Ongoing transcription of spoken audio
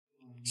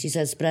She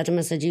said, spread them.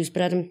 I said, you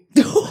spread them.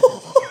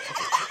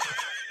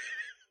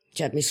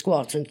 She had me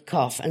squat and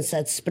cough and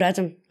said, spread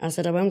them. I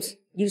said, I won't.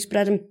 You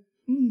spread them.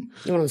 You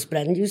want them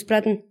spreading, you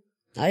spread them.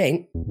 I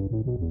ain't.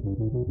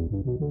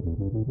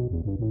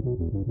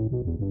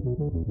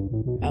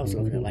 I was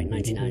looking at like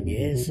 99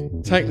 years.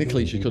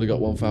 Technically, she could have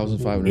got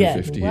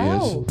 1,550 years.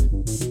 Wow.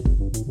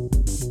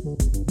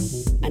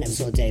 I never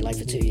saw daylight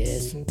for 2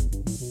 years.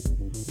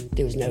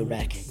 There was no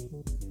rec,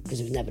 because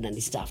there was never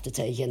any staff to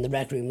take in. The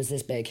rec room was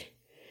this big,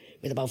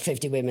 with about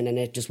 50 women in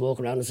it, just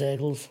walking around in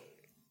circles.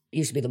 It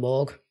used to be the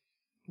morgue.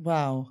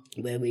 Wow.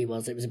 Where we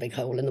was, it was a big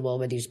hole in the wall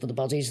where they used to put the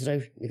bodies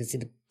through. You could see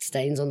the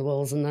stains on the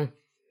walls and there.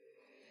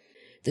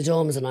 The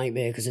dorm was a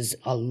nightmare because there's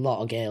a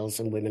lot of girls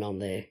and women on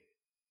there.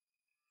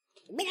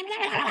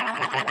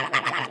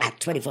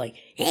 25.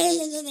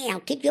 Hey,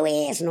 I'll kick your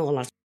ass and all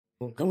that.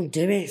 Well, go and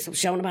do it. Stop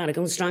shouting about it.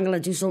 Go and strangle her.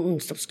 Do something.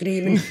 Stop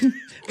screaming.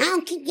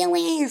 I'll kick your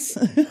ass.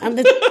 And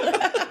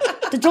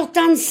the duck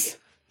dance.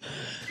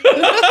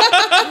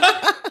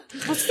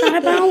 What's that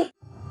about?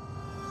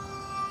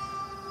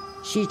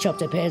 She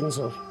chopped her parents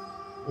up,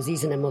 was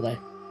eating her mother.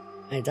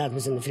 Her dad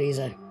was in the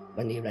freezer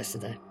when they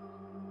arrested her.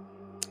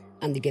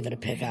 And they gave her a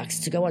pickaxe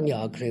to go on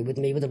yard crew with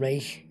me with a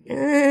rake.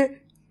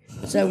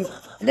 So,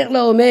 little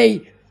old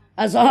me,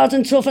 as hard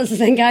and tough as I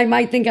think I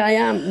might think I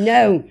am,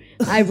 no,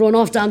 I run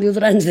off down the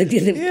other end.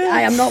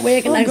 I am not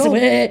working next to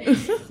her.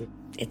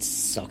 It's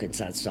sock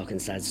inside sock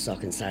inside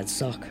sock inside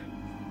sock.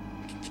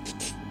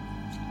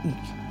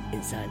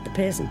 Inside the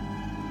person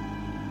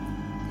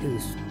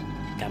who's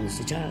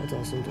damaged a child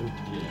or something.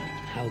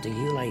 How do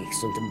you like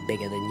something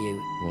bigger than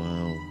you?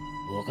 Wow.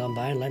 Walk on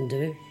by and let him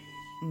do it.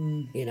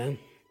 You know?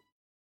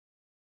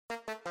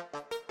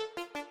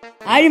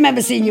 I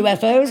remember seeing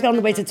UFOs on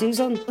the way to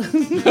Tucson.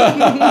 And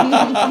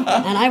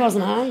I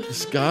wasn't high. The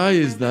sky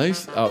is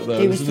nice out there,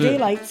 There was isn't three it?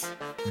 lights.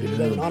 We were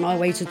going on our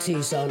way to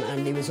Tucson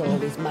and there was all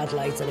these mad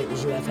lights and it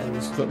was UFOs.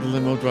 Is that the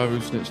limo driver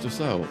who snitched us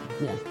out?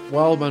 Yeah.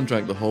 Wildman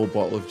drank the whole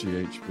bottle of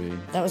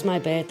GHB. That was my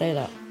birthday,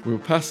 that. We were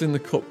passing the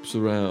cups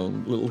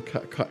around, little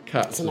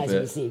caps It's a of nice it.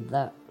 received,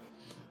 that.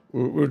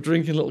 We were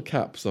drinking little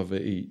caps of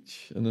it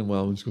each. And then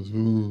Wildman just goes,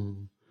 ooh.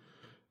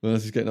 And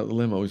as he's getting out the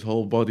limo, his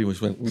whole body was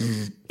went,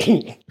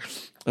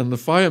 and the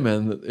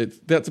firemen,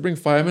 they had to bring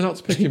firemen out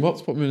to pick him up,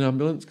 to put him in an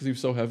ambulance because he was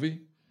so heavy.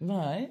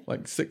 Right.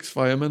 Like 6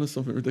 firemen or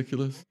something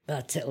ridiculous.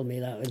 That tickled me,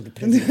 that, in the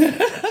prison.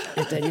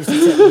 If they used to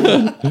tickle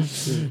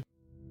me.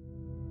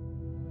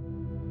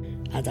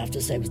 I'd have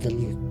to say it was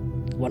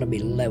one of my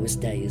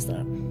lowest days,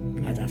 that.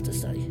 I'd have to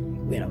say.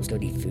 Where I was going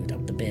to eat food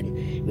out the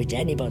bin, which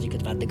anybody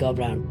could have had to go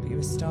round. But you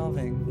were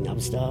starving. I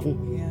was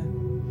starving. Yeah.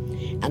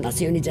 And that's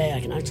the only day I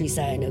can actually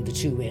say I know the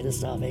true word of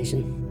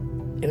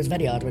starvation. It was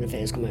very hard when I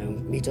first come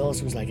home. My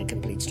daughter was like a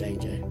complete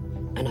stranger.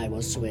 And I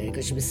was to her,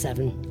 because she was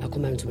 7. I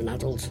come home to an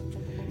adult.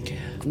 Yeah.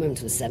 Come home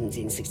to a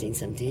 17, 16,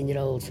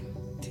 17-year-old.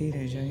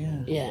 Teenager,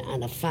 yeah. Yeah,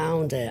 and I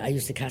found her, I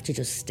used to catch her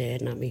just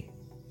staring at me.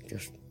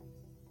 Just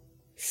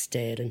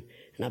staring.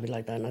 And I'd be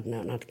like that,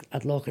 and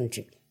I'd look, and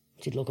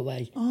she'd look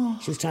away. Oh.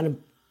 She was trying to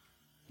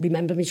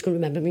remember me, she couldn't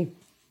remember me.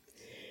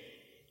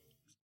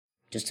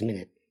 Just a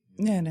minute.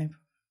 Yeah, no.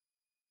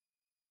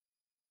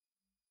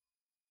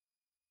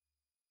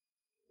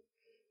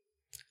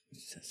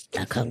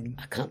 I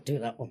can't do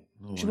that one.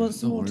 She wants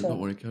some water. Don't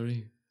worry,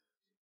 Kerry.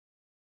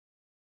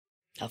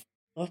 I've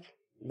up,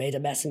 made a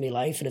mess of my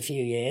life in a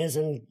few years,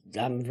 and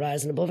I'm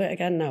rising above it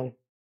again now.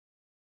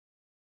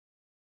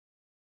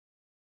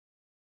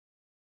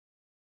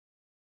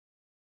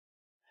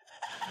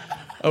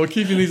 Oh, we're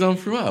keeping these on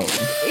throughout?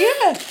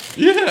 Yeah.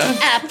 Yeah.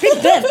 Happy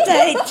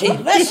birthday to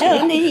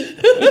Vashoni.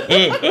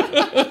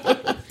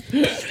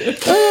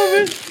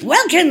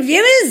 Welcome,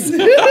 viewers.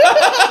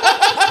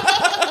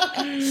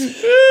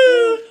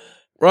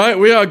 Right,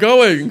 we are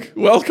going.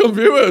 Welcome,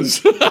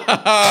 viewers.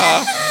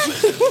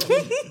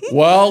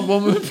 Wild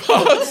Woman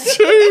Part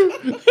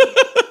 2.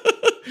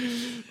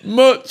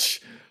 Much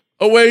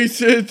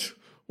awaited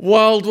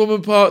Wild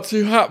Woman Part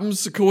 2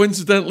 happens to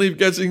coincidentally be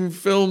getting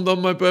filmed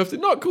on my birthday.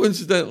 Not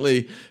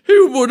coincidentally.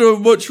 Who would have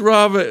much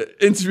rather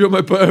interview on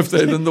my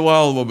birthday than the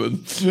Wild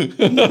Woman?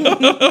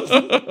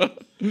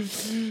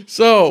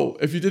 So,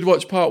 if you did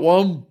watch Part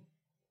 1,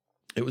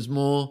 it was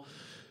more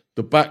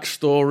the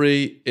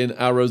backstory in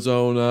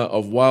Arizona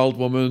of Wild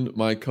Woman,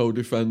 my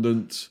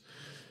co-defendant.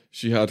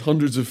 She had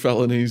hundreds of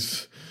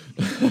felonies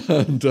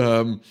and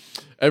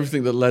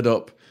everything that led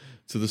up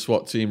to the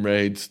SWAT team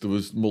raids. There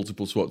was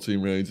multiple SWAT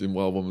team raids in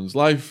Wild Woman's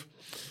life,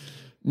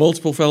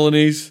 multiple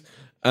felonies,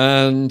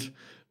 and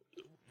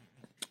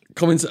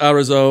coming to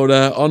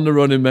Arizona, on the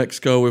run in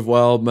Mexico with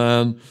Wild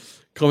Man,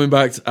 coming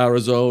back to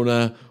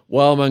Arizona,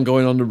 Wild Man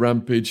going on the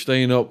rampage,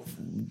 staying up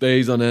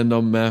days on end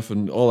on meth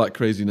and all that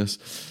craziness.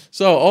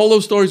 So all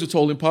those stories were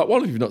told in Part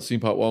 1. If you've not seen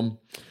Part 1,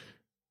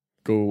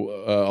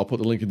 go. I'll put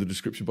the link in the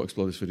description box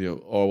below this video,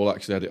 or we'll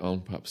actually add it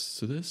on perhaps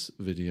to this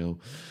video.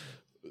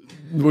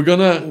 We're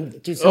gonna.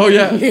 Do Oh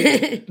something.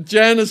 yeah,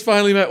 Jen has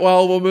finally met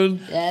Wild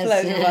Woman. Yes.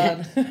 Floating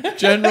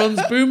Jen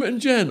runs Boom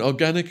and Jen,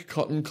 organic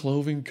cotton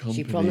clothing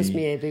company. She promised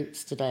me her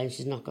boots today and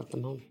she's not got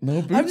them on.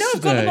 No boots I've got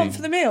today. them on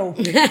for the meal.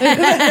 What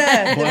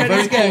a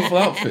very colourful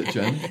outfit,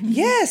 Jen.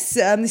 Yes,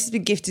 this has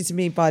been gifted to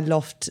me by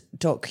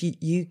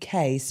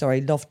loft.uk.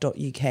 Sorry,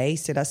 loft.uk.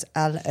 So that's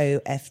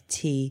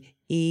LOFTE.uk.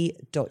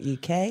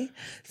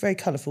 Very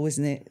colourful,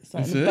 isn't it? It's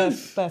like It in a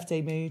is.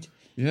 birthday mood.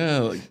 Yeah,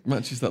 like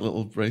matches that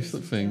little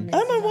bracelet thing.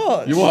 Oh my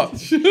watch. You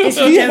watch? This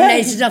was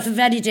donated off a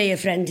very dear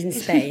friend in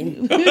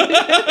Spain.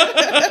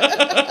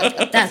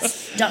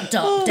 That's ...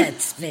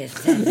 That's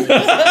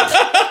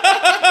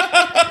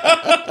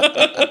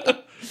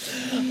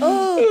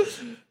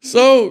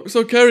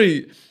So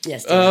Kerry,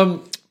 Yes. dear.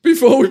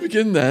 before we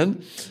begin,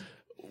 then,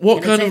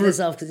 what Can I kind take of this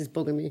off because it's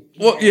bugging me?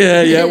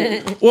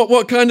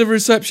 what kind of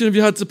reception have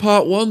you had to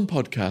Part 1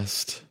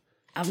 podcast?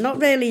 I've not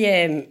really.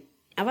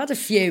 I've had a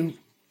few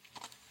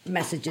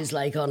messages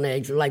like on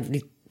like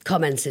the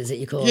comments that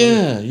you call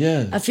them.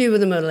 Yeah. A few of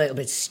them are a little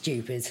bit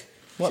stupid.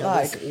 What, Shall we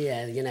like? say?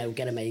 Yeah,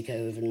 get a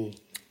makeover and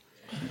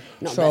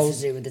not Trolls.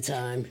 best to do with the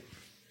time.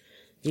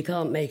 You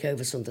can't make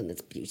over something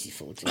that's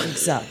beautiful. Do you?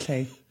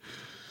 Exactly.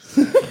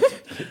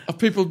 Have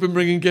people been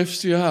bringing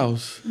gifts to your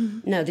house?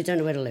 No, they don't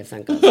know where to live,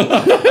 thank God. I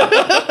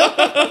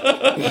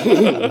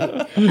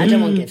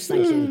don't want gifts,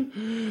 thank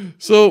you.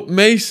 So,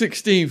 May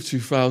 16th,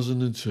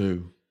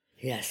 2002.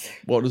 Yes.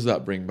 What does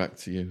that bring back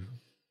to you?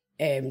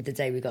 The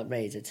day we got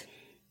raided.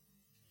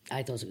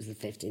 I thought it was the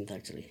 15th,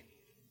 actually.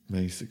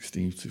 May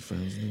 16th,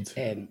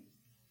 2002.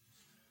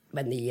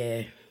 When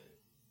they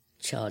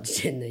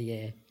charged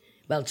in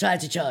tried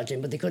to charge him,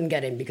 but they couldn't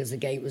get him because the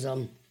gate was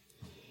on.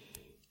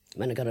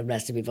 When I got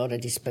arrested, we've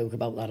already spoke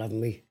about that, haven't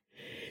we?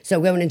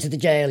 So going into the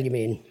jail, you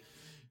mean?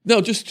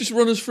 No, just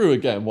run us through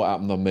again what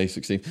happened on May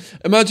 16th.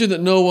 Imagine that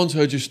no one's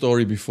heard your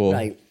story before.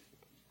 Right.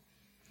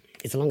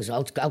 It's a long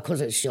story. I'll cut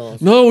it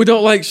short. No, we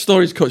don't like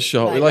stories cut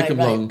short. we Right, like them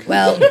right. long.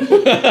 Well,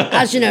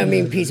 as you know,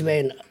 me and Peter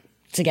were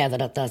together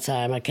at that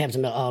time. I kept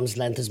him at arm's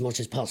length as much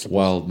as possible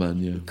Wild man,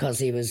 yeah. because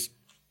he was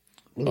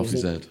Off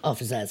his head. Off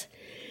his head.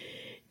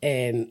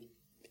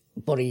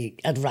 But he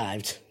had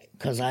arrived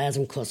because I had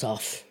him cut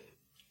off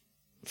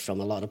from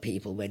a lot of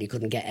people where he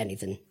couldn't get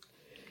anything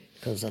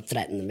because I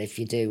threatened them, if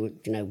you do,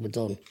 we're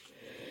done,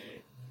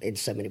 in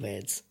so many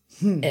words.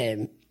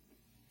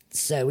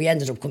 So he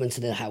ended up coming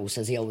to the house,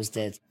 as he always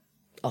did,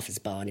 off his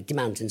barney,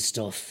 demanding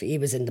stuff. He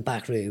was in the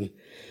back room,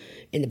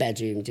 in the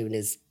bedroom, doing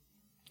his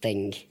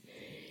thing,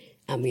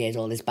 and we heard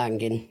all this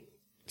banging.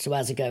 So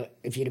as I go,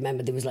 if you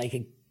remember, there was like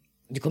you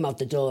come out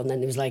the door and then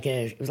there was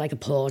it was like a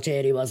porch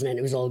area, wasn't it? And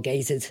it was all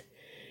gated.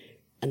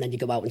 And then you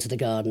go out into the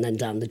garden, then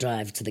down the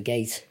drive to the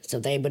gate. So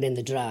they were in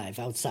the drive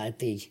outside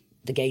the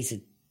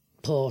gated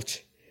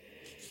porch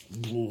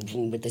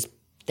with this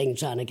thing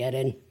trying to get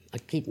in. I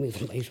keep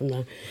moving away from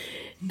that.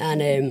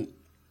 And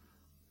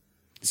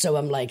so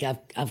I'm like,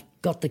 I've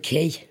got the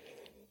key.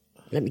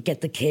 Let me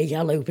get the key.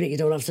 I'll open it. You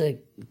don't have to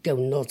go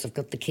nuts. I've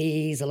got the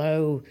keys.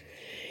 Hello.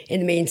 In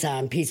the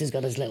meantime, Peter's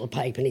got his little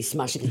pipe and he's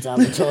smashing it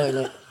down the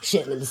toilet,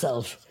 shitting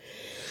himself.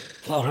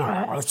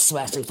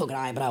 Sweating, fucking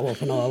eyebrow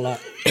up and all that.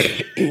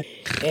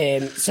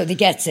 So they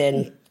get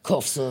in,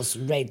 cuffs us,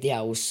 raid the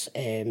house.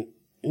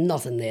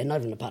 Nothing there, not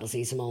even a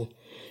paracetamol.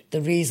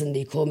 The reason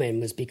they come in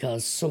was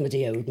because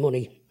somebody owed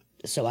money.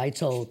 So I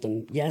told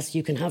them, yes,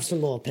 you can have some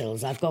more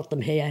pills. I've got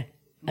them here.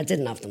 I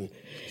didn't have them.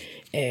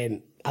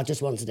 I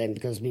just wanted him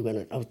because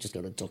I was just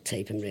going to duct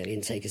tape him really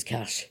and take his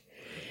cash.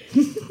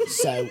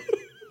 So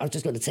I was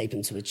just going to tape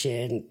him to a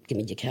chair and give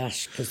me your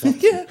cash. Because,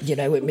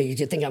 with me, you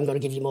think I'm going to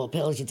give you more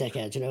pills, you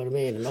dickhead, you know what I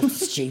mean? I'm not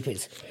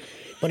stupid.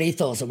 But he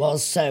thought I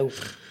was, so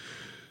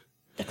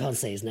I can't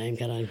say his name,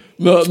 can I?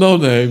 No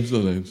names.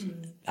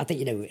 I think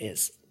you know who it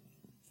is.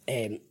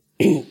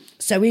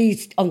 So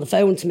he's on the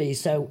phone to me,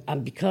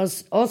 and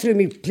because all through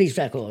my police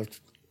record,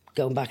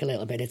 going back a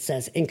little bit, it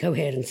says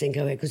incoherent,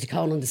 because he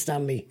can't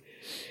understand me,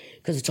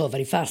 because I talk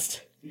very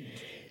fast.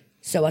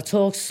 So I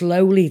talk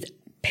slowly,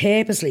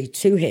 purposely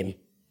to him,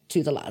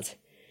 to the lad.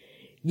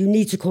 You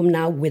need to come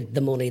now with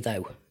the money,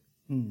 though.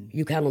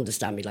 You can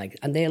understand me,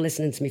 and they're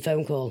listening to my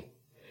phone call.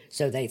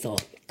 So they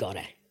thought, got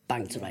it,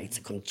 banged to right,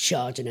 to come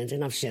charging and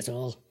didn't have shit at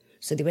all.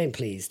 So they weren't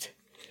pleased.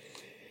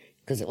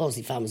 Because all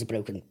they found was a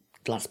broken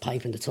glass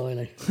pipe in the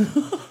toilet.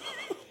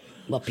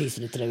 What piece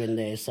of it threw in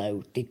there,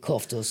 so they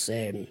cuffed us.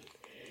 Then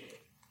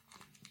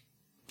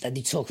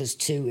they took us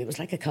to, it was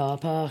like a car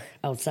park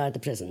outside the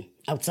prison,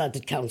 outside the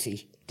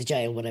county, the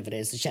jail, whatever it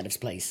is, the sheriff's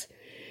place.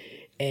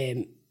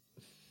 You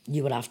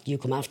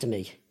come after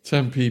me.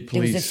 Tempe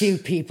police. There was a few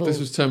people. This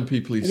was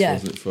Tempe police,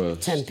 wasn't it,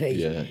 first? Tempe.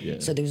 Yeah.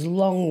 So there was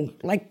long,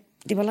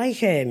 they were like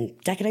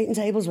decorating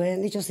tables,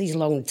 weren't they? Just these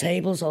long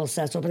tables all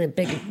set up in a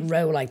big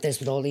row like this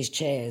with all these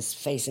chairs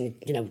facing,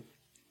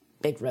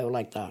 big row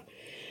like that.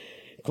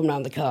 Come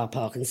round the car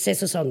park and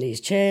sit us on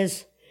these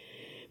chairs.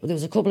 But there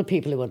was a couple of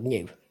people who were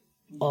new,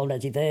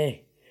 already there.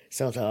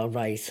 So I thought, all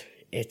right,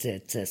 it's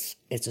a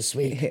It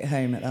sweep. hit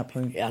home at that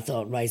point. I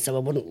thought, right, so I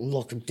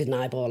wouldn't didn't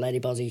eyeball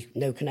anybody,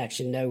 no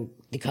connection,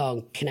 they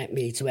can't connect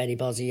me to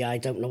anybody, I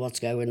don't know what's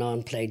going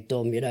on, played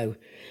dumb, Then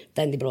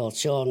they brought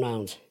Sean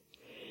round.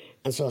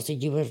 And so I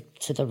said, you were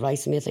to the right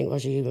of me, I think,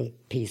 was you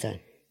and Peter?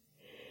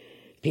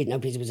 Peter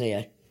was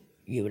here.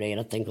 You were here,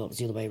 I think, it was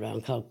the other way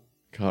around. Can't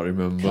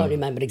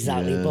remember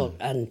exactly, but,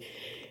 and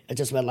I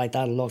just went like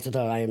that and looked at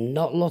her. I am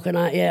not looking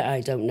at you,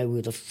 I don't know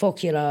who the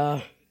fuck you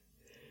are.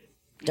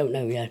 Don't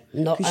know you.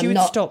 Because you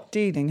had stopped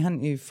dealing,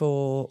 hadn't you,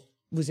 for,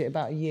 was it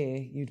about a year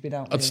you'd been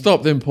out? I'd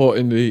stopped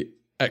importing the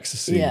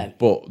ecstasy, Yeah.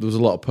 but there was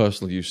a lot of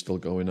personal use still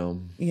going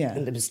on. Yeah.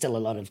 And there was still a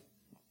lot of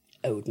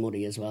owed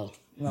money as well.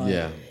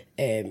 Right.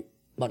 Yeah.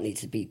 What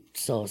needs to be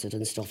sorted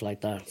and stuff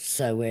like that.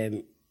 So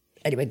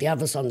anyway, they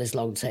have us on this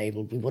long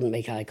table. We wouldn't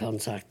make eye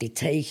contact. They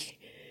take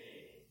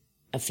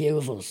a few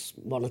of us,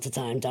 one at a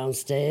time,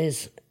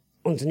 downstairs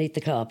underneath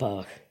the car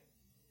park,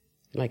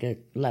 like a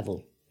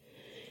level.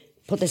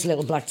 Put this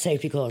little black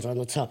tape recorder on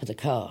the top of the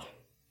car.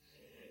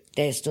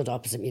 They stood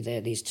opposite me there,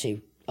 these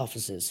two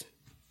officers.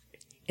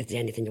 If there's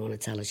anything you want to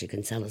tell us, you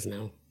can tell us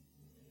now.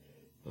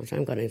 I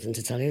haven't got anything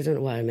to tell you. I don't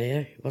know why I'm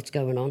here. What's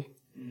going on?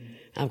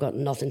 I've got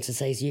nothing to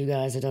say to you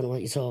guys. I don't know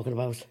what you're talking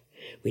about.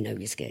 We know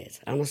you're scared.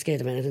 I'm not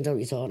scared of anything. Don't know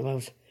what you're talking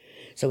about.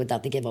 So with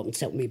that, they give up and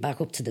set me back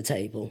up to the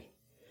table.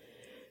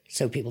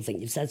 So people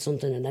think you've said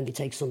something, and then they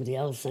take somebody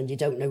else, and you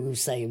don't know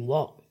who's saying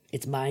what.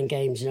 It's mind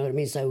games, you know what I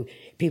mean? So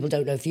people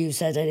don't know if you've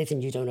said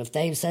anything, you don't know if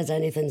they've said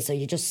anything, so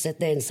you just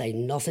sit there and say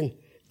nothing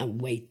and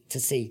wait to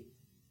see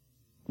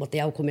what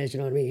the outcome is, you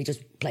know what I mean? You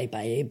just play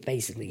by ear,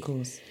 basically. Of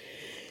course.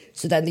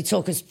 So then they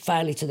took us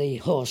finally to the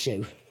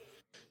horseshoe.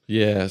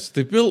 Yes,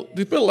 they built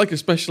like a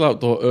special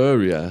outdoor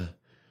area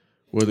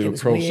where they were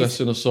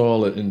processing us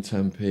all in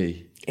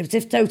Tempe. It was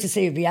difficult to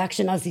see a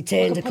reaction as they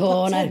turned Like a the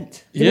pop-up corner.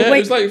 tent. Yeah, it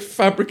was like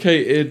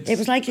fabricated. It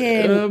was like,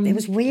 it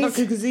was weird. Like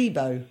a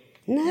gazebo.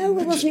 No,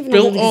 it wasn't even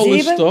Built under the all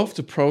this gazebo. stuff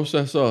to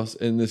process us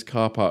in this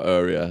car park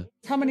area.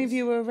 How many of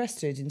you were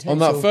arrested in total? On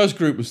that first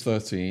group was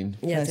 13.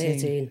 Yeah,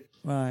 13.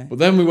 Right. But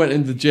then we went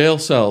into jail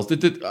cells. They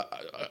did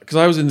because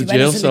I was in the They went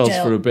jail into the cells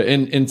jail. for a bit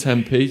in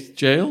Tempe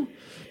jail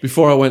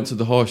before I went to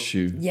the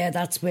horseshoe. Yeah,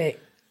 that's where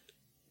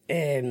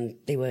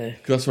they were.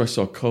 That's where I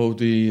saw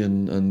Cody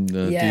and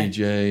Yeah.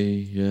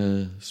 DJ, yeah,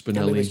 And we were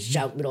Spinelli.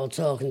 shouting, we were all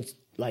talking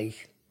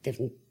like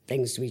different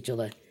things to each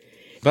other.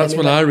 That's And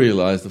when we I went-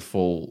 realised the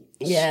full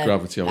Yeah,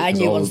 gravity of it. I 'cause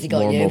knew all once the- they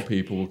got more you. and more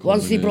people were coming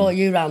Once they in. brought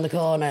you round the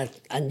corner,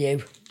 I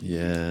knew.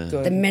 Yeah.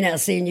 Good. The minute I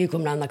seen you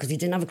come round that, because they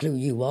didn't have a clue who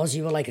you was.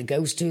 You were like a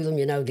ghost to them,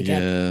 you know. They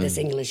kept Yeah. this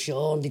English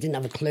Sean. They didn't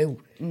have a clue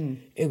who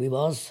he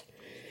was.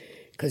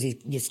 Because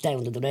you stay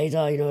under the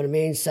radar, you know what I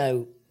mean?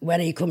 So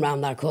when he come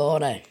round that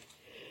corner,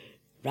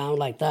 round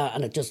like that,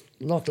 and it just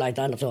looked like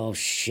that, and I thought, oh,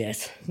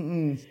 shit.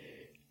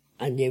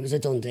 I knew it was a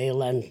done deal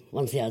then,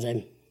 once they had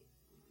him.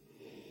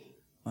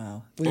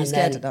 Wow. Were you And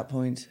scared then- at that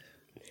point?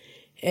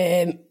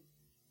 I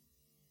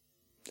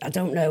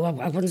don't know. I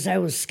wouldn't say I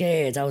was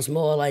scared. I was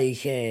more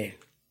like, I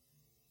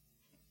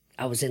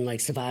was in like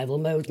survival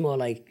mode, more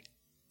like,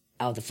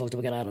 how the fuck do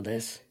we get out of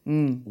this?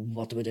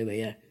 What do we do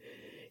here?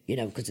 You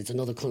know, because it's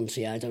another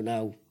country, I don't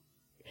know.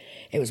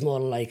 It was more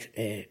like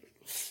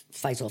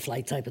fight or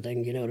flight type of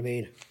thing, you know what I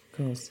mean? Of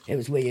course. It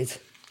was weird.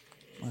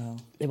 Wow.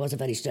 It was a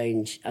very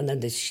strange. And then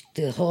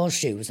the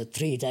horseshoe was a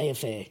 3-day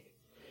affair.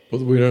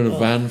 But we were in a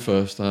van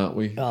first, aren't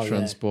we? Oh, yeah.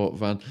 Transport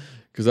van.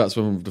 Because that's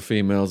when the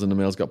females and the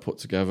males got put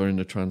together in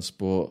the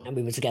transport. And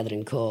we were together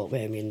in court,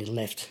 weren't we, in the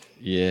lift.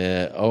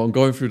 Yeah. Oh, I'm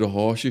going through the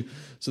horseshoe.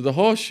 So the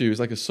horseshoe is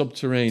like a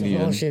subterranean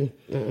Horseshoe.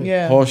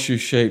 Yeah.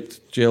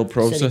 horseshoe-shaped jail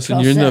process, they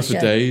and you're in there process for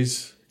you.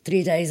 days.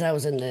 3 days I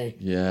was in there.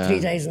 Yeah. 3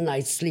 days and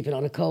nights sleeping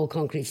on a cold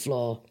concrete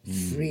floor,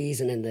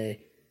 freezing in there,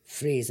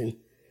 freezing.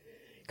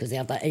 Because they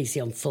have that AC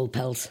on full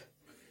pelt.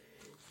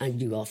 And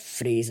you are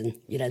freezing.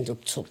 You'd end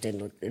up tucked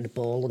in a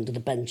ball under the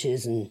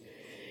benches, and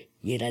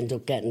you'd end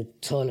up getting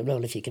toilet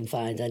roll if you can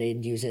find any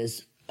and use it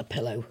as a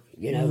pillow.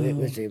 You know, it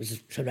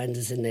was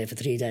horrendous in there for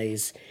 3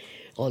 days.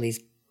 All these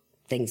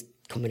things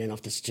coming in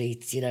off the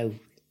streets, you know.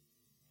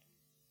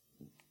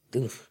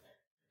 Oof.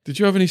 Did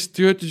you have any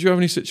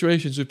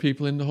situations with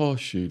people in the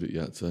horseshoe that you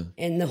had to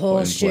In the put in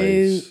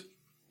horseshoe, place?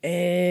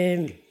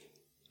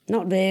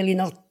 not really,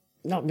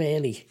 not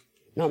really.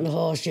 Not in the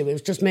horseshoe. It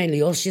was just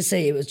mainly us, you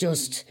see. It was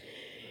just,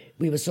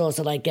 we were sort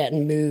of like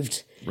getting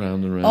moved.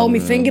 Round and round. Oh, my and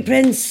round.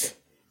 fingerprints.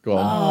 Go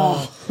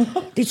on.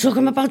 They took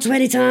them about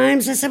 20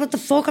 times. I said, what the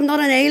fuck? I'm not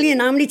an alien.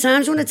 How many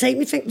times do you want to take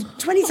me?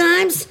 20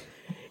 times.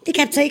 They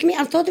kept taking me.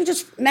 I thought they were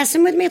just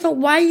messing with me. I thought,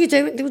 why are you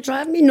doing it? They were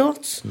driving me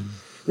nuts.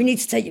 We need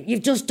to take you.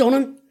 You've just done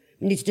them.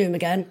 We need to do them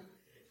again.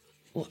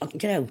 Well,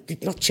 you know,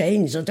 they've not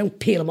changed. I don't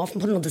peel them off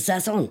and put another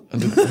set on.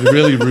 And they're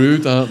really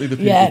rude, aren't they? The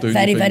people Yeah, doing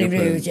very, the very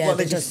fingerprints? rude. Yeah, What,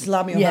 they just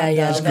slam your yeah, hand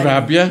yeah, down? very-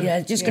 Grab you? Yeah,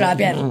 just grab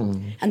you.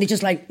 And they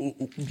just like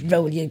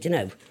roll you, you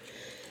know.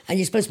 And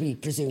you're supposed to be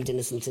presumed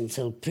innocent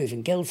until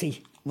proven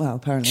guilty. Well,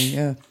 apparently,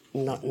 yeah.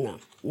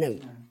 No.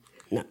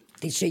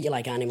 They treat you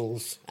like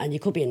animals, and you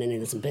could be an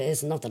innocent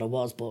person. Not that I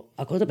was, but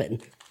I could have been.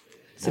 So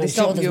And they I'm sure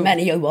stop there's you-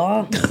 many who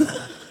are.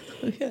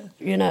 Yeah.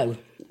 You know,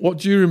 What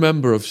do you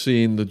remember of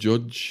seeing the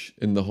judge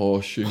in the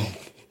horseshoe?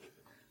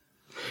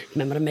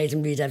 Remember, I made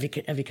him read every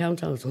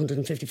count out,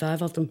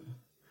 155 of them.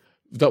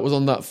 That was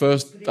on that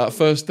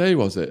first day,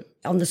 was it?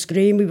 On the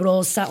screen, we were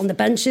all sat on the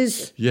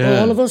benches, Yeah.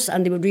 all of us,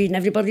 and they were reading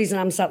everybody's,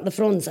 and I'm sat at the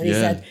front. And he Yeah.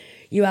 said,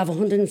 "You have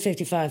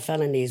 155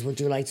 felonies. Would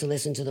you like to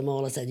listen to them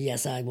all?" I said,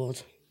 "Yes, I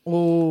would."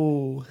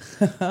 Oh,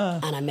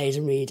 And I made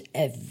him read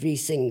every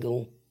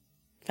single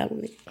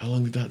felony. How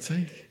long did that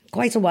take?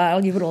 Quite a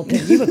while. You were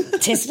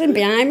tissing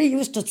behind me. You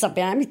were stood sat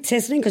behind me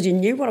tissing because you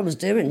knew what I was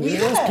doing. You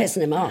were always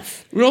pissing him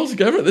off. We're all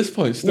together at this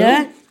point still.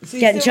 Yeah,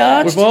 getting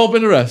charged. We've all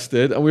been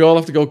arrested and we all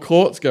have to go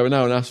court together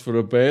now and ask for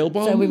a bail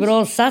bond. So we were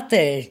all sat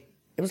there.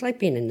 It was like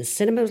being in the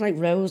cinema. It was like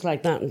rows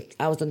like that, and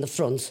I was in the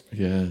front.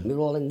 Yeah. We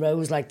were all in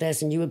rows like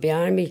this, and you were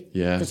behind me.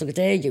 Yeah. Because I could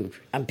hear you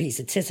and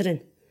piece of tissing.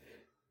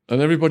 And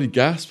everybody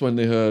gasped when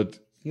they heard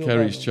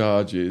Kerry's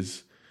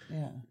charges.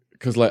 Yeah.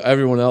 Because like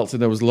everyone else in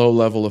there was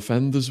low-level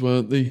offenders,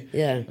 weren't they?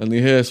 Yeah. And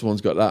they hear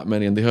someone's got that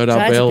many and they heard our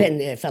Tried bail. to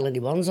pin felony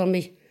ones on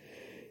me.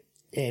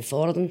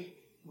 4 of them.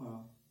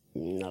 Wow.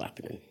 Not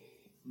happening.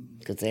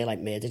 Because they're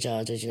like murder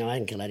charges, you know. I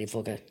didn't kill any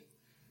fucker.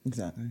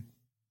 exactly.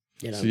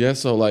 You know.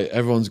 So like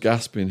everyone's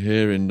gasping,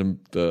 hearing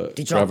the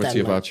They dropped gravity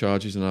them, of our like-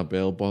 charges and our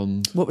bail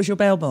bond. What was your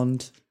bail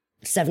bond?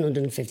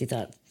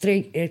 750,000.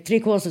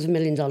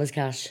 $750,000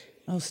 cash.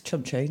 Oh, it's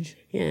chump change.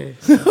 Yeah.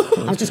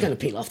 I was just going to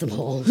peel off the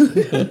wall.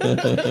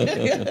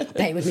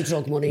 Pay with me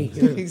drug money.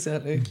 You know.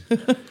 Exactly.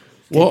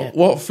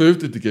 What food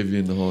did they give you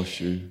in the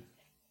horseshoe?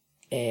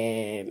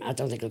 I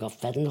don't think I got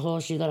fed in the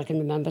horseshoe that I can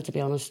remember, to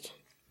be honest.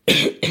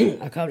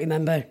 I can't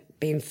remember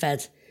being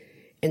fed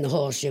in the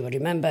horseshoe. I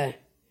remember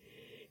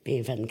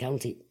being fed in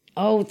county.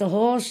 Oh, the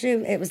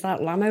horseshoe, it was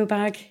that Lamo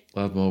bag.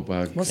 Ladmo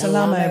bag. What's The a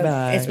lamo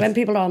bag? It's when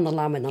people are on the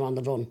lam and they're on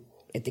the run.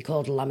 They're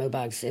called Lamo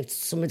bags. If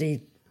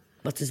somebody,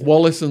 what's his name?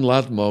 Wallace and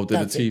Ladmo did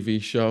That's a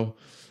TV show,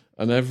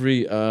 and they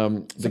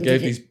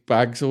gave these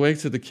bags away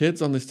to the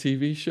kids on this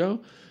TV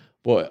show.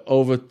 But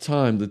over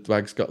time, the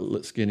bags got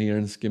skinnier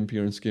and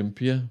skimpier and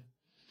skimpier.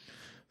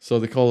 So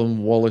they call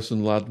them Wallace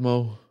and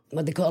Ladmo.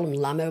 Well, they call them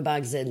Lamo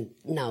bags, and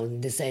now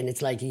they're saying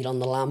it's like you're on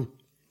the lam.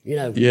 You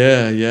know,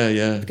 Yeah.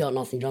 you got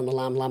nothing, you're on the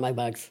lam, Lamo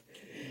bags.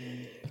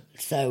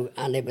 So,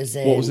 and it was...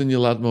 What was in your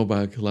Ladmo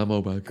bag?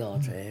 Lamo bag.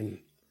 God,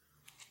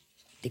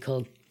 they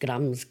called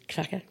Grams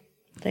cracker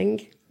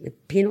thing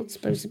with peanuts,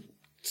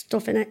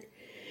 stuff in it,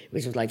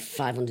 which was like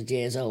 500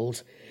 years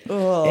old.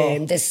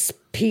 This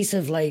piece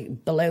of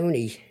like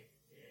bologna.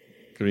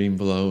 Green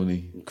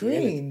bologna.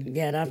 Green.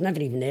 Yeah, I've never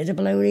even heard of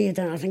bologna.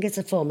 I think it's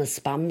a form of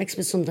spam mixed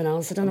with something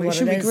else. I don't know It what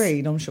should it be is.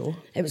 green, I'm sure.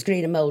 It was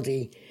green and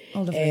mouldy.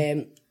 Oh,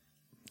 lovely.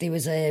 There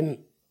was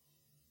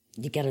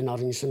you get an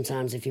orange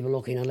sometimes if you were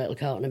looking, a little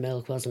carton of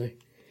milk, wasn't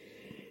it?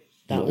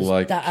 That Little,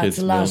 like, had kids'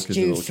 to last milk, is a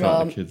you little carton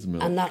from, of kids'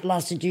 milk. and that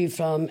lasted you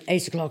from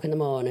 8 o'clock in the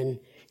morning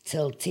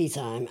till tea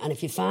time. And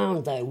if you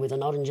found though with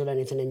an orange or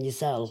anything in your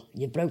cell,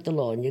 you broke the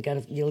law and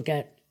you'll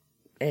get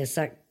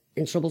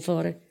in trouble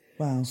for it.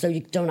 Wow. So you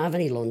don't have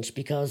any lunch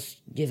because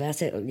you've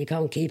ate it. You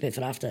can't keep it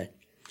for after.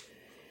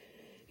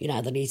 You know,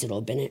 either eat it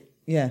or bin it.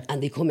 Yeah.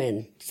 And they come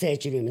in,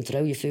 search your room and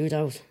throw your food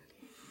out.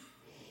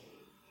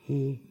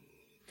 And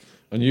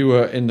you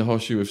were in the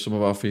horseshoe with some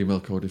of our female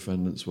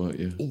co-defendants, weren't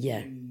you?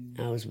 Yeah,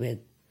 I was with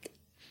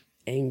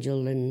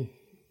Angel and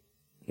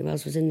who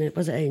else was in there?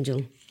 Was it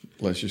Angel?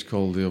 Let's just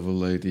call the other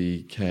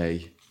lady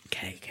Kay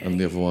KK. and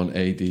the other one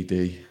ADD.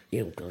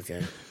 You God,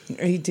 yeah.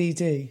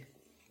 ADD.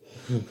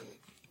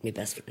 My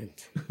best friend.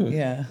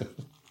 Yeah.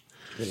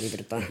 We'll leave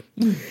it at that.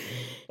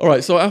 All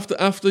right. So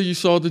after you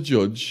saw the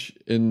judge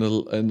in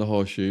the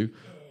horseshoe,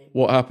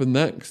 what happened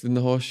next in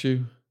the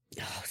horseshoe?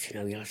 Oh, you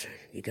know,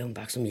 you're going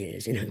back some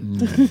years, you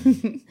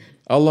know.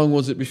 How long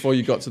was it before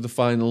you got to the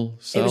final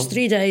cell? It was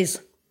 3 days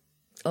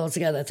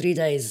altogether, 3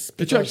 days.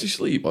 Did you actually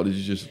sleep, or did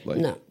you just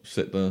No.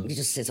 sit there? You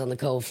just sit on the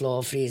cold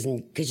floor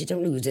freezing because you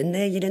don't know who's in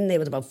there. You're in there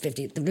with about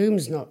 50. The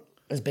room's not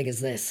as big as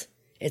this.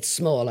 It's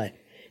smaller.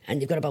 And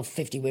you've got about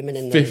 50 women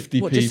in there.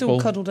 50 What, people. just all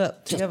cuddled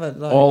up together?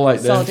 Like, all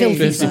like that. sardines,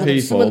 50 like,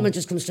 people. Some of them have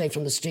just come straight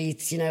from the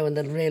streets, you know, and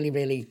they're really,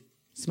 really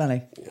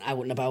Smelly. out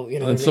and about, you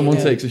know. And really someone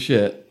know. takes a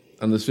shit,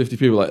 and there's 50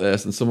 people like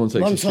this, and someone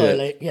takes One a toilet,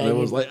 shit, yeah, and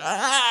everyone's you- like,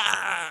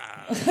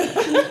 ah!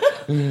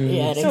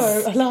 Yeah, it's,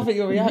 Sorry, I laugh at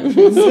your reactions.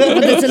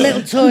 but there's a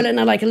little toilet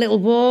and like a little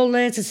wall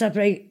there to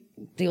separate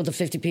the other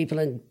 50 people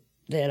and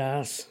their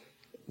ass.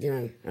 You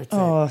know, that's it.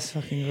 Oh, it's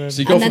fucking gross.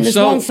 So you go And then from there's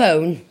cell. one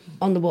phone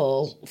on the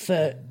wall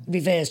for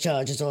reverse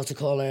charges or to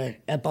call a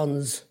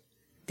bonds.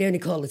 They only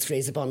call it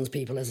freezer bonds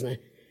people, isn't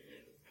it?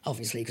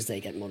 Obviously, because they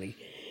get money.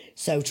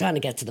 So trying to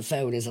get to the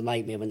phone is a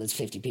nightmare when there's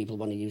 50 people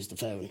want to use the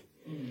phone.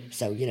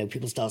 So, you know,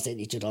 people start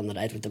hitting each other on the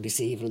head with the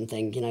receiver and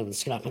thing, you know, and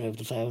scrapping over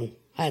the phone.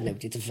 I had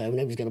nobody to phone.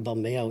 Nobody's going to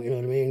bomb me out, you know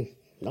what I mean?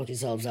 Knock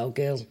yourselves out,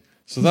 girl.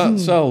 So that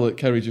cell that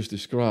Kerry just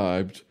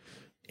described,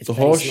 the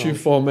very horseshoe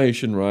small.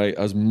 formation, right,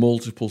 has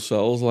multiple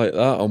cells like that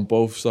on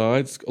both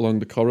sides along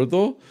the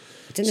corridor.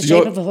 It's in the So shape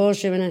you're- of a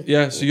horseshoe, innit?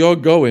 Yeah, so you're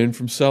going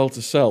from cell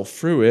to cell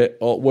through it,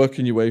 or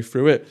working your way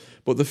through it.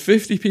 But the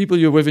 50 people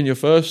you're with in your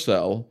first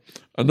cell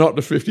are not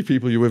the 50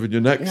 people you're with in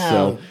your next No.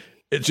 cell.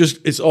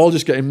 it's all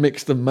just getting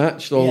mixed and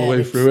matched all the Yeah, way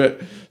it's- through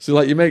it. So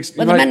like you make,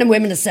 Well, the men and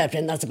women are separate,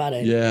 and that's about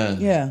it. yeah,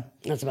 Yeah.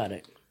 That's about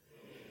it.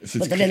 It's,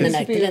 But they're in the it's-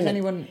 neck. Be They're if in,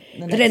 anyone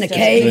the they're in a next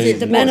cage. crazy.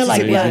 The men are like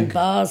Crazy. behind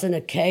bars in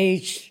a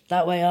cage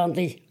that way, aren't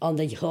they? On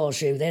the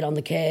horseshoe, they're on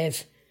the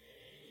cave.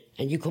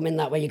 And you come in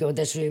that way, you go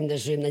this room,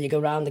 then you go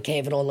round the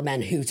cave and all the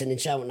men hooting and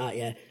shouting at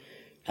you.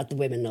 At the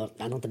women, not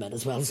the men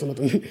as well, some of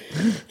them.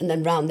 And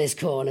then round this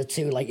corner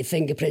too, like your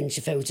fingerprints,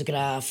 your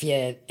photograph,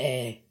 your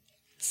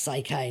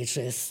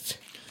psychiatrist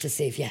to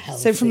see if you're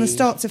healthy. So from the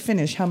start to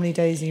finish, how many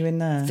days are you in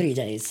there? 3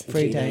 days.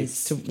 3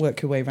 days to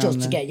work your way around Just to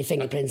there. get your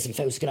fingerprints and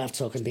photograph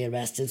so I can be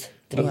arrested.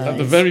 At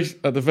the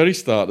very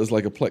start, there's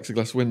like a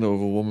plexiglass window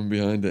with a woman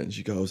behind it, and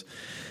she goes,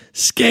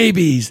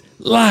 "Scabies,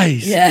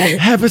 lice, Yeah.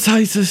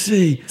 hepatitis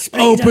C,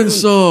 Spray open down.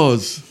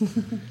 sores."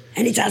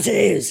 Any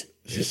tattoos?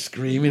 She's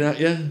screaming at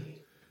you,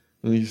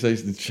 and you say,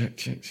 "Check.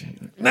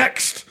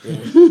 Next."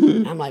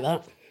 I'm like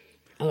that.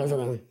 I don't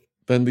know.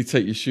 Then they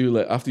take your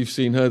shoelace. After you've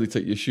seen her, they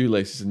take your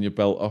shoelaces and your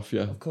belt off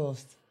you, Of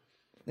course.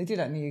 They do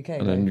that in the UK.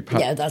 and then don't you pat,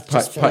 Yeah, that's pat,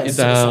 just for pat you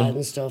suicide down,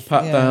 and stuff.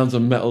 pat Yeah. downs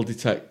and metal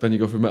detect. Then you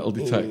go for metal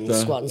detector.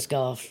 Squat and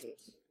scarf.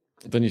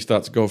 Then you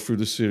start to go through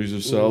the series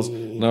of cells.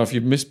 Now, if you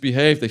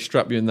misbehave, they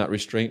strap you in that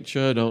restraint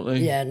chair, don't they?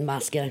 Yeah, and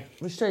mask you. they?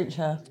 Restraint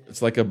chair.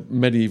 It's like a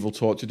medieval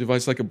torture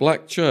device, like a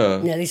black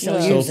chair. Yeah, they still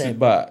use Tilted it.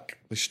 back.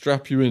 They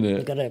strap you in You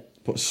it, got a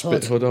put a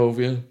spit hood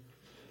over you. And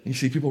you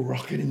see people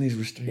rocking in these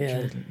restraint Yeah.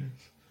 chairs.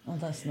 Oh,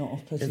 that's not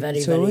off-putting They're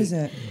very, at all, very- is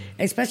it?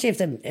 Especially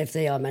if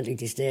they are mentally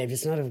disturbed,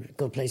 it's not a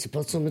good place to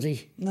put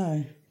somebody.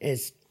 No.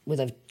 Is with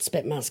a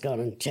spit mask on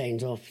and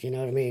chained up. You know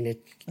what I mean?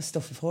 That's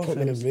stuff of horror Put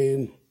them in a films.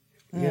 room.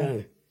 You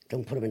know,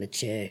 don't put them in a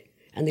chair.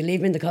 And they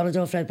leave them in the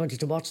corridor for everybody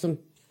to watch them.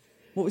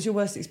 What was your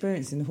worst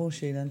experience in the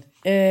horseshoe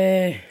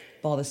then?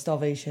 Bar the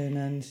starvation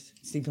and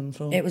sleep on the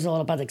floor? It was all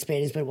a bad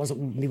experience, but it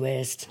wasn't my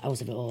worst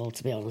out of it all,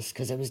 to be honest,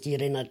 because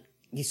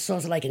you're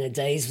sort of like in a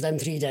daze for them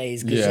 3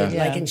 days, because Yeah. you're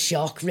like Yeah. in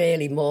shock,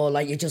 really, more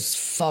like you just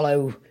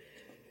follow.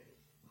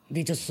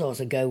 You just sort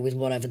of go with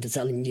whatever they're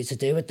telling you to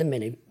do at the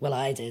minute. Well,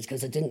 I did,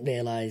 because I didn't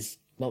realise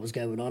what was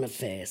going on at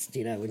first,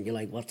 you know, and you're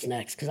like, what's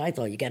next? Because I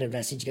thought you get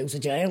arrested, you go to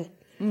jail.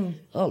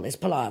 Oh, this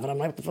palaver. I'm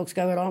like, what the fuck's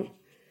going on?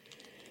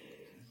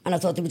 And I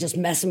thought they were just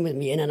messing with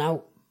me in and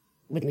out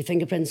with my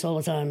fingerprints all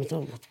the time. I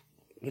thought,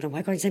 you know,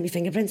 why can't you take my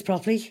fingerprints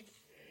properly?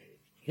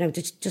 You know,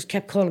 they just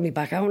kept calling me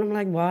back out, and I'm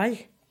like,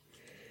 why?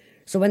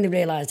 So when they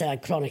realised I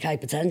had chronic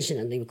hypertension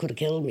and they could have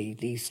killed me,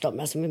 they stopped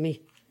messing with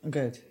me. Oh,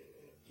 good.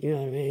 You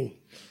know what I mean?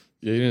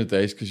 Yeah, you're in a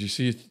daze because you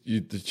see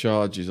the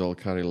charges all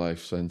carry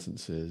life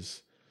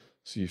sentences.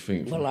 So you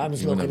think, Well, I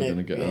was you're looking never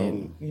at, going to get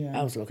out. Yeah.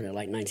 I was looking at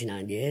like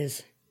 99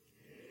 years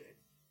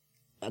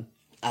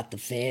at the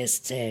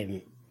first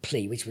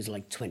plea, which was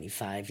like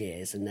 25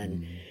 years, and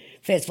then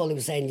first of all, they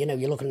were saying, you know,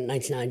 you're looking at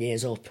 99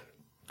 years up,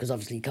 because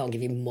obviously you can't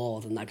give you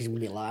more than that because you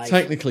wouldn't be alive.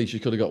 Technically, she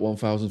could have got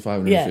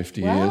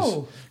 1,550 Yeah. years.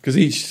 Wow. Because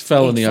each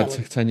felony Each had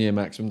felony. 10-year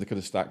maximum. They could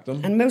have stacked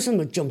them. And most of them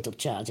were jumped up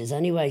charges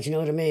anyway, do you know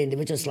what I mean? They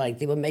were just like,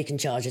 they were making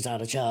charges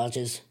out of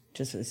charges.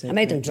 Just for the sake I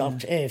made of them it,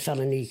 drop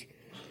felony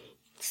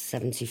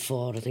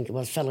 74, I think it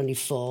was, felony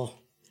 4,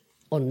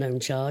 unknown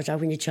charge. How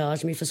can you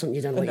charge me for something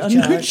you don't know yeah. what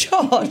you Unknown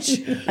charge?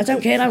 charge. I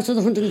don't care out of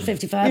the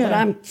 155, but Yeah.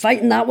 I'm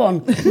fighting that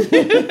one.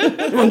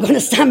 I'm going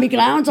to stand my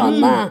ground on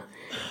that.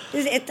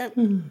 It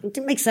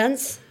didn't make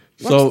sense.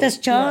 What's So- this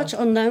charge?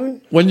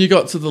 Unknown? When you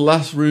got to the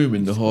last room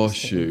in the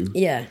horseshoe,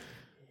 Yeah.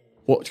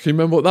 what can you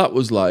remember what that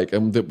was like?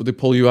 And would they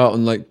pull you out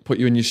and like put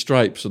you in your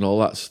stripes and all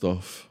that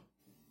stuff?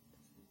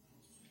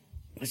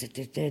 Was it?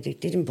 They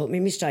didn't put me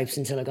in my stripes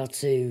until I got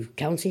to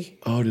county.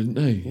 Oh, didn't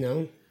they?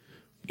 No.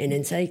 In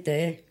intake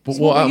there. But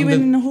What were you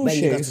happened? in the When you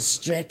horseshoe? got to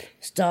strip,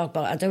 start,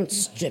 but I didn't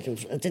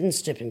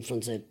strip in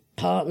front of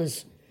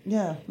partners.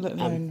 Yeah, let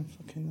alone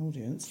fucking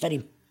audience.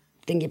 Very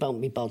thinking about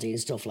my body and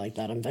stuff like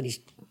that.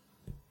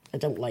 I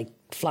don't like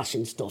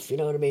flashing stuff, you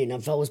know what I mean?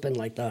 I've always been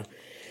like that.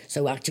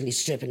 So actually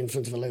stripping in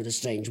front of a load of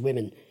strange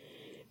women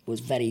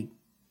was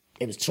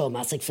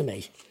traumatic for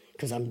me,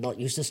 because I'm not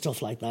used to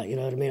stuff like that, you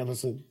know what I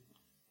mean?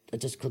 I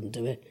just couldn't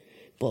do it.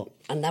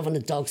 And having a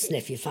dog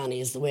sniff your fanny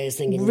is the worst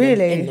thing in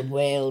Really? the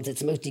world.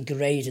 It's the most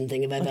degrading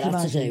thing I've ever can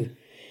had to do. imagine.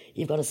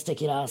 You've got to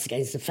stick your ass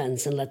against the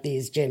fence and let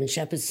these German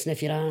Shepherds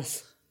sniff your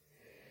ass.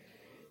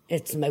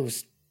 It's the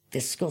most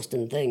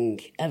disgusting thing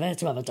ever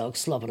to have a dog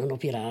slobbering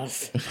up your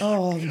ass.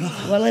 Oh, no.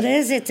 Well, it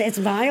is. It's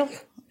vile.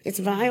 It's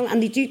vile.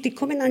 And they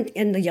come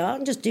in the yard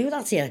and just do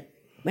that to you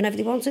whenever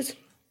they want it.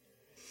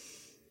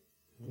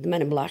 The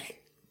Men in Black.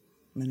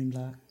 Men in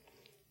Black.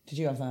 Did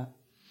you have that?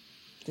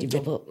 They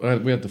rip up.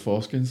 We had the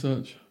foreskin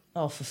search.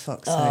 Oh, for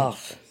fuck's Oh,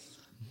 sake.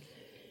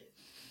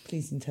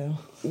 Please and tell.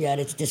 yeah,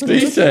 it's disgusting.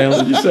 Detail,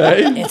 did you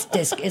say?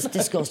 It's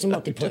disgusting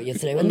what they put you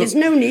through, and there's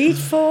no need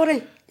for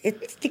it.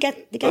 They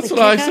get That's a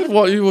what I kick out said. of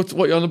it.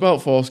 What you on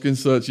about foreskin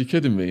search? You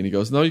kidding me? And he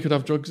goes, no, you could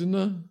have drugs in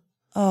there.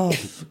 Oh,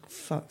 for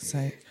fuck's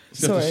sake.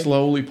 So you have to Sorry.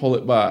 slowly pull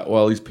it back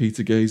while he's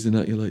Peter gazing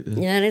at you like this.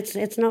 Yeah,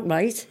 it's not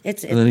right. And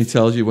then he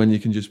tells you when you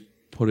can just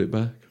put it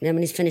back. Then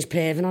when he's finished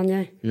paving on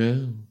you,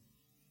 Yeah.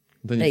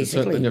 Then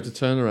basically. you have to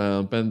turn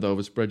around, bend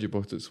over, spread your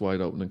buttocks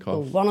wide open and cough.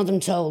 Well, one of the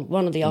And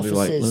they're like,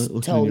 officers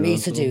 "Look told in your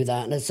me to arsehole." do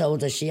that, and I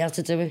told her she had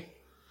to do it.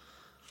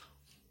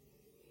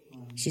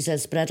 She said,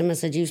 spread them. I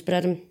said, you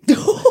spread them.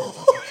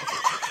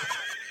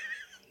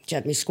 She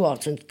had me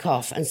squat and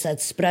cough and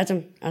said, spread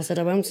them. I said,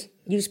 I won't.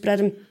 You spread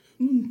them.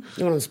 You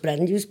want them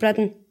spreading? You spread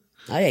them.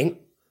 I ain't.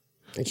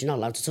 And she's not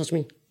allowed to touch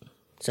me.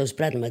 So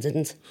spread them, I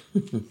didn't.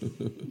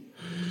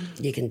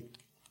 You can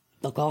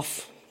fuck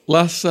off.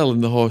 Last cell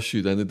in the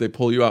horseshoe then, did they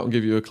pull you out and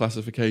give you a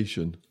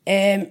classification?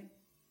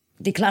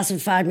 They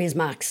classified me as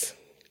max.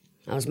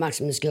 I was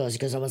maximum security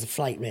because I was a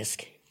flight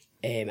risk,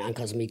 and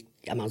because of my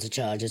amount of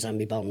charges and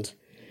my bond.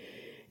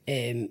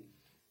 And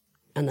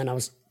then I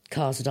was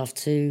carted off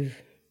to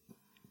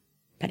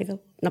Maricopa.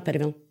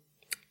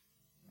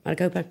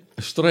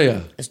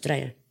 Estrella.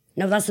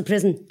 No, that's the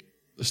prison.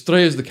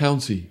 Estrella's the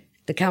county.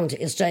 The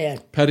county, Estrella.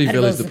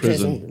 Perryville is the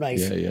prison. Right.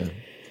 Yeah.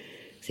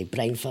 See,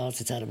 brain farts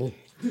are terrible.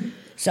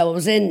 So I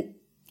was in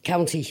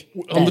county.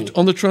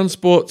 On the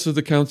transport to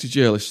the county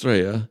jail,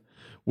 Estrella,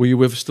 were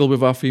you still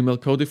with our female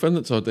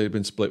co-defendants, or had they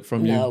been split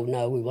from you?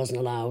 No, we wasn't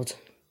allowed.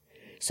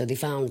 So they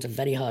found a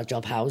very hard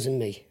job housing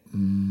me.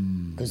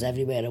 Because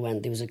everywhere I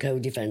went, there was a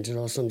co-defendant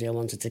or somebody I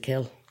wanted to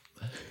kill.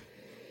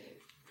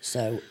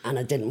 So, and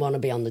I didn't want to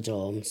be on the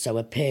dorm, so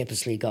I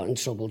purposely got in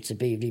trouble to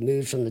be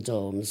removed from the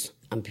dorms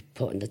and be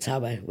put in the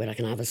tower where I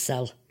can have a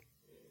cell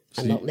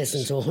and not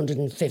listen to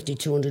 150,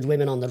 200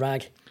 women on the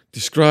rag.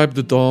 Describe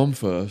the dorm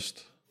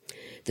first.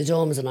 The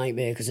dorm is a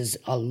nightmare because there's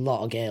a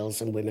lot of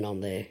girls and women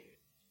on there.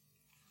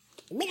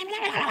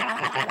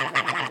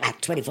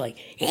 25,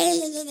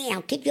 hey,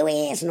 I'll kick your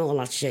ass and all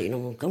that shit, you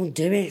know. Go and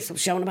do it. Stop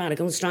shouting about it.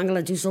 Go and strangle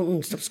her. Do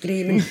something. Stop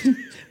screaming.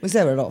 Was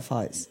there a lot of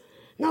fights?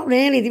 Not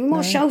really. They were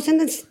more shouting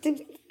than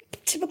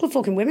typical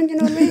fucking women, you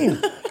know what I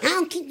mean?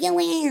 I'll kick your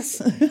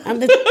ass.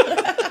 And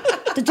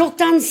the duck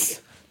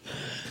dance.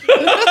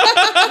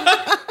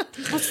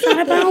 What's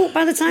that about?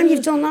 By the time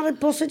you've done that, it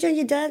busted you,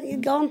 you're dead, you're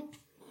gone.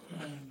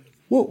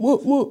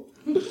 What?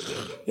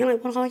 You're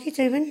like, what are you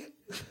doing?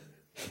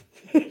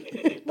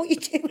 What are you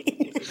doing?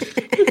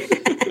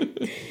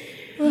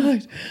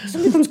 Right.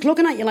 Somebody comes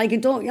looking at you like a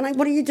dog. You're like,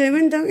 what are you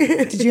doing?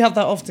 Did you have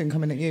that often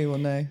coming at you or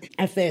no?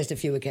 At first, a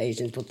few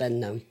occasions, but then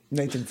no.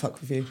 They didn't fuck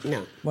with you?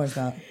 No. Why is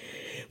that?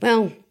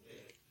 Well,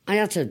 I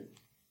had to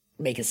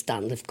make a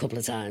stand a couple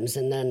of times,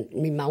 and then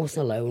me mouth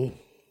alone.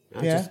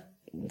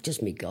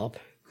 Just me gob.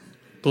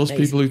 Those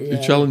people who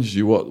challenged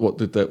you, what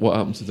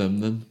happened to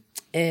them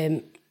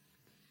then?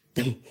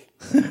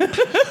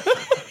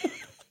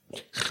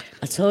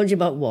 I told you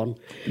about one.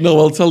 No,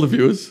 I'll tell the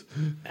viewers.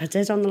 I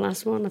did on the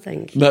last one, I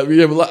think. No,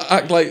 yeah, but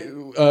act like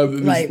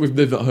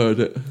they've not heard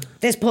it.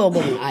 This poor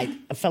woman, I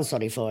felt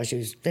sorry for her.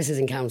 This is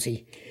in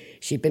county.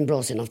 She'd been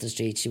brought in off the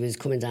street. She was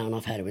coming down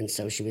off heroin,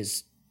 so she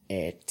was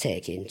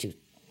taking. She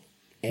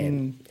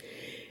was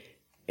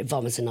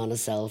vomiting on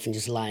herself and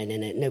just lying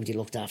in it. Nobody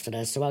looked after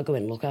her, so I'll go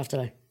in and look after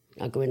her.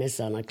 I'll go in this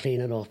and I'll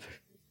clean her up.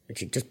 And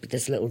she'd just be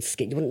this little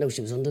skin. You wouldn't know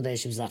she was under there.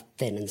 She was that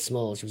thin and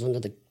small. She was under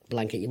the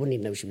blanket. You wouldn't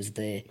even know she was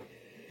there.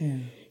 Yeah.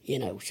 You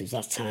know, she was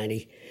that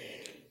tiny.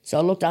 So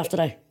I looked after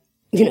her,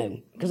 you know,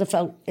 because I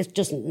felt it's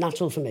just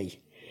natural for me.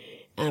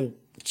 And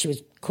she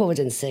was covered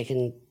in sick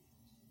and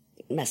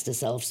messed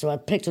herself. So I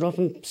picked her up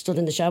and stood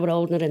in the shower,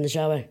 holding her in the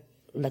shower,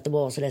 let the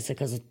water hit her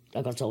because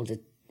I got told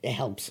it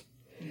helps.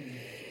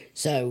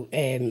 So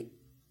I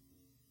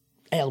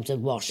helped her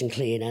wash and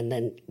clean. And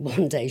then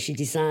one day she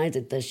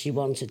decided that she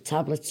wanted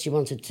tablets. She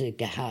wanted to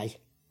get high,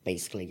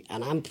 basically.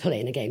 And I'm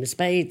playing a game of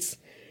spades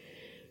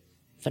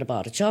for a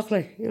bar of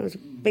chocolate. You know, it's a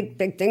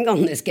big thing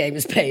on this game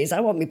of spades. I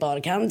want me bar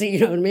of candy, you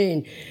know what I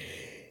mean?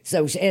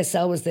 So her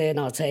cell was there and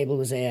our table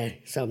was there.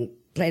 So I'm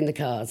playing the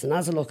cards. And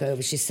as I look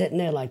over, she's sitting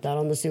there like that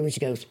on the stool and she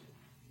goes,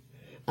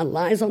 and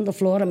lies on the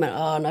floor. I went,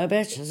 oh, no,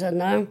 bitch. I said,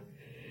 no.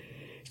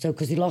 So,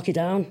 because they lock you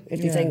down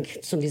if they think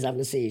somebody's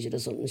having a seizure or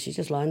something. She's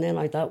just lying there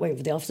like that, waiting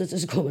for the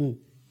officers to come and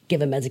give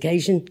her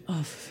medication.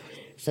 Oh.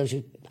 So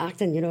she's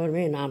acting, you know what I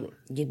mean? And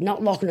you're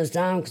not locking us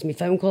down because my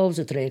phone calls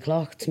at 3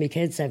 o'clock to my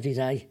kids every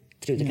day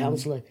through the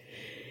counsellor.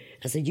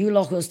 I said, you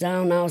lock us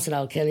down now. I said,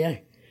 I'll kill you.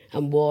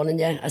 I'm warning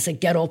you. I said,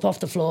 get up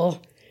off the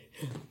floor.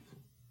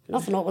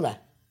 Nothing up with her.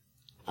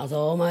 I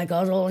thought, oh my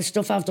God, all this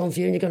stuff I've done for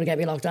you and you're going to get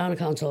me locked down. I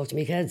can't talk to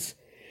my kids.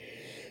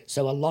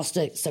 So I lost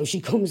it. So she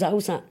comes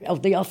out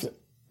of the office.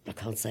 I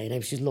can't say her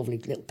name. She's a lovely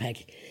little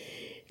peg.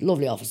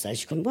 Lovely officer.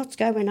 She comes, what's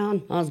going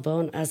on,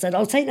 Osborne? I said,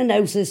 I'll take the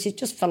notice. She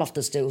just fell off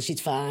the stool.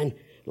 She's fine.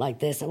 Like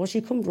this. And well,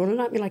 she come running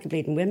at me like a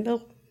bleeding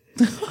windmill.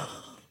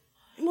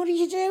 What are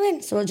you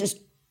doing? So I just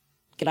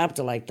grabbed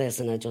her like this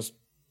and I just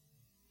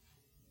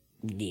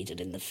kneed her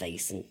in the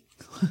face and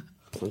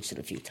punched her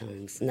a few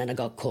times. And then I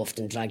got cuffed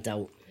and dragged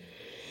out.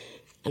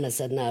 And I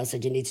said, no, I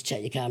said, you need to check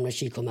your camera.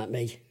 She come at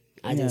me.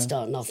 I didn't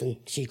start nothing.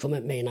 She come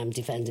at me and I'm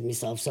defending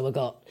myself. So I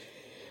got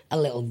a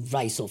little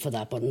rise up for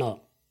that, but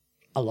not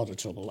a lot of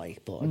trouble,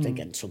 like. But I did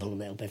get in trouble a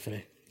little bit for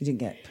it. You didn't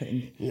get put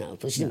in? No,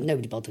 but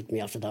nobody bothered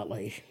me after that,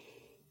 like.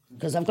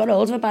 Because I've got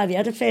hold of her by the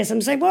head at first.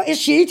 I'm saying, what is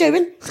she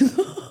doing?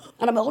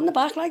 And I'm holding the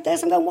back like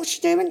this. I'm going, what's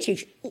she doing?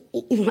 She's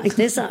like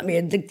this at me.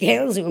 And the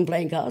girls who were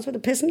playing cards were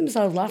pissing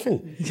themselves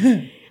laughing.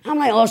 I'm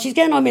like, oh, she's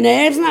getting on my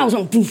nerves now.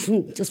 So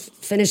I'm just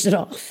finished it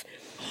off.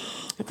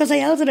 Because I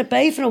held it at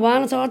bay for a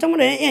while. I thought, I don't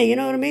want to hit you, you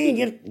know what I mean?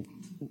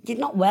 You're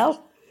not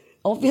well.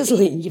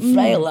 Obviously, you're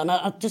frail. And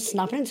I just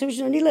snapped into it.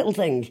 She's only a little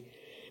thing.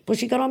 But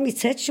she got on me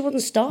tits. She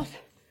wouldn't stop.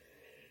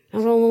 I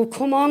was like, well,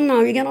 come on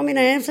now. You're getting on my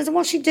nerves. I said,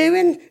 what's she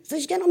doing? I said,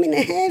 she's getting on my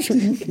nerves.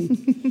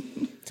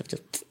 So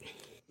just...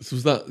 So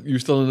was that you were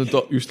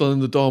still in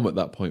the dorm at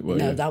that point, were you?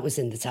 No, that was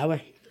in the tower.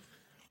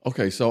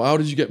 Okay, so how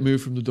did you get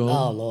moved from the dorm?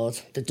 Oh, Lord.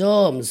 The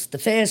dorms. The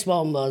first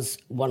one was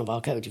one of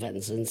our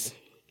co-defendants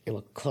who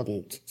I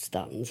couldn't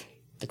stand.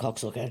 The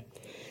cocksucker.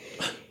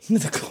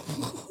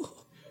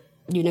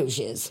 You know who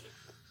she is.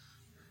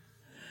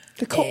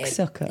 The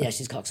cocksucker? Yeah,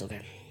 she's a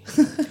cocksucker.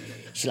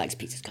 She likes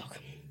Peter's cock.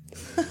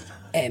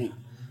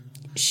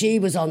 She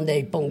was on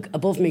the bunk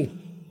above me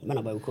when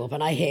I woke up,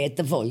 and I heard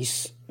the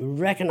voice,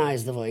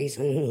 recognised the voice,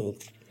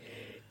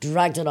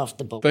 dragged it off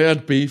the bunk. They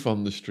had beef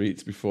on the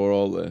streets before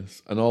all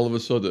this, and all of a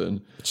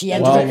sudden, She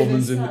ended Wild up-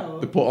 Woman's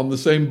they put on the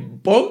same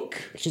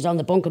bunk. She's on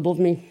the bunk above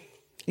me.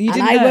 You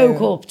And didn't I know?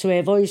 woke up to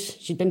her voice.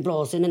 She'd been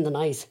brought in the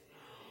night.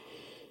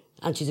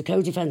 And she's a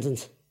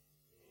co-defendant.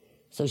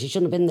 So she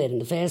shouldn't have been there in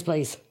the first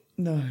place.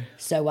 No.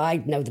 So I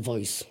know the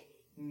voice.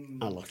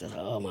 I looked at her,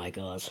 oh my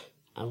God.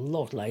 I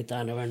looked like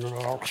that and I went,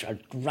 I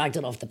dragged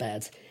it off the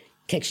bed,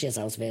 kicked shit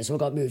out of her. So I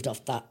got moved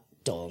off that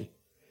dorm.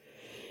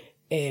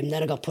 Then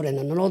I got put in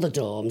another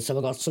dorm, so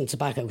I got some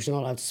tobacco, because you're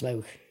not allowed to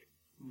smoke,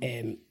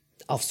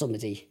 off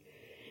somebody.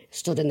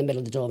 Stood in the middle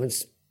of the dorm and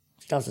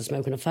started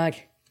smoking a fag.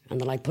 And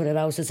they're like, put it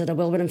out. I said, I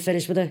will when I'm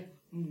finished with it.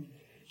 What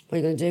are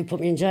you going to do? Put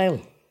me in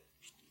jail?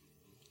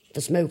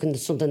 For smoking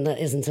something that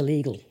isn't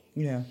illegal.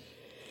 Yeah.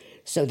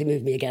 So they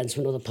moved me again to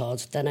another pod.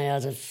 Then I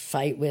had a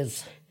fight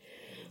with...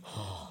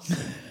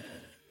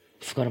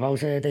 forgot about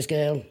her, this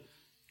girl.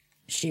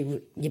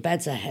 Your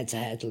beds are head to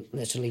head,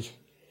 literally.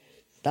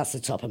 That's the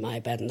top of my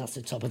bed and that's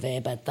the top of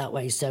her bed that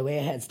way. So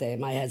her head's there,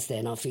 my head's there,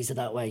 and our feet are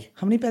that way.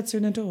 How many beds are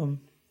in a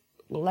dorm?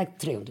 Well, like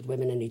 300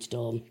 women in each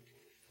dorm.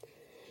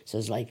 So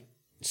it's like,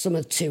 some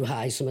are 2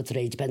 high, some are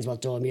 3, depends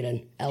what dorm you're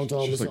in. L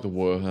dorm It's is... just like the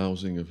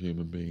warehousing of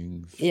human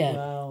beings. Yeah.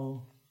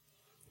 Wow.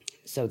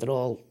 So they're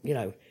all, you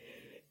know...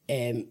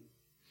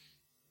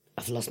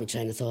 I've lost my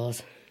train of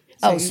thought.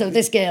 So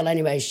this girl,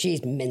 anyway,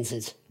 she's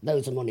minted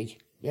loads of money,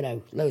 you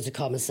know, loads of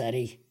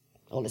commissary,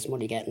 all this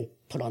money getting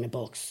put on her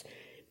books,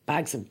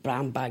 bags of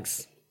brown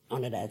bags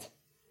on her head.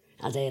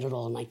 I'd hear it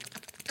all night.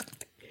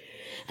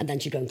 And then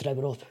she'd go and throw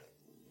it up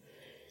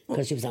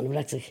because she was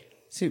anorexic.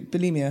 So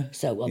bulimia.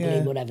 So, well,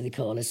 Yeah. whatever they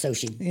call it. So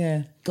she'd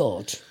Yeah.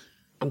 gorge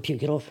and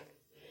puke it up.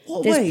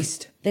 What This-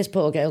 waste? This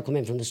poor girl come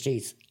in from the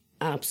streets,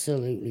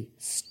 absolutely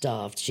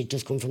starved. She'd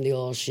just come from the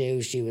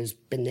horseshoe. She was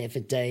been there for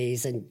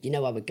days, and you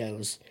know how it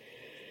goes.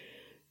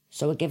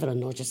 So I give her a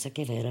nudge. I said,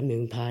 give her a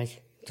moon pie.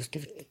 Just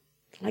give it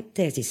like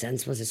 30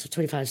 cents, was it? So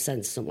 25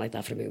 cents, something like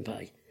that for a moon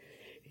pie.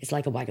 It's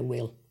like a wagon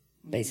wheel,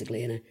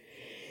 basically, innit?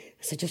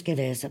 I said, just give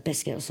her a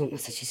biscuit or something. I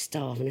said, she's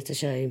starving, it's a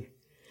shame.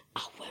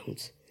 I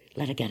won't.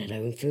 Let her get her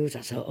own food.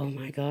 I said, oh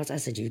my God. I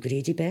said, you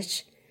greedy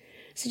bitch.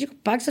 I said, you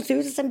got bags of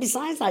food. I said,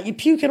 besides that, you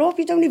puke it up,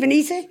 you don't even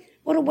eat it.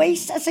 What a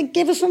waste. I said,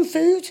 give her some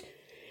food.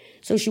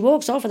 So she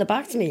walks off at the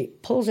back to me,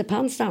 pulls her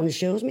pants down and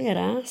shows me her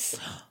ass.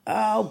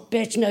 Oh,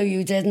 bitch, no,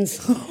 you didn't.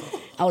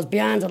 I was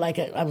behind her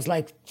I was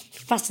like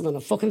faster than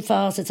a fucking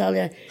fart, I tell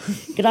you.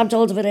 Grabbed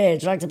hold of her hair,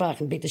 dragged her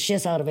back and beat the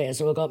shit out of her,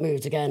 so I got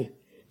moved again.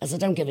 I said,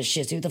 don't give a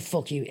shit, who the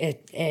fuck you?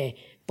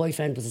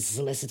 Boyfriend was a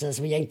solicitor,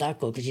 so he ain't that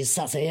good because you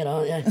sat here,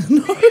 aren't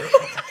you?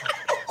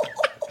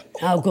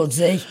 How good's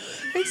he?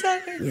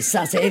 Exactly. You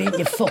sat here eating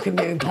your fucking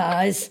moon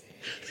pies.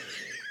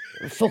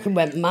 I fucking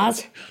went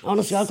mad.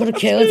 Honestly, I could have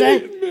killed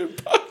her.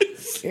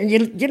 And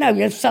you know,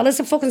 your fella's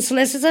a fucking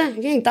solicitor.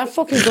 You ain't that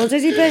fucking good,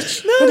 is he,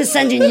 bitch? Could have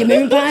sent you your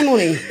moon pie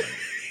money.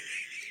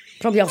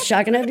 Probably off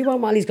shagging everyone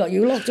while he's got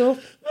you locked up.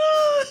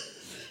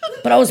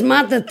 But I was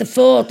mad that the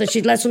thought that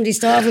she'd let somebody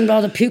starve and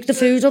rather puke the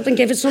food up than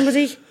give it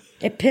somebody.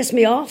 It pissed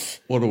me off.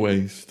 What a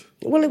waste.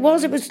 Well, it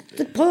was.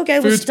 The poor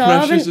girl was Food's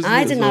starving. precious, isn't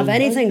I it, didn't as have well?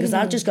 anything because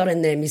I just got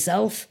in there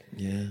myself.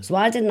 Yeah. So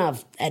I didn't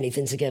have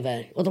anything to give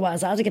her.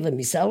 Otherwise, I'd have given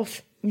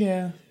myself.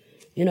 Yeah.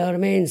 You know what I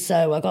mean?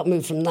 So I got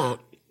moved from that.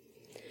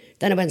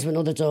 Then I went to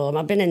another dorm.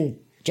 I've been in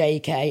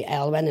JK,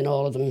 L, went in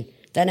all of them.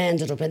 Then I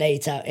ended up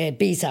in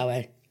B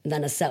Tower. And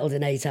then I settled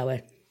in A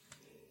Tower.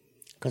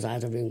 Because I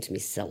had a room to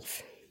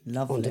myself.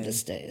 Lovely. Under the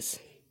stairs.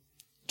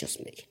 Just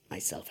me,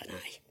 myself and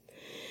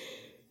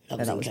I.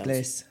 That in was Kent.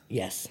 bliss.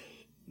 Yes.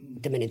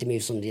 The minute they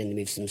moved somebody in, they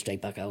moved them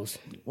straight back out.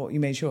 What, you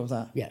made sure of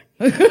that? Yeah.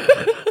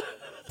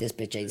 This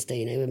bitch ain't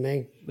staying here with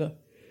me. No.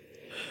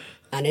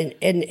 And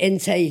in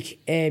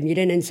intake, you're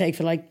in intake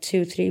for like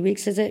 2 or 3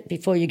 weeks, is it?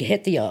 Before you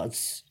hit the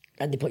yards.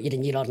 And they put you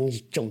in your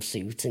orange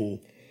jumpsuit. And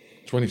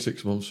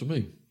 26 months for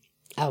me.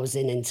 I was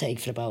in intake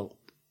for about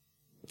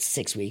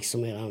 6 weeks,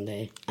 somewhere around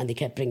there. And they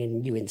kept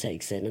bringing new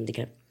intakes in and they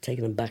kept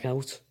taking them back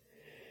out.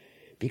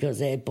 Because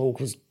their bunk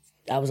was...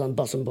 I was on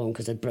bottom bunk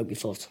because I broke my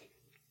foot.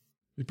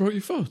 You broke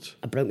your foot?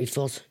 I broke my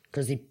foot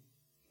because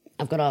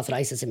I've got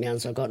arthritis in my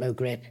hand, so I've got no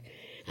grip.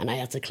 And I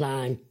had to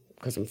climb,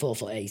 because I'm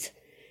 4'8",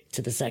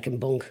 to the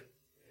second bunk.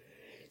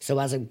 So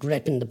as I'm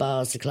gripping the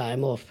bars to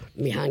climb up,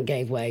 my hand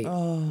gave way.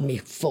 My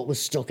foot was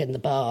stuck in the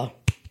bar.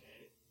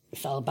 I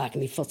fell back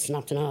and my foot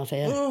snapped in half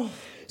here.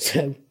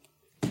 So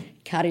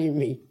carrying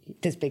me,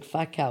 this big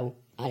fat cow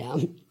I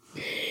am,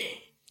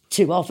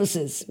 2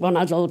 officers. One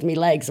had hold me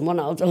legs and one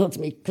had hold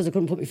me because I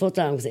couldn't put my foot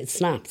down because it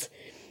snapped.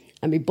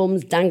 And my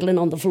bum's dangling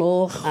on the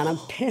floor and I'm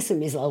pissing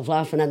myself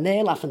laughing and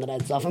they're laughing their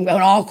heads off. I'm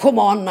going, oh, come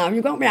on now,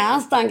 you've got my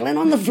ass dangling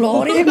on the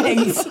floor here,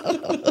 mate.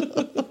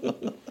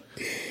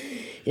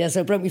 Yeah,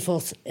 so I broke my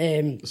foot. So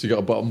you got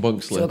a bottom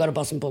bunk slip? So I got a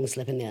bottom bunk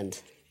slip in the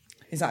end.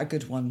 Is that a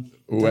good one?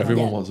 Oh,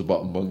 everyone wants a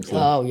bottom bunk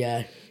slip. Oh,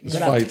 yeah. There's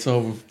fights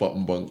over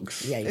bottom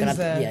bunks. Yeah, you got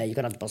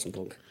to have the bottom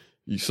bunk.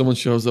 Someone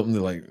shows up and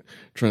they're like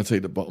trying to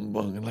take the bottom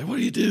bunk and like, what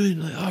are you doing?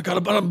 Like, oh, I got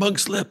a bottom bunk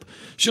slip.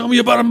 Show me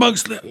your bottom bunk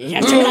slip. Yeah,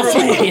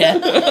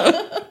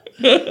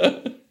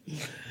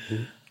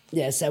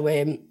 yeah.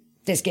 So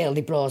this girl,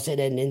 they brought it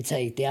in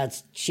intake.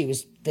 She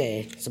was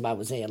there, so I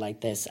was here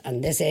like this.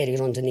 And this area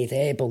underneath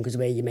her bunk is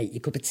where you make your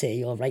cup of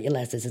tea or write your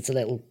letters. It's a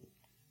little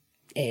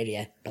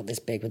area, not this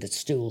big, with a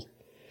stool.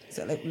 Is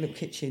that like a little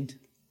kitchen?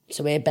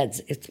 So her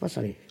bed's, what's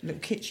on it? A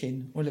little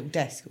kitchen or a little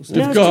desk or No,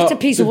 something? it's just a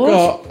piece of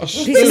wood.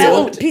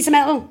 Piece of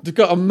metal. They've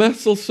got a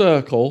metal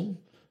circle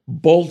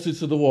bolted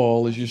to the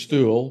wall as your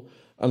stool,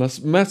 and a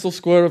metal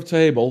square of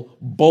table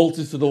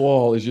bolted to the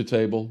wall as your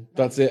table.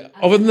 That's it.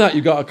 Other than that,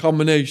 you've got a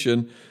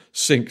combination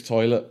sink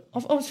toilet. I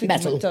was thinking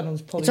Metal.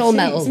 McDonald's It's all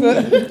metal.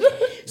 But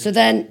So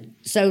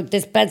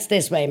this bed's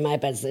this way, my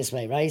bed's this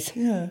way, right?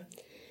 yeah.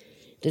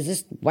 There's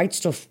this white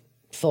stuff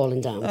falling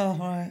down. Oh,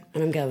 right.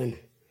 And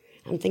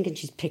I'm thinking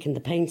she's picking the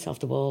paint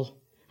off the wall.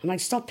 I'm like,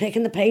 stop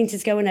picking the paint,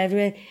 it's going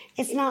everywhere.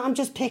 It's not, I'm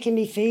just picking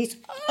my feet.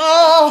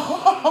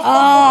 Oh!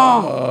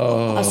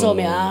 I saw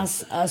my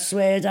ass. I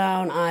swear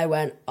down, I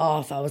went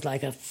off. I was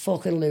like a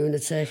fucking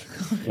lunatic.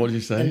 What did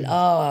you say?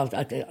 I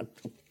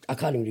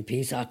can't even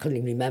repeat. I couldn't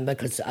even remember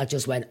because I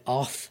just went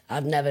off.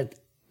 I'm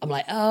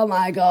like, oh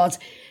my God,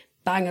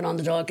 banging on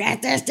the door,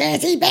 get this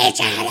dirty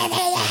bitch out of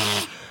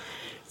here.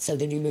 So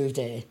they removed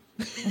her.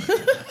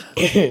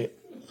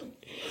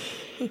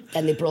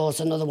 Then they brought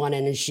another one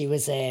in and she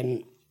was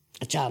a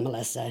child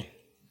molester.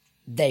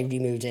 They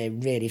removed her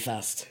really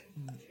fast.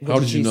 How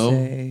did you know?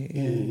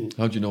 Say?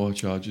 How did you know what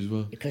charges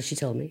were? Because she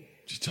told me.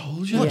 She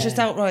told you? What, Yeah. just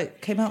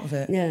outright came out of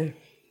it? Yeah.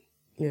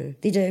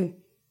 They do.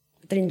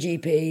 They're in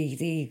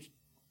GP,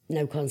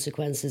 no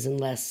consequences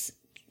unless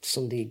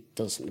somebody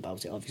does something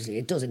about it, obviously.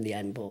 It does in the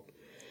end, but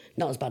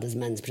not as bad as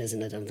men's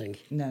prison, I don't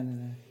think. No.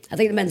 I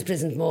think the men's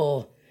prison's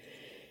more...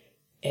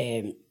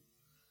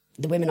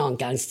 the women aren't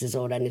gangsters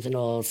or anything,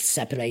 or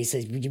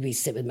separated. We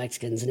sit with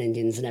Mexicans and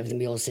Indians and everything.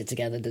 We all sit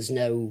together. There's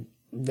no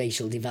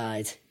racial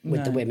divide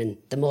with the women.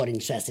 They're more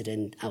interested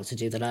in how to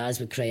do their eyes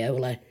with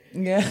Crayola.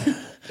 Yeah.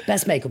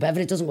 Best makeup ever.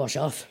 It doesn't wash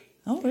off.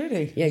 Oh,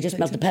 really? Yeah, just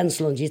melt the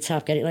pencil under your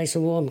tap, get it nice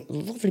and warm.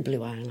 Lovely blue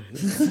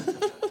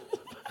eyeliner.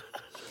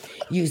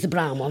 Use the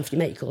brown one for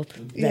your makeup.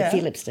 Red for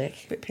your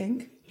lipstick. Bit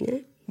pink. Yeah,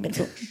 bit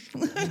touch.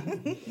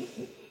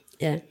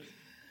 Yeah.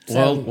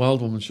 So,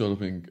 Wild woman showed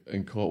up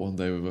in court one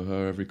day with her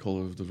hair every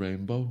colour of the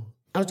rainbow.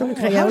 I was doing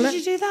Crayola. How did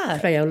you do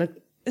that? Crayola.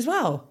 As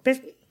well?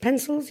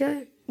 Pencils,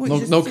 yeah. What, No,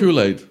 you just no do-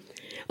 Kool-Aid.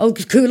 Oh,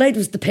 'cause Kool-Aid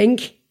was the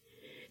pink.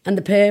 And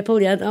the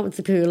purple, yeah, that was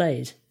the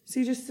Kool-Aid. So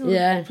you just sort of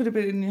Yeah. put a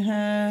bit in your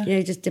hair? Yeah,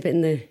 you just dip it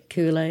in the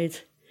Kool-Aid.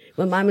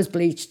 Well, mine was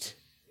bleached.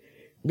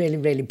 Really,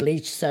 really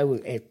bleached. So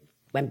it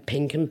went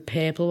pink and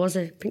purple, was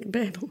it? Pink and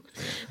purple.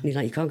 And he's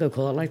like, you can't go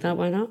court like that,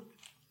 why not?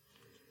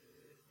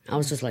 I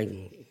was just like,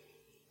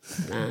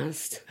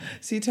 last.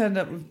 So you turned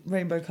up with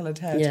rainbow-coloured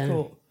hair Yeah. to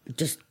court?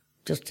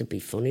 Just to be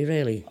funny,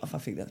 really. Oh, I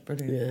think that's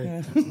brilliant.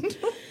 Yeah. Yeah.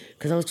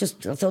 Because I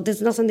thought,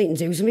 there's nothing they can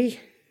do to me.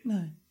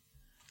 No.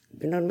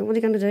 You know, what are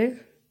you going to do?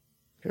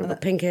 I've got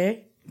pink hair.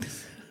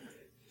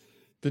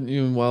 Didn't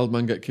you and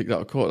Wildman get kicked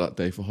out of court that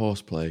day for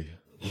horseplay?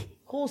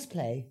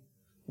 Horseplay?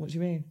 What do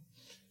you mean?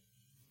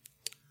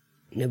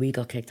 No, we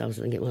got kicked out, I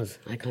think it was.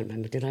 I can't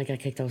remember. Did I get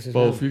kicked out as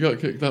well? Both. You got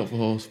kicked out for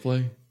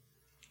horseplay.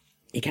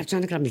 He kept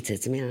trying to grab me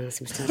tits in my ass.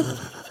 It was terrible.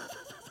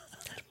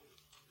 Terrible.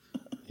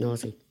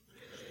 Naughty.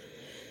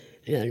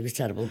 Yeah, it was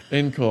terrible.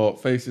 In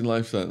court, facing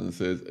life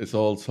sentences, it's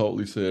all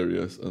totally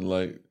serious and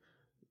like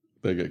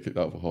they get kicked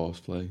out for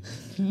horseplay.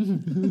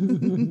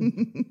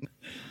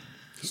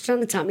 He's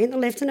trying to tap me in the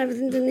lift and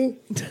everything, didn't he?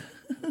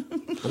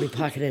 I'll be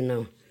packing in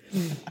now.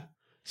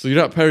 So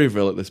you're at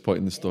Perryville at this point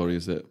in the story,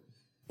 is it?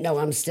 No,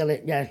 I'm still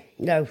at, yeah,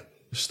 no. You're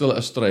still at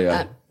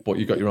Estrella, but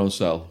you got your own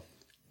cell.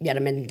 Yeah,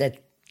 I'm in the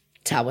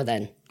tower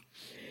then.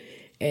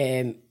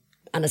 And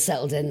I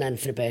settled in then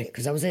for a bit,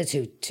 because I was there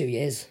 2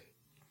 years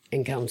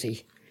in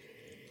county.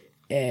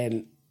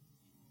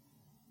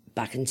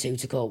 Back in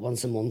to court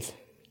once a month.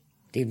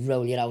 They'd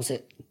roll you out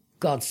at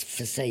God's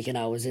forsaken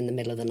hours in the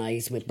middle of the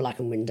night with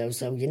blackened windows,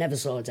 so you never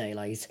saw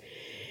daylight.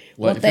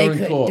 Like, What they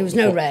could, there was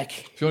no wreck.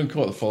 If you're in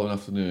court the following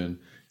afternoon,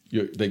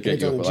 they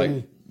get you up at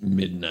like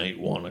midnight,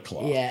 1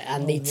 o'clock. Yeah,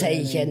 and they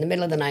take you in the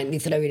middle of the night and they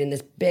throw you in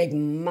this big,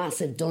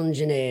 massive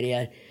dungeon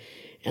area.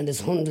 And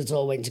there's hundreds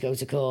all waiting to go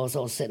to court,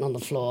 all sitting on the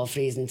floor,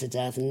 freezing to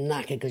death and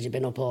knackered because you've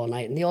been up all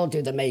night. And they all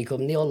do their makeup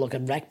and they all look a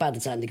wreck by the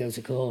time they go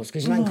to court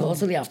because you're not in court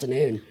till the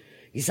afternoon.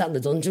 You sat in the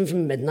dungeon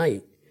from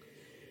midnight.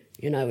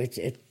 You know,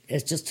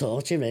 it's just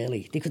torture,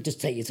 really. They could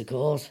just take you to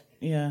court.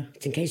 Yeah.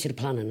 It's in case you're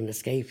planning an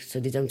escape, so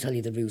they don't tell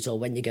you the route or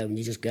when you go and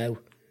you just go.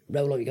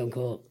 Roll up, you go in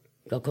court.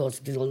 Got caught,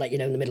 they'll let you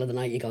know in the middle of the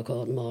night you got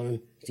caught in the morning.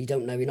 So you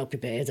don't know, you're not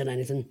prepared or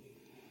anything.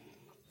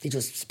 They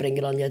just spring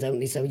it on you, don't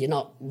they? So you're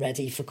not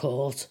ready for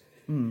court.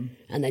 And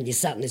then you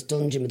sat in this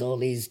dungeon with all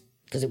these,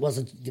 because it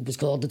was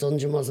called the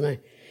dungeon, wasn't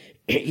it?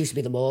 It used to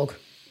be the morgue.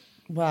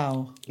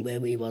 Wow. Where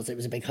we was, it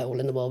was a big hole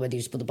in the wall where they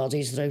used to put the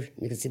bodies through.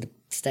 You could see the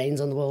stains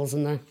on the walls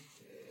and there.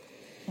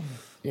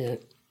 Yeah.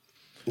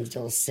 You'd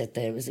all sit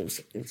there.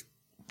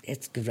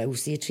 It's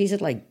gross. You're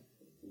treated like,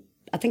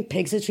 I think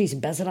pigs are treated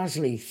better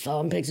actually.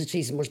 Farm pigs are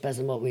treated much better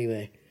than what we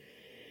were.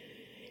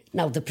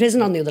 Now, the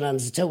prison on the other hand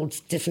is a total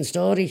different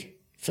story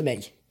for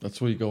me. That's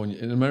where you go.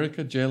 In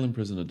America, jail and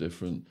prison are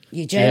different.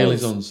 Your jail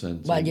is on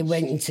sentence. While you're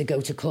waiting to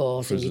go to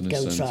court Prison and you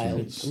go is trial.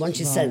 sentence. And once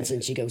you're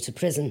sentenced, you go to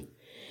prison.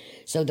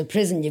 So the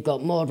prison, you've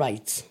got more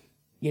rights.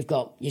 You're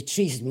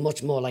treated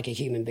much more like a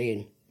human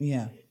being.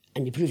 Yeah.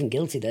 And you're proven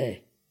guilty there.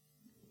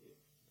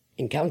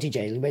 In county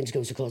jail, you went to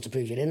go to court to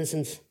prove your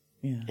innocence.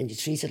 Yeah. And you're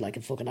treated like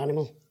a fucking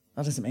animal.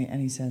 That doesn't make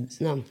any sense.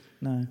 No.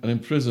 No. And in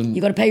prison...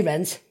 You got to pay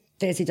rent,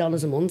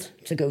 $30 a month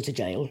to go to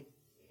jail.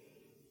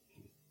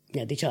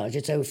 Yeah, they charge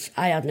it. So if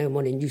I had no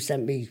money and you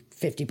sent me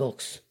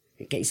 $50,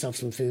 get yourself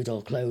some food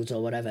or clothes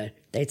or whatever,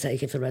 they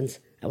take it for rent.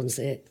 I wouldn't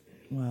see it.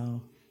 Wow.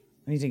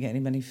 And you didn't get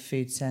any money for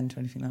food sent or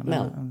anything like that?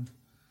 No.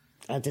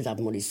 I did have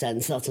money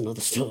sent, that's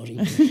another story.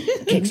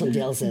 Kick somebody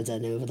else's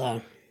head in over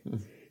that.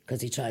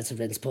 Because he tried to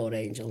rinse poor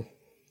Angel.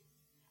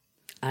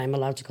 I'm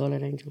allowed to call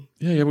her Angel?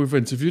 Yeah, we've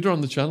interviewed her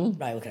on the channel.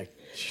 Right, okay.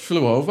 She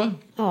flew over.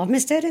 Oh, I've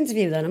missed her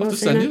interview then. I'll have to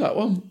send you that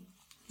one.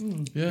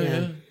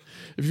 Yeah.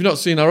 If you've not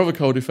seen our other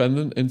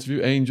co-defendant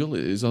interview, Angel,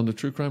 it is on the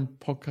True Crime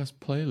Podcast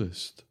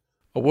playlist.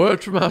 A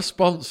word from our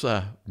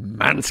sponsor,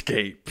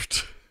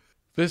 Manscaped.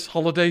 This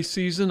holiday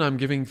season, I'm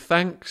giving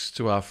thanks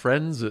to our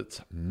friends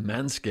at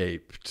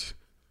Manscaped.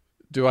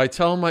 Do I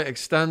tell my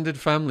extended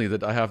family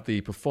that I have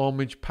the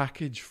Performage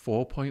Package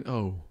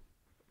 4.0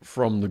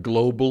 from the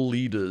global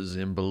leaders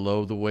in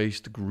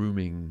below-the-waist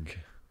grooming?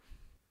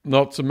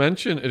 Not to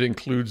mention, it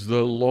includes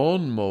the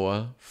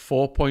Lawnmower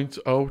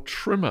 4.0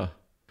 trimmer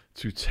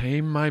to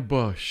tame my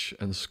bush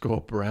and score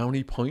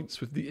brownie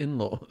points with the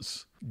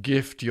in-laws.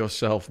 Gift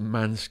yourself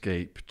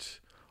Manscaped,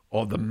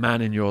 or the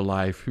man in your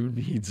life who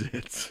needs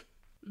it.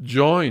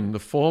 Join the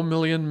 4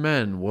 million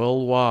men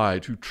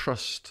worldwide who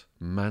trust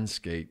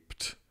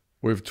Manscaped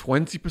with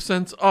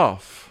 20%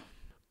 off,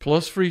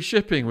 plus free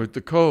shipping with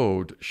the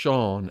code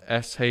Shaun,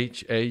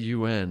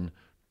 SHAUN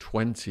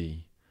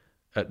 20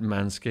 at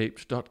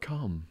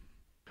manscaped.com.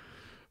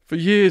 For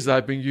years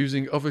I've been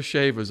using other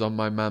shavers on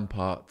my man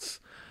parts,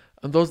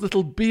 and those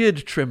little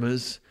beard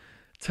trimmers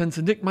tend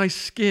to nick my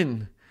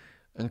skin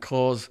and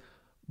cause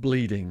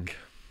bleeding.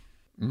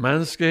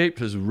 Manscaped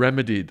has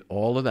remedied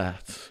all of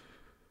that.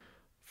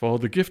 For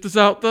the gifters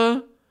out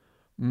there,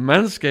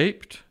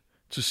 Manscaped,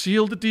 to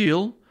seal the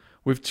deal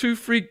with 2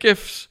 free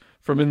gifts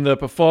from in their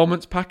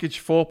Performance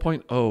Package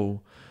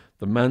 4.0,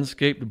 the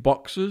Manscaped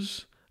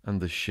Boxers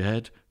and the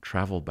Shed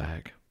Travel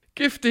Bag.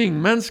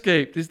 Gifting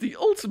Manscaped is the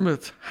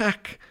ultimate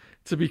hack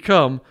to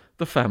become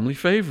the family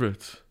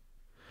favourite.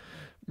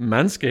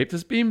 Manscaped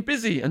has been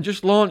busy and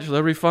just launched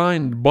their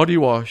refined body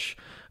wash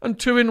and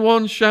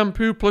 2-in-1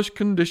 shampoo plus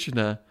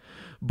conditioner.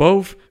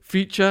 Both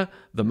feature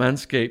the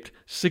Manscaped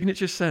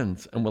signature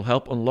scent and will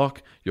help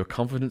unlock your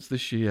confidence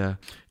this year.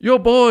 Your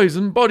boys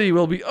and body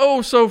will be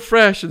oh so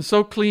fresh and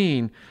so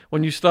clean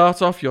when you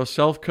start off your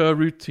self-care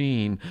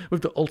routine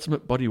with the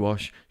ultimate body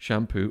wash,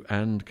 shampoo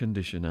and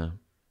conditioner.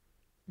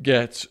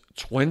 Get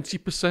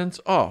 20%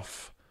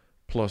 off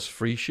plus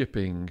free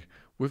shipping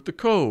with the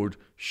code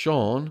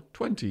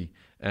SHAUN20,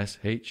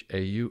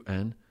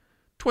 SHAUN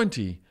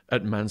 20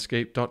 at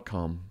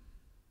manscaped.com.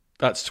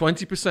 That's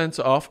 20%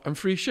 off and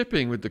free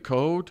shipping with the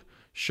code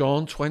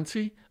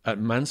SHAUN20 at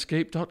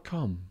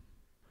manscaped.com.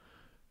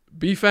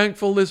 Be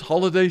thankful this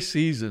holiday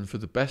season for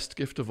the best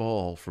gift of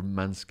all from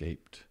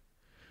Manscaped.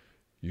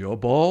 Your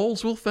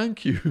balls will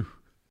thank you.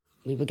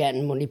 We were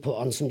getting money put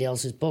on somebody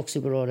else's books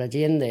who were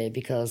already in there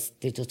because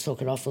they just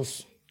took it off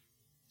us.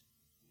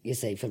 You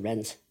say for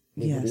rent.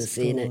 We wouldn't have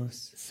seen it.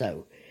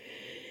 So,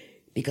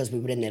 because we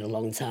were in there a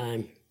long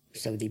time,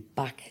 so they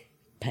back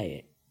pay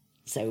it.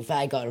 So if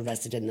I got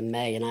arrested in the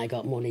May and I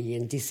got money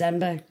in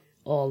December,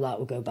 all that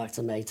would go back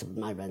to May to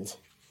my rent.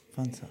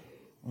 Fantastic.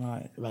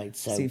 Right. Right.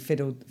 So you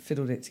fiddled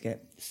it to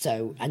get.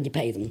 So, and you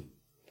pay them.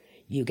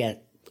 You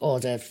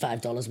order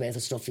 $5 worth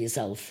of stuff for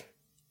yourself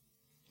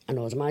and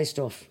order my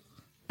stuff.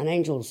 And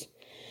Angels.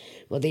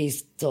 Well,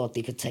 these thought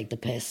they could take the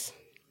piss.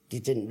 They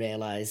didn't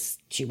realise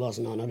she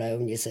wasn't on her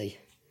own, you see.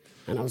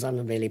 And I was having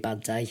a really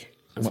bad day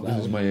as well.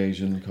 This is my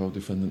Asian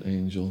co-defendant,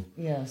 Angel.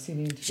 Yeah, I've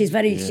seen the She's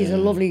a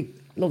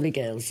lovely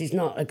girl. She's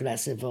not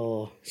aggressive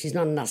or she's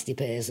not a nasty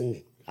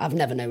person. I've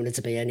never known her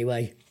to be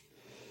anyway.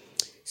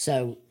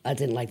 So I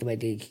didn't like the way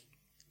they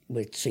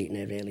were treating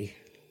her really.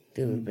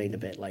 They were being a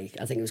bit like,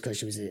 I think it was because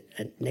she was a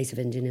native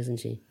Indian, isn't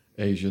she?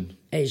 Asian.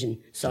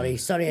 Sorry,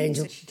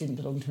 Angel. She didn't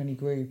belong to any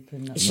group.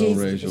 And that's No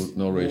racial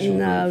No, group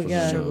for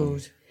yeah. her.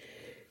 struggled.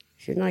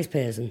 She's a nice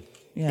person.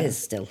 Yeah. Is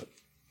still.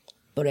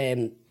 But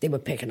they were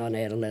picking on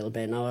her a little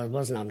bit. Now, I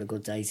wasn't having a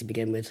good day to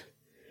begin with.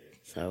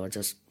 So I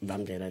just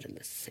rammed her out in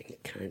the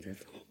sink, kind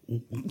of.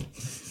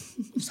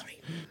 Sorry.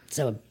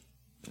 So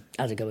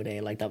I had to go in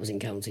there, like that was in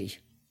county.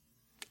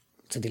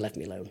 So they left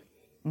me alone.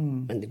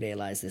 When they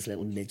realised this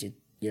little midget,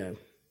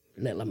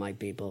 little I might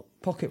be, but...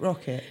 Pocket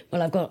rocket.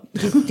 Well, I've got...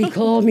 They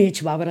call me a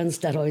chihuahua on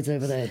steroids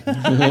over there.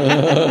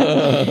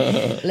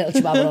 Little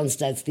chihuahua on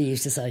steroids, they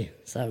used to say.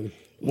 So,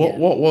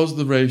 What was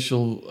the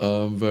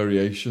racial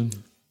variation?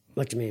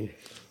 What do you mean?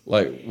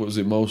 Like, was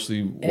it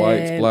mostly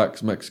whites,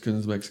 blacks,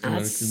 Mexicans, I'd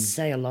Mexican-Americans?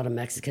 say a lot of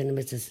Mexican,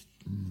 which is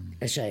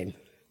a shame.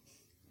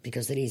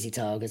 Because they're easy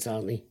targets,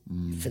 aren't they?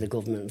 For the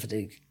government,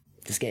 they're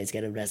scared to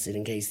get arrested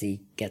in case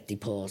they get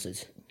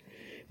deported.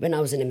 When I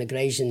was in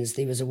immigrations,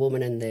 there was a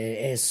woman and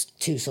her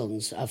 2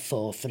 sons have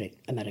fought for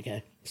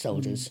America,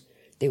 soldiers.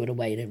 They were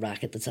away in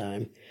Iraq at the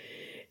time.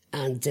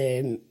 And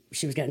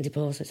she was getting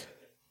deported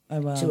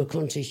to a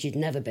country she'd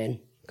never been,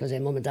 because her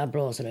mum and dad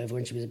brought her over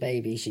when she was a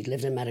baby. She'd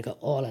lived in America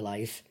all her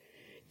life.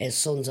 Her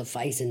sons are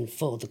fighting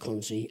for the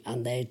country,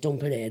 and they're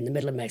dumping her in the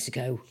middle of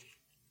Mexico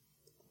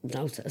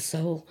without a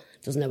soul.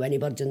 Doesn't know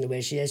anybody, doesn't know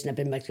where she is, never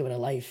been in Mexico in her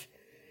life.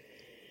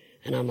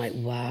 And I'm like,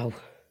 wow,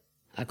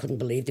 I couldn't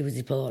believe they were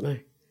deporting her.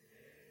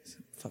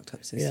 Fucked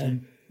up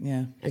system.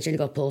 Yeah. And she only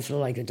got pulled for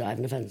like a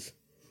driving offence.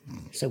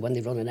 So when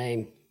they run her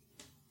name,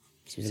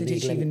 she was So did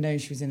illegal. she even know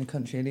she was in the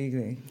country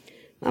illegally?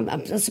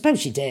 I suppose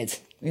she did,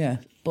 Yeah.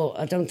 but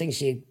I don't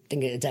think it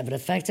had ever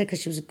affected her,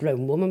 because she was a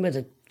grown woman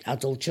with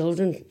adult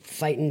children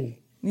fighting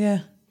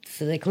Yeah.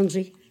 for their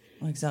country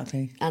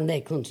Exactly. and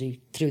their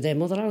country through their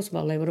mother house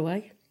while they were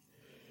away.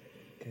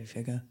 Go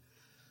figure.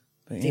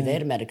 But See, yeah.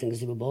 they're American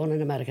because they were born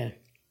in America,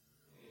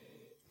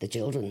 the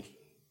children.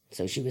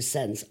 So she was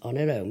sent on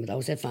her own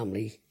without her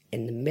family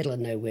in the middle of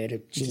nowhere.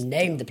 She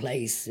named the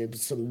place. It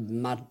was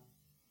some mad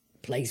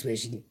place where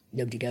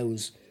nobody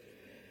goes.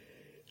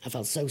 I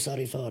felt so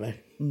sorry for her.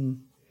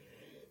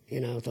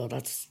 I thought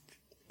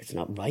it's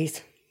not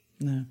right.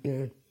 No.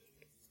 Yeah.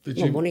 Did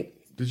More you money.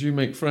 Did you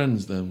make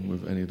friends then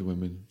with any of the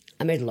women?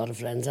 I made a lot of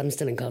friends. I'm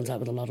still in contact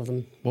with a lot of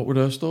them. What were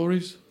their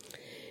stories?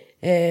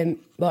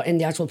 What, in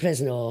the actual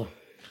prison or...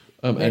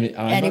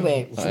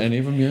 Anyway. Any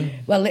of them, yeah.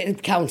 Well, the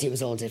county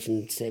was all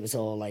different. It was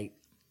all like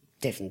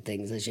different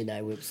things, as you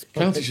know.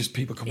 County's just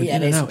people coming Yeah,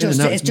 in and it's out. just-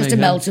 in and out. it's just a mayhem.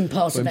 melting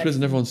pot But in of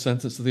prison, everyone's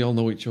sentenced, so they all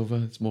know each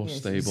other. It's more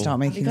stable. Start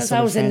making Because solid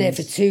I was in there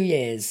for friends. 2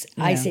 years,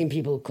 I Yeah. seen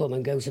people come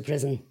and go to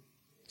prison.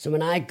 So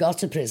when I got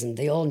to prison,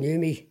 they all knew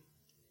me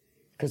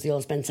because they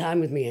all spent time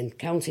with me in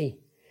county.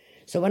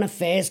 So when I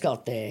first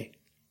got there,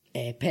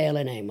 Pearl,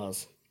 her name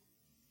was.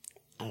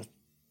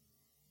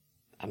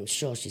 I'm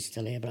sure she's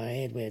still here, but I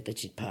heard word that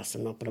she'd passed or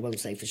not, but I won't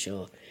say for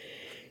sure.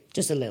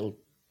 Just a little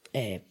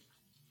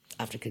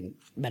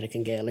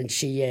African-American girl, and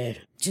she's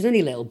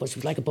only little, but she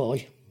was like a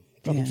boy,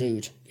 proper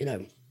dude,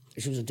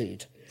 She was a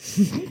dude.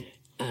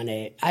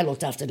 And I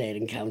looked after her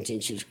in county,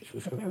 and she was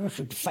a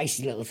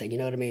feisty little thing, you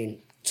know what I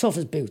mean? Tough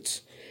as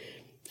boots.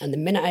 And the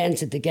minute I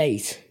entered the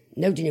gate,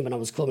 nobody knew when I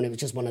was coming. It was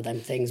just one of them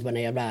things when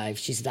I arrived.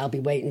 She said, I'll be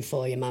waiting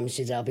for you, Mum.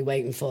 She said, I'll be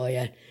waiting for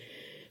you.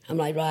 I'm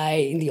like,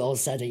 right. And they all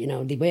said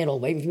it, They were all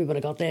waiting for me when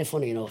I got there,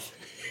 funny enough.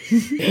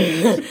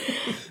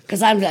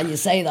 Because I'm glad you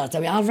say that. I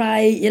mean, all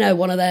right,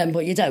 one of them,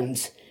 but you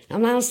don't.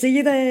 I'm like, I'll see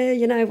you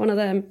there, one of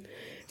them.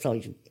 So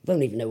you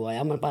won't even know who I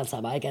am by the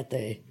time I get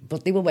there.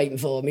 But they were waiting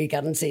for me,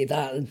 guaranteed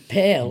that. And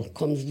Pearl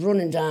comes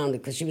running down,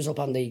 because she was up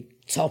on the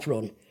top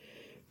run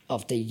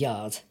of the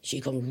yard.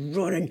 She comes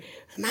running,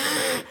 Ma!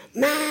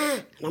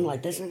 And I'm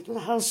like, what the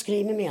hell's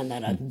screaming me? And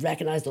then I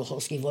recognised the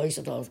husky voice.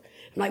 I thought,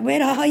 I'm like,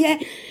 where are you?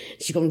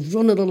 She comes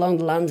running along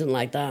the landing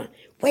like that.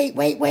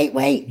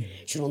 Wait.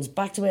 She runs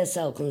back to her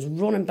cell, comes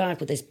running back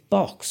with this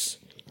box,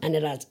 and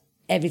it had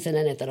everything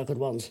in it that I could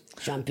want.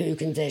 Shampoo,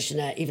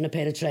 conditioner, even a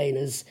pair of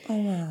trainers,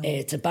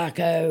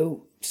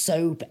 tobacco,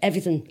 soap,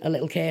 everything, a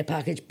little care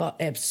package,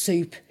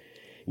 soup,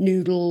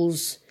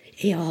 noodles.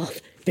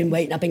 I've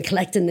been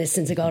collecting this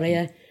since I got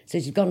here. So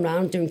she's gone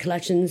round doing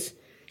collections.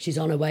 She's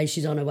on her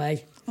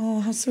way. Oh,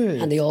 how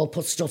sweet. And they all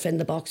put stuff in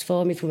the box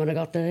for me from when I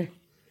got there.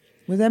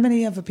 Were there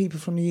many other people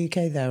from the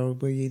UK there, or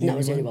were you the No, it only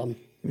was only one.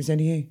 It was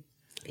only you?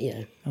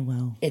 Yeah. Oh,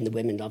 wow. In the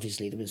women,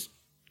 obviously, there was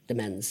the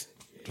men's.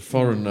 The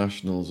foreign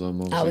nationals are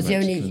mostly I was the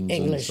only Mexicans and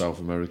English. South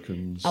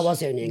Americans. I was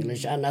the only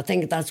English, and I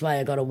think that's why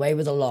I got away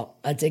with a lot.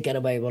 I did get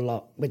away with a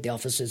lot with the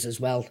officers as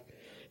well,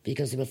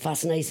 because they were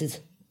fascinated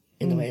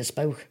in the way I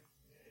spoke.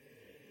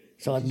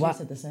 So You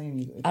said the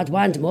same. I'd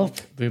wind them up.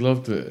 They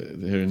loved it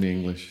hearing the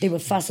English. They were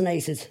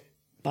fascinated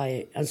by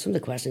it, and some of the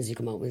questions you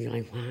come up with, you're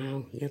like,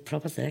 wow, you're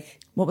proper thick.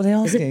 What were they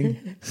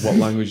asking? What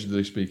language did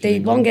they speak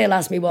in One England? girl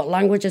asked me what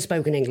language I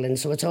spoke in England,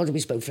 so I told her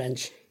we spoke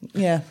French.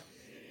 Yeah.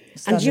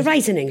 And do you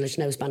write in English?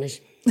 No, Spanish.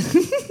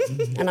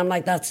 And I'm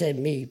like, that's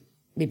me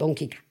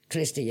bunkie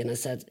Christy. And I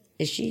said,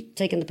 is she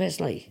taking the piss,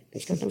 like?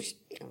 And she goes, no, she's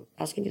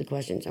asking you the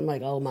questions. I'm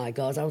like, oh my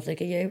God, how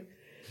thick are you?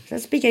 She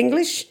said, speak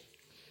English.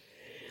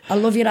 I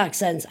love your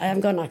accent. I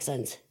haven't got an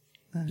accent.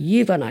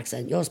 You've got an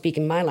accent. You're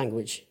speaking my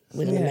language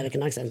with an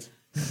American accent.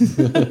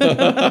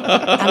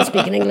 I'm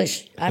speaking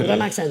English. I haven't got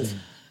an accent.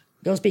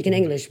 You're speaking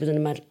English with an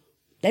American.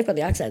 They've got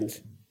the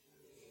accent.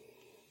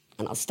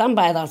 And I'll stand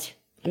by that,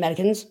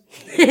 Americans.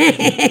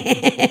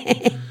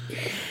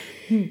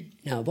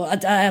 No,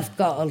 but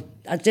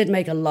I did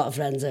make a lot of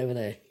friends over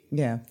there.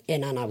 Yeah.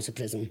 In and out of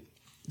prison.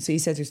 So you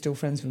said you're still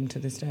friends with them to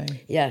this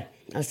day? Yeah,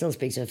 I still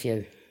speak to a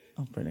few.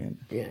 Oh, brilliant.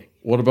 Yeah.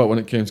 What about when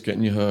it came to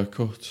getting your hair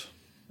cut?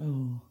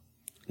 Oh.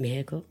 My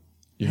haircut?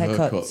 Your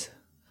Haircuts.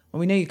 Well,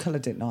 we know you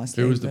coloured it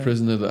nicely. Who was the but-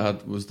 prisoner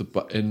that was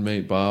the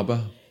inmate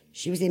barber?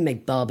 She was the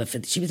inmate barber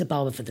she was a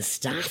barber for the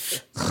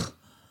staff.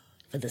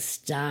 For the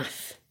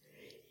staff.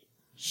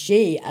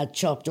 She had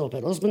chopped up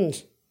her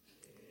husband,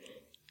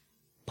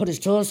 put his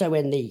torso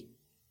in the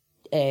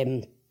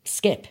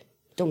skip,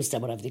 dumpster,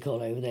 whatever they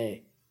call it over there,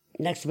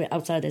 next to it,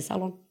 outside their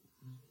salon.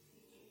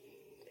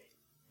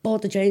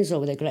 Bought the chainsaw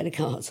with her credit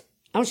card.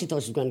 How she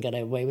thought she was going to get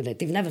away with it.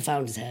 They've never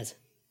found his head.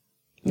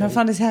 Never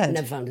found his head?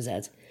 Never found his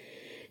head.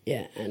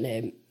 Yeah,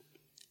 and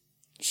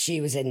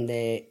she was in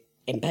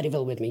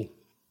Perryville with me.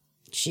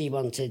 She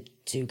wanted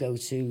to go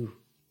to,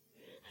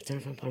 I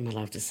don't know if I'm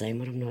allowed to say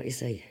what I'm not, you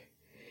see,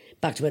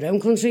 back to her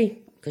own country,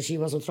 because she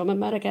wasn't from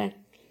America.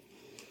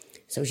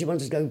 So she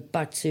wanted to go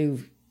back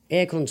to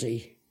her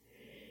country,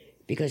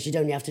 because she'd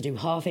only have to do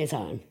half her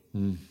time.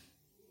 Mm.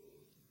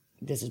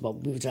 This is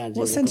what we were trying to do.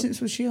 What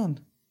sentence was she on?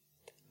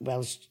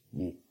 Well,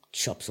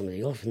 chopped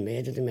somebody up and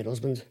murdered him, her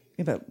husband.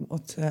 Yeah, but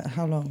what?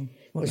 How long?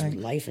 What It's length?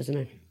 life, isn't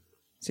it?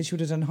 So she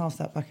would have done half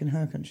that back in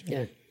her country?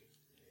 Yeah.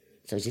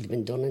 So she'd have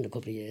been done in a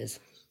couple of years.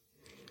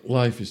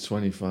 Life is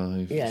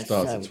 25. Yeah, It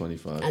starts so- at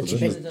 25. and doesn't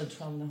she'd it?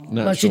 Well,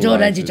 Natural she'd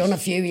already life done a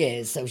is few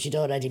years, so she'd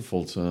already,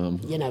 full term.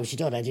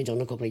 she'd already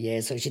done a couple of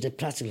years, so she'd have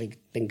practically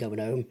been going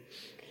home,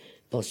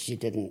 but she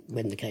didn't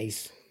win the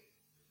case.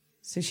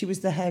 So she was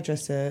the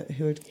hairdresser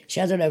who had... She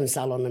had her own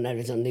salon and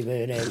everything. They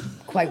were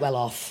quite well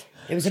off.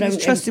 It was She her was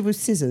own. trusted with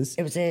scissors?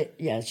 It was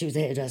she was a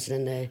hairdresser,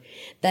 and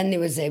then there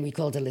was we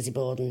called her Lizzie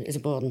Borden. Is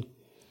it Borden?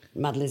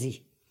 Mad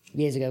Lizzie.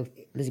 Years ago,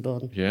 Lizzie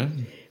Borden. Yeah.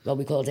 Well,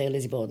 we called her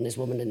Lizzie Borden, this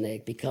woman in there,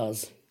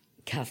 because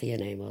Kathy, her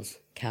name was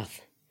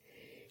Kath.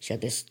 She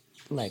had this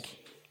leg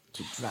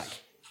to drag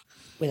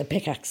with a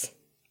pickaxe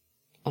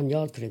on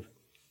yard crew,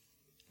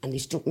 and they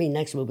stuck me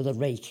next to her with a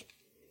rake.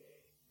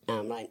 And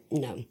I'm like,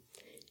 no.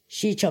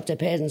 She chopped her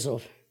parents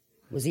up,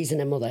 was eating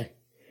her mother,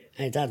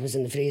 and her dad was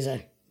in the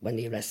freezer when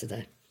they arrested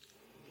her.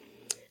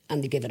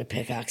 And they gave her a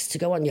pickaxe to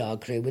go on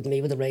yard crew with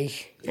me with a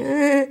rake.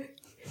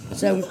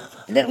 So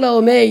little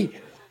old me,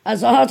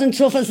 as hard and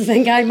tough as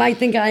I might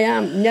think I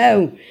am,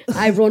 no,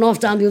 I run off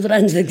down the other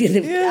end.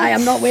 I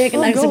am not working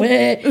next to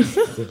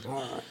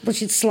her. But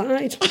she'd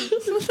slide.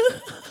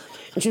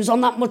 And she was on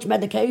that much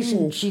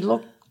medication. She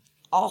looked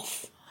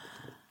off.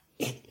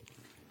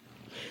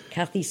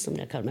 Kathy,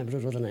 something, I can't remember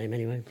her other name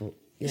anyway, but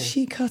yeah.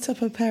 She cut up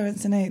her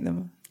parents and ate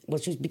them? Well,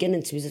 she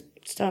was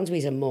starting to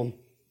be her mum.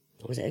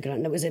 Or was it her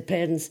grand? No, it was her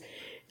parents.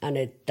 And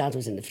her dad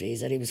was in the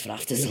freezer. He was for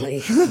afters,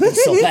 like,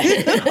 supper.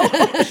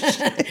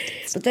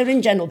 But they're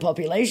in general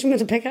population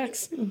with a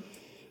pickaxe.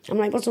 I'm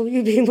like, what's all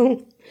you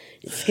people?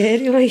 It's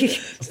scary, like. I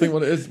think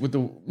what it is with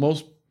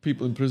most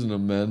people in prison are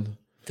men.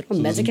 They're all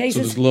So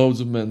medicated. there's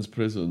loads of men's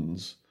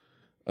prisons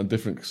and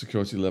different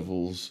security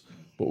levels.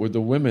 But with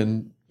the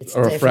women, It's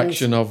are a different.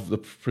 fraction of the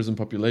prison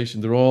population.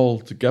 They're all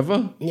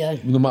together. Yeah.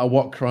 No matter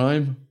what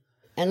crime.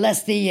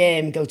 Unless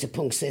they go to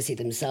Punk City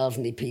themselves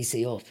and they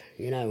PC up,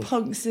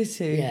 Punk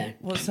City? Yeah.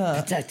 What's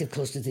that? Protective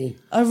custody.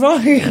 Oh,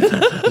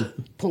 right.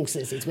 Punk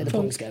City, it's where the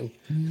punks go.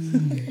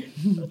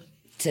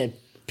 To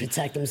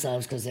protect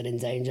themselves because they're in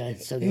danger.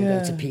 So they'll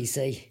go to Yeah.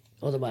 PC.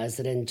 Otherwise,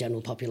 they're in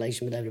general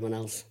population with everyone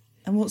else.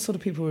 And what sort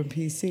of people were in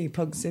PC?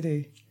 Punk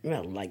City?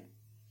 Well, like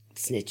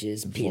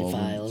snitches,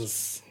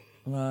 Informants.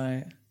 paedophiles,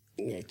 Right.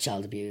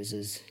 child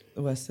abusers.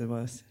 The West of the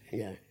West.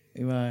 Yeah.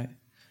 Right.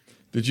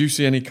 Did you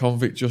see any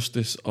convict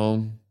justice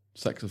on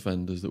sex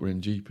offenders that were in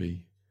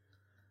GP?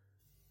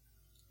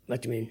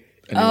 What do you mean?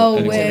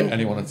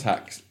 Anyone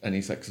attacks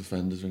any sex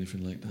offenders or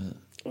anything like that?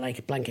 Like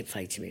a blanket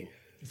fight, you mean?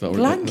 Is that what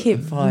Blanket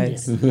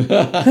fights.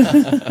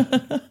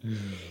 Yeah,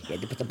 they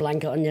put the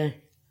blanket on you,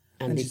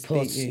 and they just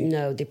put beat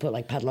you. they put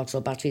like padlocks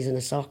or batteries in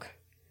a sock,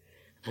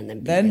 and then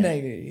beat Then you.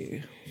 they get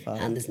you. Fine.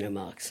 And there's no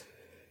marks.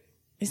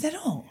 Is that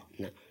all?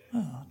 No.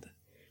 Oh,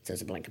 So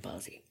it's a blanket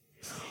party.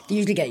 They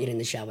usually get you in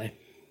the shower.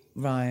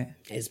 right.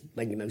 Is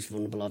when you're most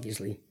vulnerable,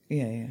 obviously.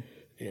 Yeah.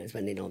 It's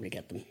when they normally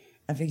get them.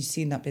 Have you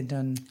seen that been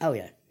done? Oh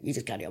yeah, you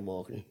just carry on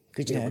walking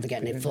because you know Yeah, what they're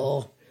getting it pretty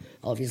for.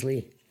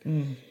 Obviously,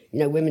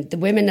 the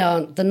women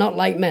aren't. They're not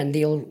like men.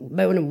 They'll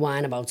moan and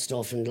whine about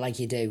stuff, and like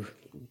you do,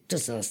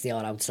 just as they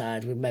are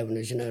outside with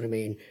moaners. You know what I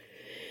mean?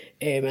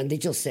 And they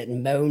just sit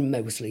and moan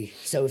mostly.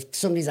 So if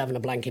somebody's having a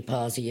blanket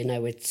party,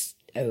 it's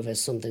over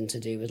something to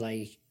do with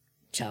like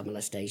child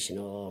molestation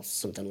or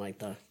something like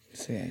that.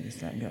 So yeah,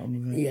 just let them get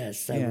on with it. Yeah,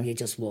 so Yeah. you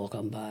just walk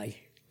on by,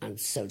 and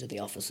so do the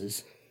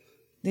officers.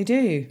 They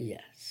do?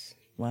 Yes.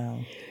 Wow.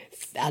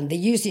 And they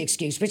use the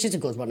excuse, which is a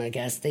good one, I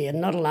guess. They are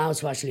not allowed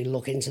to actually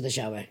look into the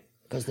shower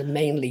because they're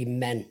mainly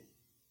men.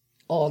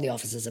 All the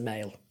officers are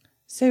male.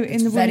 So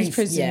in the women's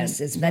prison... Yes,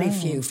 it's very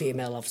few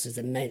female officers,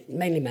 and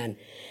mainly men.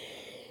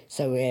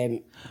 So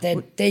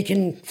they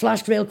can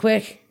flash real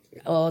quick,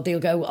 or they'll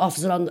go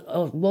officer on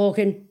or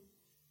walking.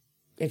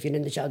 If you're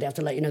in the shower, they have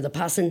to let you know they're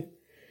passing,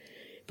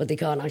 but they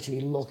can't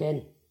actually look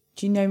in.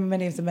 Do you know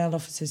many of the male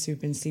officers who've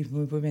been sleeping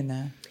with women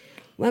there?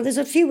 Well, there's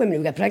a few women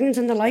who get pregnant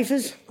in their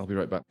lifers. I'll be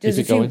right back. There's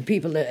Keep a few going.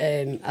 people that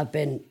have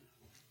been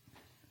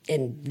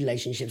in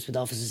relationships with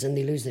officers and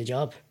they lose their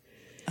job.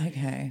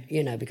 Okay.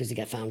 You know, because they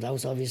get found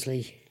out,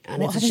 obviously.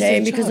 And What it's a happens to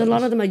shame the because a child?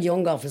 lot of them are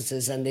young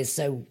officers and they're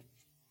so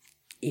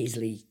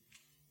easily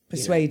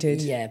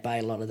Persuaded? Yeah, by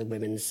a lot of the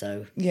women,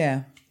 so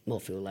Yeah. more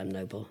fool them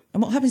no but.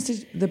 And what happens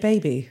to the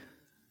baby?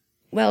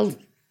 Well,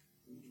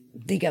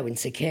 they go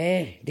into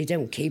care. They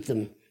don't keep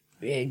them.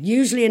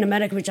 Usually in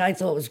America, which I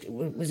thought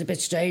was a bit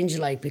strange,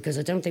 like, because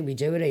I don't think we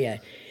do it here.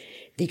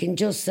 They can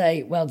just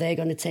say, well, they're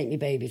going to take my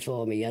baby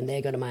for me and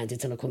they're going to mind it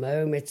till I come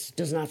home. It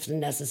doesn't have to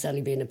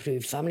necessarily be an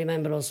approved family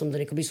member or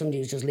something. It could be somebody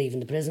who's just leaving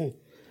the prison.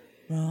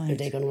 Right. And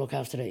they're going to look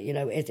after it. You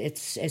know,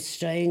 it's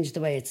strange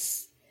the way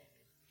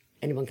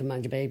anyone can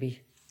mind your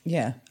baby.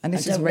 Yeah. And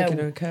this I is a don't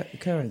regular know.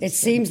 occurrence. It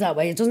seems that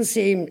way. It doesn't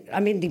seem...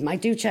 I mean, they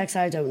might do checks,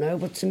 I don't know.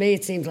 But to me,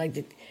 it seems like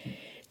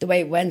the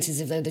way it went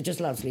is if they're just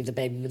allowed to leave the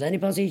baby with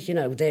anybody. You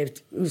know,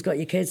 who's got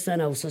your kids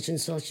then? Oh, such and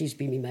such used to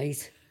be my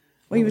mate.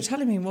 Well, you were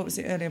telling me, what was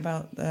it earlier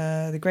about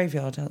the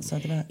graveyard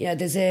outside the back? Yeah,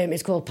 there's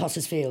it's called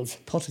Potter's Field.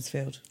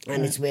 Pottersfield.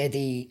 And it's where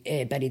they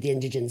bury the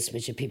indigents,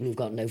 which are people who've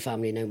got no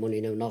family, no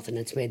money, no nothing.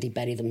 It's where they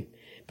bury them.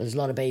 But there's a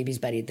lot of babies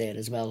buried there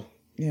as well.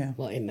 Yeah.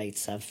 What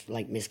inmates have,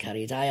 like,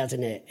 miscarried. I had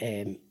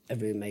a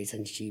roommate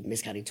and she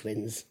miscarried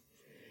twins.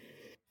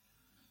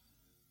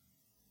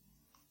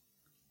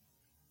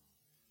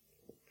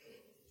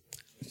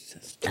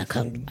 I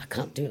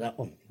can't do that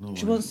one. No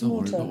She worries, wants some don't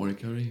worry, water. don't worry,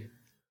 Kerry.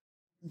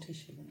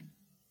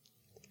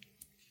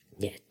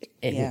 Yeah.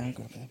 Yeah, I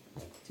got that.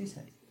 2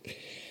 seconds.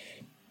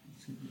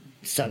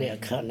 Sorry, I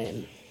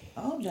can't.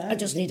 Oh, no. I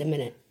just need a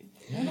minute.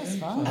 No, that's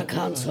fine. I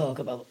can't talk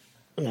about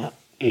that.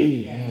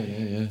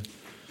 Yeah.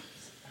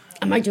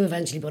 I might do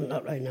eventually, but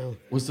not right now.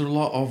 Was there a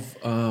lot of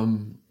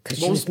Because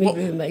she was my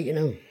roommate, you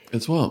know.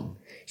 It's what?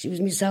 She was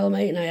my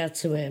cellmate and I had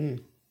to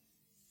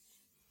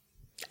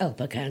help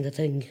her kind of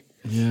thing.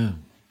 Yeah.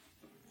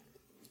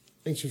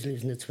 And she was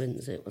losing the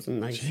twins. It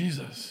wasn't nice.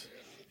 Jesus.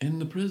 In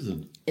the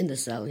prison? In the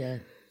cell, yeah.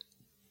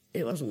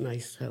 It wasn't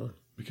nice, so...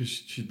 Because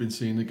she'd been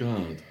seeing the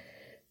guard?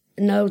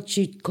 No,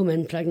 she'd come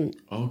in pregnant.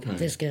 Okay.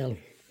 This girl.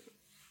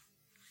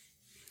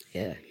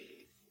 Yeah.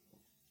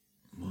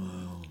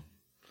 Wow.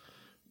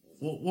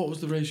 What was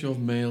the ratio of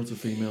male to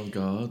female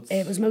guards?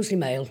 It was mostly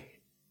male.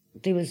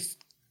 There wasn't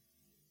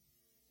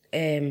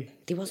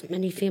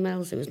many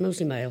females. It was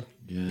mostly male.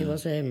 Yeah. There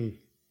was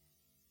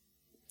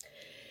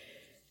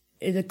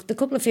the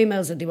couple of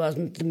females that there was,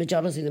 the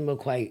majority of them were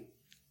quite,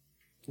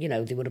 you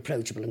know, they were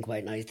approachable and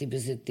quite nice. There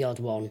was the odd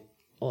one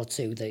or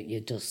two that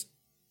you just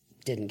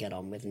didn't get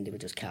on with, and they were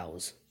just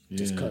cows,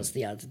 just because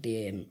they had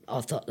the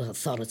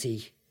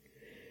authority.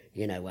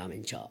 You know, I'm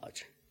in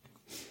charge.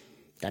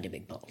 Daddy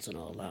big balls and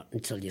all that,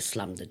 until you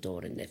slammed the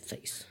door in their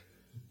face.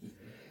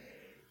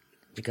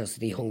 Because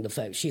she hung the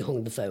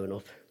phone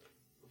up.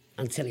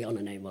 Antillion,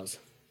 her name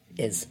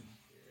is.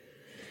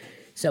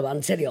 So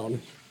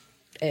Antillion,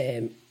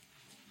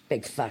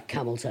 big fat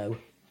camel toe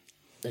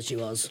that she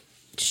was.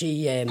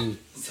 She,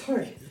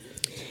 Sorry.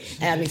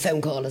 I had my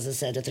phone call, as I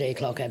said, at 3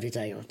 o'clock every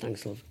day. Oh,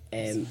 thanks, love.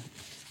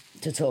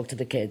 To talk to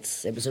the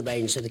kids. It was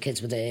arranged so the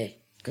kids were there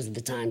because of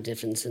the time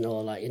difference and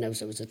all that, you know,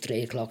 so it was a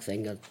 3 o'clock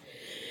thing.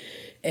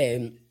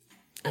 And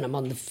I'm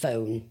on the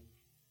phone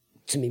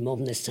to my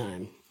mum this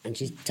time, and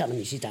she's telling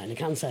me she's dying of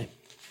cancer.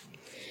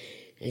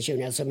 And she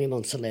only had so many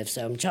months to live,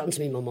 so I'm chatting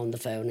to my mum on the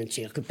phone, and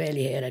I could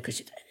barely hear her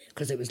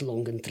because it was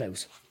lung and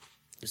throat.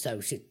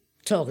 So she's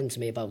talking to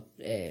me about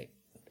her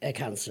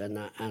cancer and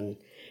that, and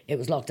it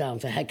was locked down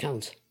for head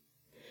count.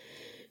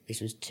 This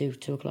was 2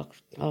 o'clock,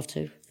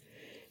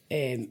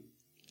 2:30.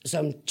 So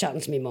I'm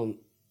chatting to my mum,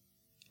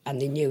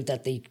 and they knew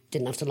that they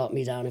didn't have to lock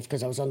me down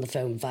because I was on the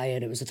phone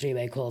it was a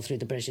 3-way call through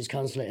the British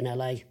consulate in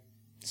LA,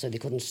 so they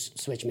couldn't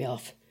switch me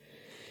off.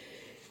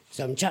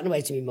 So I'm chatting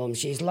away to my mum.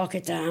 She's lock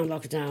it down,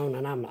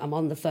 and I'm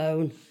on the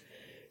phone.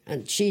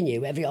 And she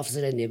knew every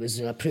officer in there was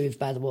approved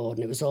by the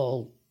warden. It was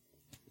all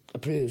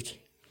approved.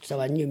 So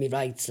I knew my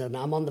rights, and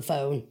I'm on the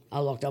phone.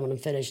 I'll lock down when I'm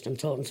finished. I'm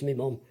talking to my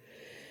mum.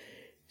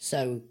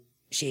 So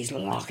she's,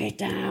 lock it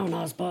down,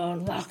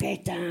 Osborne, lock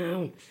it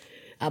down.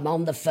 I'm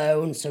on the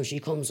phone, so she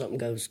comes up and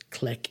goes,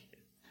 click.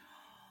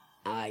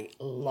 I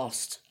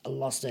lost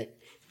it.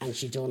 And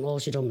all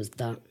she done was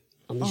that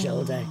on my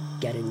shoulder,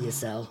 get in your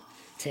cell.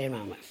 Turn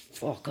around, like,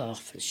 fuck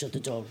off, and shut the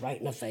door right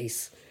in her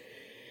face.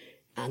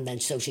 And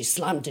then, so she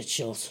slammed it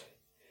shut.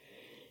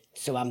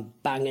 So I'm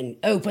banging,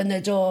 open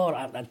the door.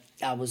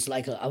 I was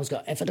like,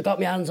 if I'd have got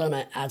my hands on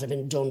her, I'd have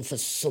been done for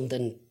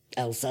something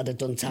else. I'd have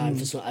done time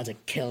for something, I'd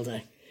have killed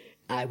her.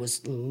 I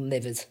was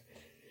livid.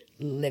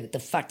 the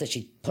fact that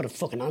she put a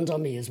fucking hand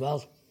on me as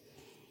well,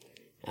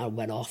 and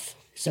went off.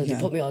 So they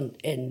put me on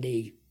in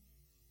the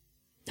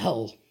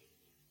hole.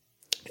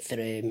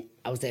 I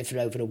was there for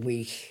over a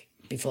week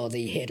before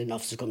the hearing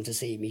officer come to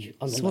see me.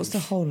 On the So what's the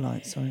hole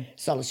like? Sorry.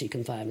 solitary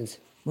confinement.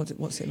 What's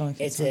it like?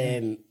 It's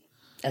a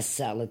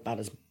cell about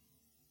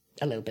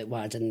a little bit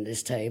wider than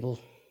this table.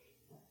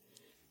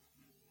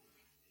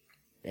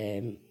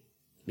 With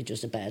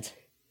just a bed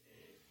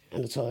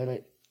and a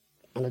toilet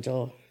and a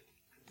door.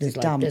 There's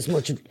damp.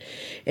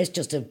 It's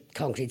just a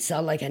concrete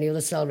cell like any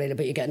other cell really,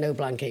 but you get no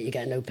blanket, you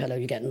get no pillow,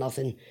 you get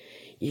nothing.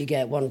 You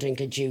get 1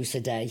 drink of juice a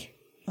day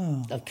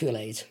of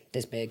Kool-Aid,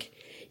 this big.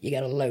 You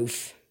get a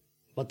loaf,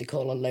 what they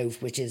call a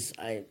loaf, which is,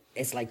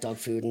 it's like dog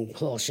food and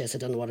horse shit. I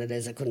don't know what it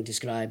is. I couldn't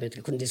describe it.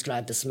 I couldn't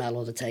describe the smell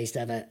or the taste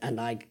of it.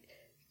 And I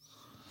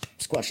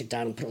squash it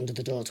down and put it under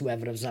the door to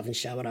whoever I was having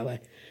shower hour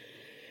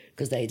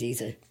because they'd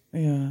eat it.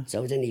 Yeah.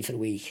 So I didn't eat for a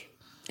week.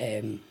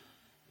 The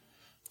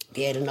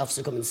hearing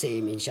officer come and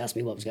see me and she asked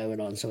me what was going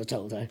on. So I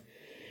told her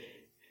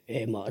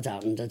what had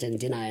happened. I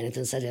didn't deny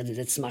anything. I said I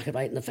did smack her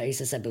right in the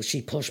face. I said, but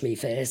she pushed me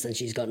first and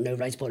she's got no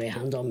right to put her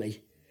hand on me.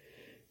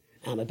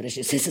 I'm a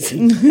British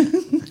citizen.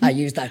 I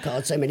used that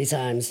card so many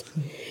times.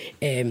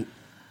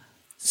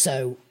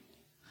 So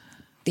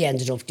they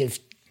ended up with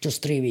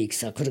just 3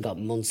 weeks. I could have got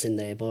months in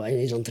there, but I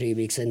only done 3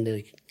 weeks in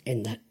the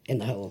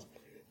hole.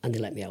 And they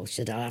let me out. She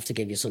said, I'll have to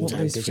give you some What time.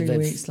 were those 3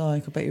 weeks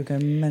like? I bet you were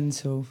going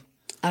mental.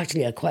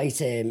 Actually, I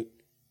quite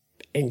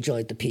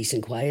enjoyed the peace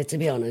and quiet, to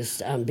be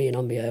honest, and being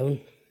on my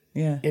own,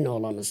 Yeah. in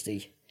all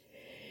honesty.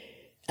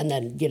 And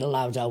then you're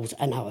allowed out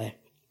an hour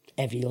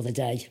every other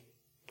day.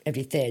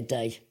 Every third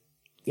day,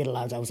 you're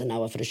allowed out an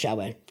hour for a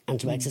shower and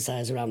to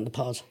exercise around the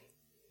pod,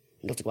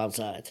 not to go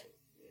outside.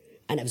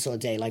 I never saw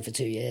daylight for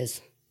 2 years.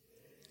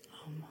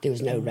 There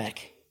was no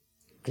rec,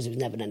 because there was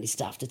never any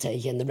staff to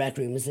take in. The rec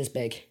room was this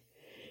big,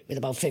 with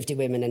about 50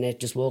 women in it,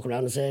 just walking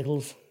around in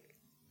circles.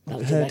 That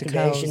was the Herd of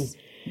recreation. cows.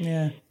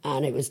 Yeah.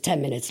 And it was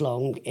 10 minutes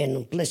long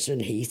in blistering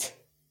heat.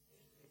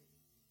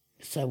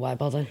 So why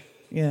bother?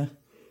 Yeah.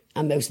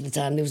 And most of the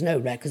time there was no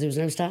rec because there was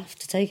no staff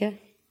to take her.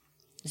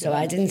 So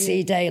I didn't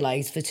see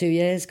daylight for 2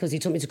 years because he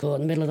took me to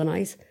court in the middle of the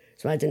night.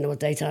 So I didn't know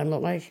what daytime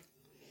looked like.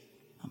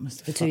 That must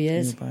have For 2 fucked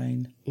years. your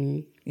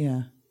brain.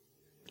 Yeah.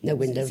 No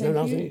windows, no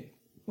nothing.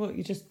 What,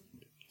 you just...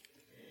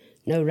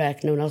 No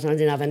rec, no nothing. I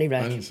didn't have any I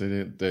rec. didn't see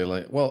the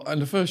daylight. Well, in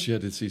the first year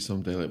I did see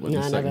some daylight, but in No,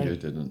 the I second never. year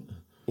I didn't.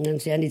 I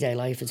didn't see any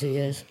daylight for 2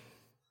 years.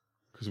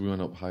 Because we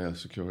went up higher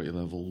security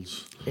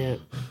levels. Yeah.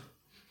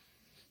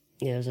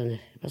 Yeah, it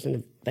wasn't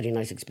a very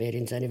nice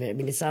experience anyway. I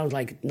mean, it sounds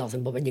like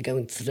nothing, but when you're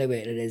going through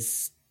it,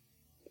 it's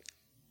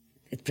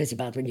pretty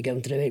bad when you're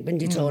going through it. When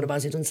you talk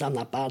about it, it doesn't sound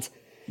that bad.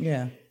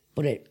 Yeah.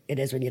 But it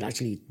is when you're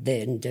actually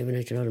there and doing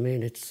it, you know what I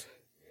mean?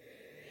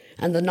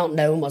 And they're not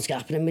knowing what's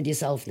happening with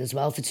yourself as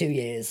well for 2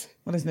 years.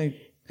 Well, there's no...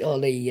 All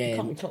the,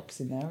 can't be clocks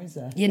in there, is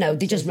there? you know,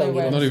 they just roll you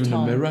nowhere. up. Not even a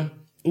Time. mirror.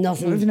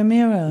 Nothing. Not even a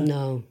mirror?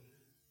 No.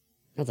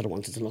 Not that I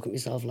wanted to look at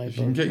myself like If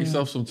you can that. get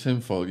yourself some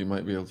tinfoil, you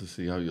might be able to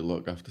see how you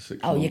look after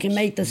 6 months. Oh, you can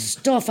make the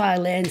stuff I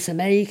learned to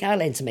make. I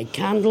learned to make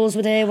candles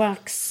with hair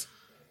wax.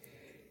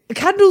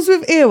 Candles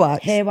with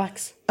earwax? Hair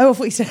wax. Oh, I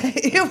thought you said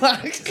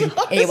earwax.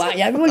 Hair wax,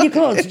 yeah, well, you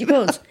could. I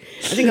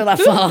didn't go that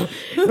far.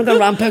 I'm not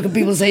going around poking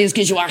people's ears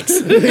because you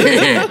wax.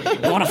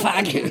 What a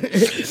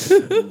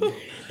fag.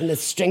 And the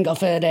string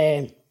off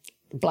her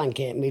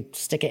blanket and we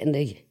stick it in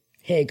the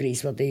hair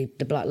grease, what the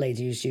black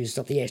lady used to use to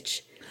stop the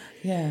itch.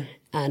 Yeah.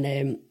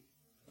 And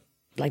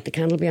like the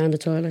candle behind the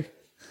toilet.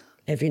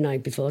 Every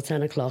night before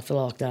 10 o'clock for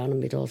lockdown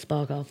and we'd all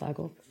spark our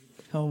fag up.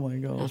 Oh, my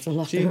God. After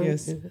lockdown.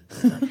 Genius.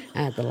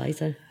 I had the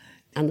lighter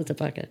and the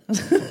tobacco.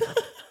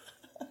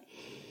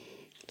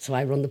 So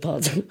I run the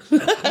pod.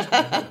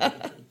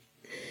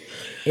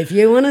 If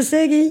you want a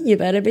ciggy, you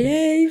better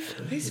behave.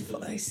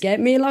 Get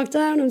me locked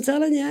down, I'm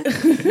telling you.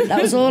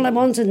 That was all I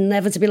wanted,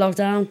 never to be locked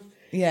down.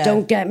 Yeah.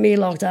 Don't get me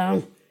locked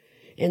down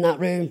in that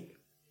room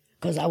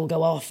because I will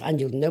go off and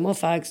you'll no more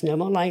fags, no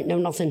more light, no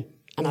nothing.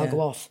 And I'll Yeah. go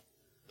off.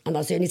 And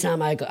that's the only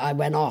time I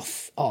went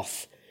off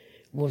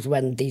was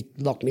when they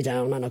locked me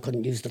down and I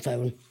couldn't use the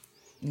phone.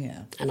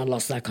 Yeah. And I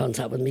lost that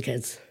contact with my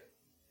kids.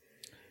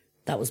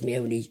 That was my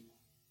only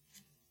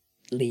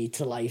lead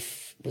to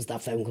life, was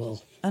that phone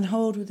call. And how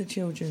old were the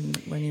children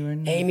when you were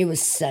in there? Amy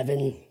was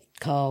 7,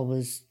 Carl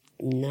was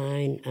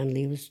 9, and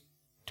Lee was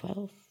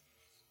 12.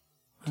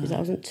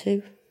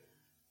 2002.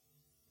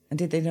 And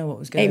did they know what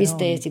was going Amy's on?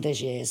 30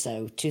 this year,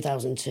 so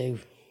 2002,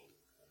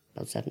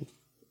 about 7.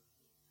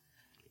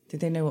 Did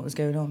they know what was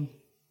going on?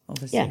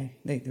 Obviously. Yeah.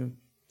 They were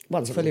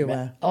Once I fully was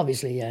aware.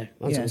 Obviously, yeah.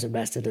 Once I Yeah. was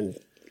arrested and,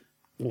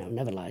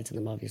 never lied to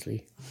them,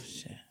 obviously.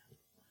 Shit.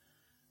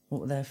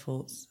 What were their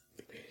thoughts?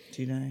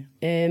 Do you know?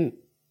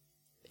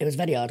 It was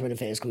very hard when I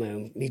first come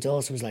home. My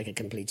daughter was like a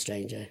complete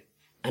stranger,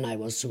 and I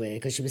was to her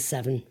because she was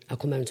 7. I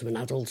come home to an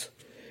adult.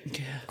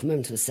 Yeah. Come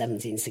home to a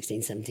 17,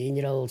 16,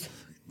 17-year-old.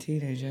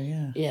 Teenager,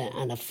 yeah. Yeah,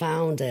 and I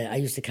found her, I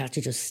used to catch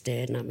her just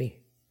staring at me.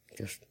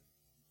 Just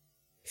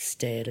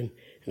staring.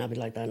 And I'd be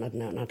like that,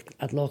 and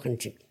I'd look,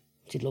 and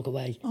she'd look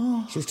away.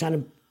 Oh. She was trying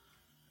to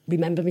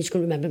remember me, she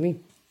couldn't remember me.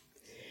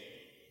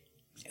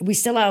 we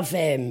still have,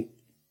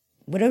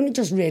 we're only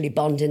just really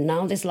bonding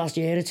now this last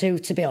year or two,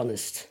 to be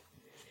honest.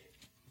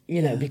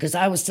 You know, because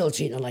I was still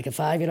treating her like a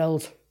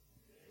 5-year-old.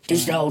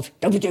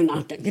 Don't be doing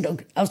that. You know,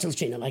 I was still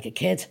treating her like a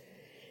kid.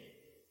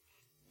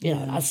 You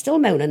know, I'm still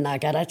moaning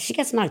nag at her. She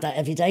gets nagged at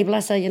every day,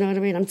 bless her, you know what I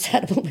mean? I'm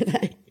terrible with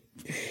her.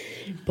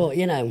 But,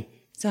 you know.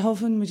 So how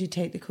often would you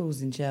take the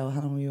calls in jail?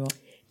 How long were you up?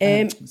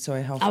 How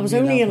often I was were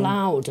you only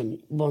allowed them? allowed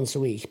them once a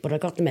week, but I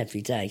got them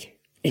every day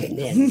in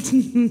the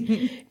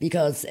end.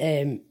 Because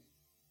the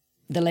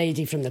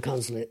lady from the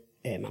consulate,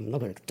 don't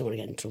want to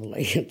get in trouble,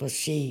 like, but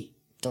she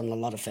done a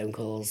lot of phone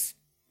calls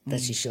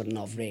that she shouldn't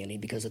have, really,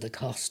 because of the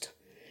cost.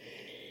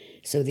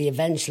 So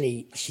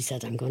she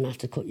said, I'm going to have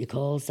to cut your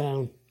calls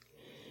down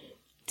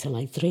to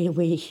like 3 a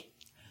week.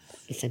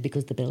 He said,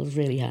 because the bill's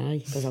really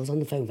high, because I was on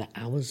the phone for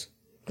hours,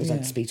 because I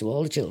had to speak to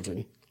all the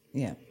children.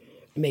 Yeah.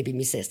 Maybe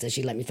my sister,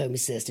 she'd let me phone my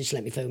sister, she'd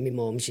let me phone my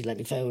mum, she'd let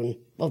me phone,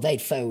 well,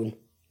 they'd phone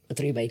a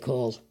 3-way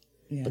call,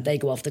 but they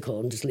go off the call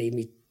and just leave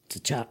me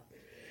to chat.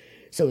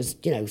 So it was,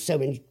 you know, so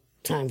many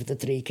time for the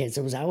 3 kids,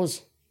 it was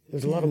hours. It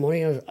was a lot of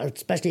money,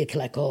 especially a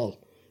collect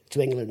call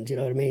to England, you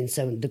know what I mean?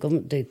 So the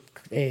government, the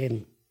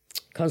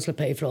consulate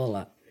paid for all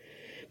that.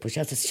 But she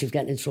was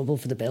getting in trouble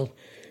for the bill.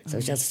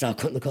 So she had to start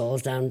cutting the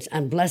calls down.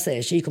 And bless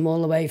her, she come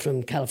all the way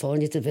from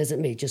California to visit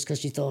me just because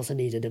she thought I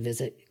needed a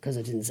visit, because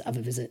I didn't have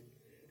a visit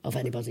of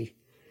anybody.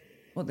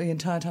 What, the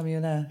entire time you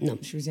were there? No.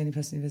 She was the only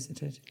person who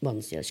visited?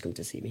 Once, yeah, she come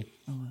to see me.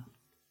 Oh, well.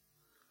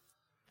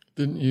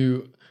 Didn't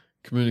you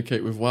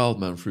communicate with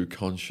Wildman through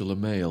consular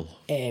mail?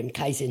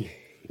 Kiting,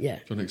 yeah.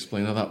 Do you want to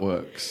explain how that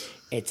works?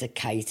 It's a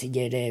kite.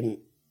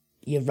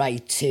 You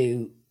write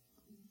to,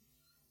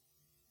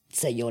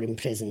 say you're in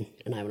prison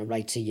and I want to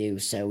write to you,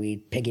 so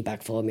he'd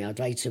piggyback for me. I'd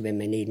write to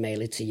him and he'd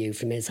mail it to you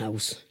from his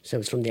house. So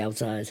it's from the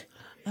outside.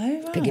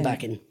 Oh, right.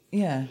 Piggybacking.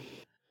 Yeah.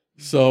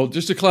 So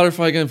just to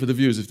clarify again for the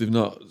viewers, if they've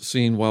not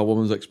seen Wild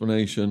Woman's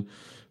explanation,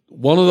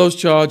 one of those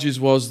charges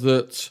was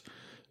that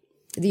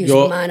The use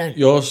of a minor.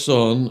 your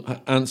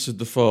son answered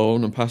the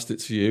phone and passed it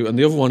to you, and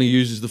the other one he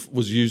used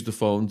the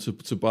phone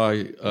to buy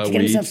To get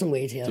weed. himself some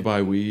weed, yeah. To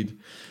buy weed.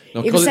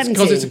 Now, He was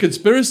because it's 17. a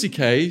conspiracy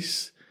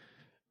case,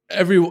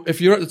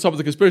 if you're at the top of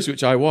the conspiracy,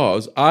 which I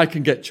was, I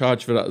can get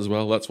charged for that as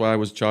well. That's why I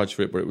was charged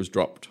for it, but it was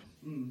dropped.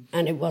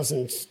 And it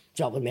wasn't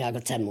dropped with me. I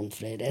got 10 months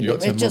for it. You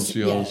got 10 months for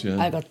yours, yeah.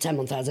 I got 10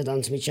 months added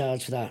on to me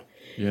charge for that.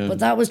 Yeah. But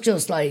that was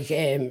just like,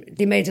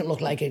 they made it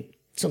look like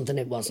something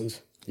it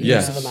wasn't. The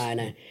Yes. use of a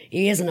minor.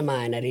 He isn't a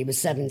minor. He was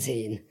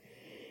 17.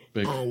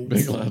 Big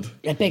lad.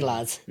 A big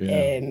lad.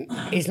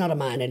 Yeah. He's not a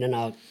minor in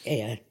our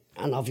here.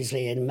 And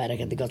obviously in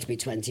America, they got to be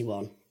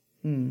 21.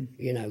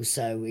 You know,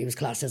 so he was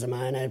classed as a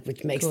minor,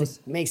 which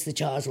makes the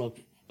charge look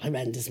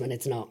horrendous when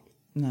it's not,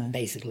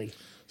 basically.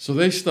 So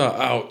they start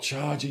out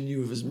charging you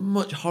with as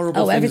much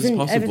horrible things as everything,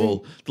 possible.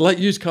 everything. They're like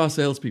used car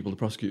salespeople, the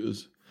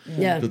prosecutors.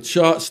 Yeah.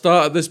 They'll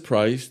start at this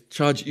price,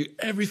 charge you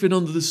everything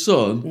under the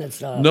sun, Let's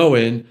start.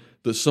 knowing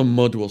that some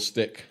mud will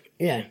stick.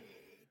 Yeah.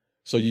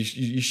 So you're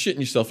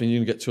shitting yourself and you're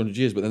going to get 200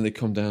 years, but then they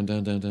come down.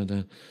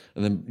 And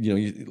then,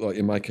 like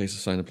in my case, I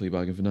signed a plea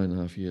bargain for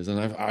 9.5 years. And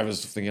I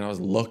was thinking I was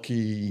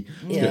lucky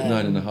to get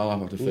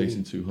 9.5 after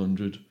facing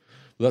 200.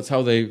 But that's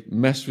how they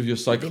mess with your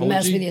psychology. They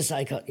mess with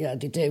your yeah,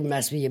 they do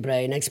mess with your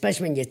brain,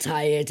 especially when you're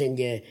tired and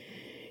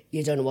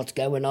you don't know what's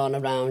going on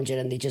around you,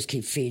 and they just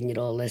keep feeding you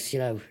all this, you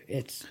know.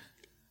 It's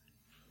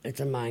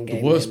a mind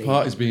game. The worst really.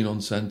 part is being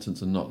on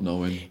sentence and not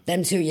knowing.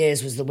 Them 2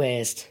 years was the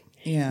worst.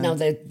 Yeah. Now,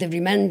 the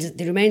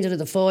remainder of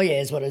the 4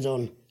 years, what I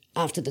done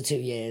after the 2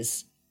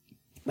 years,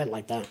 went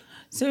like that.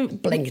 So,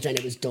 Blinked and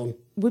it was done.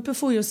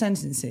 before your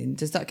sentencing,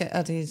 does that get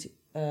added?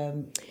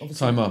 Obviously?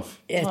 Time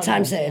off. Yeah, Time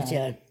time off, saved,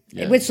 yeah.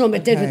 yeah. With some,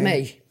 it did with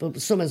Okay. me,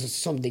 but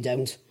some they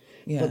don't.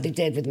 Yeah. But they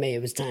did with me,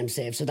 it was time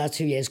saved. So that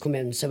 2 years come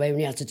in, so I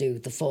only had to do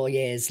the 4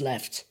 years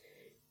left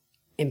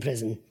in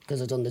prison,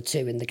 because I'd done the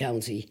 2 in the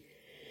county.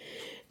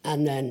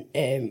 And then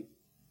it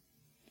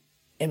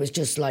was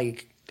just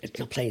like, it's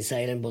not plain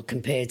sailing, but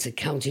compared to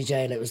county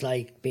jail, it was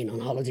like being on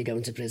holiday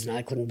going to prison.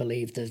 I couldn't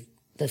believe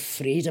the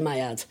freedom I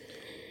had.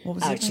 What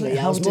was it Actually, like?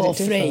 I How was did it more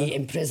differ? free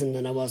in prison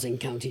than I was in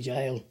county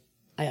jail.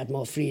 I had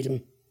more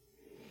freedom.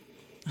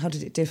 How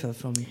did it differ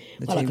from the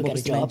Well, I two? could What get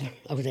was a the main- job.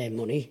 I could earn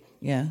money.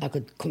 Yeah. I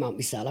could come out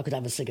my cell. I could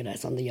have a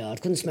cigarette on the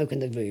yard. Couldn't smoke in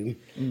the room,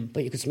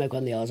 but you could smoke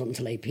on the yard up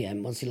until 8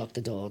 p.m. Once you locked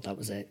the door, that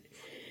was it.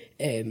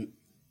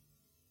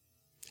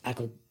 I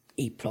could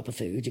eat proper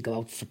food. You go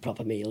out for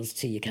proper meals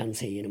to your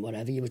canteen and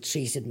whatever. You were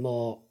treated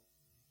more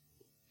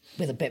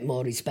with a bit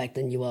more respect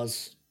than you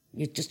was.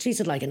 You're just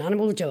treated like an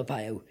animal, Joe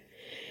Arpaio.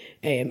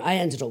 I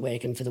ended up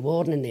working for the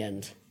warden in the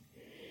end.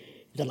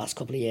 The last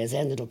couple of years, I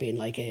ended up being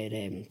like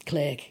a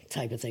clerk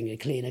type of thing, a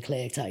cleaner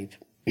clerk type.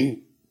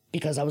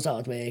 Because I was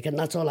hard work, and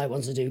that's all I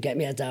wanted to do, get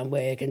me head down,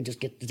 work, and just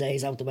get the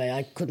days out the way.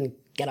 I couldn't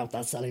get out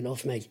that cell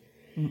enough, mate.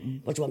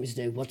 What do you want me to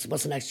do? What's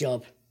the next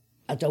job?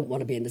 I don't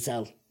want to be in the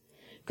cell.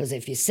 Because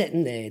if you're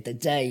sitting there, the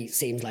day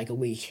seems like a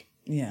week.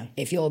 Yeah.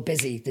 If you're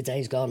busy, the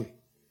day's gone,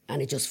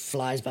 and it just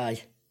flies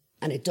by.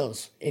 And it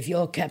does. If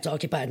you're kept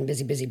occupied and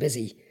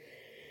busy,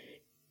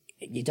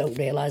 you don't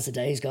realise the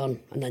day's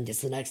gone, and then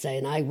it's the next day.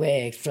 And I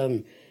worked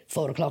from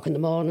 4 o'clock in the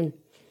morning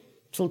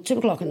till 2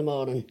 o'clock in the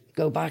morning,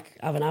 go back,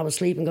 have an hour's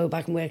sleep and go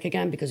back and work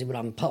again because we were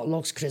having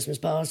potlucks, Christmas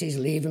parties,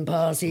 leaving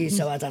parties,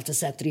 so I'd have to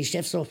set 3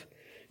 shifts up,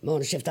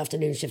 morning shift,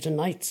 afternoon shift and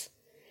nights.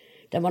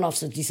 Then one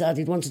officer decided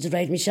he wanted to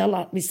raid my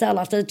cell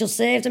after I just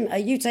saved him. Are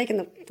you taking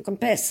the fucking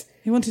piss?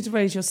 He wanted to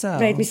raid your cell?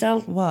 Raid my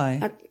cell. Why?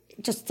 I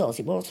just thought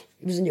he would.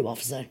 He was a new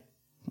officer.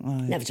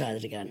 Right. Never tried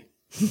it again.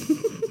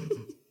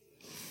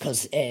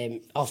 Because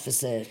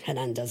Officer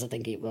Hernandez, I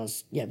think it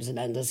was. Yeah, it was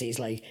Hernandez. He's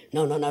like,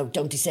 no,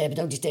 don't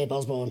disturb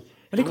Osborne.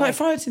 Were they quite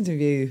frightened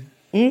of you?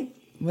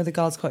 Were the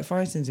guards quite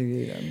frightened of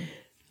you then?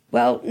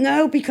 Well,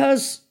 no,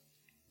 because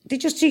they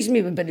just treated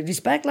me with a bit of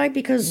respect, like,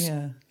 because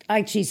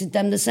I treated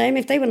them the same.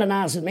 If they were an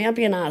arse with me, I'd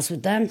be an arse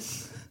with them.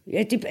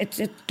 It's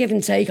a give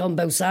and take on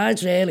both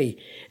sides, really.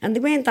 And they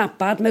weren't that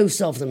bad,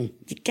 most of them.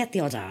 You get the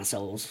odd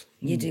arseholes.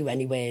 You do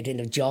anywhere, in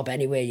a job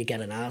anywhere, you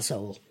get an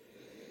arsehole.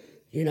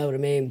 You know what I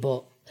mean?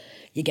 But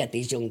you get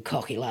these young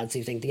cocky lads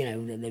who think, you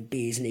know, the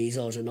bees knees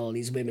and all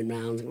these women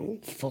round. Oh,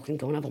 fucking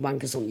go and have a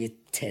wank or something, you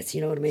tit,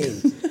 you know what I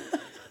mean?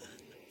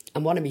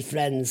 And one of my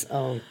friends,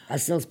 I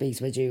still speak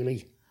to her,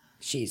 Julie.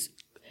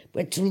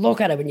 But to look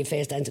at her when you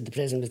first entered the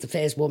prison, was the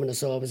first woman I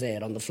saw was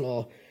there on the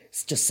floor,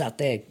 just sat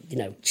there, you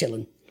know,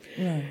 chilling.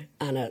 Right.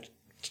 And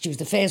she was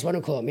the first one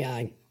who caught my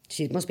eye.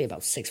 She must be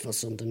about 6 foot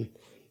something.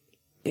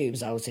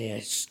 Boobs out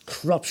here,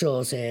 crop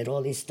short hair,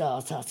 all these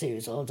star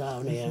tattoos all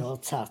down here, all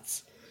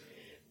tats.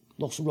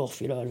 Looks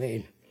rough, you know what I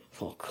mean?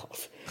 Oh, God.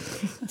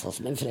 Toss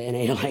them in for in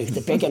here, like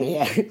the big in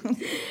here.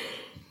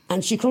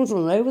 And she comes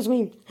running over to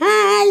me.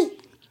 Hi!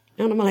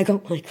 And I'm like,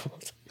 oh, my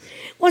God.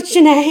 What's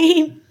your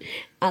name?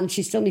 And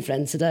she's still my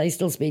friend today,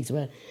 still speak to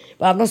her.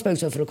 But I've not spoken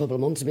to her for a couple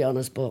of months, to be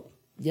honest, but,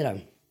 you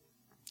know.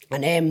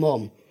 And her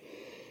mum,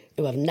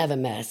 who I've never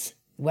met,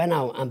 went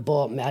out and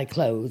bought my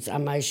clothes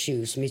and my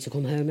shoes for me to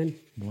come home in.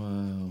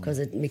 Wow. Because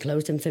my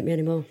clothes didn't fit me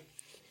anymore.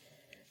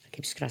 I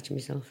keep scratching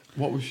myself.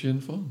 What was she in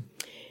for?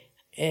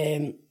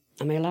 Am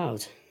I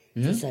allowed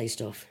to say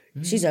stuff?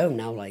 She's home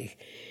now, like.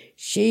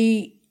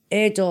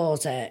 Her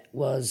daughter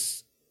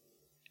was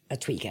a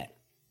tweaker.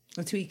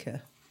 A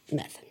tweaker?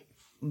 Meth.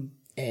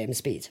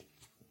 Speed.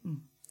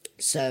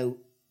 So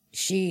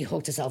she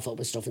hooked herself up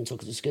with stuff and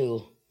took it to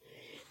school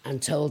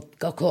and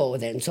got caught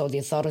with it and told the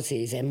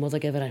authorities her mother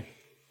gave it her.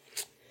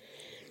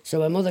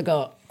 So her mother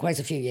got quite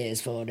a few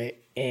years for it.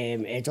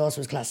 Her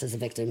daughter was classed as a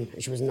victim.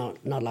 She was not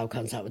allowed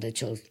contact with her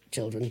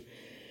children.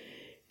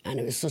 And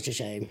it was such a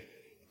shame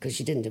because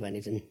she didn't do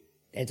anything.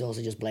 Her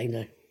daughter just blamed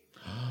her.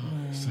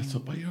 Set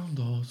up by your own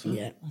daughter?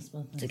 Yeah,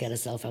 to get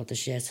herself out the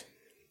shit.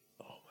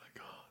 Oh, my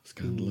God.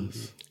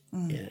 Scandalous.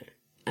 Yeah.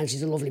 And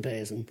she's a lovely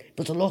person.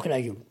 But to look at her,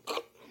 you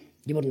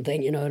wouldn't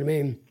think, you know what I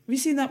mean? Have you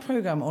seen that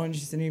programme, Orange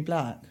is the New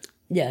Black?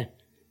 Yeah.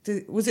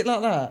 Was it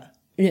like that?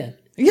 Yeah.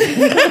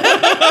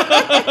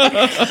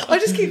 I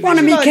just keep One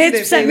of my visualising kids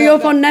it set being me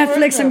like up on that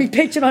Netflix and my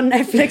programme. picture on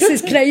Netflix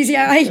is Crazy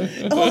Eye.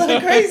 Oh,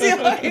 that crazy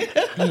eye.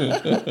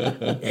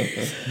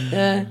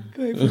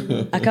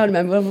 I can't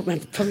remember.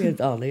 Probably a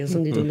dolly or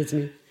somebody done it to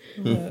me.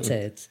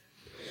 Tits.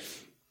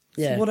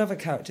 Yeah. So what other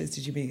characters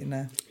did you meet in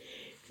there?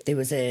 There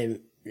was a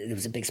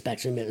big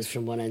spectrum. It was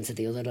from one end to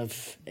the other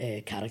of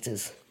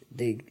characters.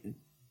 There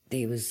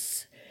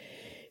was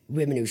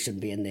women who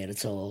shouldn't be in there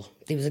at all.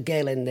 There was a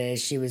girl in there.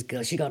 She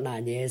got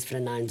 9 years for a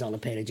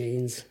 $9 pair of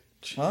jeans.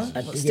 What?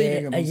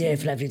 A year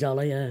for every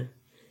dollar. Yeah,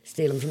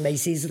 stealing from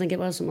Macy's, I think it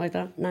was, something like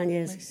that. 9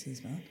 years.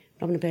 Macy's, man.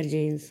 Having a pair of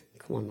jeans.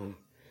 Come on now.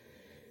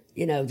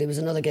 You know, there was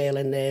another girl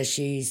in there.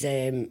 She's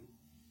I'm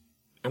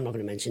not going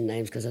to mention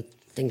names because I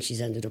think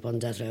she's ended up on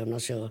death row. I'm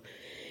not sure.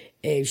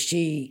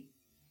 She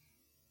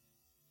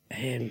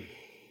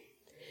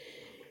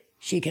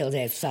killed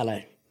her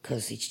fella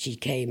because she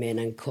came in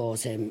and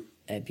caught him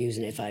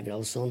abusing her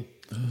 5-year-old son.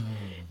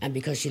 And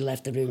because she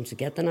left the room to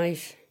get the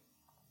knife,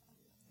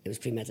 it was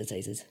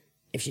premeditated.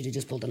 If she'd have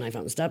just pulled the knife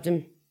out and stabbed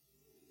him,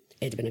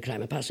 it'd have been a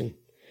crime of passion.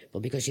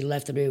 But because she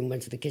left the room,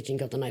 went to the kitchen,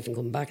 got the knife and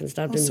come back and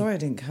stabbed him. Sorry I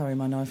didn't carry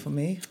my knife on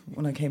me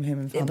when I came home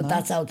and found But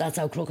that. that's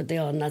how crooked they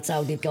are, and that's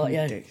how they've got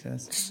you.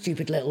 Ridiculous.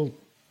 Stupid little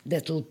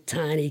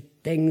tiny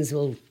things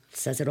will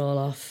set it all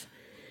off.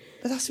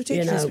 But that's You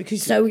ridiculous know,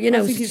 because so you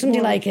know, I think it's somebody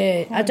more like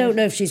her. I don't pride.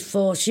 know if she's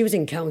 4. She was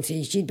in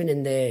county. She'd been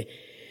in there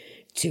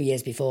 2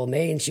 years before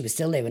me, and she was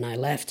still there when I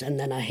left. And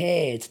then I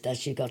heard that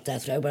she got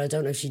death row, but I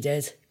don't know if she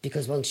did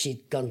because once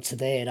she'd gone to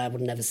there, I would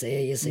never see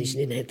her. You see, she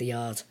didn't hit the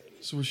yard.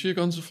 So was she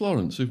gone to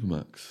Florence,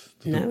 Supermax?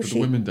 To No, the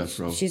women death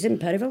row? She's in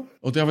Perryville.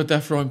 Oh, they have a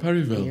death row in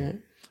Perryville? Yeah.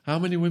 How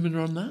many women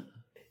are on that?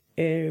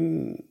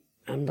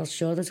 I'm not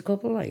sure. There's a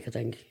couple, like, I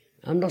think.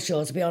 I'm not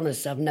sure, to be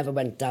honest. I've never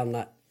went down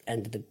that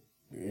end of the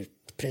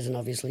prison,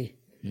 obviously.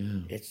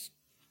 Yeah. It's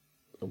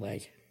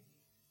away.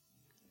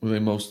 Were they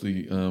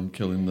mostly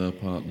killing their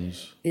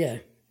partners? Yeah.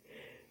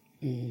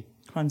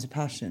 Crimes of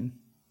passion.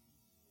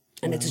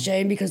 And it's a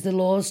shame because the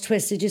law's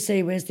twisted, you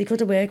see, whereas they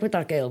could have worked with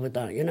that girl with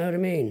that, you know what I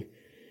mean?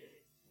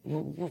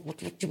 What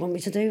do you want me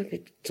to do?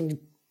 Somebody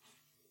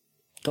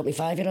got me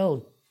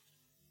 5-year-old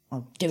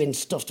doing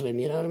stuff to him,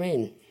 you know what I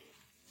mean?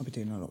 I'll be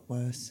doing a lot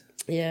worse.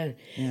 Yeah.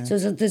 So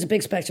there's a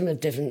big spectrum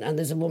of different, and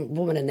there's a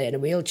woman in there in a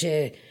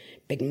wheelchair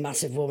big,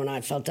 massive woman.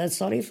 I felt dead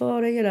sorry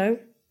for her, you know.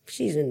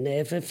 She's in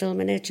there for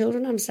filming her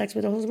children, having sex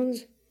with her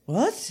husbands.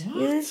 What?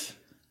 Yeah.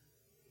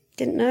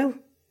 Didn't know.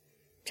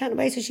 Chatting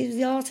about her, she was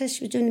the artist.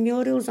 She was doing the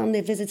murals on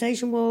the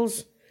visitation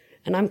walls.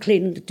 And I'm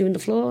doing the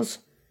floors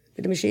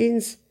with the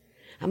machines.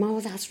 I'm,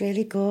 oh, that's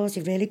really good.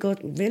 You're really good.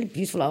 Really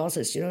beautiful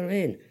artist, you know what I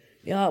mean?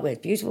 The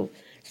artwork, beautiful.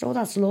 So, oh,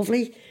 that's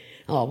lovely.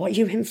 Oh, what are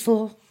you in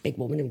for? Big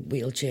woman in a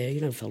wheelchair,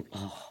 you know, felt,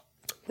 oh,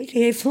 what are you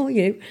here for,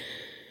 you?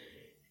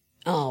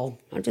 Oh,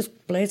 I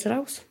just blurted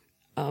out.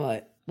 All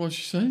right. What'd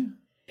she say?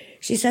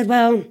 She said,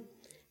 well,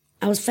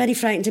 I was very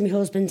frightened of my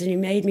husband and he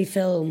made me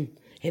film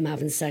him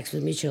having sex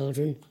with my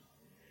children.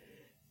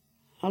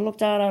 I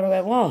looked at her and I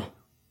went, what?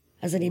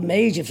 I said, he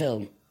made you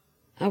film.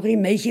 How can he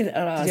make you? Did you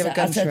have a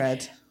gun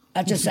thread?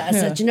 I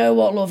said, you know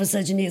what, love? I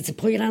said, you need to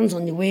put your hands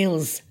on your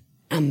wheels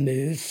and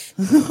move.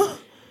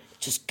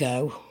 Just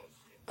go.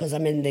 Because I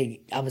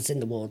was in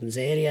the warden's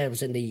area, I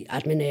was in the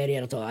admin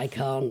area. I thought, I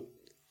can't,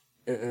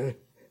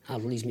 I'll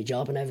lose my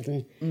job and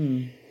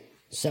everything.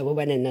 So I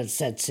went in and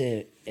said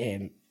to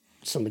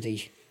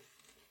somebody,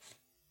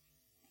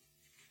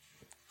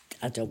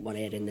 I don't want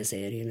her in this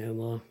area no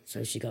more.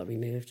 So she got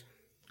removed.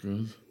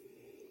 Good.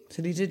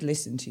 So he did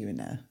listen to you in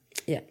there.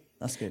 Yeah.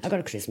 That's good. I got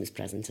a Christmas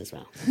present as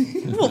well.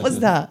 What was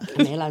that?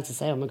 Am I allowed to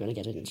say? I'm not going to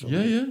get it in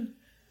trouble. Yeah.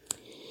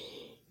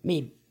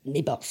 Me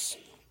boss.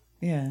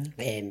 Yeah.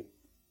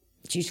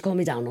 She used to call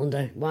me Down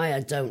Under. Why,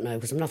 I don't know,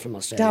 because I'm not from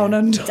Australia. Down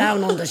Under.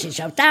 Down Under, she'd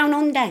shout, Down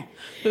Under.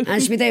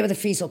 And she'd be there with her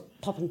feet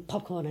up, popping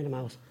popcorn in her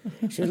mouth.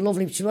 She was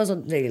lovely. She was a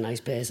really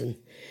nice person.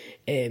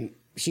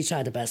 She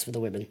tried her best for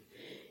the women.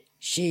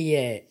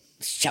 She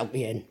shouted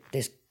me in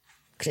this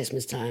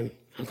Christmas time.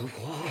 I go,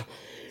 what?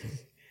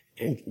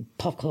 And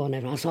popcorn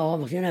everywhere. I thought,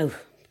 oh, you know,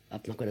 I'm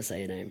not going to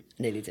say her name.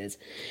 I nearly did.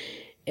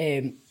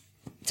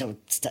 So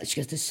she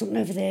goes, there's something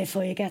over there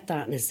for you, get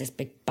that. And there's this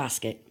big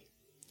basket.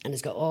 And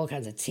it's got all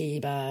kinds of tea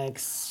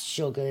bags,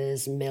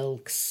 sugars,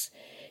 milks.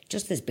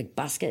 Just this big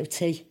basket of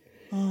tea.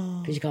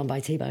 Because you can't buy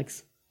tea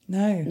bags.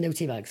 No. No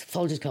tea bags.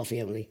 Folgers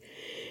coffee only.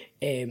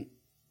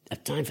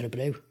 I've time for a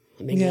brew.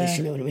 I'm English,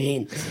 you know what I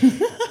mean?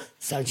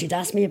 So she'd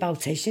asked me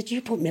about tea. She said,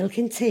 you put milk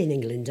in tea in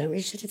England, don't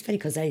you? She said, it's funny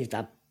because they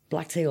have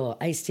black tea or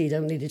iced tea,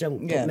 don't they? They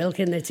don't put milk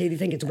in their tea. They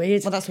think it's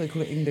weird. Well, that's why we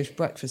call it English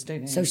breakfast,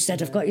 don't you? So she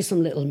said, I've got you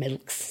some little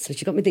milks. So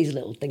she got me these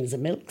little things of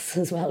milks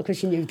as well because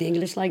she knew the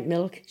English like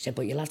milk. She said,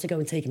 but you'll have to go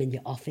and take them in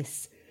your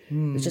office.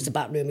 It was just a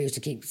back room we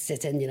used to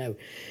sit in, you know.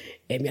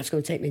 You have to go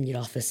and take them in your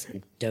office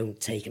and don't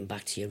take them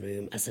back to your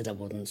room. I said I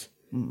wouldn't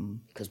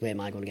because where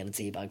am I going to get a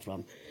tea bag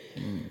from?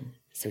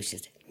 So she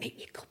said, make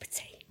me a cup of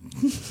tea.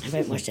 I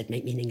went, well, she said,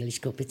 make me an English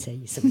cup of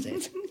tea. So I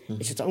did.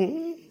 And she said,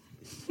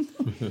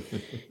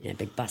 yeah,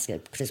 big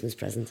basket, Christmas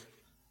present.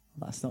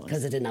 That's not...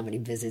 Because I didn't have any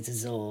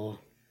visitors or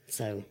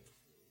so.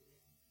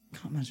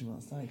 Can't imagine what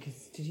it's like.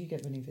 'Cause did you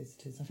get many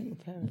visitors? I think your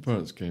parents... My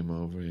parents came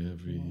over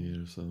every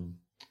year or so.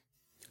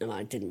 And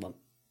I didn't want...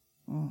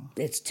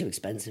 It's too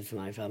expensive for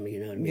my family,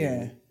 you know what I mean?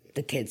 Yeah.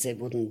 The kids, it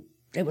wouldn't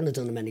have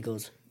done them any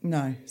good.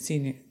 No,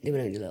 seen it. They were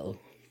only little.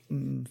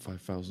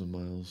 5,000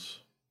 miles.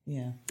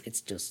 Yeah.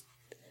 It's just...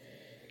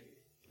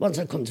 Once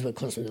I come to a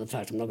custom to the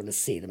fact I'm not going to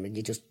see them and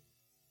you just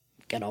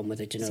get on with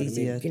it, you know what I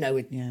mean? You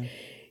know,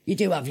 you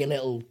do have your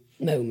little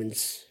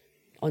moments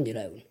on your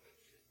own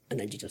and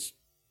then you just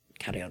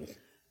carry on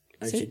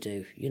as you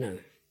do, you know.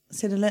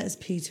 So the letters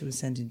Peter was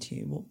sending to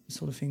you, what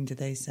sort of thing did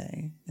they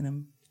say in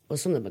them? Well,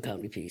 some of them I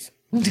can't repeat.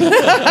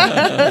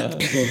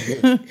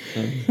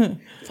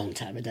 Long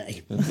time a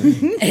day.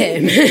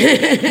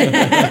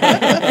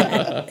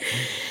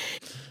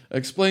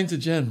 Explain to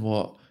Jen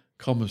what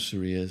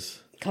commissary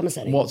is.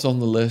 Commissary. What's on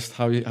the list?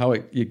 How you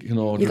can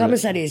order your it.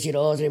 commissary is your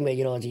ordering where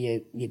you order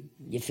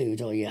your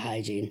food or your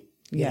hygiene.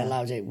 You're Yeah.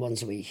 allowed it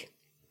once a week.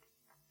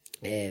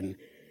 Or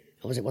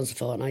was it once a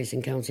fortnight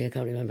in county? I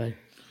can't remember.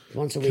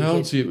 Once a week.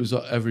 County, it was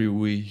every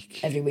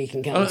week. Every week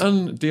in county.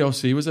 And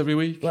DRC was every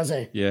week. Was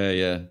it?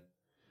 Yeah.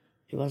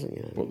 It wasn't,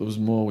 you know. But there was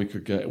more we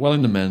could get. Well,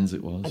 in the men's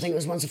it was. I think it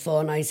was once a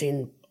fortnight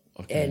in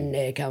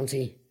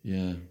county.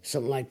 Yeah.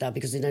 Something like that,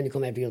 because they'd only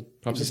come every other...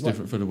 Perhaps it's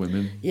different for the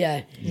women.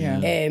 Yeah.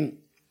 Yeah.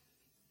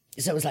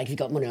 So it was like if you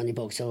got money on your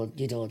books or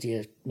you'd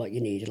order what you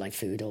needed, like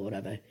food or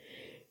whatever,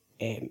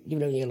 you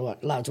were only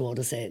allowed to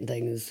order certain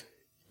things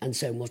and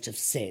so much of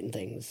certain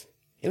things.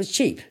 It was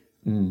cheap.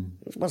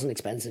 It wasn't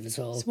expensive at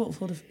all. So what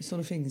sort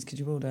of things could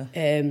you order?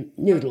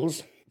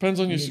 Noodles.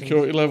 Depends on your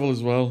security level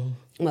as well.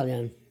 Well,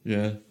 yeah.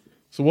 Yeah.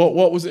 So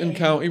what was it in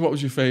county? What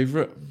was your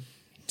favourite?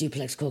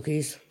 Duplex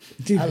cookies.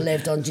 I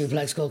lived on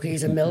duplex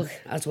cookies and milk.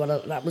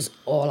 That was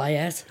all I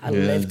ate. I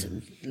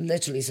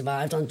literally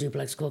survived on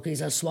duplex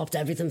cookies. I swapped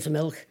everything for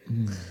milk.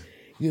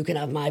 You can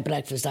have my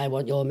breakfast, I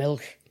want your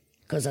milk.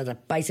 Because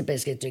I'd bite a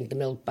biscuit, drink the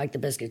milk, bite the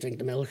biscuit, drink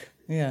the milk.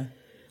 Yeah.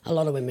 A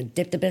lot of women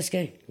dip the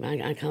biscuit.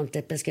 I can't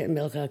dip biscuit in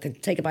milk. I can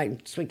take a bite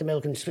and swig the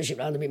milk and swish it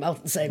around in my mouth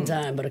at the same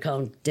time, but I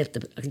can't dip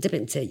I can dip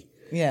it in tea.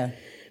 Yeah.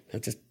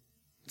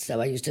 So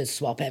I used to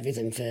swap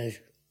everything for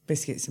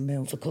Biscuits and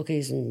milk.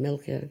 cookies and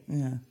milk, yeah.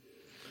 Yeah.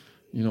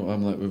 You know what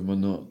I'm like with my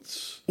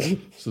nuts.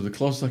 So the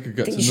closest I could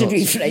get I to think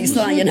you should nuts. rephrase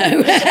that, you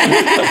know.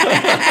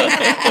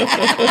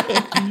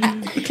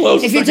 The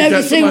closest If you I could don't,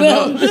 get to you my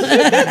will.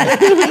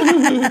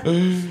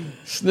 nuts.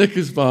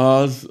 Snickers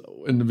bars.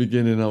 In the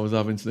beginning, I was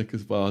having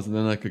Snickers bars, and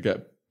then I could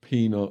get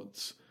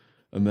peanuts.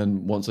 And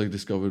then once I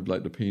discovered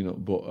like the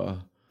peanut butter,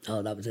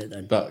 Oh, that was it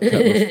then.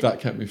 that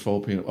kept me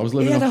full peanut. I was He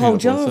living had off a whole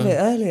peanut jar of butter. it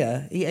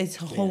earlier. He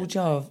ate a whole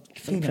jar of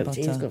peanut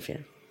Protein's butter. good for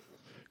you.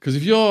 Because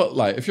if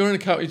you're in a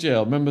county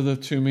jail, remember the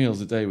 2 meals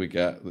a day we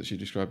get that she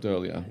described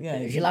earlier? Yeah.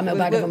 If you like me a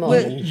bag of them all,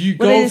 then- You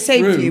Well, go they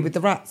saved through you with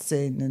the rats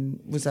in, and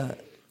was that?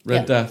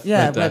 Red Yeah. Death.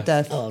 Yeah, Red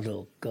Death. Oh,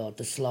 no, God,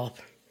 the slop.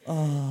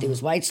 There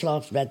was white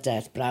slop, red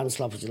death, brown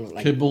slop, which looked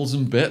like Kibbles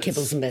and bits.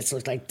 kibbles and bits,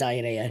 looked like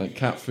diarrhea. Like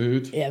cat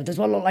food. Yeah, there's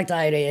one looked like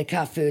diarrhea,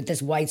 cat food.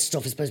 This white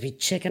stuff is supposed to be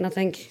chicken, I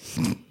think.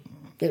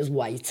 It was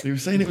white. They were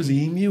saying it was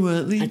emu,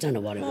 weren't they? I don't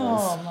know what it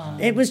was.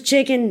 It was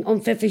chicken,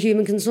 unfit for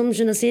human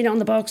consumption. I seen it on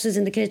the boxes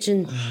in the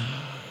kitchen.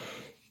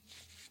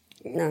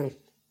 No.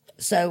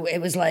 So it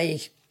was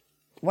like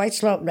white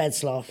slop, red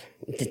slop,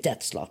 the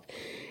death slop,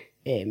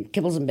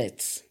 kibbles and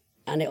bits.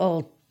 And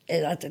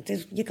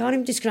you can't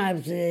even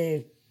describe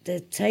the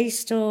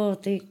taste or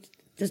the...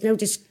 There's no...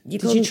 Did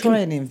you try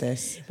any of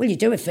this? Well, you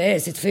do it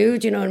first. It's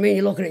food, you know what I mean?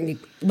 You look at it and you...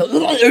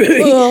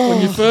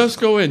 When you first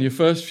go in, your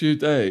first few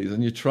days,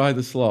 and you try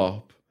the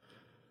slop,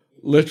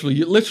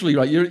 literally,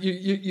 right,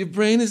 your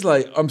brain is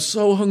like, I'm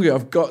so hungry,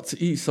 I've got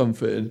to eat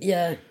something.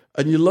 Yeah.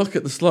 And you look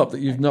at the slop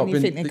that you've not you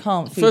been... think they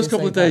can't the feed first us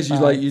couple of that days,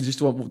 bad. you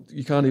just want...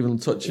 You can't even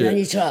touch it. Then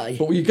you try.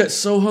 But when you get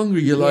so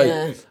hungry, you're like,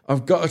 Yeah.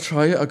 I've got to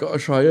try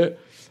it.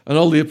 And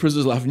all the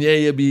prisoners laughing, yeah,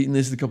 you'll be eating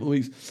this in a couple of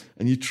weeks.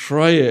 And you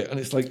try it, and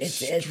it's like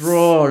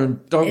straw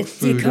and dog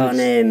food. You can't...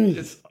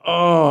 There's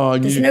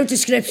There's no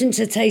description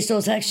to taste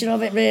or texture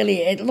of it, really.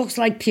 It looks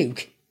like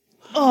puke.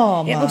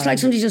 Oh, It man. looks like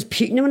somebody just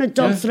puked. You know when a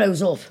dog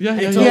throws up? Yeah,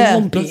 and yeah, it's yeah. all Yeah.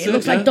 lumpy. That's It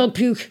looks it, like yeah. dog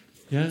puke.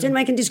 Yeah. Didn't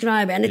make can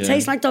describe it. And it Yeah.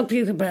 tastes like dog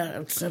puke, but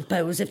I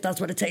suppose if that's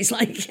what it tastes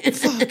like.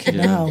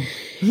 No.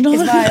 No.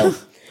 It's vile.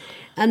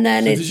 And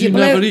then it's... Did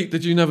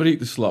you never eat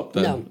the slop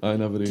then? No. I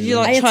never did. Did you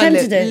like I try a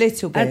attempted it.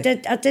 little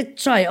bit? I did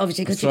try it,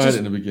 obviously, I because tried it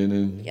in the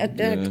beginning.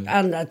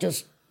 and I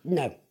just...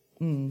 No.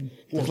 It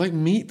was like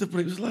meat, but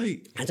it was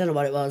like I don't know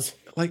what it was.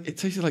 it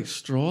tasted like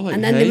straw, like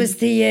And then hay. there was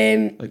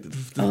the... like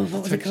the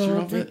what was it texture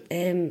called? of it.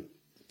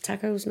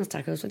 Tacos? Not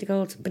tacos. What are they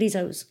called?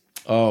 Burritos.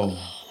 Oh,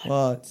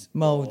 What?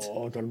 Mold.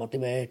 Oh, I don't know what they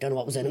were. Don't know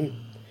what was in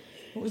them.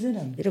 What was in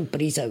them? You know,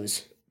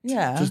 burritos.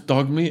 Yeah. just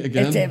dog meat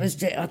again. It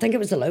was. I think it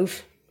was the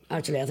loaf.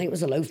 Actually, I think it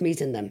was the loaf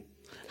meat in them.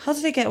 How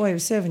did they get away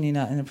with serving you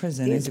that in a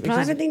prison? It's Is it because...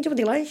 private thing. Do what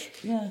they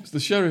like. Yeah. The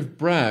sheriff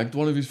bragged,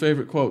 one of his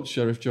favourite quotes,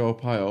 Sheriff Joe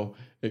Arpaio,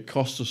 it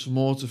costs us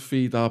more to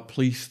feed our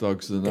police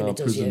dogs than Than our it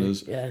does you,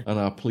 prisoners, yeah. and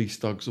our police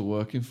dogs are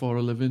working for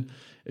a living.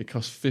 It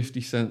costs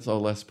 50 cents or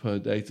less per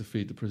day to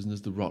feed the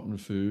prisoners the rotten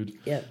food.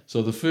 Yeah.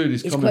 So the food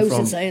is He's coming close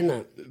from to saying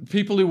that.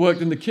 people who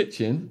worked in the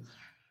kitchen.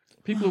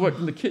 People who worked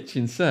in the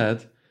kitchen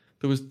said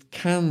there was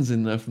cans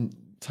in there from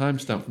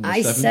timestamp from the I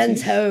 70s.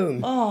 sent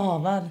home. Oh,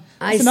 man.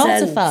 I It's an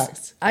sent.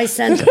 artefact.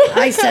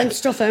 I sent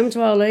stuff home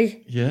to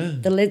Ollie. Yeah.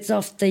 The lids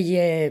off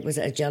the was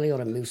it a jelly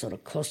or a mousse or a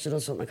custard or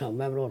something? I can't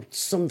remember, or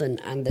something.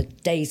 And the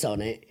date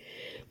on it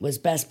was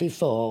best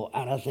before,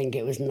 and I think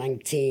it was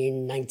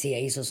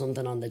 1998 or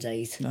something on the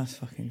date. That's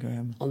fucking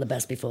grim. On the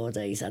best before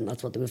date, and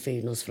that's what they were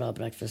feeding us for our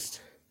breakfast.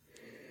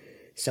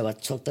 So I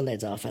took the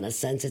lid off and I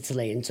sent it to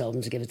Lee and told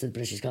him to give it to the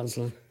British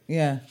consulate.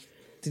 Yeah.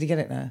 Did he get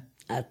it there?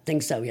 I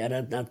think so,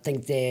 yeah. I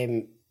think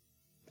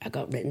I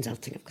got written. I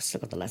think I've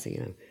still got the letter, you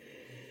know.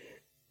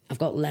 I've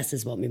got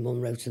letters what my mum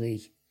wrote to the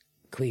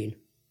Queen.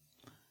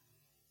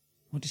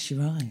 What did she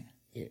write?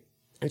 Yeah.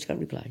 And she got a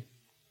reply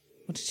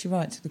What did she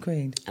write to the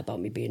Queen? about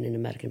me being in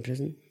American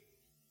prison.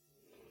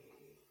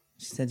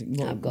 She said...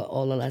 What? I've got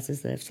all the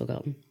letters there, I've still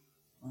got them.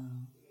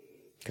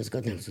 Because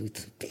God knows who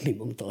my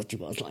mum thought she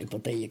was like,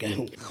 but there you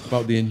go.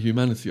 About the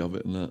inhumanity of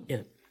it and that.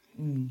 Yeah.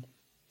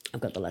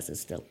 I've got the letters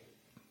still.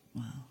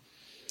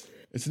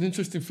 It's an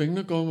interesting thing,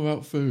 not going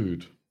without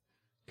food.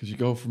 Because you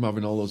go from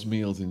having all those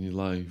meals in your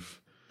life,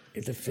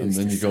 The and food's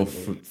then you go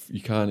disgusting. for,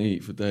 you can't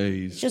eat for It's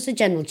days. just a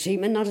general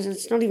treatment.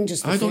 It's not even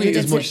just the I don't food, eat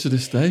as it's much to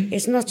this day.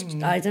 It's not.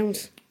 I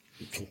don't.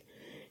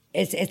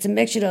 It's a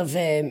mixture of.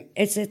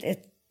 It's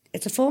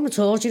a form of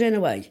torture in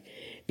a way,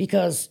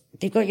 because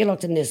they've got you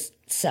locked in this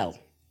cell.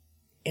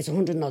 It's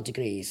 100 odd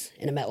degrees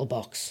in a metal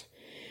box.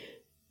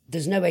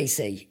 There's no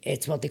AC.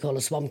 It's what they call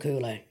a swamp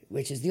cooler,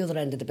 which is the other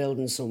end of the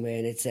building somewhere,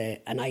 and it's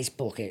an ice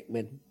bucket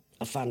with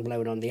a fan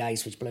blowing on the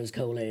ice, which blows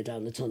cold air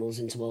down the tunnels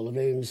into all the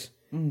rooms.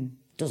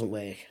 Doesn't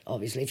work,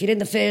 obviously. If you're in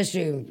the first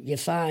room, you're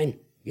fine.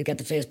 You get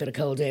the first bit of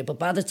cold air, but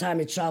by the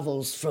time it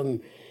travels from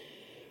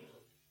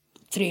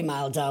 3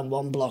 mile down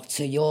one block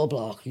to your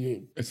block,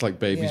 It's like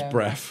baby's Yeah.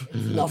 breath.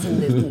 nothing.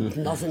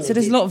 So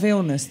there's a lot of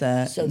illness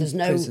there. So in there's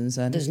no prisons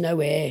then. there's no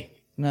air.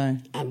 No.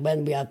 And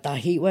when we had that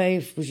heat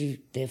wave, was you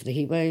there for the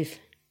heat wave?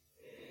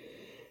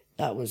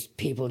 That was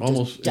people just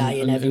Almost dying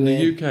in the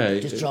everywhere.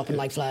 UK, just dropping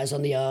like flies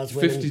on the yards.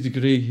 Women. 50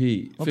 degree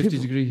heat. Well, 50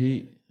 people- degree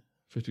heat.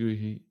 50 degree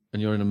heat.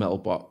 and you're in a metal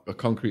box, a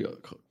concrete oven.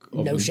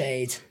 No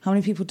shade. How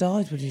many people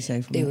died, would you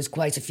say, from There it? was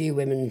quite a few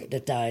women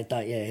that died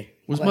that year.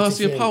 Was Quite a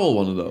Marcia few. Powell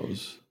one of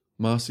those?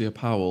 Marcia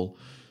Powell.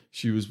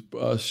 She was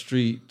a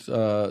street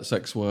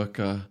sex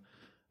worker,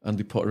 and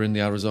they put her in the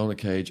Arizona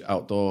cage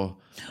outdoor,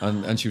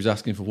 and she was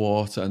asking for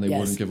water, and they Yes.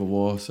 wouldn't give her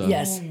water.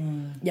 Yes,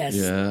 yes.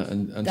 Yeah,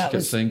 and she That kept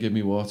was- saying, "Give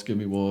me water, give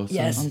me water."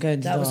 Yes, I'm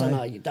going to that was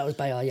die. that was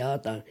by our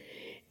yard though.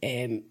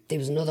 There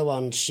was another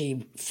one.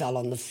 She fell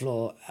on the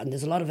floor, and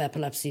there's a lot of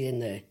epilepsy in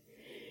there.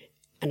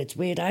 And it's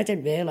weird. I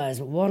didn't realise,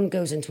 but one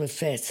goes into a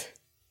fit,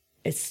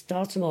 it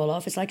starts them all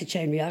off. It's like a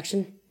chain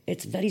reaction.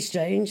 It's very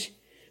strange.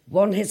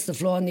 One hits the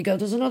floor, and they go,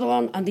 "There's another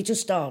one," and they just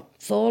start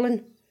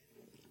falling,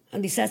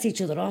 and they set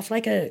each other off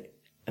like a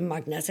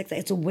magnetic thing.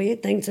 It's a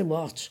weird thing to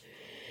watch.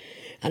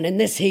 And in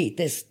this heat,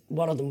 this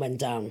one of them went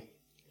down.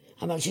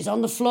 And when she's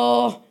on the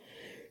floor,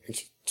 and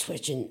she's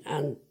twitching,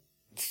 and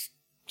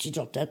she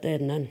dropped dead there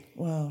and then.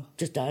 Wow.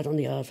 Just died on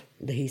the yard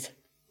in the heat.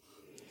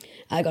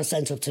 I got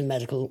sent up to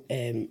medical.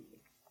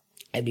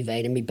 Every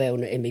vein in my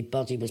bone in my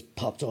body was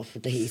popped off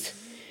with the heat.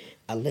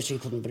 I literally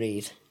couldn't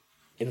breathe.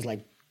 It was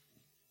like,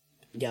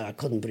 yeah, I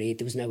couldn't breathe.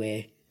 There was no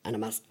air. And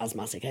I'm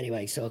asthmatic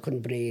anyway, so I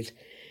couldn't breathe.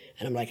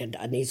 And I'm like,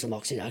 I need some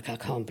oxygen. I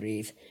can't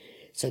breathe.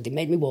 So they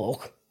made me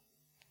walk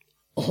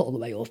all the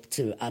way up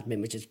to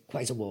admin, which is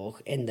quite a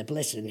walk, in the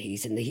blistering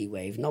heat, in the heat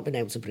wave, not being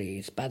able to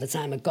breathe. By the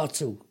time I got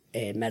to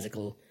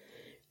medical,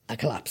 I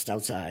collapsed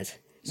outside.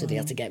 So they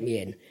had to get me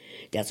in.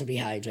 They had to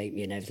rehydrate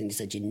me and everything. They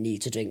said, "You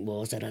need to drink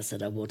water." I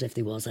said I would if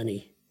there was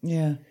any,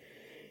 Yeah.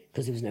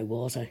 because there was no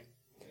water.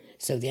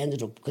 So they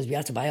ended up, because we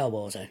had to buy our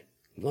water.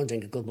 If you want to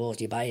drink a good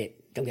water, you buy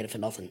it. Don't get it for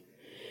nothing.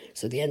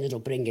 So they ended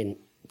up bringing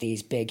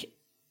these big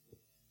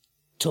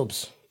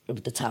tubs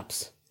with the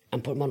taps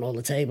and put them on all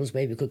the tables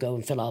where we could go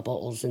and fill our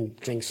bottles and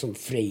drink some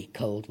free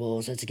cold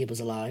water to keep us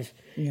alive.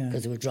 Yeah.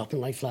 Because they were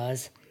dropping like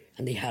flies,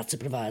 and they had to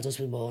provide us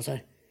with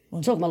water.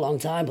 It took them a long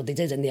time, but they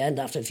did in the end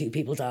after a few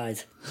people died.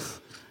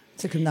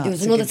 Took a nap. There was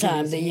to another give you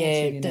time some the,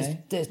 water, you know?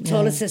 the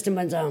toilet system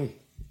went down.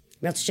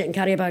 We had to shit in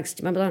carrier bags.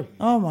 Do you remember that?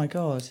 Oh my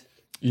God.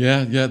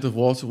 Yeah, the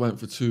water went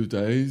for 2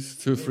 days,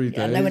 2 or 3 days.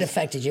 Yeah, I know it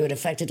affected you. It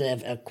affected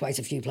quite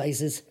a few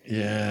places.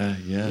 Yeah.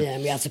 Yeah,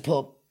 and we had to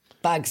put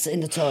bags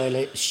in the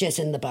toilet, shit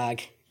in the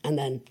bag, and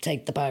then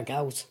take the bag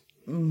out.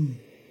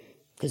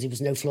 Because there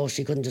was no flush.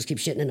 You couldn't just keep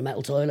shitting in a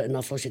metal toilet and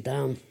not flush it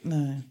down.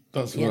 No.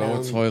 That's You where our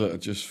know. toilet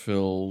had just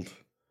filled,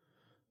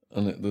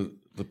 and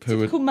the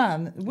poo had... Cool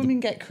man. Women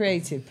get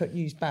creative,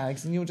 use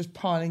bags, and you're just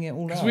piling it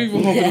all up. We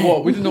were hoping the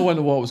water, we didn't know when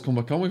the water was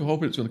coming back on. We were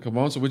hoping it was going to come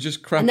on, so we're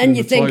just crapping And then in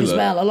you the think toilet. as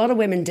well, a lot of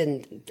women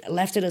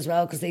left it as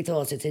well because they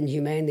thought it's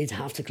inhumane. They'd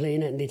have to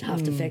clean it and they'd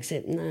have to fix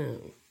it. No,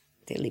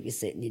 they leave you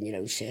sitting in your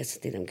own shit.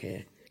 They don't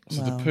care.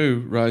 So the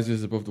poo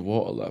rises above the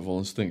water level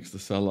and stinks the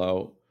cell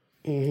out.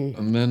 Mm-hmm.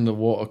 And then the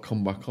water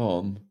come back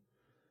on,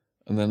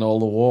 and then all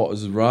the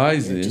water's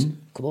rising.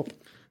 Come up.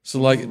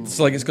 So it's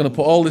going to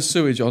put all this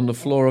sewage on the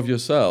floor of your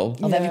cell.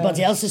 Of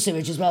everybody else's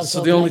sewage as well.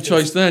 So the only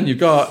choice then you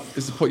got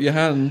is to put your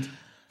hand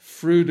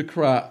through the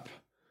crap.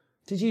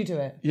 Did you do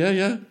it? Yeah.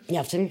 You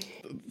have to.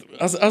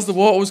 As the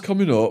water was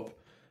coming up,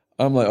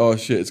 I'm like, oh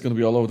shit, it's going to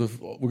be all over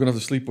we're going to have to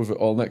sleep with it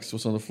all next to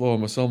us on the floor.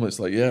 And my cellmate's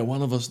like, yeah,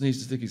 one of us needs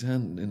to stick his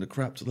hand in the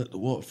crap to let the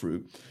water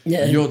through. Yeah.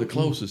 And you're the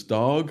closest,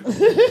 dog.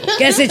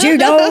 Guess it's you,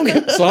 dog.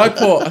 So I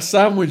put a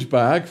sandwich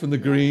bag from the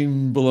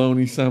green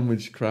bologna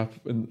sandwich crap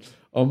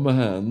on my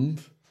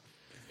hand.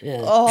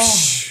 Yeah. Oh,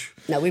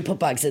 No, we put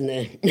bags in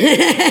there. But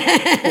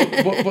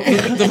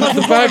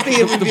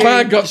the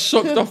bag got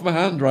sucked off my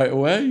hand right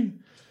away.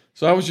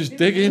 So I was just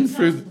digging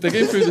through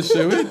the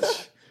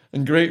sewage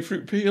and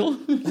grapefruit peel.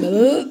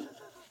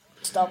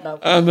 Stop now.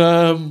 And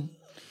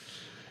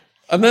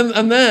then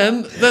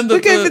the, we're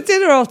going for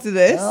dinner after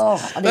this.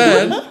 Oh, I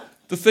then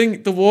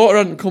the water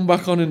hadn't come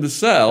back on in the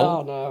cell.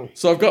 Oh, no.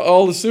 So I've got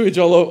all the sewage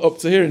all up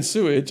to here in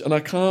sewage, and I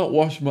can't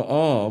wash my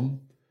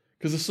arm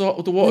because the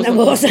water's No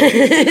not- more. Putting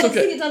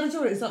it down the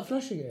toilet, it's like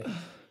flushing it.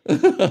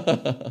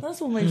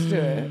 That's one way to do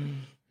it.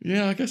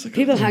 Yeah, I guess I could.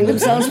 People hang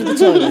themselves with the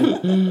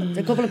toilet. There's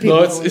a couple of people.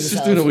 No, hang it's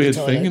just themselves doing a with weird the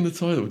thing toilet. in the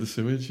toilet with the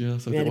sewage. Yeah,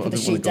 so Yeah, they put the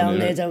sheet down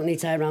there, don't they?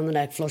 Tie around the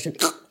neck, flush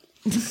it,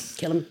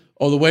 kill them.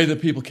 Oh, the way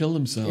that people kill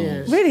themselves.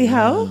 Yeah. Really?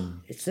 How?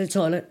 It's the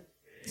toilet.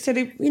 So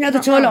they, You know the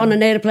toilet on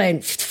an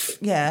airplane.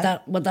 Yeah.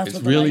 That's It's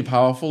what really they're like.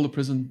 powerful, the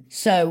prison.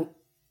 So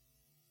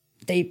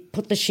they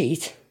put the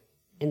sheet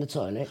in the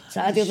toilet,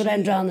 tie the other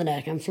end round the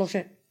neck, and flush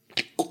it,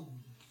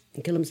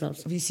 and kill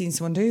themselves. Have you seen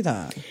someone do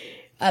that?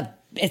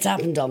 It's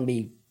happened on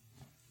me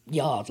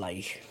yard.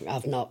 Like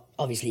I've not.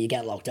 Obviously, you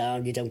get locked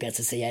down, you don't get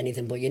to see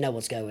anything, but you know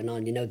what's going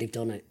on. You know they've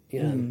done it.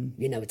 You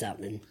know it's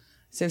happening.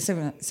 So if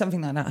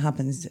something like that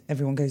happens,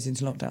 everyone goes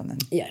into lockdown then?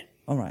 Yeah.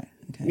 All right.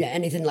 Okay. Yeah,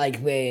 anything like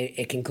where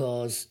it can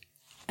cause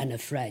an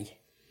affray,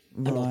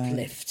 an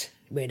uplift,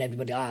 where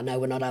everybody, no,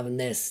 we're not having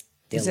this.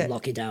 Is They'll it-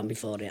 lock you down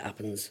before it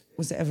happens.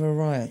 Was there ever a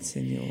riot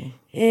in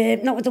your...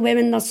 Not with the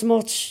women, not so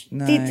much.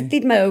 No.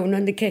 They'd moan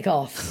and they'd kick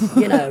off,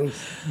 you know.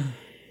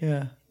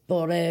 Yeah.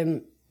 But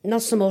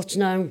not so much,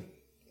 no.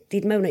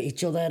 They'd moan at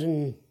each other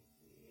and...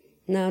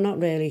 No, not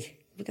really.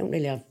 We don't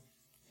really have...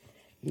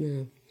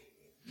 No.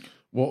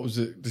 What was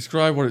it?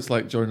 Describe what it's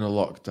like during a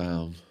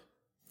lockdown.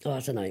 Oh,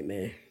 it's a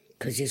nightmare.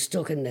 Because you're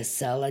stuck in this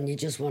cell and you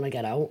just want to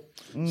get out.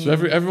 So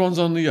everyone's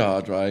on the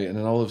yard, right? And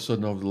then all of a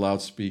sudden over the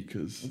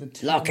loudspeakers.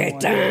 Lock it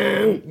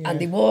down. Yeah. And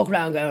they walk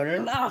around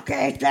going, lock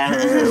it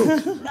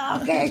down.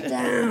 Lock it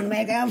down.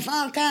 Make it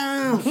fuck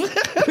off.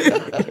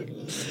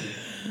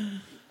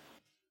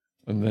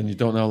 And then you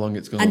don't know how long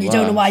it's going to last. And you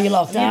don't know why you're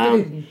locked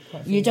down.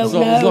 You don't know.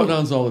 There's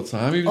lockdowns all the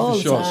time, even all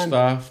if they're the time.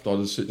 short-staffed or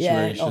there's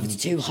situations. Yeah, or if it's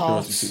too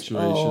hot.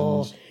 Situations.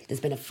 Or there's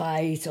been a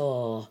fight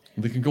or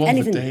they can go on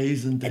anything. for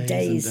days and days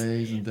and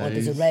days and days. Or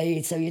there's a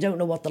raid, so you don't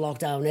know what the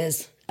lockdown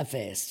is at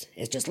first.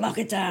 It's just lock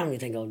it down. You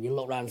think, oh, you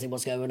look around and see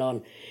what's going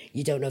on.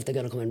 You don't know if they're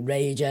going to come and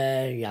raid you.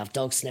 You have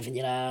dogs sniffing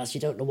your ass.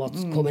 You don't know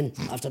what's coming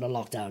after the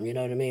lockdown, you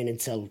know what I mean?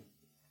 Until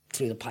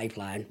through the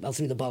pipeline,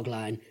 through the bog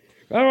line.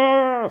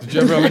 Did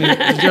you ever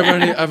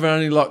have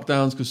any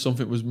lockdowns because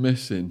something was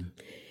missing?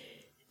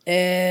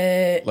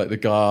 Like the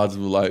guards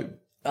were like,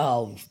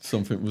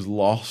 something was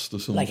lost or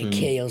something. Like a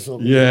key or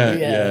something.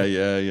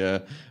 Yeah.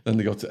 Then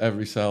they got to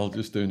every cell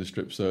just doing the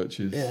strip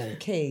searches. Yeah.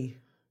 Key.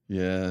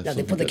 Yeah.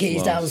 They put the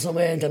keys down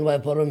somewhere and don't know where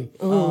to put them.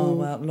 Oh,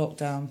 well,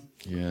 lockdown.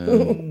 Yeah.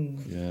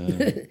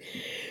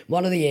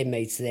 One of the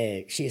inmates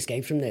there, she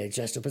escaped from there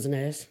dressed up as a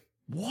nurse.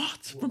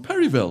 What? From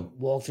Perryville?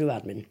 Walked through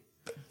admin.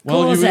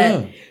 Well, you were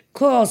there?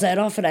 Calls her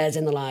off her head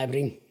in the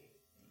library.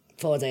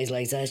 4 days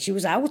later, she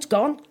was out,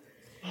 gone.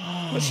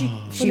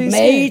 She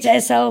made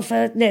herself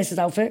a nurse's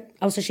outfit,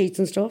 out of sheets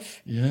and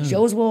stuff. Yeah. She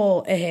always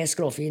wore her hair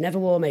scruffy, never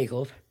wore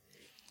makeup.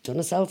 Done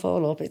herself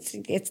all up.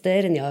 It's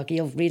there in the archive.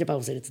 You'll read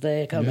about it. It's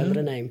there. I can't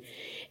remember the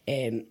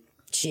name.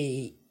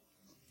 She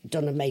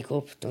done her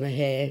makeup, done her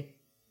hair,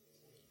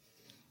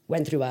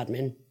 went through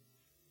admin,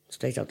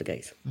 straight out the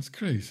gate. That's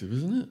crazy,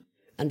 isn't it?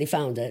 And they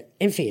found her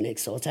in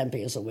Phoenix or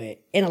Tempe or somewhere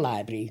in a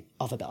library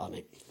off a bit on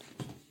it.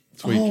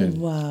 Tweaking. Oh,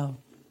 wow.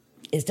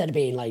 Instead of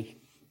being like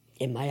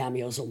in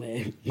Miami or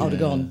somewhere. I would have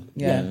gone.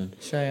 Yeah.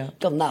 Straight up.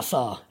 Gone that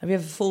far. Have you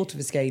ever thought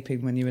of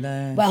escaping when you were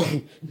there?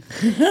 Well,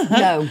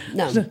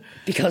 no.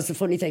 Because the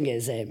funny thing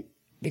is,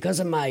 because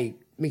of my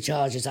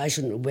charges, I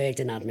shouldn't have worked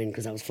in admin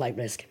because I was flight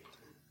risk.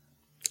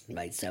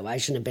 Right, so I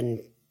shouldn't have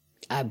been...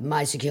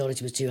 my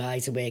security was too high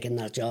to work in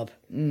that job.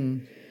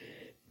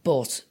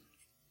 But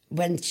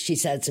when she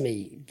said to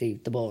me, the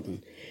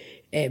warden,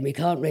 we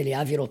can't really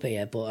have you up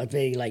here, but I'd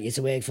really like you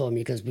to work for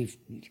me because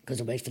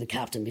I worked for the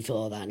captain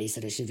before that, and he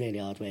said, she's really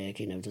hard work,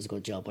 does a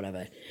good job,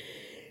 whatever.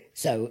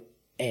 So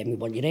we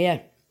want you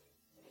here,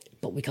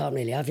 but we can't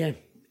really have you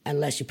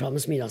unless you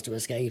promise me not to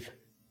escape.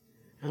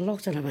 I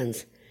looked at her and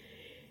went,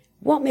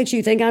 what makes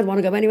you think I'd want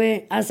to go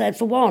anywhere? I said,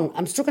 for one,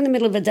 I'm stuck in the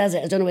middle of a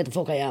desert. I don't know where the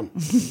fuck I am.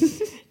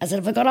 I said,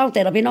 if I got out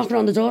there, I'd be knocking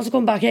on the door to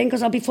come back in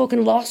because I'd be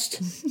fucking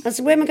lost. I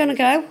said, where am I going to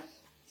go?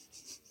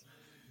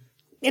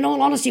 In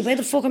all honesty, where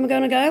the fuck am I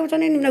going to go? I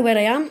don't even know where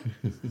I am.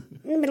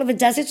 In the middle of a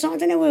desert, so I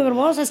don't know where it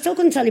was. I still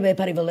couldn't tell you where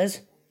Perryville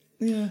is.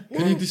 Yeah.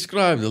 Can you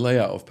describe the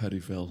layout of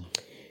Perryville?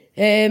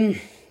 Oh,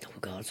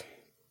 God.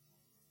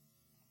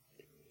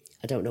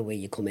 I don't know where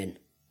you come in,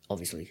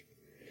 obviously.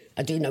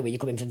 I do know where you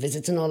come in for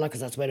visits and all that because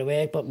that's where I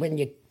work, but when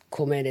you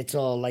come in, it's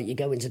all like you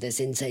go into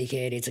this intake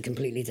area, it's a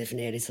completely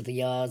different area to the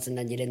yards, and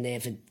then you're in there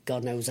for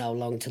God knows how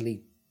long till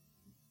you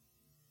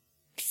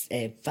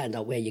find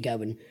out where you're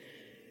going.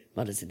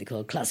 What is it they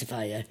call?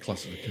 Classifier.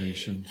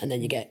 Classification. And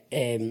then you get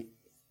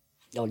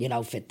all your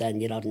outfit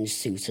then, you're not in a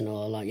suit and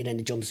all that. You're in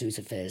a jumpsuit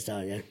at first,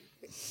 aren't you?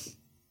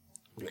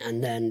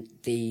 And then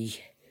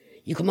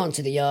you come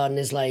onto the yard and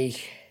there's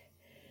like,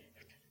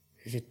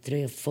 is it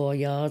 3 or 4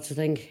 yards, I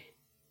think?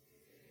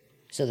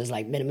 So there's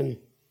like minimum,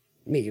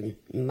 medium,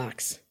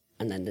 max,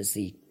 and then there's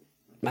the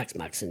max,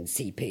 and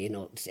CP and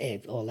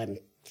all them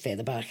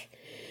further back.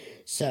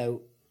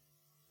 So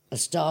I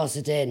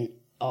started in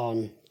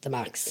on the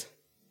max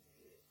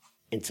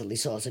until they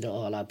sorted it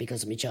all out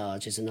because of my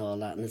charges and all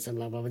that. And I said,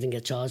 well, I didn't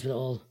get charged with it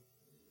all.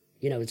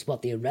 It's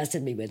what they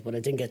arrested me with, but I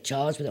didn't get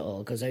charged with it all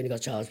because I only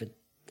got charged with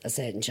a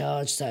certain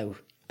charge, so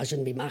I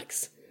shouldn't be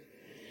max.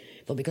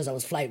 But because I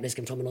was flight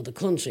risking from another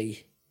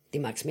country, they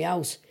maxed me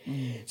out.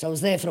 So I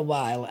was there for a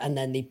while, and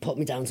then they put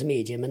me down to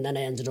medium, and then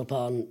I ended up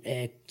on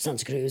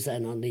Santa Cruz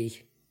then on the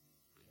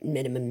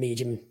minimum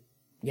medium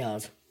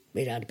yard.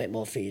 We had a bit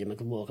more freedom, I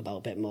could walk about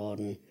a bit more,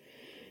 and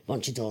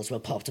once your doors were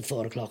popped at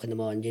 4 o'clock in the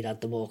morning, you'd had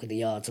to walk of the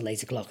yard till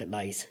 8 o'clock at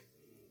night.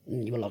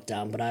 And you were locked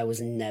down, but I was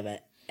never,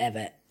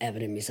 ever, ever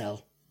in my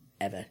cell.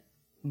 Ever.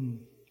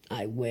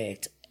 I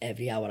worked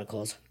every hour I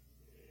could.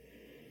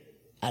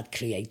 I'd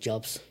create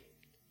jobs.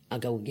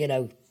 I'd go,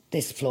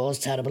 this floor's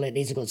terrible, it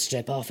needs a good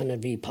strip off and a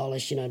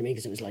repolish, you know what I mean?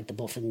 Because it was like the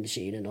buffing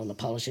machine and all the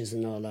polishes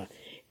and all that.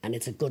 And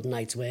it's a good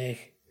night's work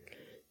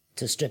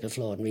to strip a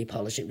floor and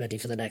repolish it ready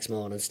for the next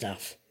morning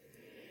staff.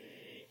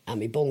 And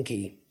my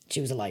bunkie,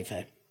 she was a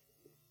lifer.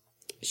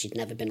 She'd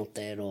never been up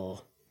there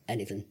or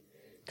anything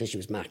because she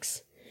was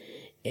max.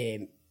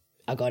 I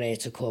got her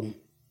to come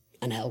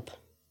and help.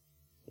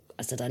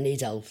 I said, I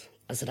need help.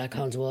 I said, I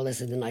can't do all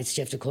this. And the night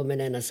shift to come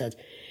in. I said,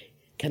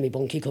 can my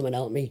bunkie come and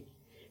help me?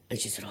 And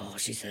she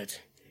said,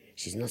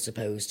 she's not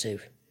supposed to.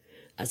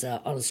 I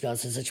said, honest God, I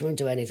said, she won't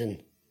do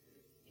anything.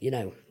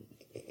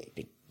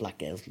 black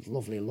girl,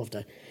 lovely, loved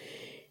her.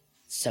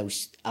 So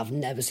I've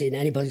never seen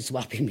anybody so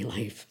happy in my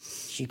life.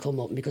 She come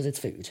up because it's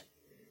food,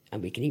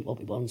 and we can eat what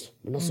we want.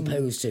 We're not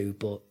supposed to,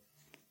 but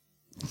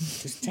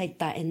just take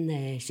that in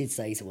there. She'd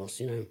say to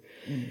us,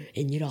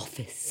 in your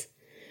office,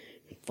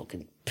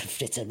 fucking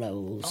fritter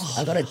rolls.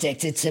 I got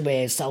addicted to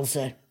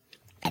salsa.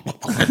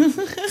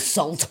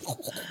 Salt.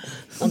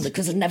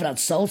 Because I'd never had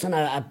salt, and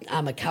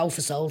I'm a cow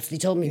for salt. They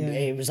told me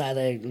it was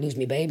either lose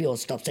my baby or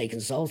stop taking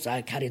salt.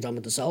 I carried on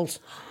with the salt.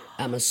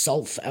 I'm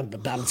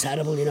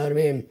terrible, you know what I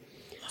mean?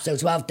 So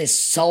to have this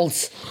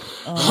salt,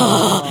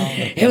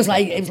 it was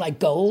like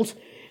gold.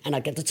 And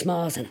I'd get the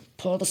tomatoes and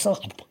pour the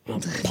salt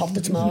and pop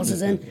the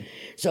tomatoes in.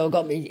 So I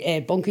got me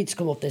Bunky to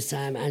come up this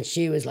time, and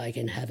she was like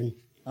in heaven,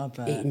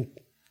 eating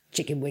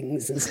chicken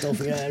wings and stuff.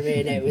 You know what I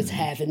mean? It was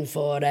heaven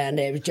for her, and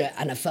it was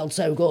and I felt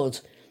so good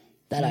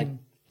that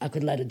I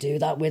could let her do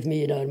that with me.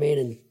 You know what I mean?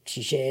 And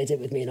she shared it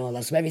with me and all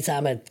that. So every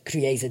time I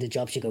created a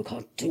job, she'd go,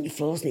 "God, don't your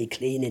floors need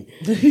cleaning?"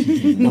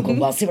 And I'll go,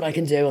 "Well, I'll see what I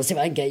can do. I'll see if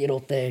I can get you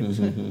up there."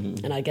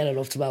 And I get her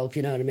up to help.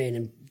 You know what I mean?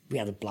 And we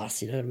had a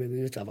blast. You know what I mean? We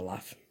used to have a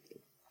laugh.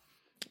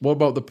 What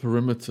about the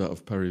perimeter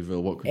of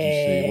Perryville? What could you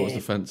see? What was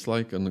the fence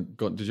like? And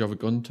did you have a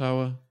gun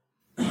tower?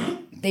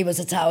 There was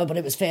a tower, but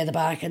it was further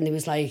back, and there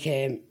was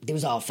there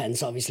was our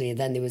fence, obviously, and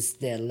then there was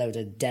the load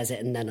of desert,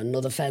 and then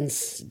another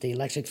fence, the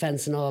electric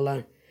fence and all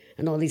that,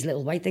 and all these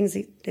little white things,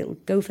 little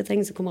gopher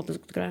things that come up the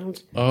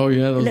ground. Oh,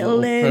 yeah, those little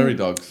prairie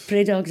dogs.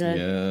 Prairie dogs,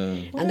 Yeah.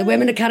 And the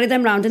women that carried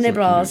them round in their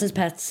bras as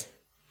pets.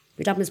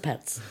 We'd have them as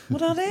pets.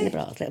 What are In they? their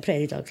bras, little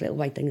prairie dogs, little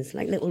white things,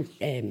 like little...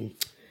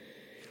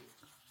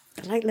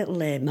 they're like little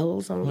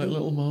moles on Like them.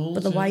 little moles,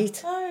 But they're yeah.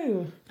 white.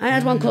 Oh. I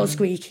had one called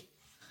Squeak.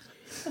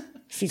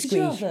 She'd Did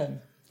you have squeak.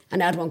 them?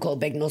 And I had one called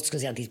Big Nuts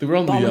because he had these They were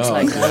on the bollocks yard,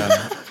 like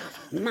that.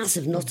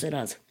 Massive nuts it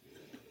had.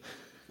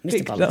 Mr.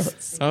 Big Bollocks.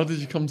 nuts. How did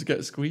you come to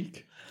get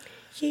Squeak?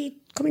 She'd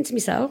come into my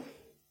cell.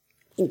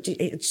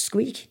 It'd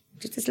squeak.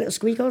 Just this little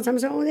squeak all the time. I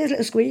said, "Oh, there's a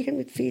little squeak," and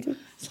we'd feed him.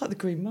 It's like the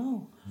Green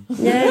Mile.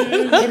 Yeah,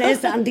 it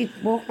is. And they'd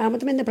walk around with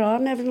them in the bra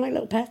and everything like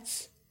little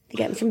pets. They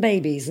get them from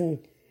babies.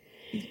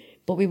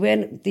 But we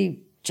weren't... They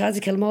tried to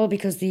kill them all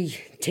because they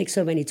take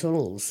so many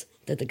tunnels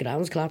that the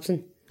ground's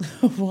collapsing.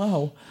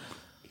 Wow.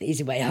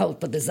 Easy way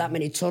out, but there's that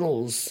many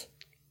tunnels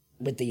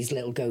with these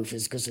little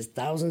gophers because there's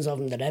thousands of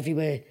them. They're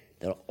everywhere.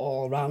 They're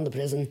all around the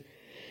prison.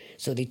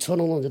 So they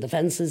tunnel under the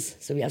fences.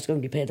 So we have to go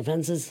and repair the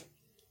fences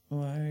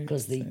Right.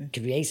 because they're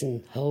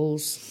creating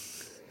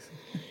holes.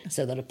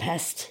 So they're a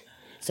pest.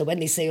 So when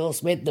they see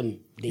us with them,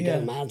 they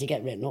don't mind. You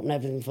get written up and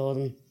everything for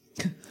them.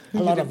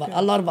 A lot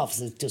of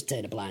officers just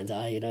turn a blind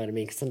eye, you know what I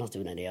mean? Because they're not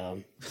doing any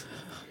harm.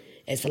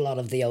 It's for a lot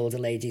of the older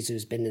ladies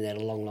who's been in there a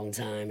long, long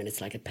time, and it's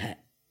like a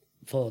pet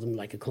for them,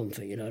 like a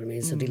comfort, you know what I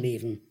mean? So they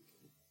leave them.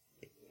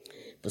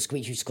 But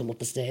Squeak used to come up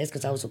the stairs,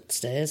 because I was up the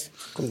stairs,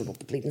 coming up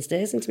the bleeding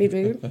stairs into my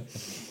room.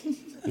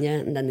 Yeah,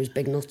 and then there was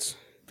Big Nuts.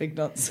 Big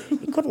nuts. He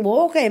couldn't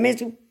walk him.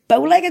 He's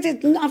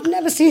bow-legged. I've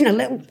never seen a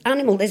little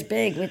animal this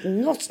big with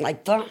nuts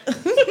like that.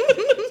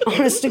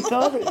 Honest to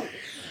God.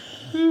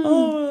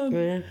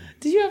 Yeah.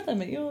 Did you have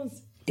them at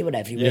yours? They were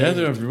everywhere. Yeah,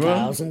 they're everywhere.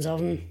 Thousands of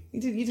them.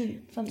 You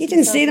didn't fancy You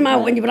didn't see them out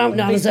yourself when you were out in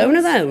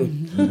Arizona, though.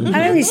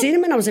 I only seen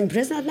them when I was in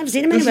prison. I'd never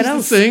seen them This anywhere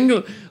is the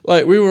else. thing.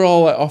 Like, we were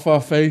all like off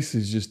our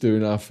faces just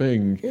doing our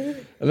thing.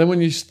 And then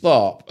when you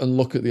stop and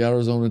look at the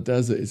Arizona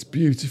desert, it's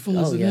beautiful,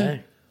 Oh, isn't yeah.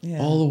 it?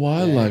 Yeah. All the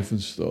wildlife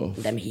and stuff.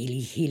 Them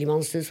Healy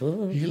monsters.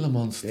 Oh. Gila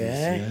monsters,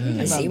 Yeah.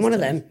 yeah. I seen one of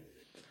them.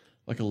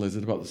 Like a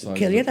lizard about the size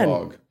Kill of you a then.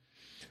 dog.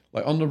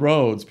 Like on the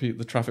roads,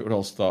 the traffic would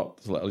all stop.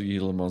 There's a little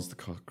Gila monster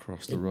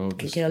across the road.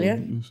 Can just kill you.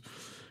 going-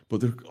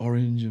 But they're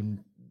orange and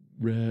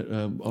red,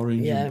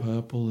 orange Yeah. and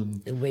purple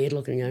and They're weird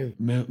looking, you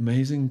know.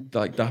 amazing,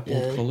 like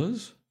dappled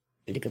colours.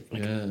 They got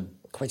like Yeah,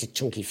 quite a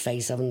chunky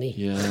face, haven't they?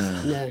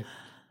 yeah. Yeah.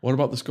 What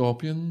about the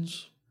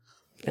scorpions?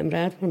 Remember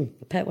I had one,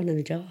 a pet one in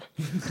a jar.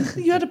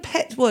 You had a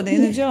pet one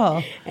in a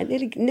jar.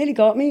 It nearly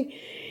got me.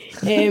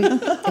 It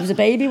was a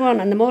baby one,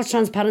 and the more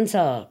transparent they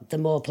are, the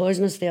more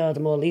poisonous they are, the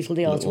more lethal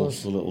they are to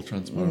us. The little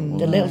transparent one.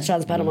 The little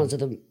transparent ones are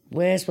the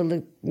worst.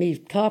 Well, my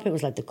carpet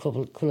was like the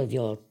colour of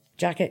your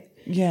jacket.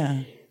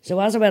 Yeah. So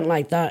as I went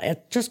like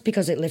that, just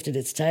because it lifted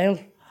its tail,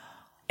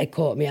 it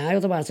caught my eye.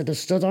 Otherwise, I'd have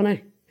stood on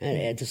it and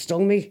it just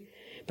stung me.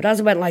 But as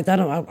I went like that,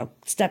 I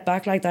stepped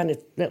back like that, and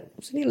it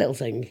was only a little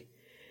thing.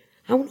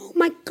 I went, "Oh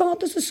my God,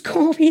 there's a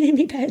scorpion in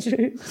my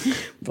bedroom."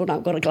 Run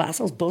out, got a glass,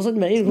 I was buzzing,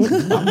 mate.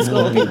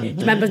 Scorpion. Do you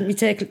remember me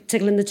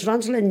tickling the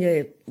tarantula in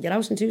your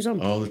house in Tucson?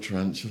 Oh, the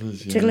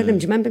tarantulas, yeah. Tickling them,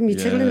 do you remember me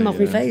tickling them off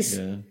my face?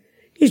 Yeah.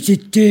 He's a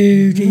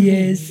dude, he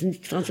is.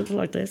 And tarantulas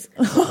like this.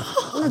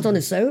 All I've done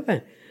is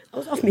sober. I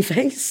was off my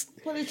face.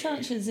 What are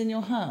tarantulas in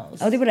your house?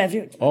 Oh, they were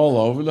everywhere. All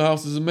over the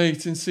house. There's a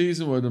mating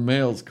season where the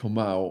males come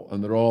out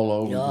and they're all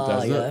over the Oh,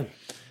 desert.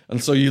 yeah.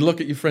 And so you look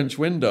at your French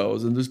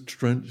windows and there's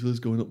tarantulas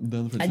going up and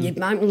down the French And your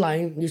mountain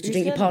lion, you used to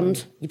drink your fed them?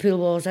 pond, your pool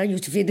water, you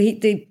used to feed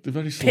the They're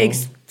very slow.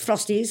 pigs,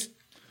 Frosties.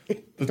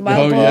 The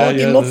wild boar, yeah,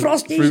 they love the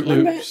Frosties, Fruit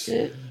remember? Loops.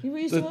 Yeah. You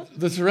used to The, what?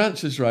 the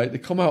tarantulas, right, they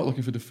come out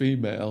looking for the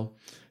female,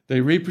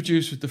 they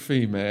reproduce with the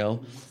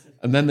female,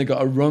 and then they got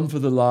to run for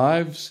their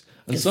lives.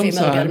 And 'Cause the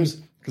female will get sometimes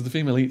because the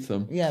female eats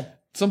them. Yeah.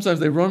 Sometimes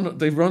they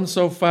run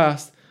so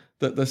fast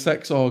that the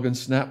sex organ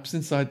snaps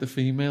inside the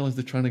female as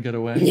they're trying to get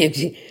away.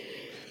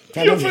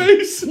 Your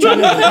face.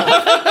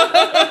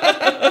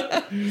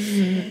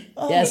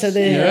 Yeah, so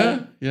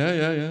the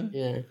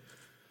Yeah.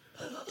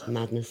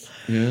 Madness.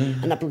 Yeah.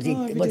 And that bloody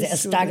was it a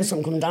stag or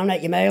something coming down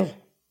at your mail?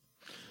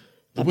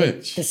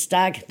 Which? The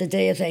stag, the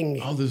deer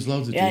thing. Oh, there's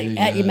loads of Yeah, deer.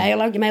 at your mail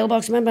out your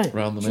mailbox, remember?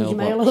 Around the Shoot your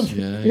mail mailbox. up.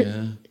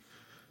 Yeah.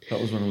 That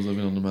was when I was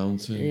living on the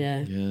mountain.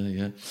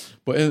 Yeah.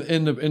 But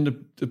in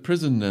the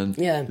prison then,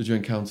 Yeah. did you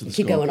encounter the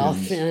Keep scorpions? going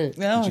off. Yeah.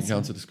 No, Did you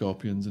encounter the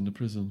scorpions in the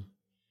prison?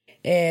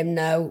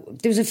 No,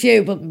 there was a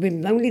few, but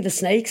only the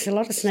snakes. A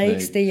lot of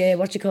snakes. Snakes. The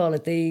what you call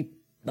it? The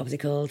what was it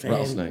called?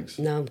 Rattlesnakes.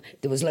 No,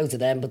 there was loads of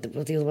them, but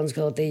what the other one's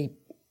called? The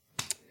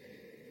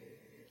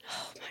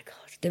oh my god,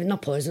 they're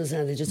not poisonous.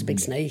 They're just a big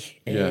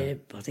snake. Yeah.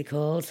 What are they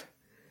called?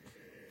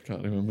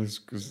 Can't remember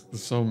because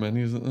there's so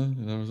many, isn't there,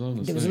 in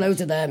Arizona? There was snakes?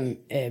 loads of them.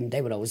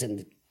 They were always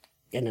in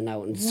and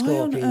out, and Why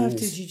scorpions. on earth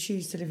did you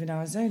choose to live in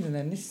Arizona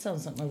then? This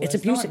sounds like my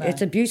worst nightmare.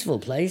 It's a beautiful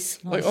place.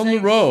 Like Oh, on the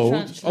snakes, road,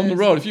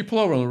 tarantulas. if you pull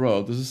over on the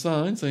road, there's a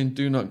sign saying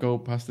 "Do not go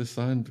past this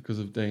sign because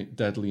of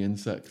deadly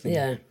insects." And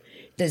Yeah,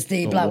 there's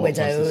the Don't black walk past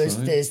the widows.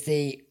 sign. There's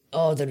the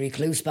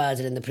recluse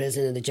spider in the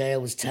prison, and the jail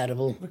was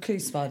terrible.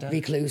 Recluse spider.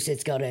 Recluse,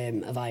 it's got a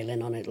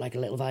violin on it, like a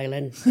little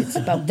violin. It's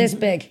about this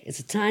big. It's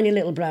a tiny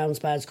little brown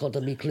spider. It's called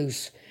the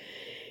recluse.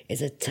 It's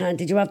a tiny.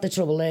 Did you have the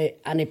trouble there?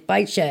 And it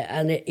bites you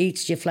and it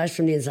eats your flesh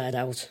from the inside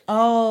out.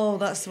 Oh,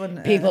 that's the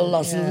one. People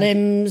lost yeah.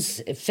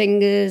 limbs,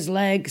 fingers,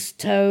 legs,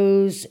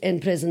 toes in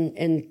prison,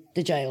 in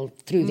the jail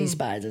through these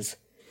spiders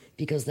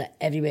because they're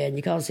everywhere and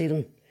you can't see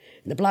them.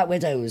 And the black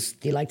widows,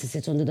 they like to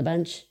sit under the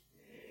bench.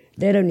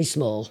 They're only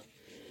small.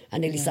 I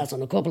nearly sat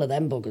on a couple of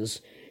them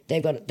buggers.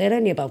 They're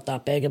only about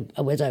that big,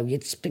 a widow.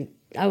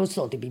 I always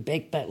thought they'd be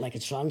big, but like a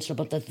tarantula,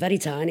 but they're very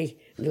tiny.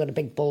 And they've got a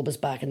big bulbous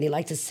back and they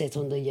like to sit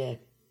under your,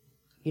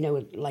 you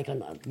know, like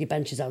on your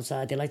benches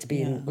outside. They like to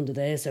be under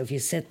there. So if you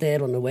sit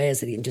there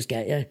unawares, they can just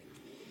get you.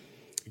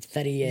 It's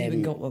very... You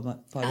even got one by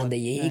one. and the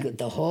eagle,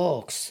 the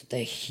hawks,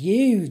 they're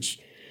huge.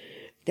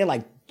 They're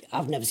like,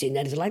 I've never seen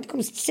anything like them.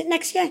 Come sit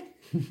next to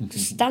you.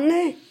 Just stand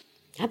there.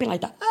 I'd be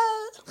like that.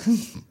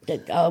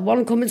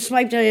 One come and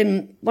swiped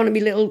one of my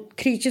little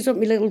creatures up,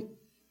 my little...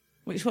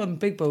 Which one?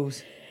 Big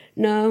balls?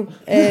 No,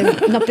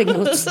 not big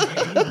nuts.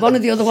 One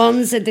of the other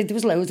ones, there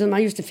was loads of them. I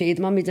used to feed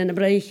them on my dinner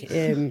break.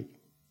 And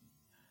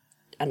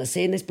I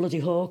seen this bloody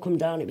hawk come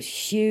down. It was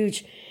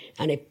huge.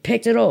 And it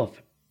picked it up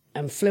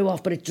and flew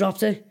off, but it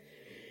dropped it.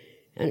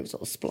 And it was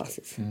all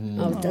splattered.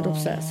 I was dead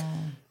upset.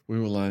 we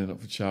were lining up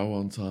for chow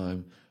one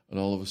time, and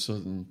all of a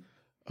sudden,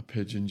 a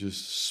pigeon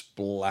just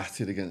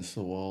splatted against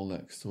the wall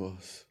next to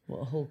us.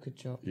 What a hawk could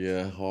drop.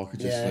 Yeah, hawk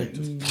had just Yeah. like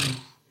just.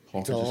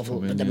 Hawk It's had just awful,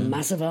 come but in. they're Yeah.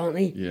 massive, aren't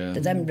they? Yeah.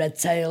 They're them red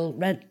tail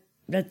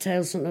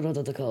something or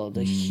other they're called.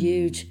 They're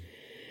huge.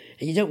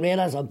 And you don't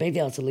realise how big they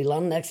are till they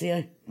land next to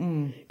you.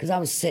 Because I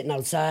was sitting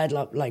outside,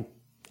 like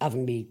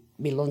having me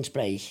lunch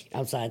break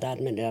outside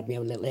admin. I had my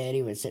own little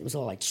area. It was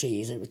all like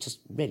trees. It was just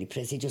really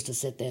pretty just to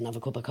sit there and have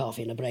a cup of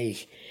coffee and a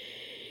break.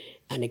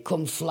 And it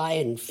come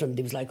flying from,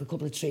 there was like a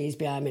couple of trees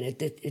behind me.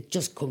 And it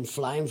just come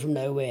flying from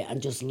nowhere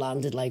and just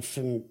landed like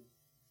from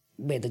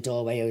where the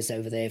doorway was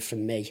over there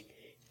from me.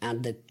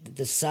 And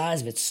the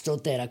size of it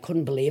stood there. I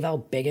couldn't believe how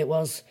big it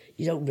was.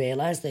 You don't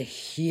realise they're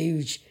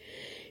huge.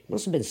 It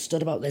must have been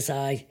stood about this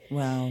high.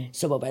 Wow.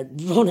 So I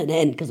went running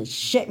in because I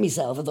shit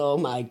myself. I thought, oh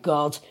my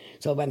God.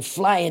 So I went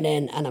flying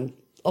in and I'm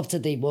up to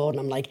the ward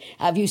and I'm like,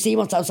 have you seen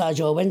what's outside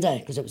your window?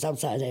 Because it was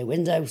outside her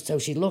window. So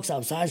she looks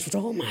outside. She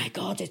goes, oh my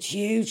God, it's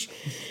huge.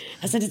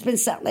 I said, it's been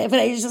sat there for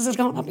ages. I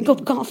can't have a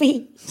cup of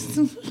coffee.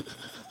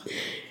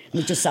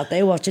 We just sat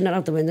there watching it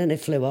out the window and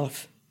it flew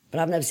off. But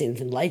I've never seen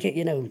anything like it,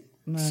 you know,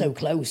 so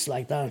close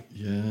like that.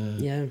 Yeah.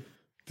 Yeah.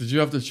 Did you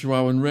have the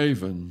Chihuahuan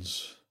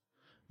ravens?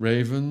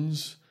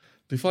 Ravens,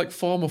 they like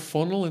form a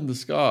funnel in the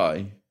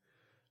sky,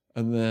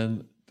 and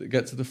then they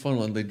get to the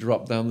funnel and they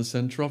drop down the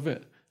centre of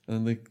it,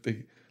 and they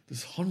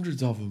there's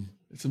hundreds of them.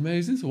 It's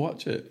amazing to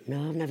watch it.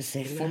 No, I've never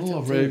seen that. I Funnel don't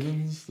of think.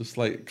 ravens, just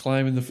like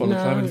climbing the funnel,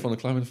 No. climbing the funnel,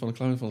 climbing the funnel,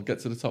 climbing the funnel, get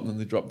to the top, and then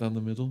they drop down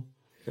the middle.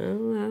 Oh,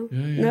 wow.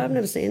 Yeah. No, I've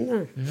never seen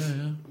that.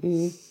 Yeah.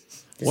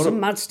 There's some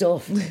mad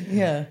stuff.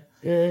 Yeah.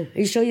 Are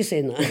you sure you've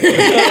seen that?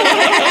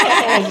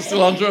 Oh, it's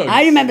still on drugs.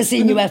 I remember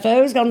seeing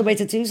UFOs on the way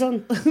to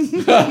Tucson.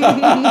 And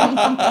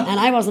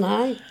I wasn't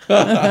high.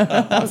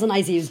 I wasn't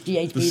high, he was The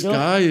GHB'd up.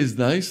 sky is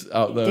nice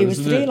out there, There was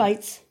isn't three it?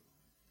 lights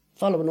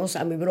following us,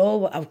 and we were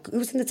all... Who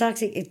was in the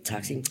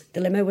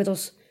the limo with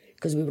us?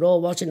 Because we were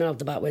all watching out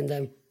the back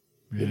window.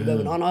 We were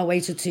going on our way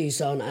to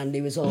Tucson, and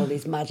there was all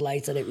these mad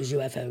lights, and it was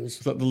UFOs. Is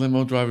that the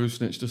limo driver who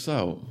snitched us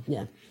out?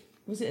 Yeah.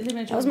 Was it a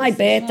limit? That was my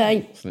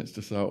birthday. Snitched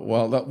us out.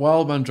 Well, that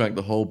wild man drank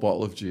the whole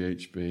bottle of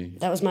GHB.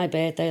 That was my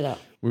birthday, that.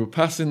 We were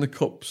passing the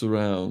cups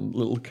around,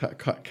 little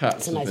cats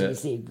It's a of nice it.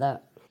 received,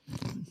 that.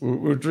 We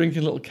were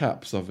drinking little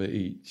caps of it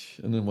each,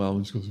 and then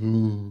Wildman just goes,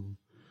 ooh.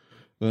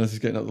 And as he's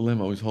getting out the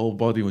limo, his whole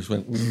body just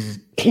went,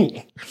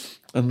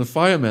 and the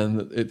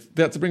firemen,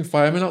 they had to bring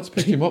firemen out to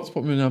pick him up, to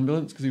put him in an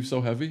ambulance because he was so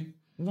heavy.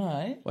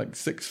 Right. Like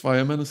 6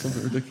 firemen or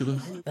something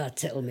ridiculous. That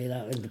tickled me,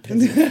 that, in the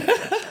prison.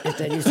 If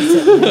they used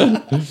to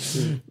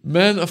tickle me.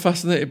 Men are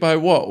fascinated by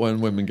what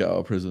when women get out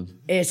of prison?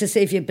 It's to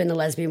see if you've been a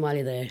lesbian while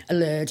you're there. A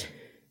lurd.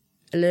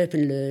 A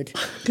lerping lurd.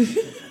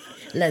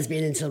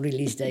 Lesbian until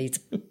release date.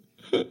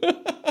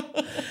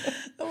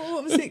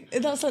 What was it?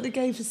 That's like the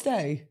gay for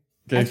stay.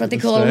 That's what they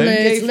call them,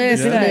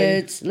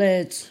 lurds,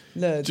 lurds.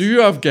 Lurds. Do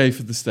you have gay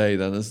for the stay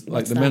then? As,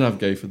 like the men have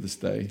gay for the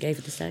stay? Gay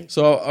for the stay.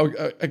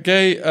 So a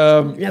gay No,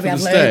 for we the have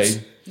stay. lurds.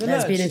 Lesbian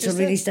lurds, until just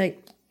release date.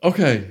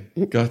 Okay,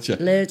 gotcha.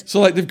 Lurd. So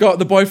like they've got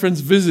the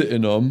boyfriends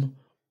visiting them,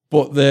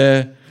 but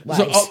they're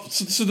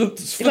Wives.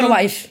 You've got a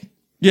wife.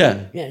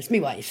 Yeah. Yeah, it's me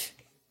wife.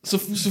 So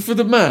for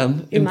the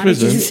man in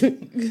manages.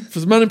 prison, for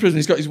the man in prison,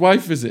 he's got his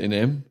wife visiting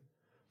him.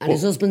 And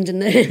his husband in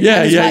there. Yeah,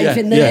 and his yeah, wife yeah,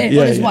 in there.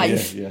 yeah, Or his yeah,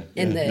 wife yeah,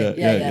 in yeah, there. yeah,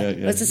 Yeah. yeah,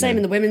 But it's the same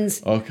in the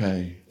women's.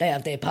 Okay. They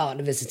have their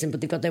partner visiting,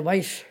 but they've got their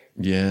wife.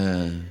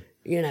 Yeah.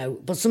 You know,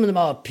 but some of them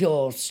are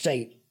pure,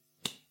 straight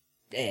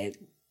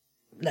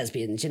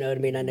lesbians, you know what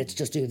I mean? And it's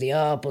just who they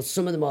are. But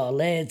some of them are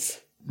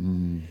lads,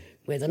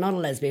 where they're not a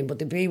lesbian, but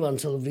they be one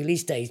till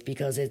release date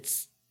because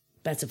it's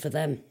better for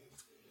them.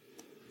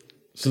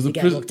 So They the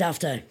get prison. looked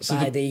after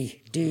by the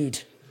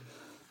dude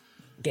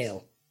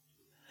girl.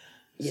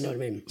 You know what I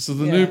mean? So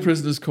the new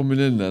prisoners coming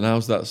in then,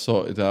 how's that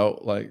sorted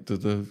out? Like, do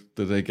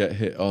they get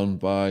hit on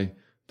by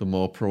the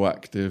more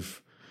proactive?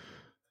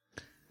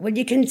 Well,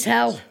 you can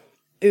tell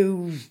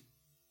who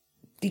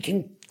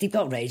they've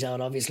got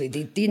radar, obviously.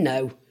 They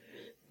know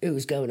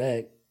who's going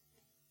to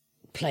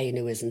play and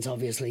who isn't,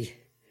 obviously,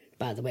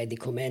 by the way they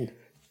come in.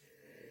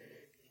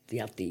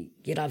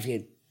 You'd have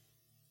your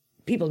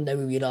people know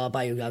who you are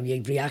by how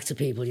you react to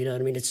people, you know what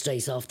I mean? It's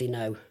straight off, they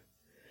know.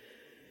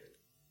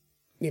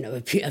 You know,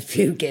 a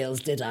few girls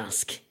did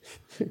ask,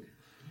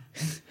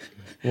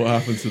 What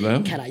happened to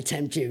them? can I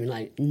tempt you? And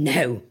like,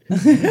 no,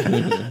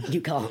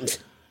 you can't.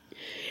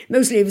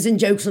 Mostly it was in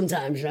jokes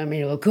sometimes, you know what I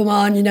mean? Well, come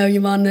on, you know,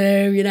 you're on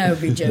there, you know,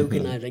 be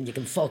joking, I think you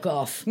can fuck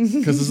off.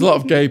 Because there's a lot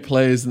of gay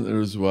players, isn't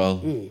there, as well?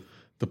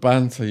 The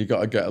banter, you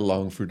got to get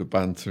along through the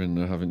banter in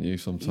there, haven't you,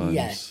 sometimes?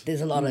 Yeah, there's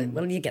a lot of,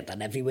 well, you get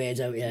that everywhere,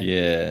 don't you?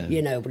 Yeah.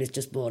 You know, but it's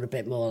just more a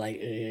bit more like,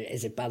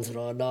 is it banter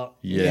or not?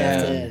 You Yeah.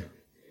 have to-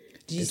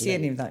 Did you see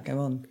any of that go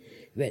on?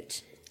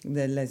 Which,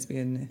 The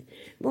lesbian.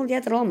 well, yeah,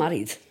 they're all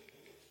married.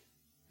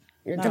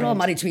 They're all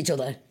married to each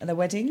other. Are there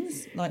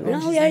weddings? Like Oh,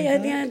 Rogers yeah, and yeah,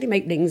 that? yeah. They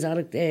make things out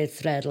of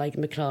thread, like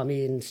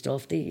macrame and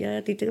stuff. They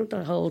do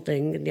the whole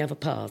thing, and they have a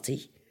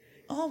party.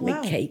 Oh,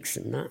 wow. Make cakes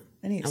and that.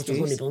 Any Out of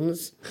honey excuse.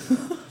 buns.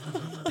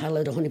 Pile a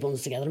load of honey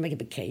buns together and make a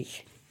big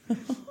cake.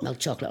 Melt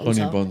chocolate on Honey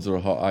top. buns are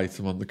a hot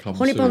item on the Honey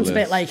connoisseur buns a bit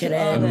list. like it.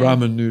 And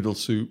ramen noodle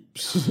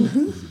soups.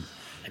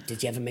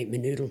 Did you ever make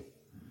menudo?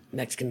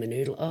 Mexican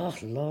menudo? Oh,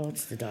 Lord,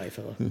 it's to die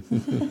for.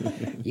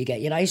 You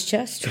get your ice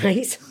chest,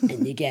 right?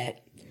 And you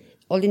get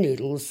all your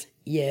noodles,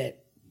 your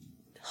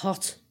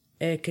hot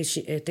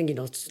thingy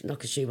nuts, not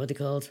cashew, what are they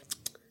called?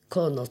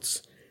 Corn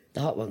nuts,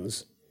 the hot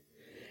ones.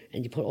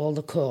 And you put all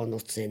the corn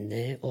nuts in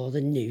there, all the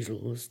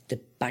noodles, the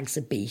bags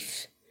of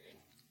beef,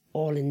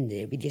 all in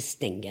there with your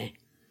stinger.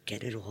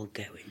 Get it all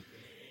going.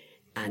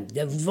 And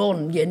the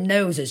run, your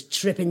nose is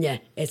tripping you.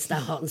 It's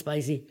that hot and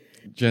spicy.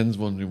 Jen's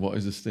wondering what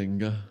is a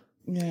stinger.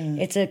 Yeah.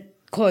 It's a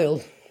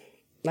coil,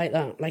 like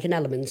that, like an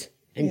element.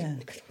 And Yeah.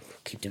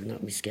 keep doing that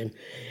with my skin.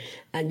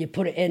 And you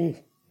put it in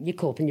your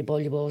cup and you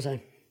boil your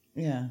water.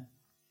 Yeah.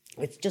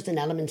 It's just an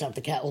element of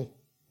the kettle,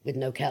 with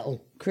no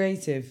kettle.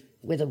 Creative.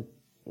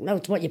 No,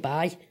 it's what you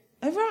buy.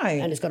 Oh, right.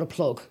 And it's got a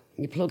plug.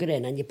 You plug it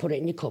in and you put it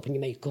in your cup and you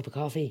make a cup of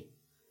coffee.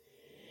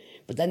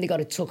 But then they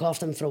got it took off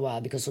them for a while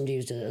because somebody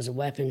used it as a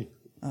weapon.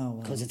 Oh,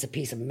 wow. Because it's a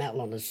piece of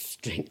metal on a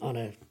string, on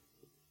a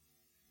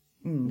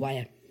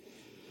wire.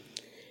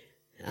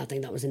 I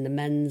think that was in the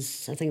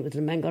men's. I think it was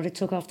the men got it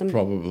took off them.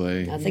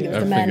 Probably. I think it was Everything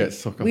the men.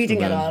 gets took off We the didn't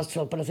get men. ours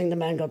took, but I think the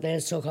men got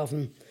theirs took off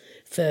them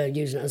for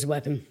using it as a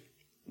weapon.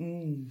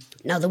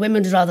 Now the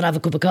women would rather have a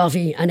cup of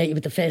coffee and eat it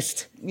with the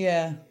fist.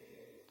 Yeah.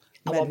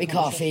 I want me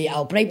coffee.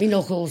 I'll break my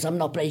knuckles. I'm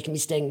not breaking my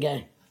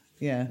stinger.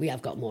 Yeah. We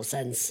have got more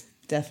sense.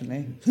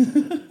 Definitely.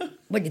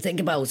 When you think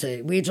about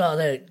it, we'd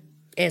rather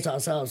hit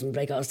ourselves and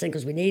break our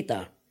stinkers. We need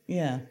that,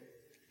 Yeah.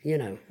 you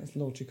know. That's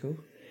logical.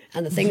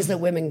 And the things that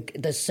women,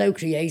 they're so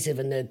creative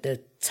and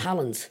the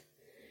talent,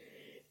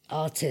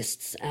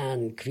 artists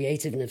and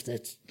creativeness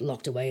that's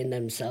locked away in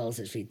themselves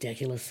is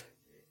ridiculous.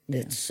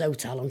 They're so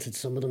talented,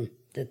 some of them,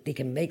 that they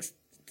can make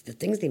the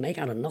things they make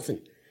out of nothing.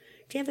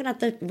 Do you ever have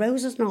the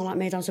roses and all that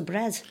made out of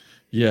bread?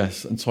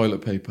 Yes, and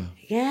toilet paper.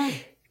 Yeah,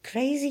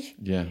 crazy.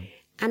 Yeah.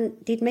 And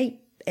they'd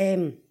make,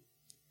 I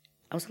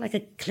was like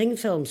a cling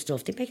film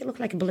stuff. They'd make it look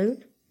like a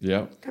balloon.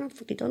 Yeah. I don't know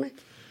if they'd done it.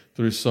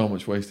 There is so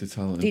much wasted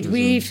talent. in They'd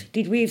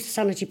prison. weave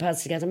sanitary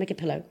pads together, make a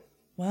pillow.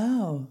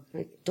 Wow.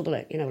 Like double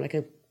it, you know, like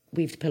a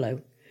weaved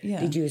pillow. Yeah.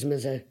 They'd use them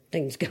as a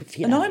thing to go for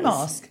your An eye nose.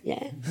 mask?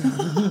 Yeah.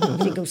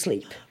 You go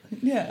sleep.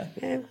 Yeah.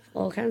 Yeah,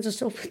 all kinds of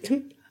stuff with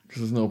them.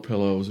 Because there's no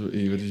pillows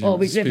either. Did you Or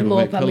we'd see rip them people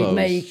up make and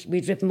pillows?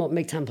 we'd rip them up and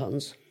make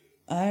tampons.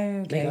 Oh, okay.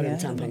 Make Yeah, our own that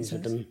makes tampons with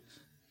sense. them.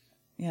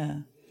 Yeah.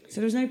 So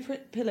there's no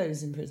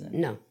pillows in prison?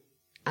 No,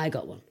 I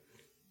got one.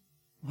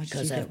 Why did you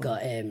because get I've one?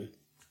 got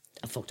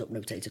a fucked up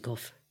rotator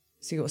cuff.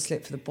 So you got a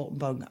slip for the bottom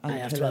bung and I a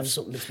have to pillow. have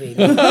something between.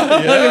 Doing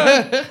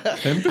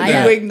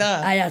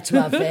that. I had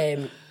to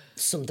have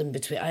something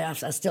between. I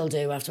still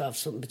do have to have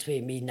something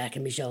between me neck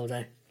and my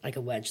shoulder, like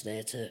a wedge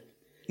there.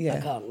 Yeah.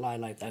 I can't lie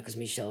like that because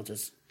my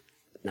shoulder's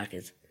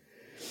knackered.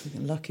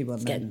 You're a lucky one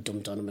then. Getting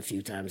dumped on them a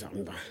few times,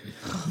 haven't I?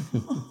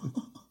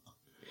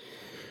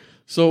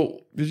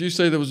 So, did you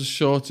say there was a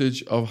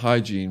shortage of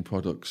hygiene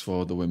products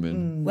for the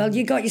women? Well,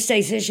 you got your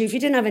state issue. If you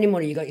didn't have any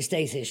money, you got your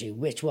state issue,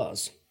 which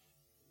was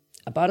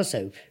a bar of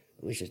soap,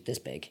 which was this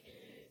big,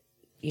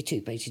 your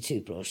toothpaste, your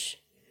toothbrush,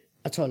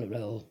 a toilet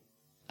roll,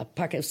 a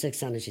packet of 6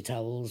 sanitary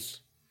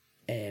towels,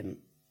 a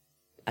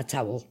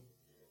towel,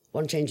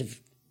 1 change of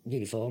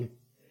uniform,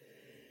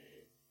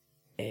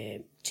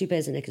 2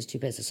 pairs of knickers, 2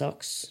 pairs of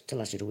socks to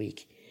last you a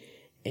week.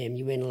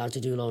 You weren't allowed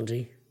to do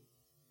laundry.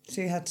 So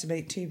you had to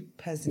make 2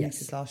 pairs of Yes.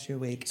 knickers last you a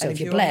week. So And if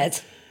you you're- bled,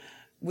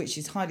 which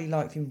is highly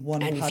likely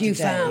one and pad if you a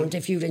day. found,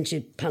 if you rinsed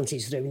your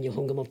panties through and you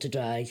hung them up to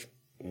dry,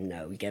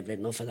 no, you get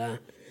rid of that.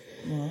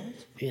 What?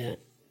 Yeah,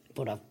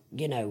 but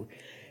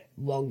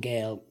one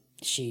girl,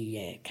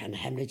 she kind of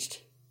hemorrhaged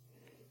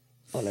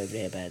all over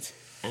her bed,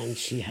 and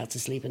she had to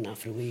sleep in that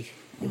for a week.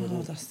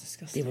 Oh, that's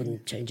disgusting. They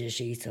wouldn't change her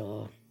sheet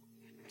or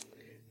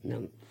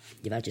no.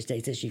 You've had your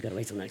status. You've got to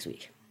wait till next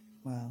week.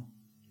 Wow.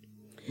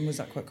 And was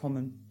that quite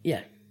common?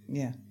 Yeah,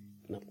 Yeah.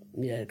 no,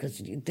 yeah, because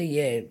the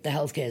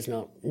healthcare is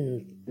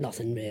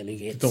nothing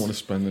really. It's, Don't want to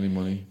spend any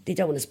money. They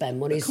don't want to spend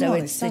money, But come so on,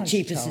 it's it's the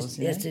sanitary cheapest. towels,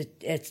 you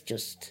It's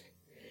just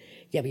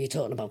yeah, but you're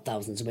talking about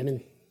thousands of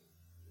women,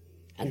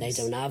 and they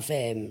don't have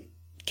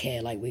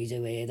care like we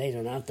do here. They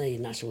don't have the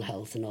national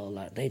health and all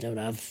that. They don't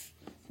have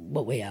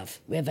what we have.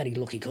 We're a very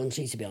lucky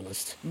country, to be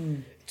honest,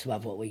 to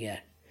have what we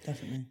get.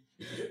 Definitely.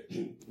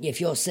 If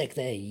you're sick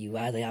there, you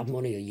either have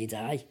money or you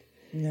die.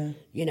 Yeah.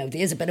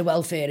 There's a bit of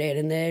welfare here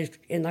and there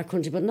in that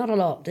country, but not a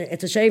lot.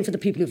 It's a shame for the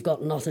people who've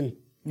got nothing.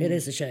 It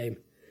is a shame.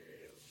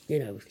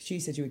 Because you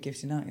said you were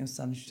gifting out your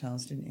sanitary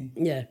towels, didn't you?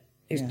 Yeah,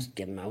 it's Yeah. just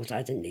give them out.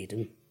 I didn't need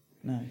them.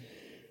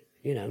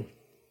 No.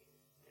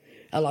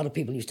 A lot of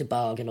people used to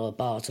bargain or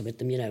barter with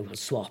them,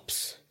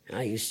 swaps.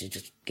 I used to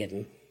just give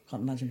them.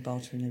 Can't imagine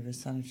bartering over a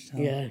sanitary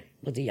towel. Yeah,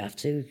 but you have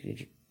to.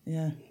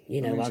 Yeah.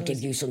 I'll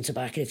give you some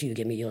tobacco if you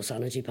give me your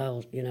sanitary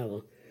pal,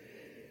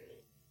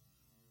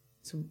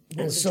 So what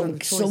And was the drug of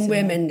choice some in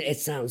women, it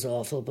sounds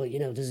awful, but,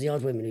 there's the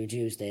odd women who'd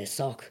use their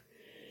sock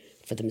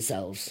for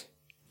themselves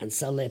and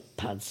sell their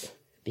pads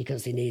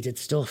because they needed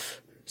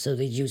stuff. So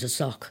they'd use a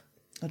sock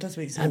that? That does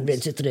make and sense.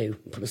 rinse it through,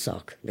 put a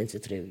sock, rinse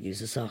it through,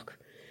 use a sock.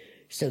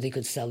 So they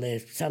could sell their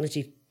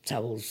sanitary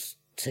towels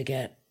to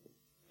get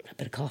a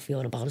bit of coffee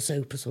or a bar of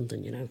soap or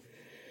something,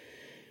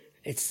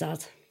 It's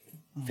sad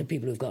for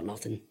people who've got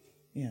nothing,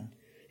 Yeah.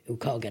 who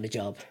can't get a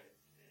job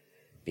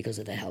because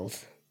of their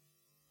health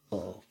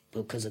or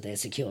because of their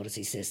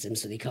security system,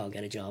 so they can't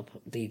get a job.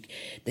 The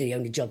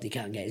only job they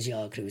can't get is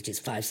yard crew, which is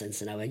 5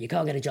 cents an hour. You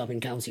can't get a job in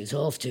county at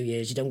all for 2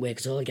 years. You don't work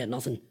at all, you get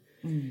nothing.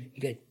 You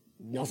get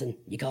nothing.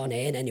 You can't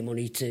earn any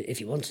money if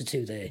you wanted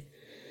to there,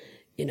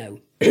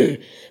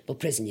 But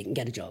prison, you can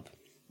get a job.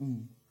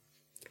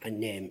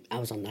 And I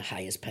was on the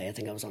highest pay. I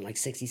think I was on like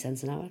 60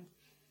 cents an hour.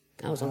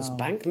 I was on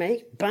bank,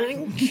 mate.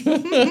 Bank.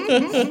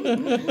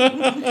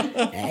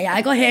 Hey,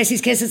 I got Hershey's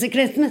Kisses at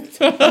Christmas.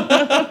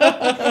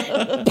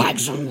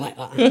 Bags on like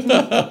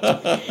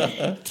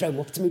that. Throw 'em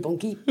up to me,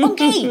 Bunky.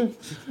 Bunky!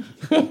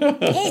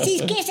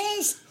 Hershey's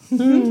Kisses! We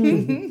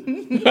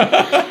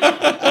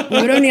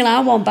were only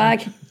allowed 1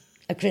 bag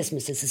at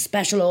Christmas. It's a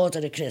special order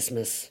at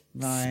Christmas.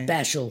 Right.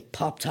 Special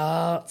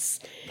Pop-Tarts.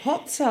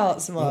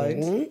 Pop-Tarts,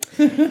 right?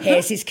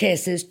 Hershey's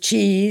Kisses,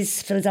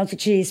 cheese, Philadelphia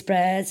cheese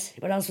spread.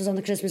 What else was on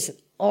the Christmas?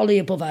 All the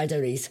above I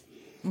don't eat.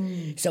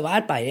 So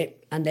I'd buy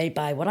it and they'd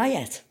buy what I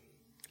ate.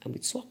 And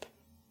we'd swap.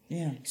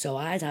 Yeah. So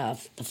I'd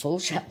have the full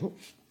shelf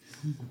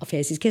of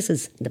Hershey's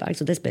Kisses. And the bags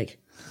were this big.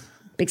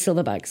 Big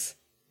silver bags.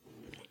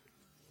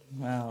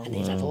 Wow. And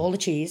they'd have all the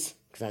cheese,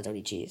 because I don't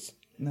eat cheese.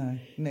 No,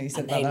 you said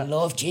And about they that.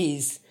 love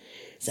cheese.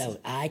 So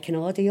I can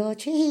order your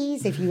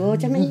cheese if you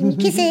order me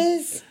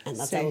kisses. And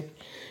that's So, how. do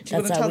you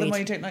want to how tell them we why eat.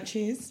 you don't like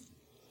cheese?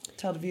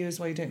 Tell the viewers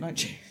why you don't like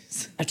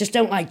cheese. I just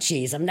don't like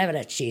cheese. I've never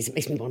had cheese. It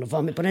makes me want to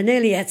vomit. But I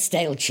nearly had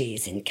stale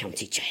cheese in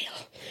county jail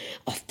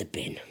off the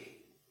bin.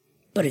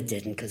 But it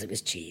didn't because it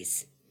was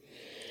cheese.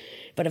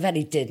 But I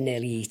very did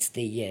nearly eat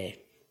the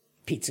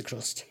pizza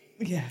crust.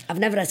 Yeah. I've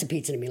never had a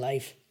pizza in my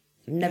life.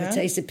 I've never Yeah?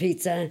 tasted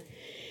pizza.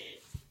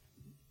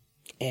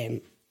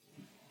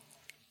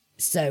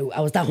 So I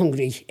was that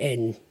hungry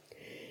in,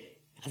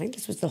 I think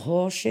this was the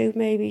Horseshoe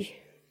maybe.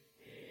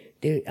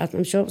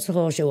 I'm sure it was the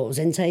Horseshoe. It was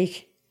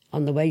intake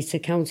on the way to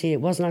county.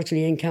 It wasn't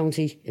actually in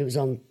county. It was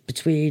on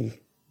between,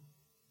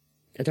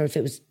 I don't know if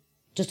it was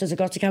just as I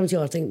got to county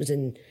or I think it was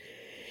in,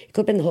 it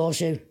could have been the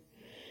Horseshoe.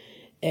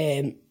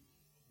 And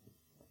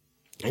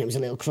it was a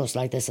little crust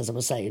like this, as I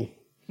was saying.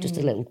 Just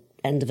a little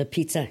end of a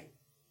pizza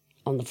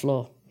on the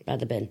floor by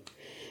the bin.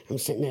 I'm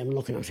sitting there and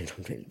looking at it.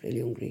 I'm really,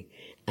 really hungry.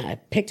 And I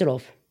picked it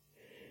up,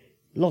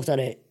 looked at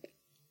it,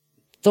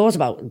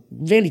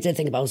 really did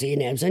think about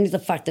eating it. It was only the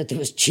fact that there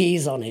was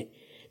cheese on it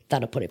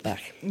that'd have put it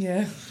back.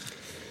 Yeah.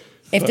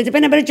 If there'd have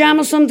been a bit of jam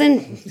or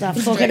something, that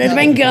fucker would have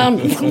been gone.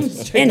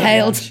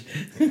 Inhaled.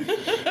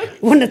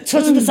 Wouldn't have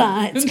touched the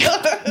sides.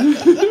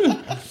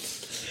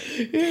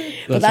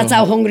 But that's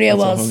how hungry I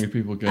was. How hungry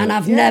people get. And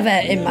I've never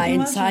in my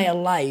entire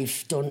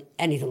life done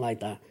anything like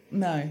that.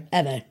 No.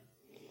 Ever.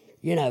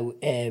 You know,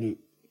 and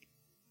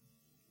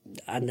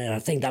I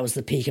think that was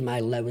the peak of my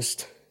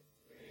lowest.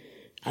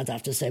 I'd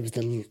have to say it was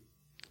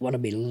one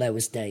of my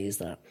lowest days,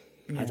 that,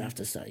 I'd have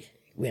to say,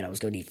 where I was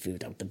going to eat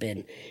food out the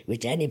bin,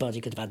 which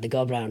anybody could have had the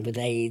go round with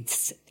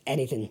AIDS,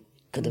 anything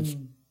could have,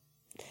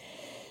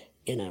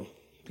 you know,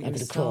 I could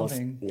have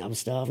caused. I was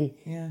starving.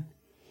 Yeah.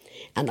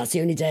 And that's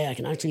the only day I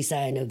can actually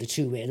say I know the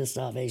true word of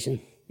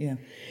starvation. Yeah.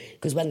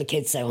 Because when the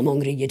kids say, I'm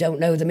hungry, you don't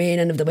know the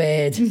meaning of the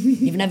word.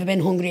 You've never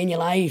been hungry in your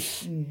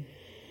life.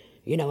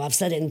 You know, I've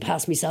said it in the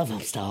past myself,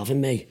 I'm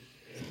starving, me.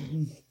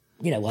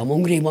 You know, I'm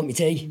hungry, want me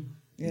tea.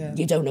 Yeah.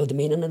 You don't know the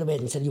meaning of the word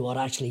until you are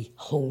actually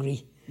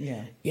hungry.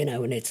 Yeah. You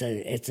know, and it's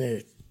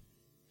a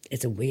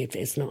weird,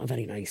 it's not a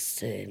very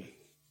nice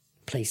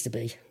place to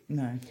be.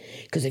 No.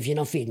 Because if you're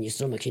not feeding your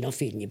stomach, you're not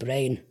feeding your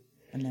brain.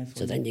 And therefore,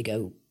 So then you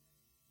go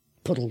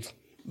puddled.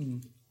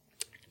 And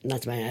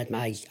that's why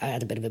I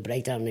had a bit of a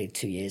breakdown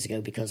 2 years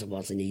ago because I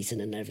wasn't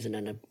eating and everything,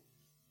 and I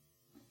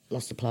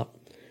lost the plot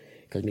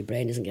because my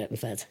brain isn't getting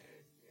fed.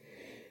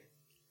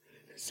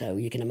 So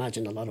you can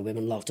imagine a lot of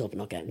women locked up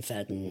not getting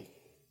fed, and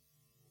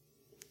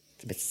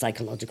it's a bit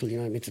psychological, you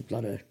know what I mean? It's a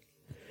lot of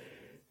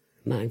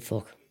mind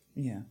fuck.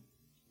 Yeah.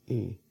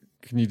 Can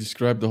you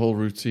describe the whole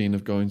routine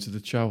of going to the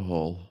chow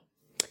hall?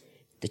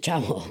 The chow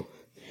hall.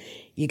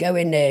 You go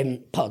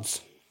in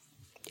pods,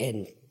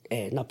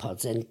 not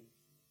pods, in,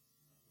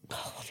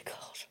 what do you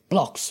call it?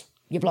 Blocks.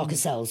 You block of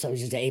cells, so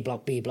it's just A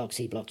block, B block,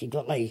 C block. You've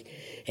got like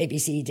A, B,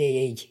 C, D,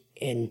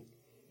 E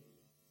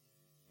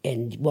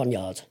in 1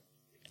 yard.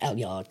 L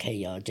yard, K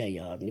yard, J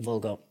yard, and you've all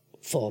got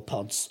 4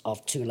 pods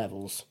of 2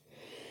 levels.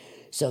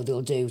 So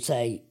they'll do,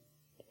 say,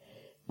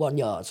 1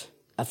 yard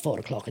at 4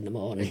 o'clock in the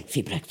morning for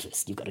your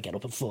breakfast. You've got to get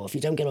up at 4. If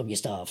you don't get up, you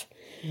starve.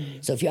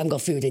 So if you haven't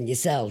got food in your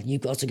cell, you've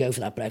got to go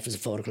for that breakfast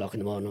at 4 o'clock in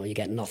the morning, or you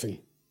get nothing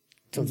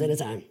till dinner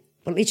time.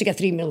 But at least you get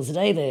 3 meals a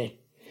day there.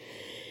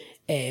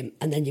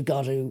 And then you've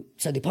got to,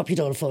 so they pop your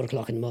door at 4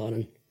 o'clock in the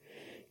morning.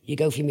 You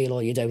go for your meal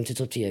or you don't,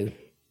 it's up to you.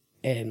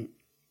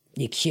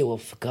 You queue up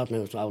for God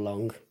knows how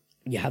long.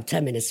 You have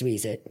 10 minutes to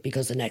eat it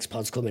because the next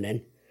pod's coming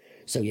in.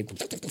 So you,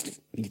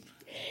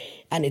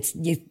 and it's,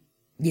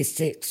 you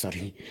sit,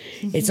 sorry,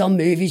 it's on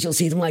movies, you'll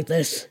see them like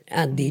this,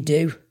 and they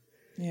do.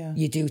 Yeah.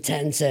 You do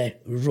tend to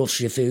rush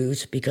your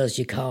food because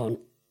you can't,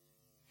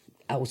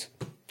 out.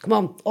 Come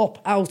on,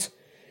 up, out.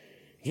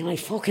 You're like,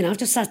 fucking, I've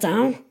just sat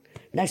down.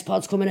 Next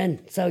pod's coming in.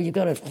 So you've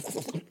got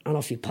to, and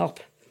off you pop.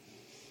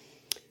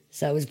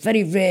 So it was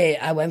very rare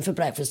I went for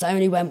breakfast. I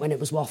only went when it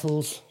was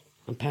waffles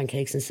and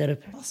pancakes and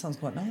syrup. That sounds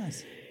quite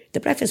nice.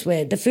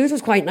 The food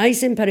was quite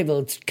nice in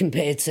Perryville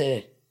compared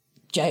to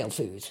jail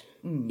food.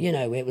 You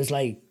know, it was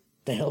like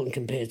the Hilton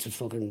compared to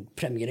fucking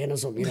Premier Inn or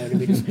something, you know what I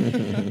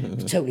mean? It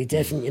was totally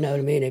different, you know what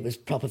I mean? It was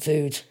proper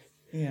food.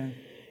 Yeah.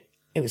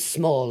 It was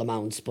small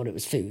amounts, but it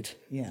was food.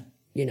 Yeah.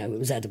 You know, it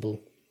was edible.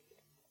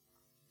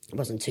 It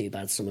wasn't too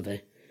bad, some of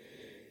it.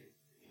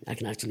 I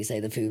can actually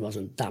say the food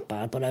wasn't that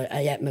bad, but I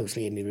ate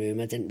mostly in my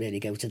room. I didn't really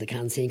go to the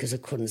canteen because I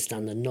couldn't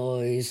stand the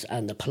noise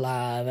and the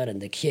palaver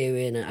and the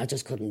queuing. And I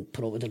just couldn't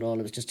put up with it all.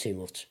 It was just too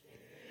much.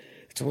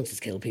 I just wanted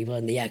to kill people,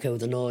 and the echo,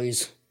 the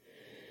noise,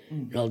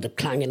 and all the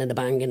clanging and the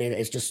banging.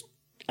 It's just,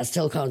 I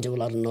still can't do a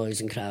lot of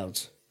noise in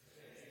crowds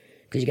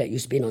because you get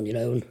used to being on your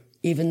own.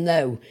 Even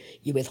though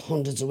you're with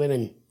hundreds of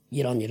women,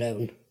 you're on your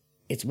own.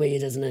 It's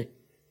weird, isn't it?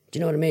 Do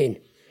you know what I mean?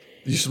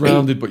 You're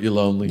surrounded, but you're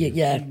lonely.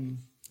 Yeah.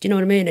 Do you know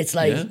what I mean? It's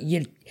like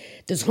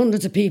there's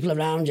hundreds of people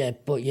around you,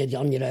 but you're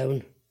on your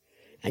own.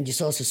 And you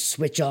sort of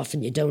switch off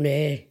and you don't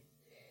hear.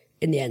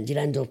 In the end, you'd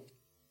end up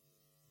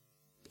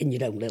in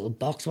your own little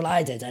box. Well,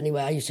 I did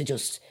anyway. I used to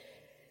just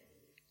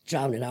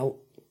drown it out.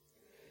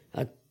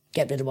 I'd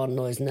get rid of one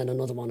noise and then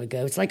another one would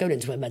go. It's like going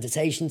into a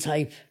meditation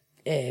type.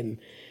 You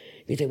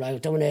think, right, I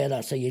don't want to hear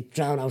that. So you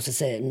drown out a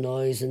certain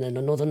noise and then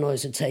another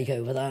noise would take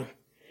over that.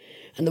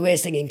 And the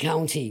worst thing in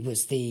county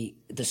was the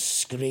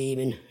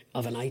screaming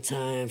of a night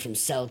time from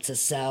cell to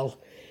cell.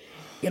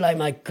 You're like,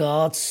 my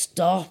God,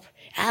 stop.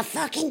 I'll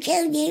fucking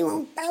kill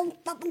you. I'll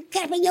fucking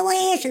get me your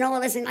ass and all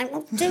this. And like,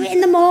 well, do it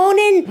in the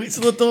morning. Wait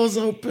till the door's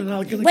open.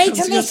 Wait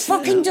till this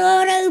fucking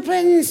door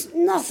opens.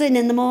 Nothing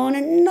in the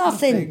morning.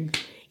 Nothing.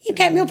 You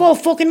kept me up all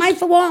fucking night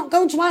for what?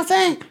 Going to what?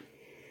 I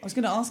was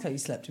going to ask how you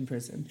slept in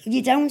prison.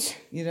 You don't.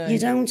 You don't? You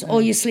don't.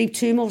 Or you sleep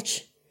too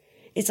much.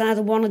 It's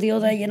either one or the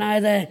other. You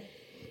either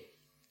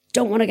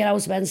don't want to get out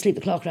of bed and sleep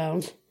the clock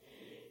round.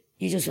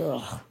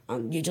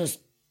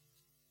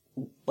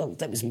 Well,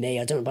 that was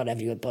me. I don't know about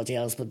everybody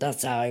else, but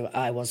that's how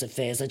I was at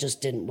first. I just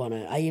didn't want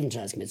to. I even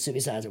tried to commit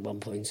suicide at one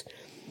point.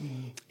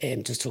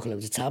 Just took a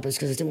load of tablets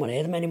because I didn't want to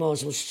hear them anymore.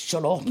 So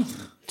shut up.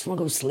 Just want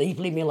to go sleep,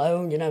 leave me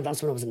alone. You know,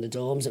 that's when I was in the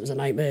dorms. It was a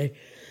nightmare.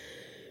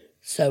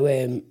 So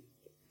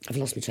I've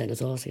lost my train of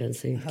thought again.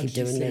 So keep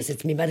doing this.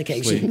 It's my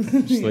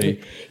medication.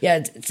 Sleep.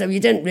 Yeah, so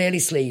you didn't really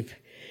sleep.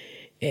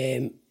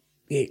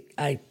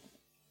 I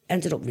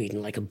ended up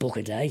reading like a book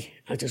a day.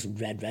 I just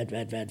read.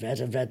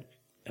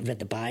 I've read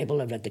the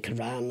Bible, I've read the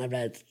Quran, I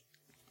read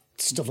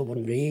stuff I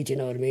wouldn't read, you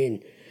know what I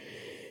mean?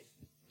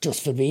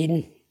 Just for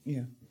reading.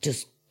 Yeah.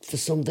 Just for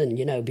something,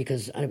 you know,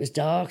 because and it was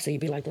dark, so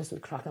you'd be like this with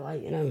a crack of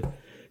light, you know.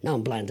 Now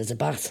I'm blind as a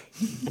bat.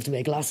 I have to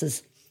wear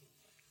glasses.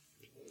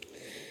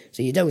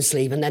 So you don't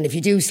sleep, and then if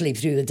you do sleep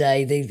through the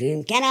day, they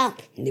get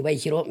up, and they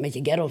wake you up, make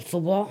you get up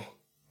for what?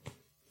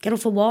 Get up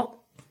for what?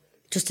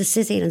 Just to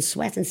sit here and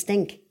sweat and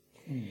stink.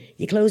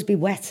 Your clothes be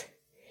wet.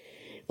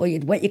 Or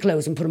you'd wet your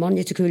clothes and put them on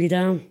you to cool you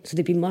down, so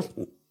they'd be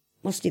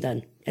musty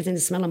then. Everything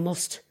would smell of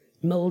must,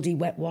 mouldy,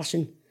 wet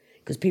washing,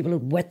 because people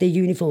would wet their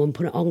uniform and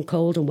put it on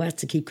cold and wet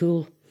to keep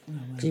cool,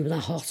 because you were that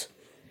hot.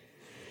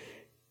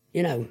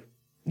 You know,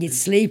 you'd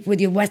sleep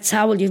with your wet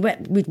towel,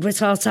 we'd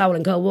wet our towel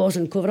in cold water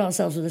and cover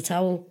ourselves with a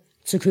towel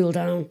to cool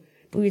down.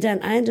 But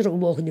I ended up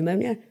walking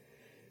pneumonia.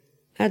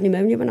 I had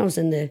pneumonia when I was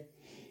in there.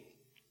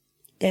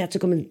 They had to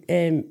come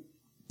and,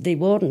 the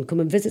warden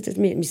come and visited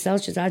me at my cell.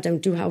 She said, I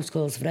don't do house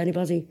calls for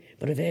anybody,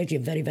 but I've heard you're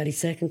very, very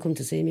sick and come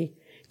to see me.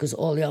 Because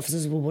all the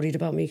officers were worried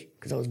about me,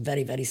 because I was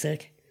very, very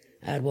sick.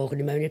 I had walking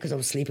pneumonia because I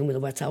was sleeping with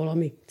a wet towel on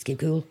me to keep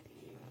cool.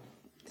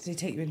 Did they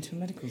take you into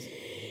medicals?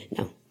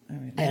 No.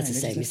 I had to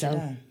stay in my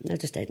cell. I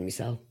just stayed in my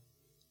cell.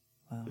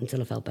 Wow.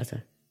 Until I felt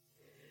better.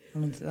 How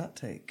long did that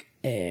take?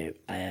 I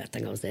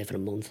think I was there for a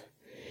month.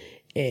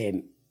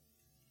 And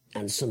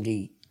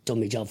somebody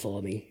done my job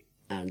for me.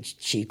 And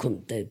she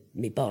come,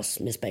 my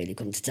boss, Miss Bailey,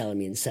 come to tell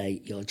me and say,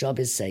 your job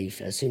is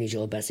safe. As soon as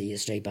you're better, you're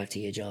straight back to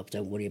your job.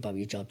 Don't worry about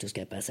your job, just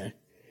get better.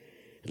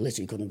 I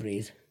literally couldn't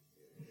breathe.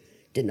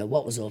 Didn't know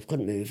what was up,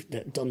 couldn't move.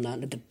 Done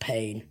that, the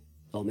pain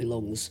on my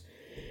lungs.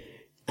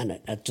 And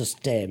I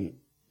just, I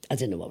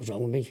didn't know what was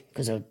wrong with me,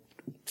 because I had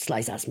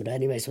slight asthma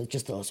anyway, so I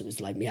just thought it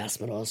was like my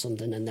asthma or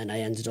something. And then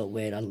I ended up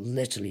where I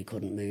literally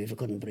couldn't move, I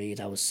couldn't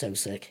breathe. I was so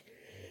sick.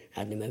 I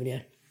had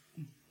pneumonia.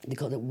 They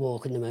called it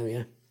walking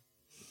pneumonia.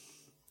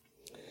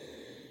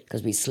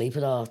 Because we sleep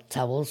with our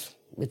towels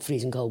with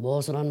freezing cold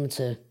water on them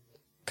to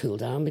cool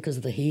down because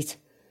of the heat.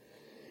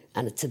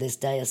 And to this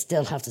day, I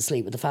still have to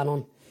sleep with the fan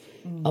on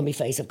my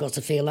face. I've got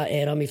to feel that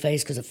air on my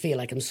face because I feel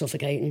like I'm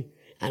suffocating.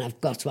 And I've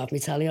got to have my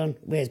telly on.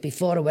 Whereas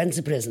before I went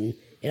to prison,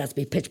 it had to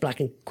be pitch black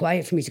and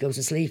quiet for me to go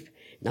to sleep.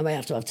 Now I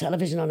have to have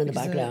television on in the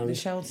background. The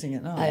shouting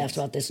at night. I have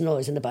to have this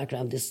noise in the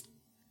background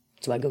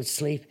so I go to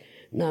sleep.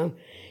 No,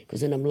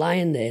 because when I'm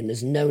lying there and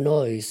there's no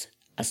noise,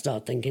 I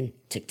start thinking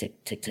tick,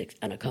 tick, tick, tick,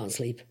 and I can't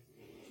sleep.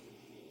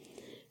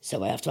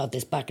 So I have to have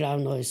this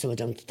background noise so I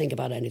don't think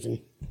about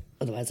anything.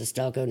 Otherwise I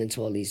start going into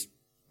all these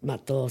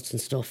mad thoughts and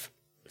stuff.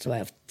 So I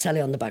have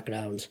telly on the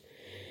background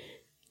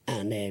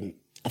and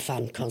a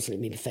fan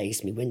constantly in my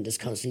face, my windows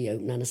constantly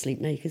open, and I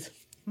sleep naked.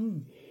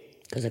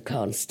 Because I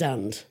can't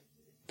stand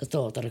the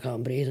thought that I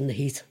can't breathe in the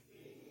heat.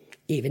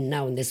 Even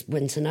now in this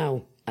winter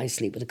now, I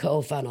sleep with a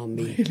cold fan on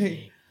me,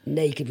 Really?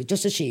 naked with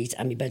just a sheet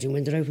and my bedroom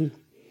window open.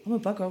 I'm a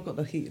bugger, I've got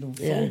the heating on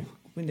full. Yeah.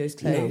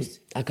 Windows No, closed.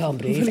 I can't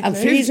breathe. Fully I'm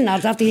closed. freezing.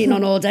 I'd have the heating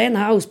on all day in the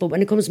house, but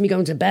when it comes to me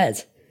going to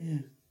bed, Yeah.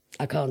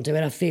 I can't do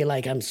it. I feel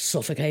like I'm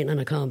suffocating and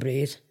I can't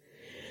breathe.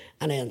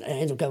 And I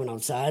end up going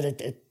outside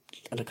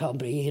and I can't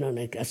breathe, you know,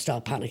 and I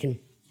start panicking.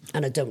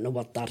 And I don't know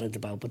what that is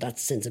about, but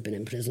that's since I've been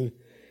in prison.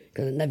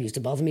 Because it never used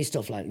to bother me,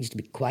 stuff like it used to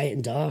be quiet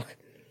and dark.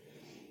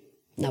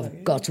 Now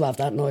I've got to have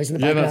that noise in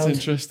the Yeah, background. that's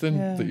interesting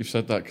that you've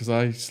said that, because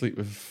I sleep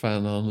with a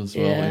fan on as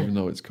well, Yeah. even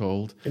though it's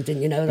cold. And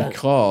didn't you know that?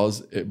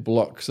 Because it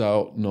blocks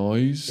out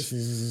noise.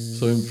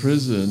 So in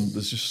prison,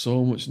 there's just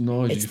so much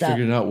noise. It's You're that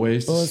figuring out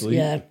ways to buzz, sleep.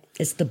 yeah,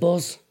 it's the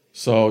buzz.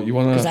 So you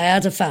want Because I to...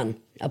 had a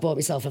fan. I bought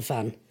myself a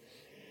fan.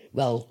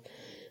 Well,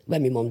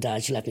 when my mum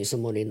died, she left me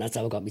some money, and that's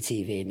how I got my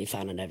TV and my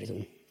fan and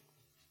everything.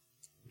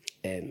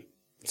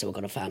 So I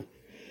got a fan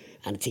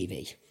and a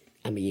TV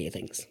and my ear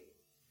things.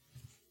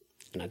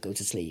 And I go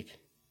to sleep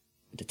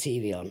with the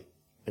TV on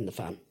and the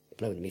fan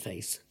blowing in my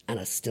face. And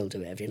I still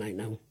do it every night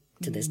now,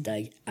 to this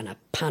day. And I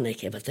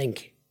panic if I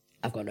think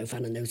I've got no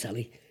fan and no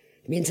telly.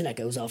 My internet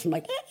goes off. I'm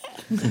like,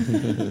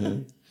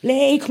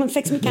 Lee, come and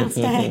fix me gas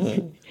there.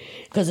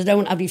 Because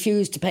I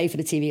refuse to pay for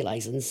the TV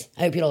licence.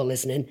 I hope you're all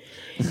listening.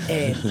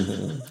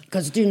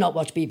 Because I do not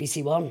watch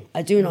BBC One.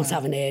 I do not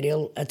have an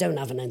aerial. I don't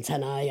have an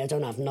antennae. I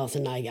don't have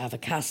nothing. I have a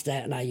caster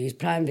and I use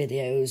Prime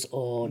Videos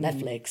or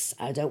Netflix.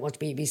 I don't watch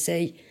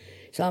BBC.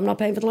 So I'm not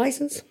paying for the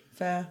licence.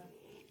 Fair.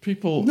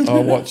 People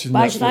are watching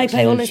Why Netflix should I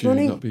pay all and this YouTube,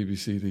 money? not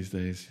BBC these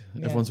days.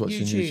 Yeah. Everyone's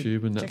watching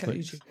YouTube and Check out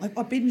Netflix. YouTube.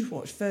 I binge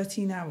watched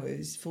 13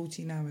 hours,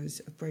 14 hours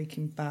of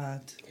Breaking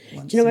Bad.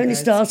 Do you know, I only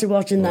started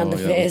watching that the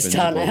yeah, it was first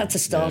time. I had to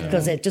stop bingeable.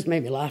 because it just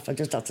made me laugh. I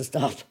just had to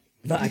stop.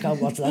 But I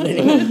can't watch that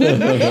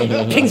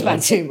anymore. Brings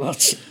back too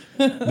much.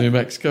 New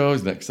Mexico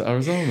is next to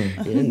Arizona.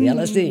 In the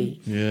LSD.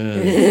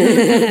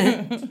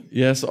 Yeah.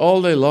 Yeah, so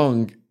all day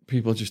long,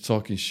 people are just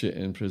talking shit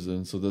in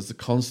prison. So there's a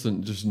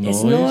constant just noise.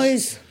 It's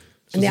noise.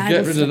 So to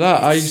get rid of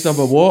that, I used to have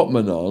a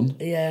Walkman on.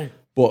 Yeah.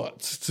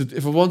 But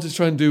if I wanted to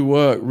try and do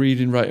work,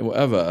 reading, writing,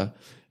 whatever,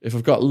 if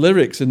I've got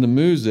lyrics in the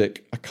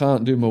music, I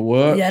can't do my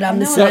work. Yeah, I'm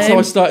the So that's how I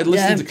same. started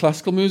listening Yeah. to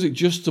classical music,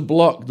 just to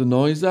block the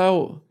noise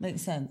out.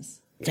 Makes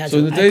sense. So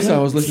in the daytime,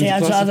 I was listening to I'd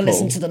classical. rather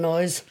listen to the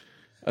noise.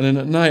 And then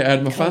at night, I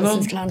had my fan on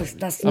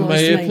That's and my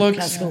noise to me, earplugs.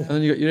 classical. And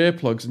then you got your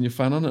earplugs and your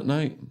fan on at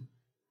night.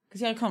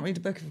 Because I can't read a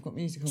book if I've got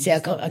music on. See, I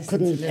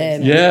couldn't.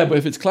 Yeah, but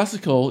if it's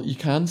classical, you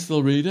can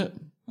still read it.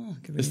 Oh,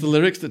 It's the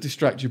lyrics that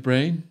distract your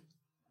brain.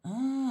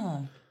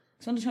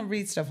 So I'm just trying to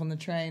read stuff on the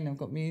train. I've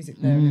got music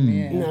there in the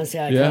ear. No, see,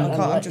 I Yeah.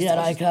 can't. I can't,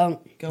 I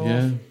can't. Go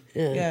Yeah, off.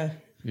 Yeah. Yeah.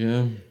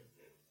 yeah.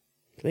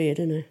 Weird,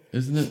 isn't it?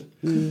 Isn't it?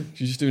 You're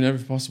just doing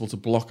everything possible to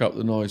block out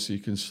the noise so you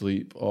can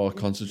sleep or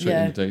concentrate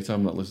Yeah. in the daytime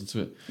and not listen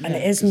to it. And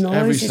it is 'Cause every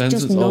noise. It's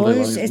sentence just all day noise.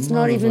 long is, It's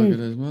not even. "Motherfucker,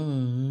 there's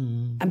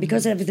mother-" And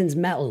because everything's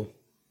metal,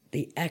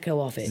 the echo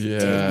of it.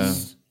 Yeah.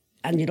 is-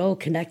 and you're all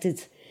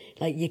connected.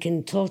 Like you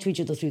can talk to each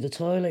other through the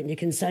toilet, and you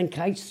can send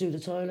kites through the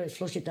toilet,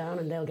 flush it down,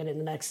 and they'll get it in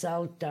the next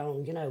cell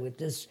down. You know, with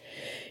this,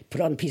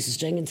 put on a piece of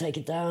string and take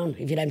it down.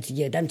 If you'd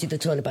empty the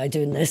toilet by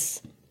doing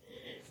this,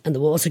 and the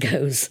water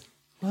goes.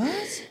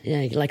 What?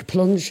 Yeah, like a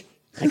plunge.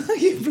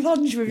 You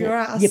plunge with your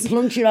ass. You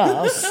plunge your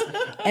ass,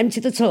 empty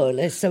the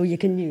toilet, so you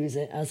can use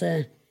it as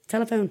a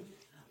telephone.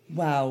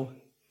 Wow.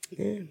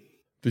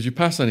 Did you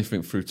pass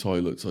anything through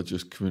toilets or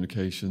just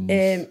communications?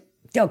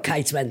 The old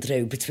kites went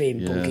through between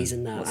Yeah. bunkies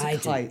and that. What's a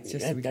kite?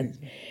 Just so we can-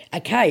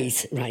 a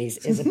kite, right,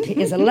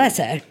 is a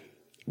letter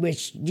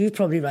which you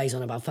probably write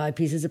on about 5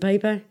 pieces of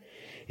paper.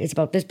 It's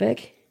about this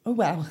big. Oh,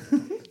 wow.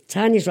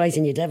 Tiniest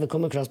writing you'd ever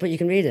come across, but you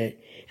can read it.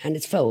 And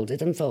it's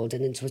folded and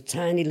folded into a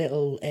tiny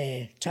little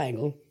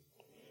triangle.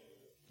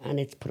 And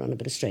it's put on a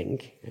bit of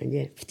string. And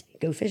you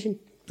go fishing.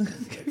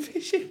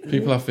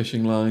 People have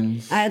fishing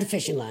lines. I had a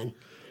fishing line.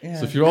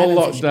 So if you're all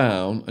locked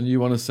down and you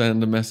want to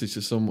send a message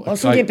to someone, Or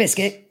somebody a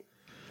biscuit.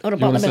 Or a you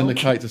bottle want of to send a milk.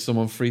 kite to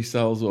someone 3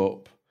 cells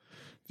up,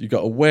 you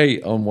got a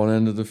weight on one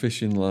end of the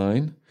fishing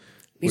line.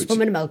 You which-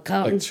 swim in a milk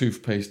carton. like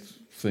toothpaste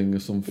thing or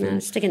something. Yeah,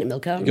 stick it in a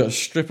milk carton. You got a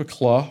strip of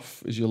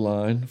cloth as your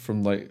line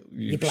from like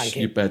Your blanket.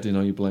 your bedding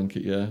or your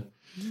blanket, yeah.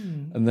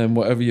 And then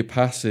whatever you're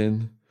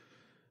passing,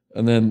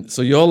 and then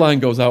so your line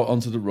goes out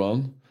onto the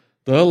run,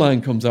 their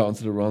line comes out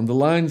onto the run, the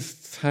lines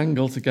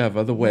tangle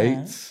together, the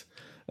weights,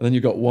 and then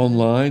you've got one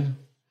line.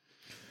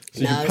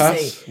 So you No, can pass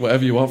see-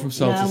 whatever you want from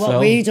cell Now, to what cell.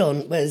 we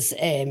done was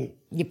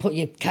you put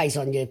your kite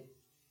on your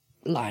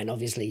line,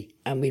 obviously,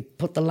 and we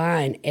put the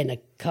line in a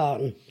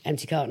carton,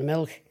 empty carton of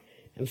milk,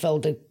 and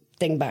fold the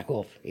thing back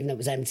up, even though it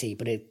was empty,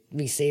 but it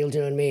resealed,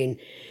 you know what I mean?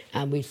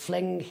 And we'd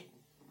fling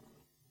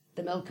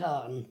the milk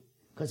carton,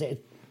 because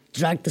it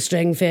dragged the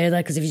string further,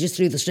 because if you just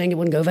threw the string, it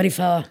wouldn't go very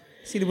far.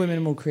 See, the women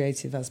are more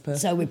creative, that's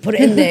perfect. So we put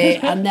it in there,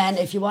 and then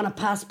if you want to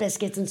pass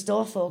biscuits and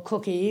stuff, or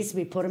cookies,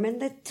 we put them in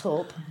the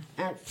tub,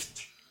 and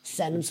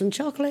send them some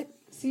chocolate.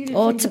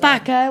 Or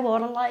tobacco, or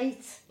a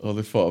light. Oh,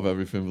 they thought of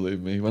everything,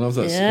 believe me. When I was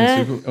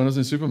Yeah. when I was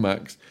in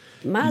Supermax,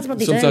 Mad what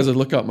they sometimes do. I'd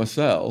look out my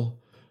cell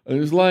and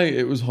it was like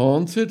it was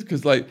haunted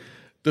because like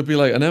there'd be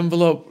like an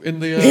envelope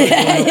in the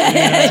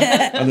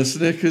air and the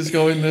Snickers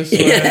going this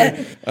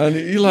way and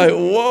you're like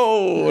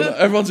whoa, and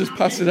everyone's just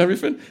passing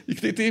everything. You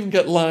could even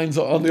get lines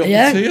on the upper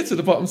Yeah. tier to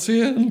the bottom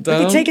tier and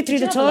down. You take it through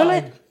the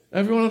toilet.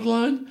 Everyone had a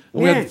line.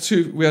 And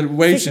Yeah. we had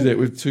weighted it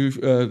with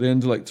the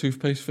end of like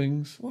toothpaste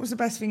things. What was the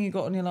best thing you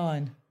got on your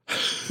line?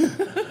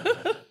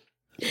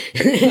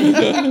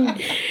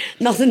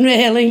 Nothing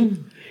really.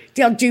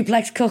 The odd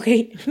duplex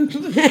cookie.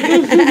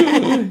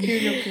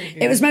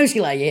 It was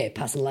mostly like,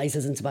 passing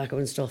lighters and tobacco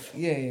and stuff.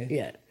 Yeah.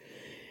 Yeah.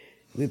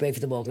 We wait for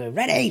the walk and go,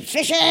 ready,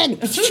 fishing!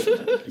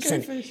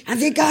 Have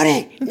you got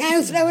it?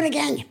 Now throw it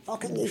again. You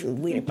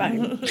fucking wheel it back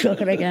and chuck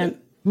it again.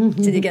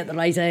 Till you get the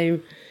right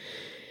aim.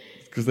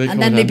 Because they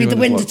And then they'd be the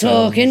window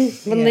talking,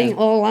 wouldn't they? Yeah.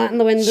 All that in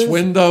the windows.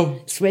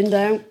 Swindo.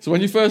 Swindo. So when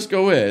you first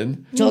go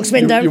in, Talk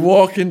Swindo. you're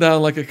walking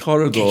down like a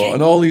corridor,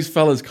 and all these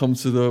fellas come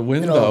to the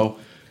window, all-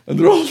 and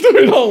they're all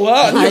doing all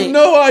that. And you have Right.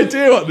 no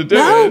idea what they're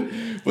doing,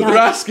 No. but No. they're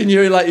asking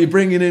you like you're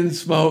bringing in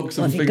smokes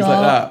and What have you things like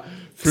got? that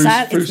through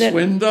Sad- through it's the-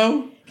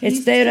 Swindo.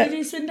 It's there. Do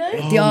you do Swindo? The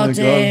Oh my odd,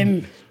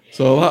 God.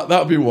 So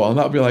that'd be one.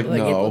 That'd be like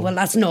no, well,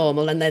 that's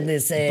normal. And then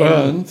there's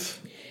burnt.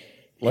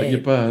 Like you're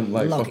burnt.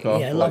 Like lock, fuck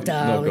off. yeah, like,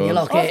 lockdown. no and you good.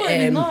 lock I thought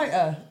it. it was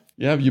lighter.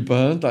 Yeah, you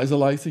burned. That is a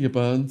lighter. You're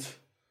burned.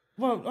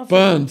 Well, I thought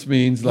Burnt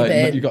means like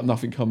burnt. you got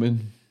nothing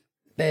coming.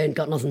 Burn,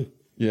 got nothing.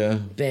 Yeah.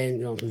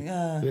 Burn, nothing.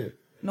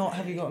 not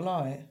have you got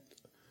light?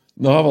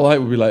 No, have a light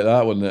would be like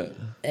that, wouldn't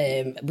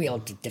it? We all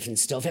did different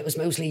stuff. It was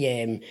mostly,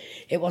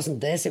 it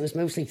wasn't this. It was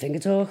mostly finger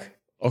talk.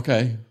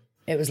 Okay.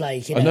 It was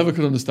like, I never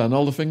could understand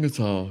all the finger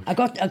talk. I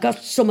got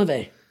some of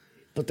it,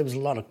 but there was a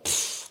lot of.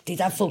 They'd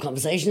have full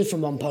conversations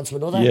from one pod to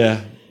another. Yeah,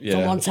 From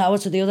yeah. one tower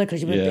to the other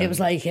because Yeah. it was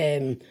like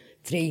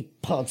 3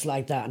 pods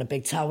like that and a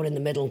big tower in the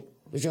middle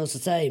was yours the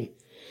same.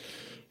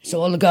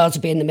 So all the guards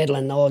would be in the middle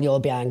and all you're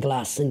behind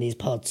glass in these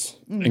pods.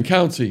 In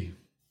County,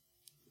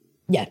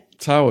 Yeah.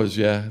 Towers,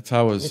 yeah,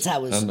 Towers. The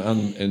Towers.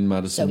 And in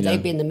Madison, So yeah.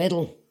 they'd be in the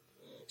middle.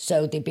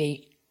 So there'd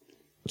be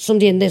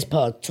somebody in this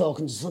pod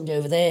talking to somebody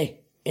over there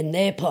in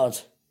their pod.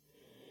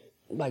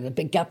 Like a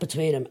big gap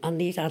between them. And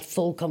they'd had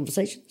full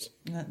conversations.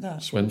 Like that.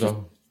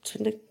 Swindo.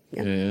 Yeah.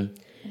 Yeah, yeah.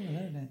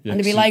 Yeah, And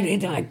they'd be 'cause like,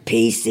 they'd like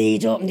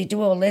PC'd up and they'd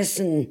do all this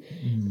and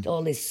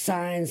all these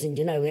signs and,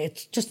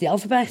 it's just the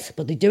alphabet,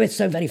 but they do it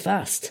so very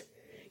fast.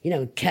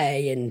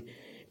 K, and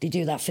they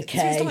do that for So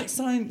K. it's like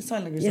sign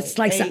language. It's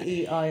like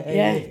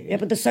A-E-I-A-E. yeah,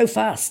 but they're so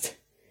fast,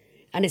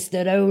 and it's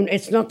their own.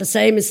 It's not the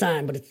same as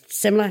sign, but it's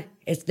similar.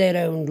 It's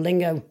their own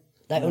lingo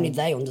that only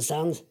they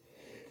understand.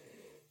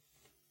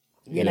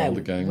 Yeah,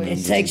 the gang it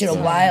members takes you a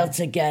and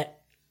stuff. while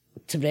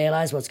to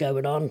realise what's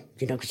going on.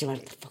 Because you're like,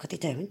 what the fuck are they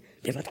doing?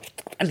 They're like,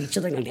 and each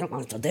other,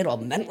 they're all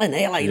mental in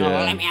here, like,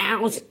 let me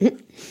out.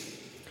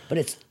 But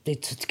it's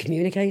to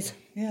communicate,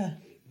 Yeah.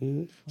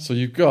 So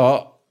you've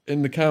got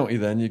in the county.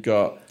 Then you've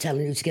got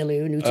telling who to kill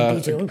who and who to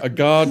beat who. a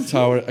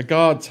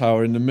guard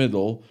tower in the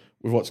middle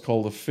with what's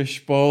called a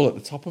fishbowl at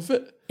the top of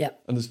it. Yeah.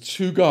 And there's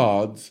 2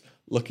 guards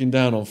looking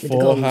down on the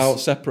 4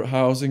 guns. separate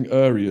housing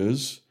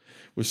areas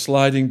with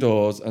sliding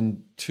doors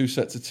and 2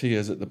 sets of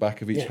tiers at the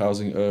back of each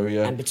housing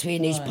area. And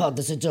between each pod,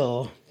 there's a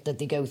door that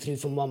they go through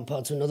from one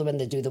pod to another when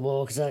they do the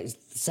walk. Is that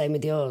the same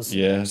with yours?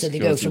 Yeah, So they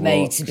go security from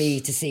A walks. to B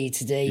to C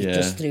to D, Yeah.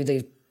 just through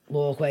the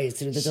walkways,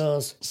 through the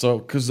doors. So,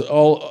 because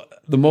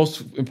the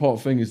most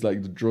important thing is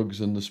like the drugs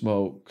and the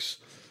smokes.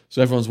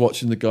 So everyone's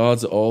watching the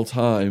guards at all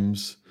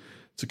times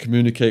to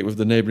communicate with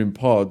the neighbouring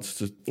pods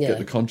to get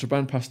the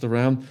contraband passed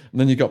around. And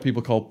then you've got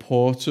people called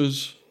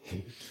porters.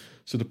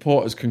 So the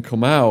porters can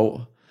come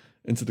out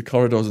into the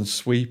corridors and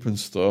sweep and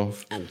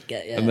stuff. And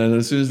get, And then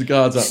as soon as the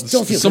guards out,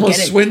 Stuff you can someone's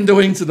get in.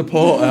 swindling to the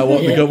porter where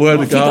What the have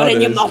you guard got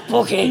in your is. mouth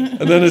bucket?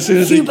 And then as soon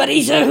as Few he,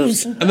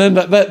 burritos. and then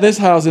this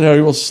housing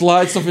area will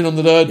slide something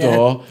under their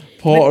door.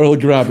 Porter will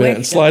grab Quick, it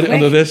and slide it quick.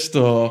 under this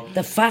door.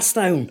 The fast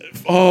down.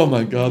 Oh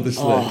my God, they're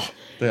slick.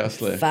 They are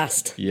slick.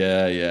 Fast.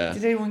 Yeah, yeah.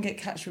 Did anyone get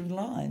catch with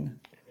line?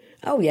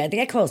 Oh, yeah, they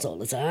get caught all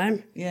the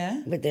time.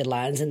 Yeah. With their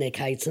lines and their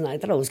kites and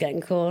that. They're always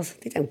getting caught.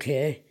 They don't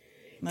care.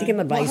 No. They give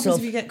them a What rice happens up.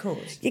 if you get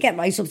caught? You get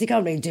rice up. They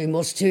can't really do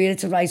much to you.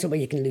 It's a rice up where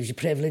you can lose your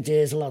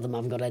privileges. A lot of them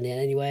haven't got any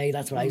anyway.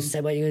 That's what I used to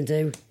say. What are you going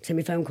to do? Send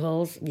me phone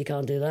calls. You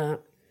can't do that.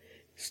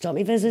 Stop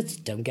me visits.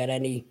 Don't get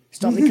any.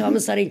 Stop me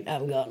commissary.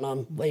 Haven't got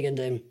none. What are you going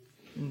to do?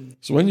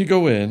 So when you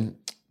go in,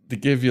 they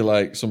give you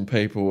like some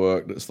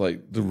paperwork that's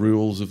like the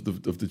rules of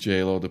the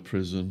jail or the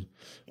prison,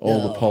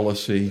 all the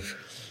policy.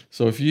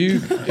 So if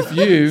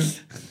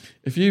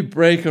you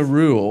break a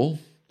rule,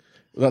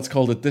 that's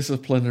called a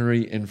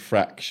disciplinary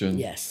infraction.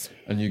 Yes.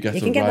 And you get You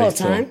a can get more write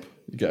time. up.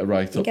 You get a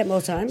write up. get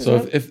more time as So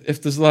well.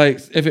 if there's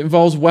if it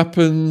involves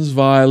weapons,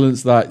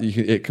 violence,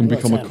 it can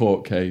become a time.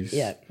 court case.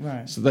 Yeah.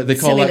 Right. So they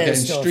call Silly that little getting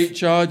stuff. street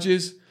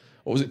charges.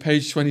 What was it?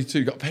 Page 22.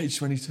 You got page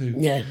 22.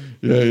 Yeah.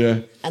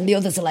 Yeah. And the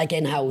others are like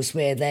in-house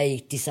where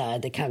they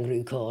decide the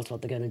kangaroo court,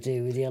 what they're going to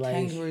do with you. Like,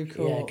 Kangaroo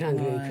court, Yeah,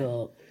 kangaroo right.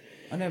 court.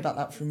 I know about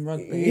that from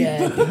rugby.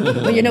 Yeah.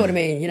 But you know what I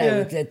mean?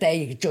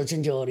 They judge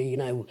and jury,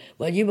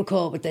 well, you were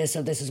caught with this,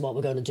 so this is what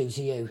we're going to do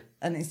to you.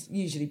 And it's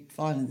usually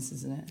violence,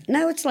 isn't it?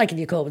 No, it's like if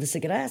you're caught with a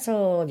cigarette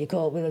or if you're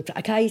caught with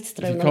a kite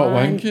thrown You a caught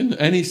line. wanking.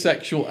 Any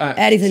sexual act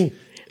Anything.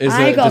 is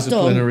I a got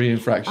disciplinary done.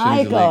 infraction. Is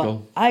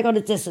illegal. I got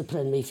a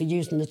disciplinary for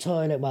using the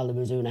toilet while they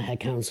were doing a head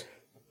count.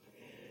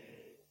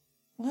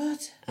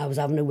 What? I was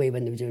having a wee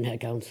when they were doing head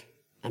count,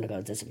 and I got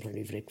a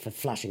disciplinary for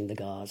flashing the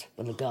guard.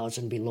 But the guard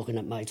shouldn't be looking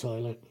at my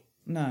toilet.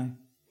 No.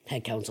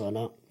 Head count or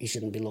not, you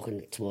shouldn't be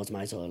looking towards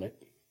my toilet.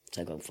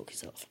 So go and fuck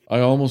yourself.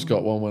 I almost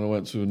got one when I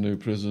went to a new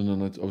prison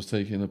and I was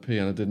taking a pee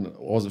and I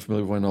wasn't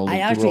familiar with when all I they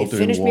were actually all had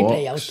doing finished my walks.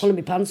 pee. I was pulling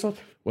my pants up.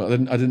 Well,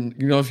 I didn't.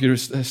 If you're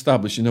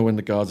established, when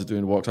the guards are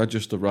doing walks. I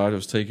just arrived. I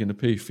was taking a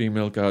pee.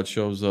 Female guard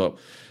shows up,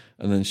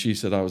 and then she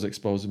said I was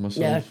exposing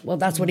myself. Yeah, well,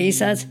 that's what he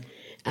said.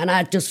 And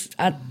I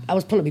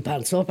was pulling my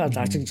pants up. I was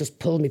actually just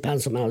pulling my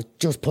pants up and I was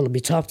just pulling my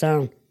top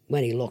down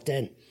when he looked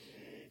in.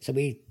 So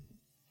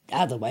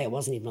either way, I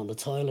wasn't even on the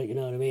toilet, you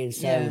know what I mean?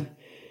 So Yeah.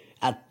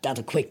 I had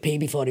a quick pee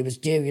before he was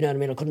due, you know what I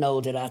mean? I couldn't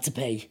hold it, I had to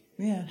pee.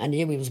 Yeah. I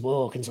knew he was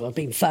walking, so I was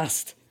being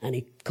fast. And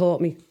he caught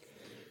me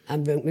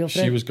and wrote me up for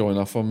She it. was going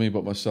off on me,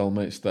 but my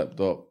cellmate stepped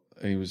up.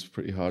 He was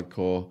pretty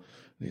hardcore.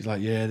 And he's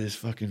like, "Yeah, this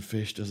fucking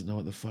fish doesn't know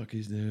what the fuck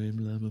he's doing."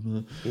 Blah blah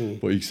blah.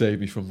 But he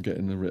saved me from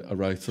getting a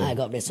write up. I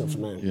got this up for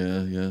mine.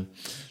 Yeah.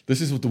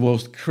 This is the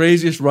most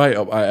craziest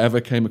write-up I ever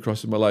came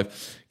across in my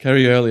life.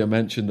 Kerry earlier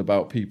mentioned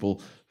about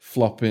people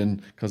flopping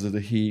because of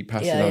the heat,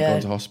 passing out, Yeah.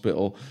 going to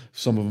hospital,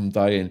 some of them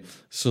dying.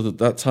 So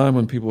that time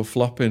when people were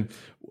flopping,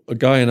 a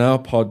guy in our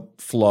pod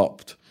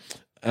flopped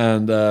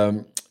and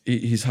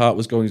his heart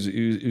was going.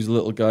 He was a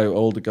little guy,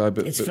 older guy,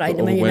 but It's but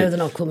frightening when you know overweight. they're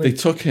not coming. They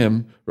took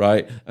him,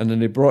 right, and then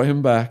they brought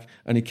him back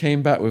and he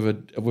came back with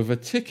a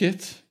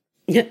ticket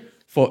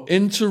for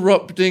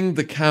interrupting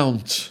the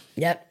count.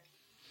 Yep.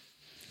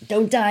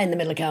 Don't die in the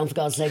middle of count, for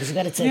God's sake, 'cause you've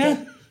got a ticket.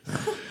 Yeah.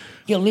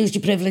 You'll lose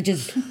your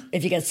privileges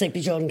if you get sick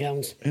before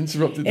count.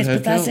 Interrupted the It's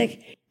head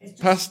pathetic. count.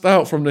 Passed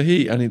out from the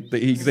heat, and they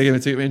gave him a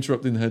ticket for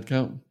interrupting the head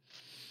count.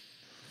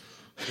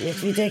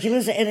 It's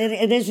ridiculous.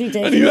 It is And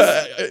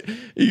ridiculous.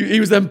 he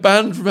was then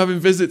banned from having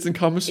visits and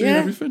commissary and Yeah.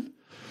 everything.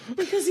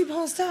 Because he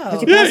passed out.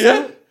 Because he- Yeah, Passed yeah.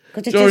 out?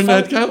 'Cause it During the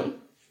head just count.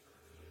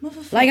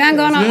 Like, hang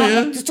on,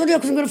 Yeah. just study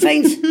up because I'm going to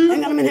faint.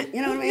 Hang on a minute,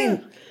 you know what I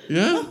mean?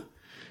 Yeah.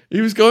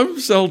 He was going from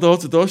cell door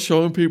to door,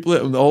 showing people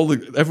it, and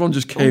everyone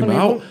just came out.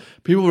 Unbelievable.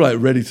 People were like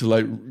ready to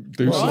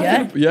do something.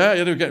 yeah.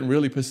 Yeah, they were getting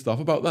really pissed off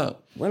about that.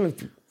 Well,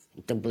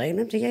 don't blame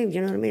them to you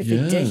know what I mean? It's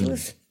Yeah.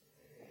 ridiculous.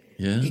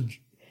 Yeah.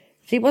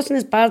 See, it wasn't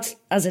as bad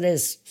as it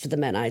is for the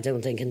men, I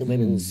don't think, in the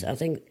women's. I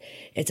think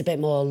it's a bit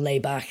more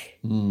laid back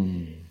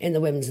in the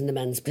women's and the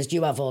men's, because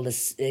you have all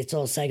this, it's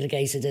all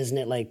segregated, isn't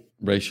it? Like,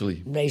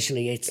 Racially.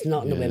 it's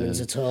not in the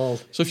women's at all.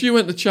 So if you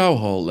went to Chow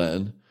Hall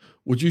then,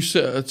 would you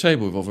sit at a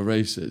table with other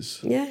races?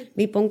 Yeah,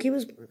 me bunkie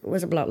was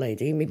a black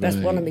lady.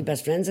 One of my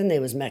best friends in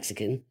there was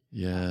Mexican.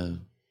 Yeah.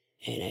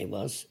 Her name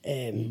was,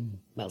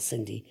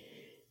 Cindy.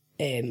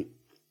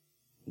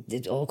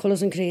 Did all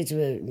colours and creeds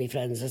were my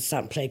friends. I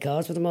sat and play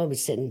cards with them all. We'd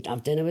sit and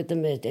have dinner with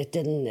them. It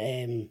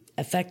didn't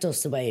affect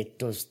us the way it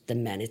does the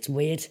men. It's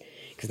weird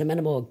because the men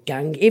are more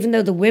gang. Even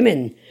though the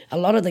women, a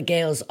lot of the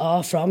girls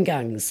are from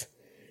gangs.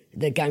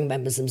 They're gang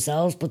members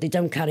themselves, but they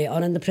don't carry it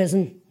on in the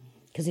prison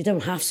because they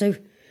don't have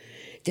to.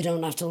 They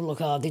don't have to look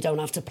hard. They don't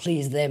have to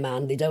please their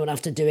man. They don't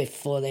have to do it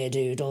for their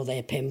dude or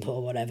their pimp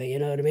or whatever. You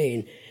know what I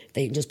mean?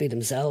 They can just be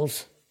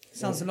themselves.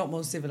 Sounds a lot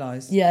more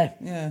civilised. Yeah.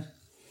 Yeah.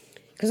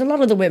 Because a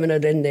lot of the women are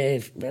in there,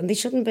 and they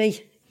shouldn't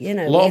be, you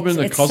know. A lot of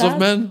them because of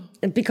men?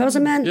 Because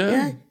of men,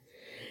 Yeah.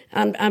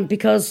 yeah. And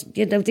because,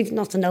 you know, they've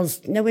nothing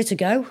else, nowhere to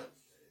go.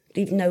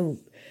 They've no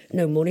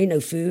money, no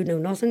food, no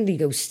nothing. They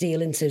go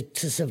stealing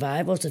to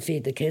survive or to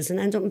feed the kids and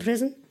end up in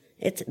prison.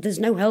 There's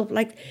no help.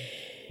 Like,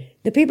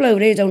 the people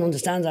over here don't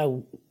understand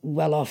how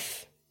well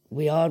off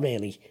we are,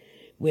 really,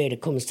 where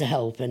it comes to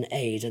help and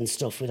aid and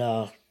stuff with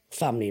our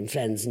family and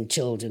friends and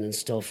children and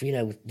stuff. You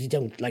know, you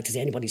don't like to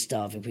see anybody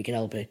starve if we can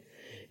help it.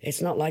 It's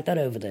not like that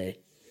over there,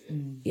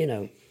 you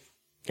know.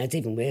 It's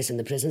even worse in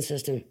the prison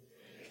system.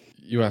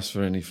 You ask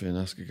for anything,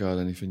 ask a guard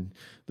anything.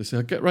 They say,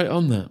 I'll get right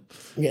on that.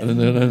 Yeah. And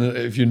then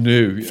if you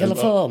knew, Fill a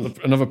form.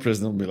 Another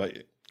prisoner will be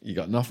like, you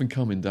got nothing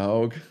coming,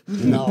 dog.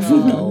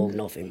 Nothing, no,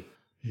 nothing.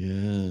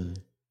 Yeah.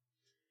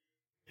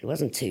 It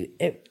wasn't too...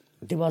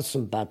 there was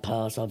some bad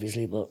parts,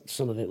 obviously, but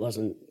some of it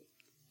wasn't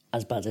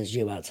as bad as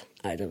you had,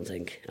 I don't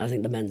think. I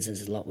think the men's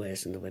is a lot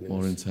worse than the women's.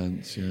 More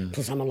intense, yeah.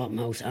 Plus, I'm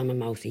a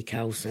mouthy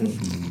cow, so...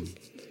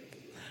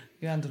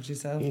 You handled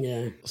yourself.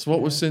 yeah. So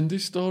what was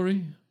Cindy's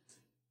story?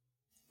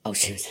 Oh,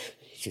 she was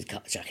a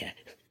carjacker.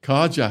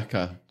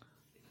 Carjacker.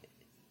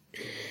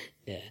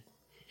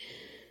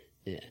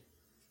 Yeah.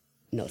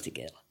 Naughty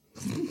girl.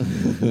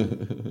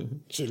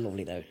 She's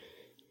lovely, though.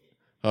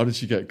 How did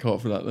she get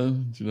caught for that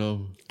then? Do you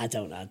know? I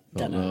don't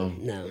know.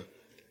 No.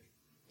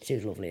 She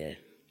was lovely, yeah.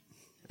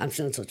 I'm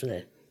still in touch with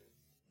her.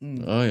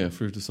 Oh, yeah,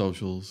 through the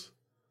socials.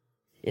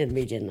 Yeah, the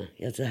media now.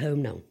 Yeah, it's a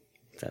home now.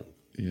 So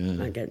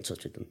Yeah. I get in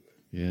touch with them.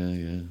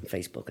 Yeah.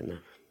 Facebook and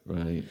that.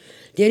 Right.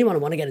 The only one I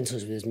want to get in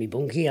touch with is me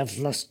bunkie. I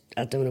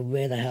don't know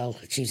where the hell.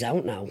 She's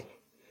out now.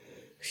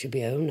 She'll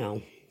be home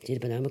now. She'd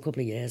been home a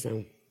couple of years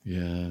now.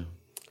 Yeah.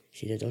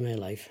 She'd have done her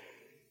life.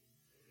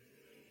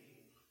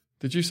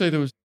 Did you say there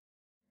was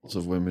lots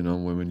of women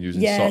on women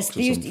using Yes, socks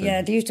or something?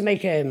 they used to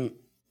make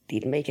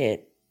they'd make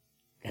a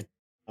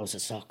house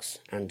of socks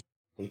and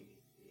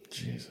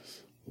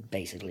Jesus.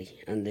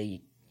 basically, and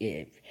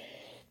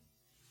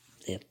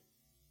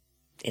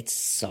it's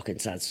sock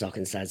inside sock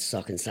inside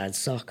sock inside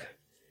sock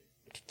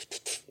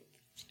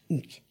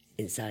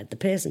inside the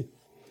person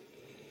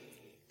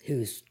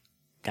who's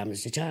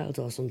damaged a child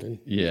or something.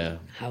 Yeah.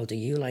 How do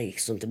you like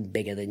something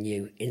bigger than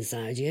you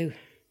inside you?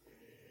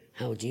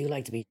 How do you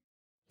like to be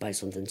by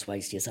something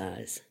twice your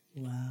size?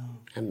 Wow.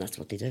 And that's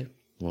what they do.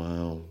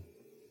 Wow.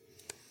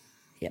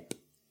 Yep.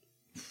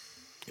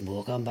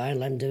 Walk on by and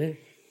let them do it.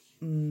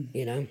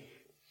 You know?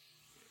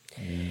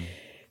 Yeah.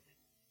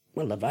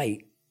 Well, they're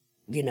right.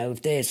 You know,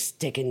 if they're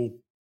sticking,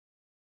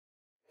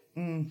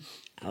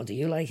 how do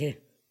you like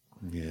it?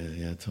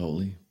 Yeah,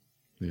 totally.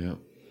 Yeah.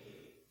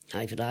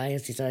 Eye for eye,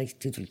 as they say,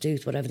 tooth for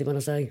tooth, whatever they want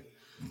to say.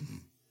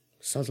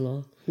 Sod's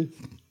law.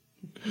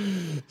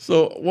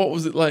 So what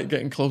was it like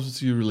getting closer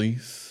to your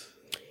release?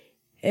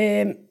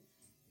 They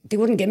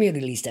wouldn't give me a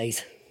release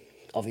date,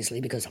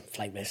 obviously, because I'm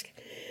flight risk.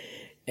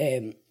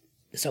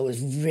 So it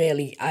was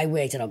really, I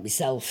waited on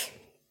myself,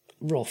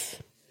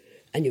 rough.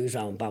 I knew it was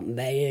around about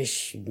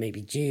May-ish,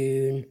 maybe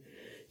June,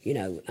 you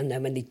know. And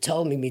then when they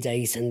told me my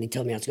date and they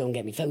told me I had to go and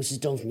get my photos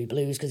done for my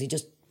blues, because they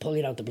just pull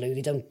it out the blue.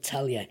 They don't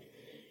tell you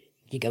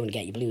you're going to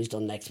get your blues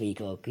done next week,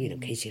 or, you know,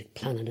 in case you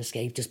plan an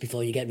escape just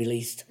before you get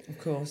released.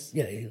 Of course.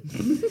 Yeah.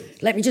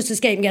 Let me just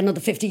escape and get another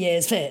 50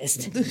 years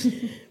first.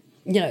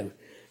 You know.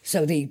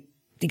 So they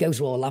go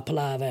through all that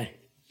palaver,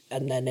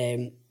 and then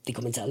they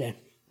come and tell you.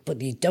 But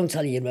they don't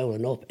tell you you're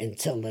rolling up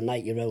until the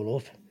night you roll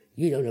up.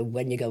 You don't know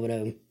when you're going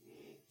home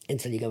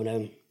until you're going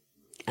home.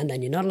 And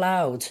then you're not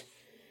allowed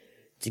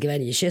to give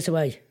any of your shit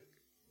away.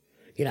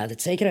 You either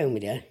take it home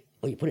with you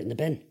or you put it in the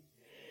bin.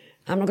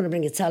 I'm not going to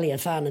bring a telly, a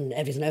fan and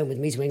everything home with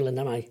me to England,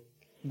 am I?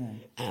 No.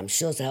 I'm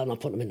sure as hell not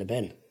putting them in the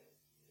bin.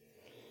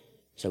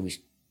 So we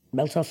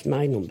melt off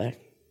my number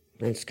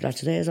and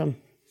scratch theirs on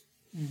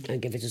and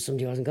give it to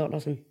somebody who hasn't got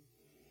nothing.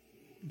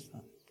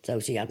 So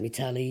she had me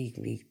telly,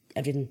 me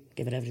everything,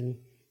 give it everything.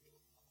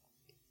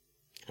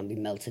 And we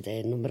melted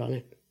her number on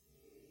it.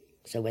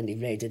 So when they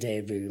raided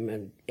her room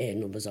and her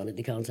number's on it,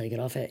 they can't take it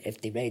off her.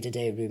 If they raided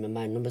her room and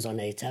my number's on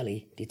her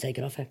telly, they take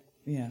it off her.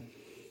 Yeah.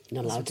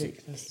 Not allowed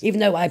ridiculous. to. Even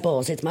though I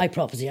bought it, it's my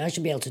property, I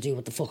should be able to do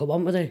what the fuck I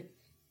want with it.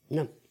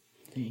 No.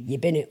 You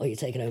bin it or you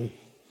take it home.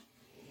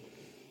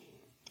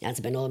 I had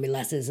to bin all my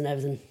letters and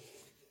everything.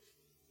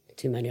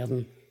 Too many of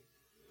them.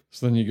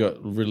 So then you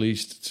got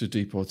released to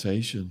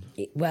deportation.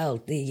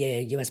 Well, the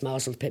US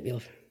Marshals picked me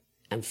up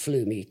and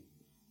flew me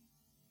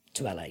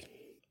to LA.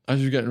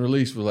 As you're getting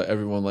released, was like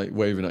everyone like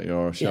waving at you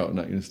or shouting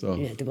at you and stuff?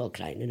 Yeah, they were all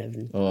crying and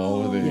everything.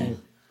 Oh, were they? Yeah.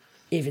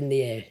 Even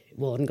the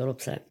warden got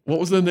upset. What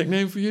was their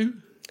nickname for you?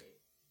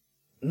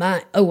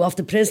 Off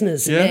the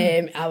prisoners.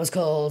 Yeah. I was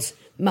called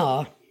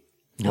Ma.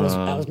 I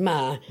was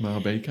Ma. Ma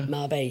Baker.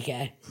 Ma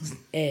Baker.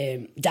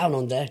 Down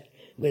Under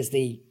was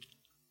the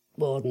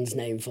warden's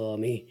name for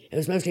me. It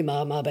was mostly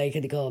Ma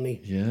Baker, they call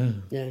me. Yeah.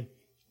 Yeah.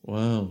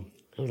 Wow.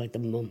 I was like the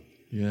mum.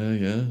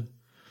 Yeah.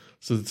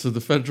 So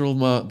the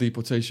federal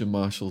deportation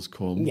marshals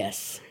come.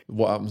 Yes.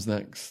 What happens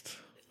next?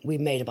 We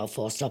made about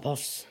 4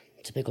 stop-offs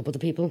to pick up other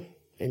people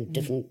in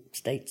different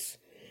states.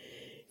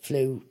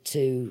 Flew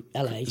to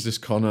LA. Is this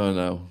Connor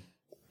now?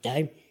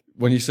 Yeah.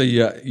 When you say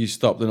you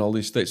stopped in all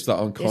these states, is that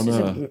on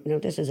Connor?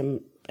 This is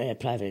a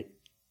private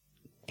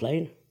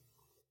plane.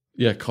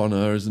 Yeah,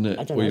 Connor, isn't it?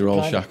 I don't Where know, you're all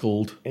private.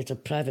 shackled. It's a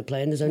private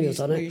plane. There's only us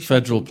on it.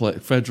 Federal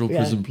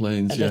prison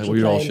planes, a yeah, little where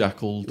you're all plane.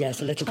 shackled. Yeah,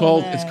 it's a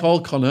little It's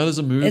called Connor. There's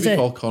a movie Is it?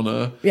 called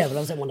Connor. Yeah, well, I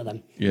was in one of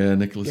them. Yeah,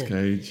 Nicolas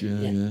Cage.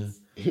 Yeah.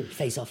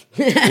 Face off.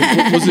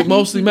 Was it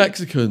mostly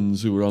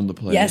Mexicans who were on the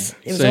plane? Yes,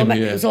 it was Same all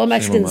here, it was all same on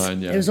Mexicans.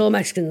 mine, yeah. It was all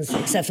Mexicans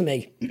except for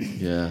me.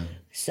 Yeah.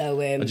 So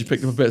Had you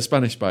picked up a bit of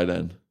Spanish by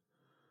then?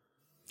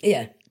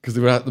 yeah, Because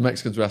the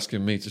Mexicans were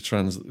asking me to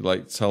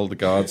tell the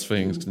guards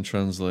things and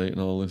translate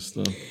and all this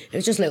stuff. it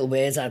was just little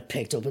words I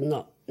picked up, and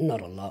not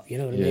a lot. You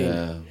know what I mean?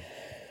 Yeah.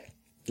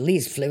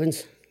 Lee's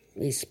fluent.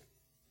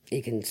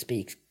 He can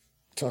speak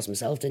to us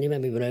himself, didn't he?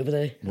 When we were over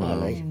there. Wow.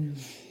 Like,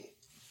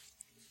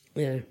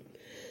 yeah.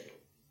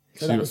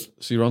 So So, that was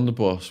you're on the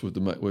bus with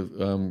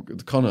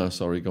the Connor,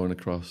 going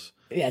across.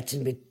 yeah.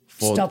 We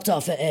stopped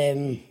off at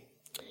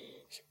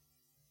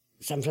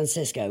San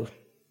Francisco.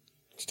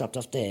 Stopped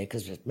off there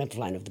because we meant to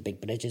flying over the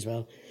big bridge as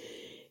well.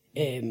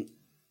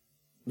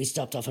 We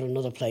stopped off at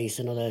another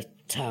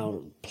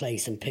town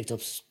place, and picked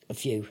up a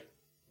few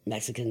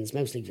Mexicans.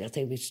 Mostly, I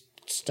think we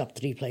stopped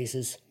 3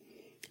 places,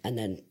 and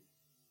then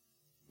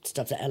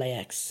stopped at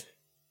LAX,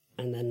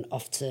 and then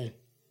off to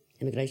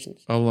immigration.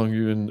 How long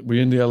were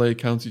you in the LA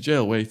County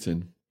Jail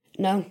waiting?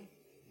 No,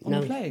 On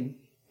the plane?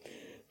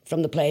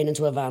 from the plane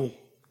into a van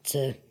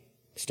to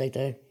straight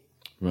there.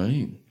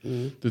 Right.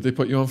 Mm-hmm. Did they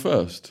put you on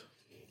first?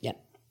 Yeah.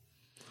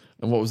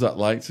 And what was that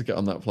like to get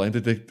on that plane?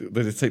 Did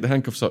they take the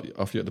handcuffs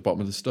off you at the bottom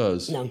of the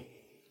stairs? No.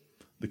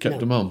 They kept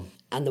them on.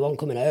 And the one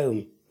coming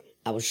home,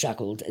 I was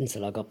shackled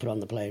until I got put on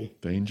the plane.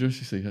 Dangerous,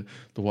 you see.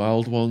 The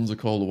wild ones are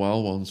called the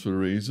wild ones for a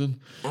reason.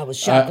 I was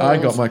shackled. I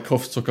got my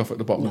cuffs took off at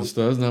the bottom of the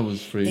stairs and I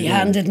was free. They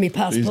handed me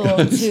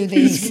passport to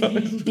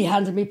they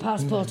handed me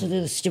passport to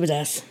the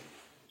stewardess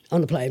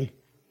on the plane,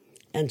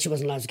 and she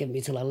wasn't allowed to give it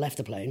me till I left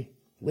the plane.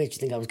 Where do you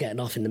think I was getting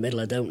off in the middle?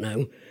 I don't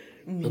know.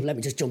 Let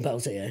me just jump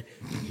out here.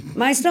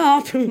 My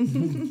stop.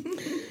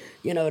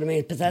 You know what I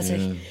mean? Pathetic.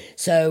 Yeah.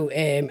 So,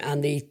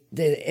 and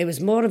it was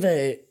more of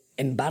a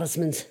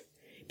embarrassment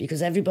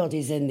because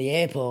everybody's in the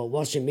airport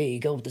watching me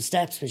go up the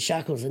steps with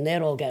shackles, and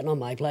they're all getting on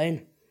my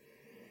plane.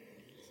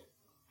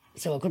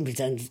 So I couldn't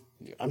pretend.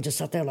 I'm just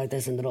sat there like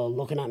this, and they're all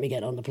looking at me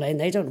getting on the plane.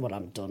 They don't know what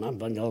I'm done. I'm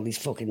got all these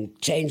fucking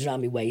chains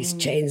around my waist,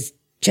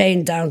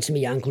 chained down to my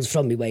ankles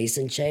from my waist,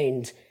 and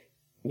chained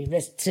my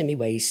wrists to my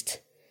waist.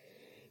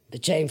 The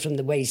chain from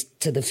the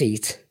waist to the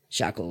feet,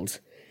 shackled.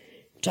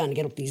 Trying to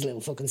get up these little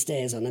fucking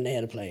stairs on an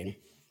airplane.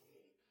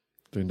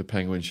 Doing the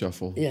penguin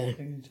shuffle. Yeah.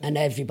 And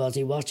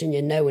everybody watching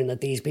you, knowing that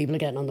these people are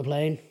getting on the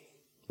plane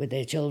with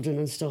their children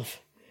and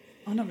stuff.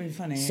 Oh, not being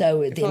funny.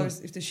 So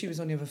if the shoe was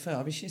on the other foot,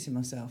 I'd be shitting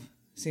myself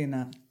seeing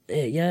that.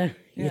 Yeah.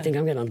 You think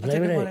I'm getting on the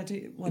plane with why it? they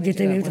do You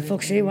think, that? who the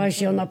fuck's she? Why is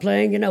she on that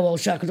plane? You know, all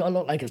shackled. I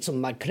look like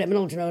some mad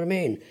criminal, do you know what I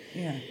mean?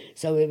 Yeah.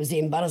 So it was the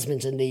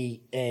embarrassment and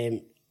the,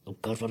 oh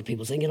God, what are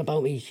people thinking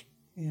about me?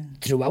 Yeah.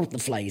 Throughout the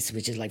flight,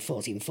 which is like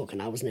 14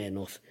 fucking hours near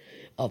enough,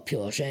 of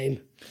pure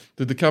shame.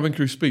 Did the cabin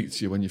crew speak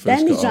to you when you first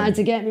Then he got tried on?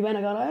 to get me when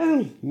I got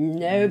home.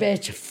 No,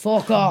 bitch,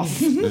 fuck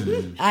off.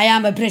 I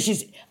am a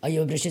British... Are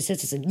you a British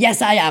citizen?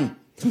 Yes, I am.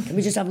 Can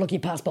we just have a look at your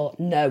passport?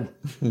 No.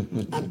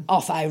 And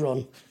off I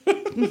run.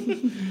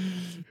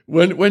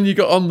 When you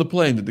got on the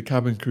plane, did the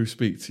cabin crew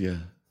speak to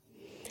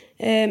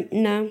you?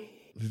 No.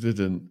 They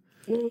didn't.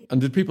 No. And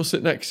did people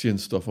sit next to you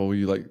and stuff, or were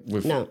you like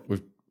with? No.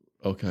 With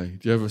okay.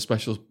 Do you have a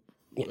special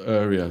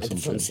area? Or At something?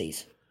 the front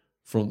seat.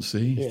 Front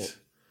seat. Yeah.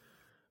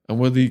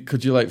 And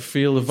could you like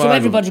feel the vibe? So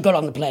everybody got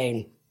on the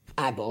plane.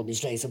 Eyeballed me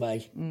straight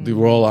away. They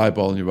were all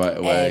eyeballing you right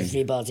away.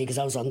 Everybody, because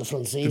I was on the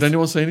front seat. Did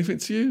anyone say anything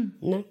to you?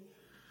 No.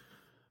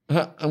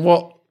 And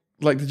what?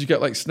 Like, did you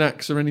get like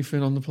snacks or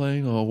anything on the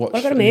plane, or what?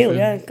 I got a meal,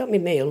 yeah. Got me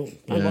meal.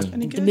 I Yeah. watched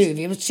the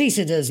movie. It was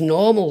treated as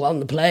normal on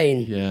the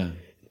plane. Yeah.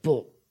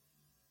 But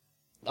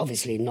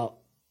obviously not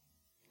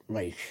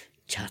like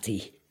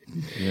chatty.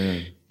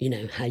 Yeah. You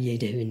know, how you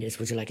doing this?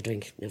 Would you like a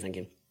drink? No, thank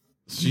you.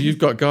 So you've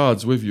got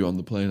guards with you on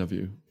the plane, have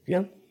you?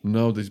 No,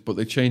 No, but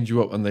they change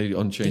you up and they They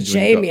unchange you.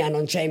 chained me and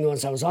unchained me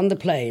once I was on the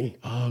plane.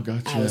 Oh,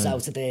 gotcha. I was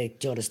out of their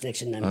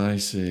jurisdiction then. I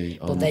see.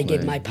 But they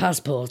gave my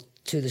passport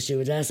to the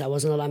stewardess. I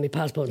wasn't allowed my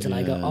passport until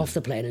I got off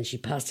the plane, and she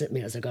passed it to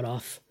me as I got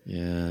off.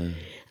 Yeah.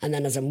 And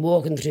then as I'm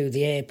walking through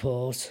the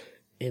airport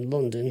in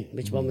London,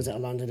 which one was it,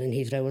 London and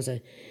Heathrow, was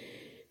it?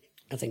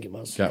 I think it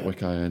was.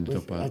 Gatwick I ended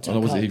up at. I Oh,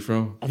 was it can't-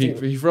 Heathrow? I think-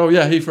 Heathrow,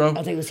 yeah, Heathrow.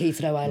 I think it was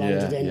Heathrow I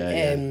landed in.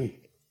 Yeah.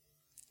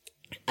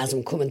 As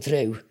I'm coming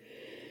through,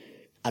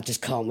 I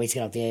just can't wait to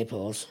get out the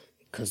airport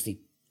because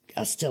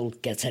I still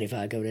get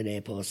terrified going in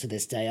airports to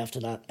this day after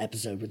that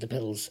episode with the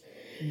pills.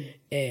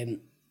 And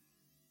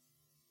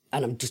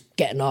I'm just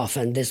getting off,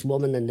 and this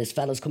woman and this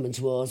fella's coming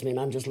towards me, and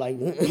I'm just like,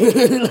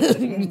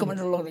 you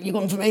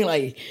coming for me?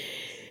 Like,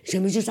 she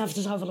said, we just have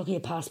to have a look at your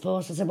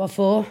passport. I said, what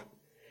for?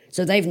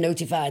 So they've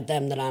notified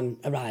them that I'm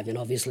arriving,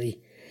 obviously.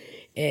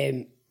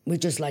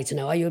 We'd just like to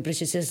know, are you a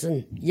British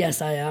citizen?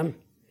 Yes, I am.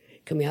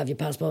 Can we have your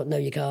passport? No,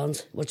 you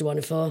can't. What do you want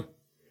it for?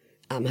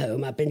 I'm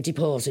home. I've been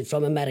deported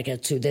from America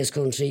to this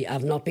country.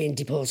 I've not been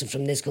deported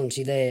from this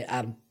country there.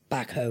 I'm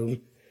back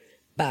home.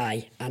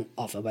 Bye. And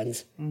off I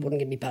went. Wouldn't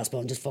give me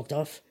passport and just fucked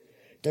off.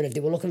 Don't know if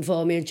they were looking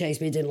for me and chased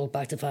me. Didn't look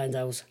back to find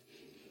out.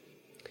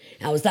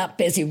 I was that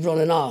busy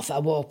running off. I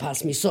walked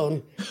past my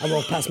son. I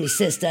walked past my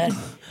sister.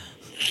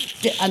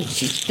 And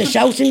they're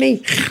shouting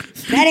me.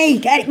 Daddy,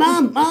 get it,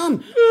 Mum.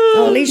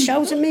 No, at least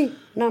shouting me.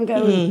 And I'm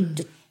going,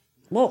 just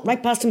walk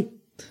right past him.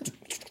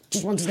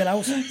 Just wanted to get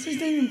out.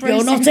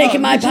 You're not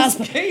taking my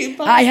passport.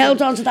 I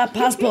held on to that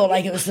passport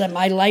like it was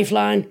my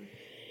lifeline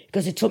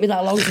because it took me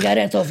that long to get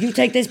it. I thought, if you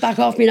take this back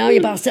off me now,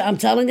 you bastard, I'm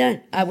telling you,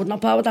 I would not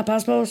part with that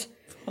passport.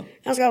 I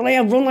was going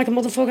to run like a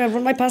motherfucker. I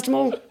run right past them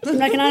all. Didn't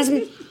recognise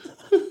them.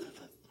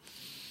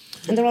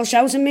 And they're all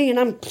shouting me, and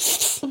I'm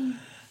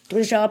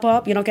doing a sharp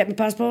up. You're not getting my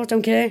passport,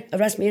 don't care.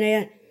 Arrest me in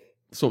here.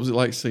 So what was it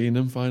like seeing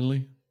him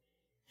finally?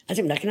 I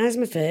didn't recognise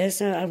him at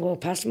first. I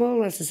walked past them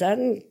all, as I said,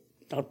 and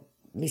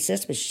my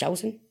sister was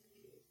shouting.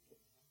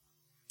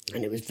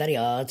 And it was very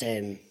hard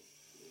to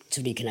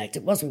reconnect.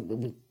 It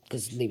wasn't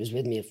because Lee was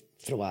with me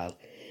for a while,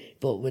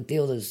 but with the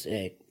others,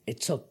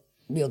 it took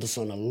my other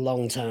son a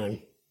long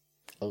time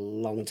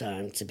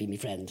to be my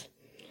friend.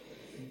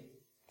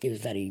 He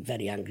was very,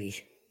 very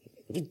angry.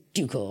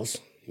 Due course,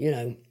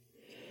 very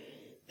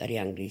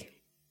angry.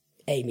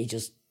 Amy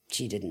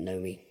she didn't know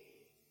me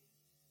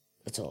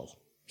at all.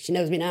 She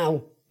knows me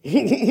now.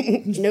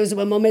 She knows who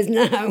my mum is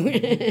now.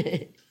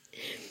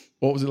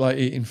 What was it like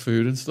eating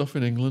food and stuff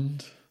in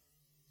England?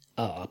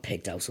 Oh, I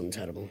picked out something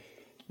terrible.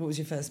 What was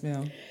your first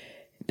meal?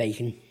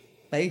 Bacon.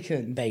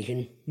 Bacon.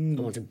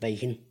 I wanted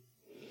bacon.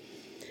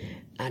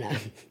 And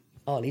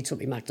Ollie took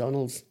me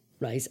McDonald's,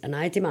 right? And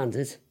I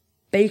demanded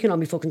bacon on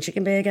my fucking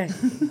chicken burger.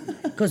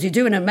 Because you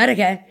do in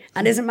America,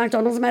 and isn't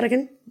McDonald's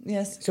American?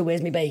 Yes. So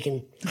where's my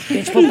bacon?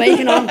 Bitch, put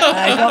bacon on.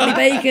 I got my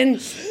bacon.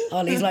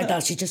 Ollie's like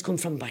that. She's just come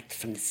from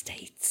the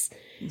States.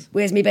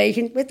 Where's my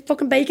bacon? Where's the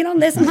fucking bacon on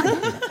this? I'm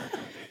like,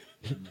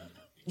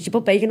 she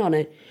put bacon on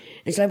it.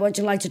 And she's like, would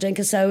you like to drink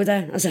a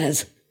soda? I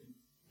says,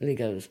 and he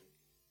goes,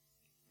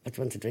 what do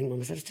you want to drink, Mum?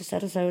 I said, I just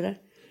had a soda.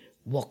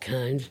 What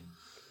kind?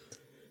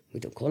 We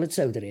don't call it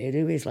soda here,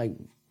 do we? It's like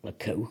a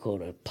Coke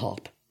or a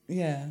pop.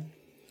 Yeah.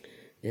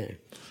 Yeah.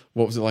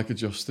 What was it like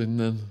adjusting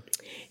then?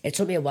 It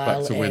took me a while.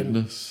 Back to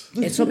witness.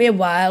 It took me a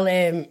while.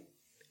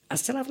 I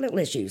still have little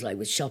issues like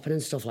with shopping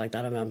and stuff like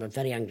that. I'm a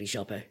very angry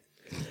shopper.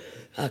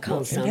 I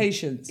can't stand...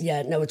 Impatience?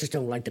 Yeah, no, I just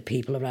don't like the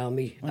people around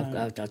me.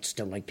 I just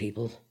don't like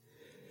people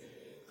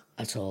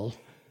at all.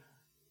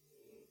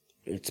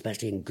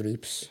 Especially in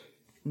groups.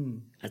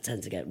 I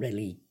tend to get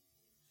really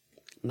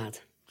mad.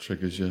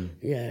 Triggers you.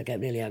 Yeah, I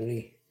get really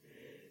angry.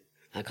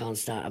 I can't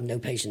stand... I've no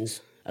patience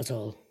at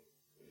all.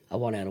 I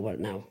want it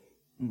now.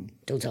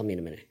 Don't tell me in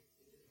a minute.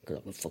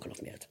 Because I'll fuck it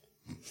off my head.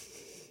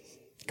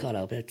 Can't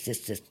help it. It's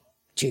just this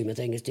tumour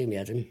thing. It's doing me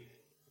head in.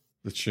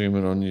 The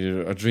tumour on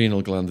your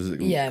adrenal gland, is it?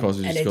 Yeah,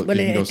 Causes and you to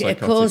go, it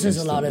causes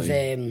a lot of...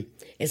 instantly.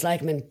 it's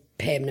like I'm in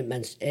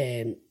permanent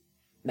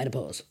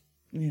menopause.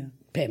 Yeah.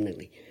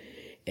 Permanently.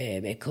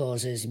 It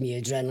causes my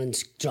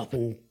adrenaline drop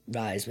and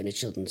rise when it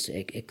shouldn't.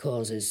 It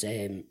causes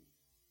very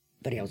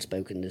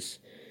outspokenness.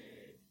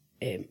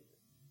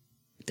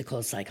 They're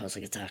called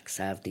psychotic attacks.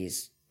 I have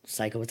these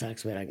psycho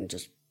attacks where I can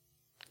just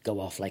go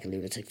off like a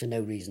lunatic for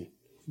no reason.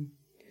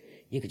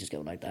 You could just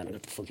go like that and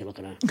what the fuck you're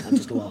looking at? I'll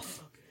just go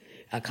off.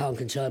 I can't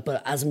control it,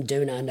 but as I'm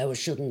doing it, I know I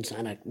shouldn't.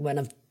 And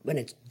when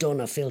it's done,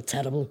 I feel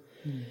terrible.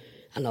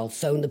 And I'll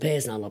phone the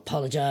person, I'll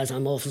apologise,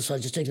 I'm awful, so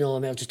just ignore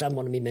me, I'll just have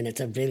one of my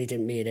minutes, I really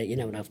didn't mean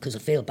it, because I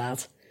feel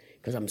bad,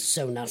 because I'm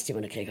so nasty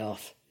when I kick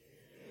off.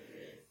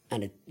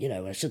 And,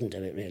 I shouldn't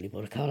do it really,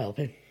 but I can't help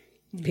it.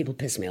 People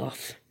piss me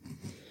off.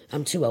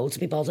 I'm too old to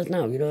be bothered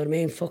now, you know what I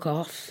mean? Fuck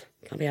off.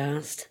 Can't be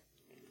arsed.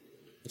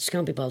 Just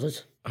can't be bothered.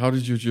 How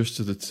did you adjust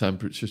to the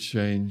temperature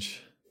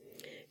change?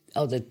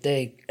 Oh,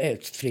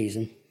 it's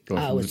freezing.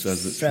 Going I from was the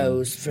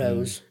desert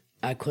froze.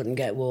 I couldn't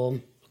get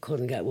warm.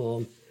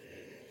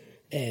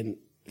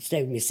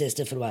 Stayed with my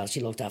sister for a while.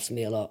 She looked after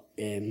me a lot.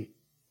 And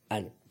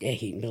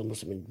heating bill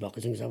must have been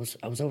rocketing because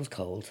I was always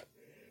cold.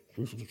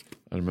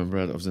 I remember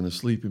I was in a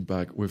sleeping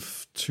bag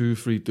with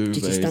 2-3 you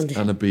duvets stand-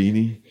 and a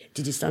beanie.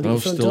 Did you stand And at I your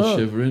was front still door?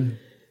 shivering.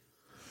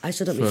 I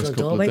stood at my First front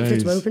couple door of waiting for it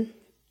to days.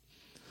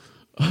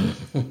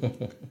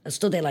 open. I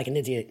stood there like an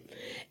idiot,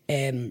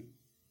 waiting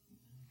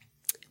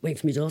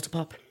for my door to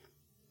pop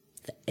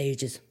for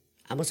ages.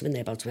 I must have been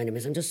there about 20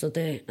 minutes. I'm just stood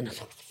there and I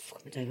thought, what the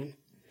fuck am I doing?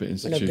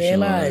 Bit When I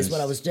realised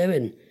what I was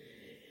doing,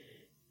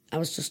 I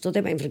was just stood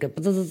there waiting for it to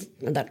go,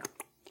 and that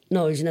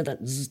noise, you know, that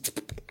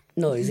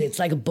noise. It's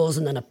like a buzz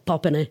and then a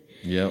pop in it.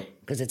 Yeah.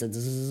 Because it's a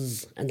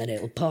zzz, and then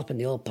it'll pop, and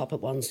they all pop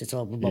at once. It's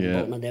all one Yeah.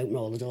 button and they open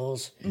all the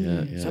doors.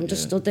 Yeah, So I'm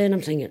just stood there and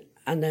I'm thinking,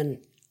 and then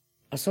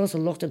I sort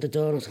of looked at the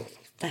door and I thought,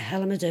 what the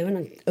hell am I doing?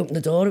 And opened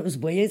the door, it was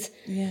weird.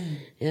 Yeah.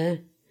 Yeah.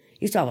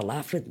 Used to have a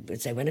laugh with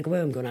say, when I go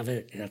home, I'm going to have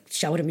a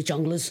shower in my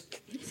jonglers.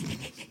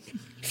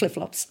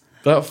 Flip-flops.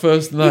 That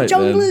first night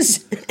then,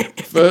 Jonglers!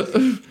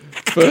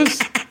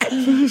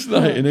 first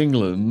night in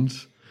England,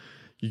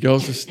 you go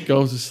to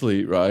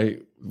sleep,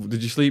 right?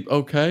 Did you sleep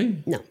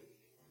okay? No.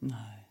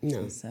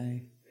 No. So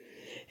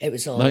It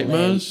was all...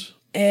 Nightmares?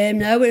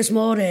 No, it was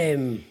more...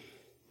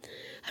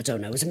 I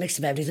don't know, it was a mix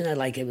of everything.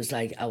 It was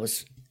like I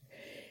was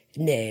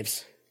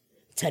nerves,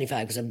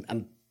 terrified because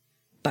I'm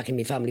back in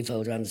my family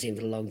photo. I haven't seen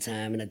for a long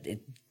time, and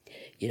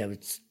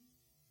it's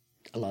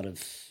a lot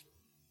of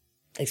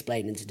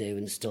explaining to do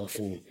and stuff,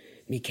 and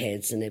me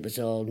kids, and it was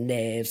all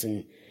nerves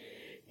and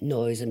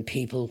noise and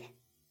people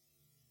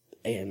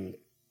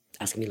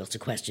asking me lots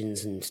of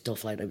questions and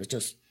stuff like that. It was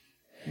just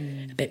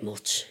a bit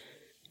much.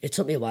 It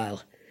took me a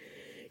while.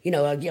 You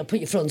know, you'll put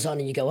your fronts on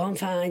and you go, I'm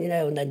fine, you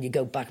know, and then you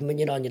go back and when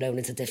you're on your own,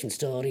 it's a different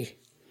story.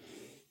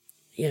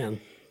 You know,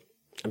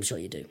 I'm sure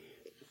you do.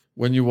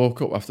 When you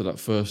woke up after that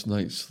first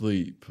night's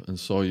sleep and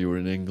saw you were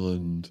in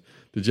England,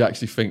 did you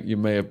actually think you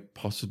may have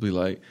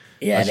possibly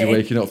as you're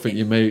waking up, think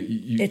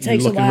you're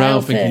takes a looking while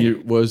around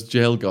thinking, where's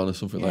jail gone or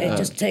something like It that?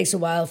 just takes a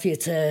while for you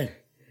to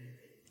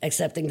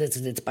accepting that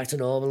it's back to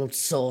normal,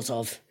 sort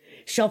of.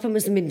 Shopping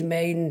was the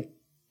main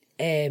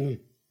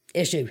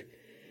issue.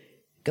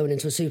 Going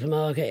into a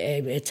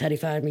supermarket, it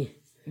terrified me.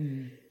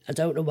 I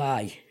don't know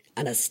why,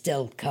 and I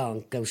still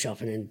can't go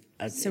shopping.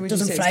 And So it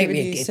doesn't frighten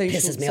me. It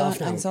pisses me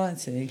off now.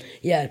 Anxiety.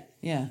 Yeah,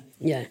 Yeah.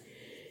 yeah.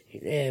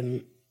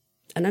 And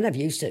I never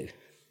used to,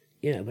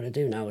 you know, but I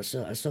do now. I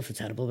suffer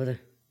terrible with it.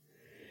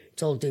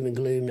 It's all doom and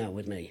gloom now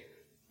with me.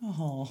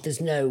 Oh. There's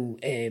no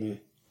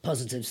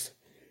positives.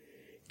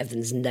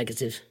 Everything's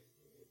negative.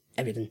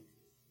 Everything.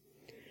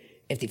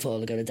 If they fall,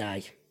 they're going to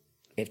die.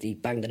 If they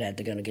bang their head,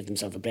 they're going to give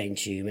themselves a brain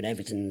tumor, and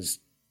everything's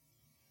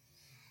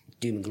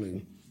doom and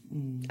gloom.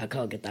 I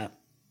can't get that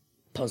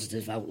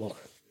positive outlook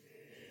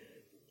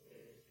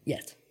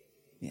yet.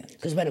 Yeah.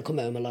 Because when I come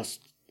home, I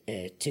lost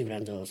 2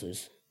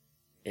 granddaughters.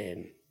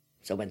 So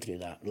I went through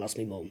that. I lost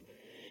my mum.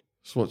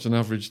 So what's an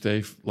average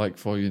day like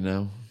for you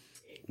now?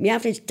 My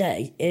average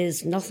day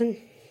is nothing.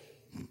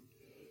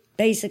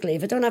 Basically,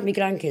 if I don't have my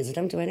grandkids, I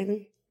don't do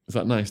anything. Is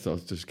that nice though,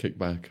 to just kick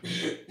back?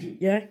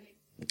 Yeah,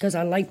 because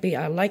I like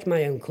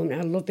my own company.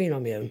 I love being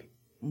on my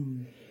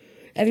own.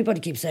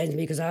 Everybody keeps saying to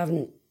me, because I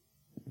haven't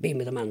been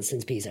with a man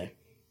since Peter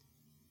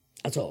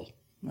at all.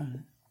 Right.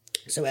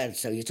 So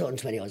you're talking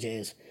 20 odd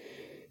years,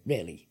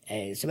 really.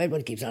 So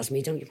everybody keeps asking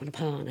me, don't you want a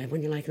partner?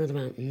 When you like another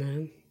man?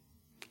 No,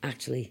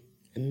 actually,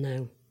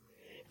 no.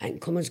 I can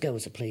come and go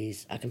as I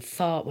please. I can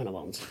fart when I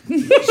want.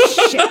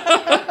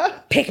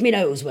 Pick me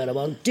nose when I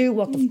want.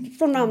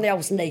 Run around the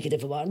house naked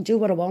if I want. Do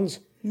what I want.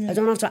 Yeah. I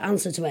don't have to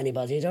answer to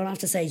anybody. I don't have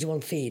to say, do you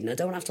want feeding? I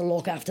don't have to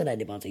look after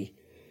anybody.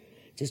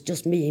 It's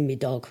just me and my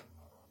dog.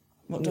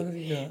 What dog have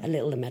you got? A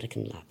little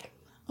American lab.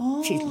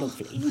 Oh. She's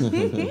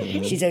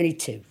lovely. She's only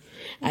 2.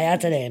 I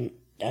had a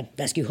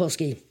rescue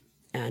husky,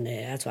 and I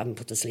had to have him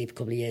put to sleep a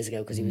couple of years ago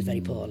because he was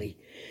very poorly.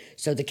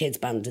 So the kids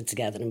banded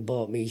together and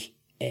bought me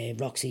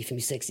Roxy for my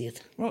 60th.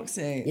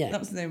 Roxy? Yeah. That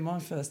was the name of my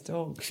first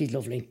dog. She's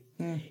lovely.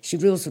 Yeah. She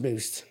rules the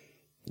roost.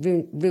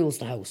 Rules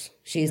the house.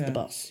 She's the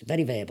boss.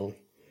 Very verbal.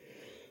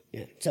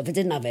 Yeah. So if I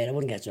didn't have her, I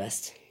wouldn't get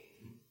dressed.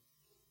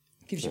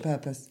 Gives you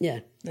purpose. Yeah.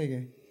 There you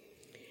go.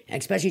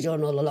 Especially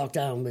during all the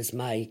lockdown was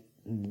my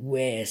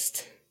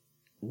worst.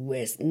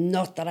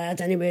 Not that I had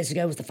anywhere to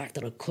go, was the fact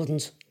that I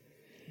couldn't.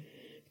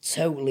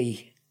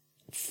 Totally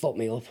fucked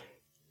me up.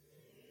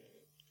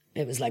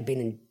 It was like being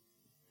in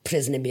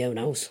prison in my own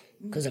house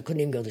because I couldn't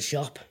even go to the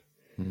shop.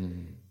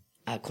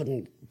 I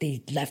couldn't.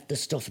 They left the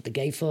stuff at the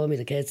gate for me.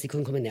 The kids, they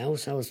couldn't come in the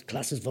house. I was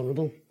classed as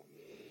vulnerable.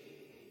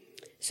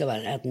 So I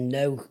had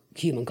no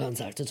human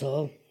contact at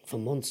all for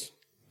months.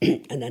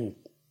 And then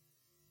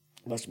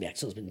watched my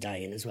ex-husband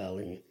dying as well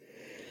and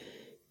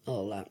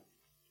all that.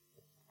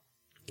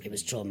 It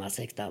was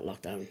traumatic, that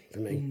lockdown for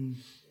me.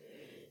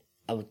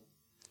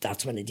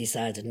 That's when I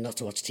decided not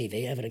to watch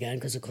TV ever again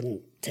because I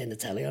couldn't turn the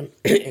telly on.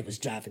 It was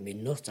driving me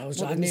nuts. I was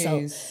driving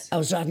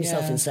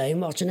myself insane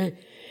watching it.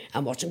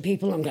 I'm watching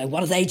people. I'm going,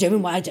 what are they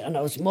doing? And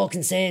I was more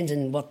concerned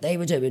in what they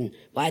were doing.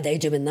 Why are they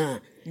doing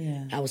that?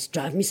 Yeah. I was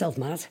driving myself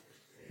mad.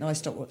 No, I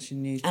stopped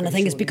watching news. And I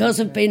think it's because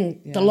I've been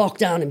the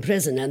lockdown in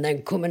prison and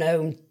then coming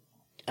home,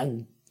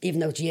 and even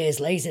though it's years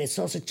later, it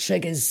sort of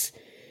triggers,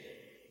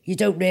 you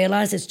don't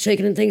realise it's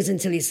triggering things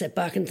until you sit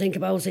back and think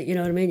about it. You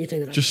know what I mean? You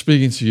think, Just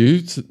speaking to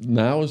you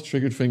now has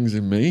triggered things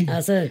in me.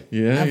 has it?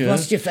 Yeah, I've yeah.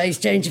 watched your face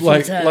change a few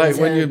Like times.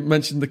 when yeah. you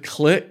mentioned the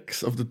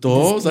clicks of the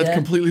doors, I'd Yeah.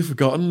 completely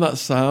forgotten that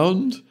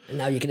sound. And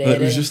now you can And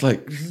hear it was it. just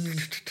like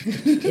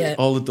Yeah.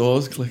 all the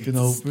doors clicking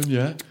open.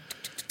 Yeah,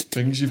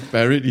 things you've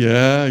buried.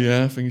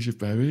 Yeah, things you've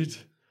buried.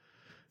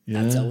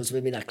 Yeah, That's always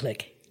with me, that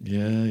click.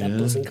 yeah, That yeah,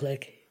 buzzing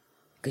click.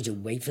 Because you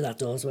wait for that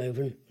door to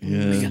open.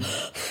 yeah.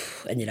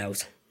 And you're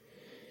out.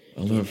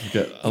 I'll never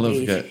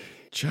forget.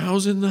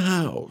 Chow's in the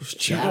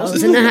house.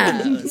 House in the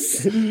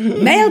house.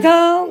 Mail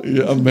call.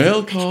 Yeah, a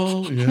mail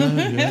call.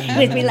 Yeah.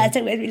 With me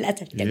letter.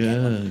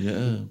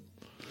 Yeah.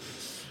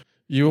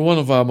 You were one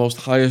of our most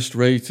highest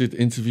rated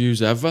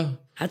interviews ever.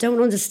 I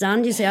don't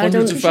understand, you see.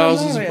 Hundreds of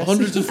thousands, hilarious.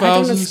 hundreds of I don't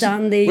thousands.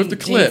 understand the- with the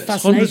the clips,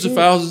 hundreds of fascination.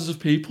 thousands of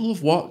people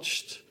have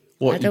watched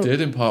what you don't-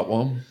 did in part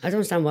one. I don't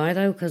understand why,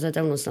 though, because I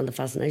don't understand the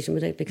fascination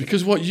with it.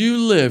 Because what you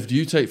lived,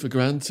 you take for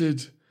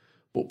granted,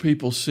 but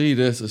people see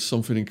this as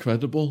something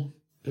incredible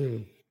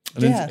and,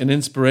 Yeah. and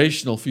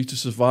inspirational for you to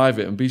survive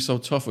it and be so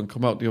tough and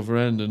come out the other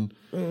end. And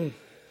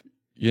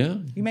yeah,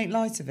 You make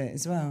light of it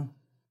as well.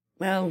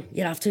 Well,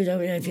 you have to, don't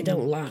you? If you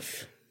don't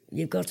laugh,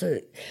 you've got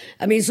to.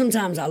 I mean,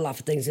 sometimes I laugh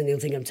at things and you'll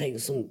think I'm taking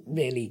some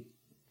really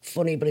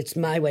funny, but it's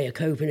my way of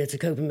coping. It's a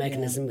coping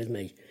mechanism with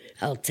me.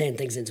 I'll turn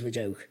things into a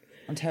joke.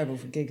 I'm terrible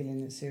for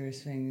giggling at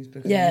serious things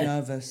because Yeah. I'm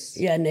nervous.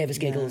 Yeah, nervous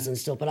giggles and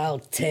stuff, but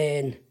I'll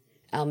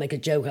make a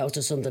joke out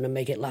of something and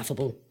make it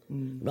laughable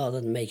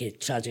rather than make it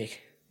tragic.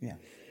 Yeah.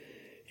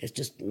 It's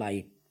just the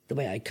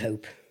way I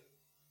cope.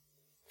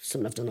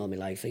 Something I've done all my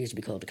life. I used to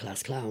be called the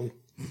class clown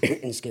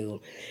in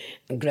school.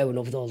 And growing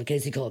up with all the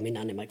kids, they called me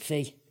Nanny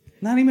McPhee.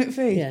 Nanny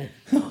McPhee. Yeah.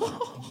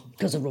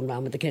 Because I run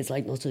around with the kids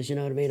like nutters, you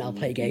know what I mean? I'll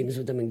play games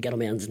with them and get on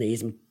my hands and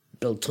knees and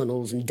build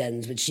tunnels and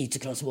dens with sheets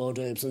across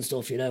wardrobes and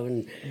stuff, you know,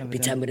 and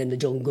pretend we're in the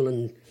jungle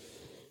and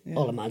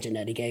all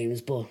imaginary games,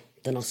 but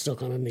they're not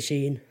stuck on a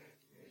machine.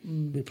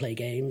 We play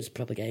games,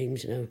 proper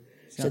games, you know.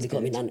 So they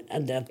got me Nanny.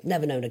 And I've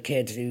never known a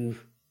kid who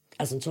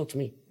hasn't talked to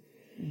me,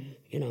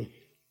 you know,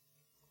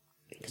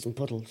 because I'm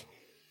puddles.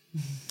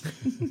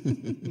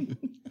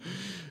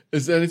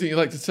 is there anything you'd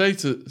like to say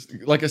to?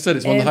 Like I said,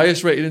 it's one of the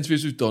highest rated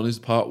interviews we've done. Is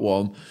part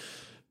one.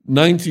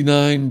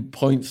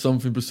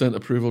 99%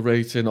 approval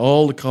rating.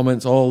 All the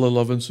comments, all the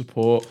love and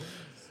support.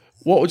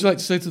 What would you like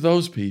to say to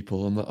those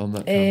people on that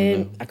camera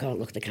now? I can't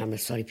look at the camera,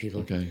 sorry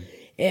people. Okay.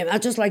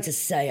 I'd just like to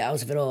say,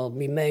 out of it all,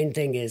 my main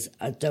thing is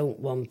I don't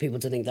want people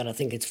to think that I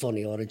think it's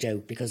funny or a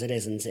joke, because it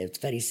isn't. It's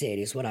very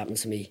serious what happened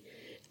to me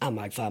and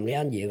my family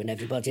and you and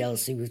everybody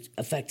else who was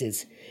affected.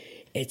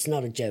 It's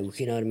not a joke,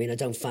 you know what I mean? I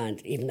don't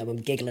find, even though I'm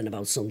giggling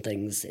about some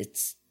things,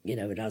 it's, you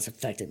know, it has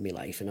affected my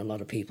life and a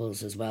lot of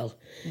people's as well.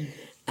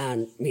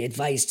 And my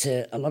advice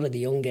to a lot of the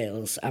young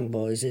girls and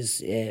boys is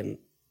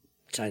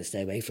try to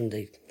stay away from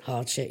the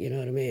hard shit, you know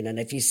what I mean? And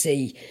if you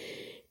see,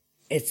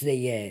 it's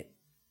the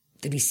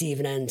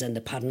receiving end and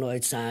the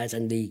paranoid side,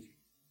 and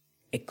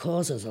it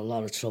causes a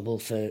lot of trouble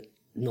for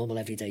normal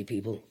everyday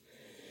people.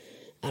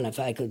 And if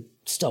I could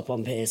stop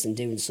one person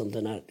doing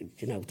something,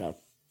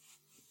 that's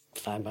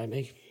fine by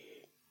me.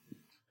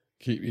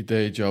 Keep your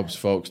day jobs,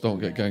 folks. Don't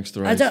get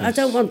gangsteritis. I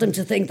don't want them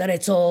to think that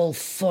it's all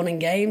fun and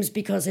games,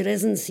 because it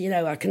isn't. You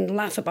know, I can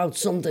laugh about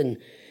something,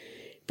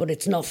 but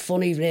it's not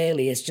funny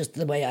really. It's just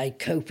the way I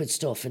cope with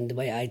stuff and the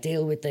way I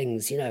deal with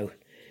things, you know.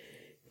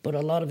 But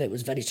a lot of it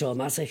was very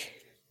traumatic.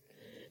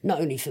 Not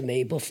only for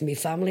me, but for my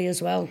family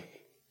as well.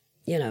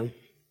 You know.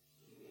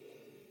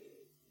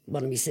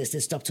 One of my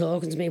sisters stopped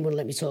talking to me and wouldn't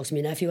let me talk to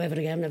my nephew ever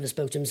again. Never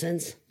spoke to him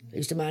since. I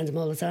used to mind him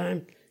all the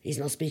time. He's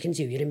not speaking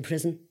to you, you're in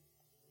prison.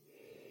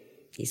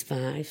 He's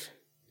 5.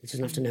 He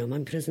doesn't have to know I'm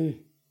in prison.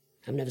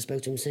 I've never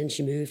spoke to him since.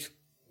 She moved.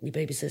 My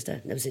baby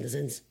sister. Never seen her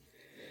since.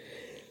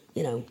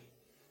 You know,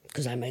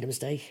 because I made a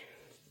mistake.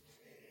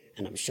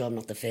 And I'm sure I'm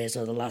not the first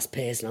or the last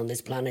person on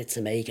this planet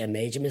to make a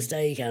major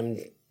mistake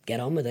and get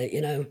on with it,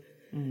 you know.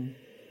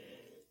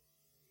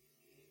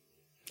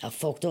 I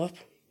fucked up,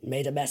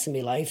 made a mess of my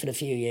life for a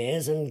few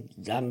years, and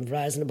I'm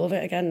rising above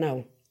it again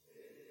now.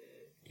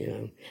 You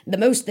know, the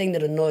most thing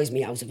that annoys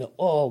me out of it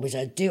all, which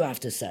I do have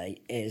to say,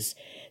 is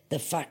the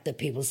fact that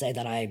people say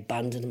that I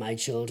abandoned my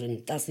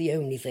children. That's the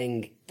only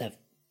thing that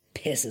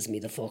pisses me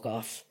the fuck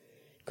off,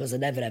 because I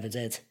never ever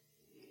did.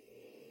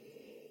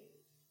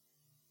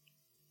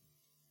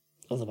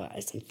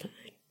 Otherwise, I'm fine.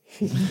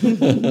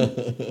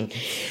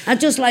 I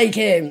just like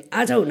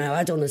I don't know.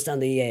 I don't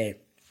understand I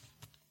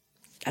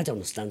don't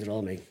understand it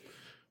all, mate.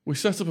 We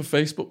set up a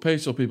Facebook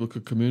page so people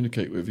could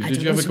communicate with you. I Did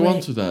don't you know ever how go to on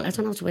work- to that? I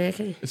don't know how to work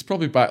it. It's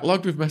probably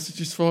backlogged with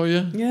messages for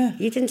you. Yeah.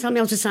 You didn't tell me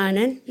how to sign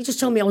in. You just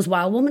told me I was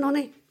Wild Woman on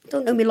it.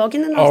 Don't know me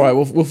login and All right,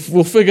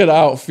 we'll figure it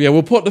out for you.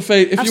 We'll put the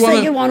if I'll you set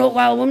want you one up,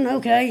 Wild Woman.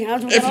 Okay. How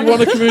do I get if on you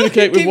want it? to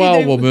communicate with Give me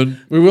Wild the-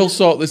 Woman, we will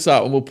sort this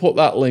out and we'll put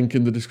that link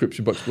in the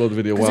description box below the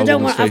video. 'Cause I Wild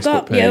don't Woman's want. I've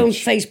Facebook got my own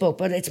page. Facebook,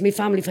 but it's my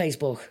family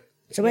Facebook.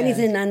 So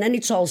anything and any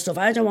troll stuff,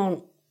 I don't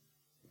want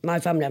my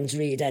family having to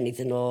read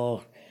anything,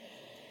 or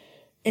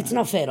it's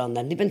not fair on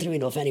them. They've been through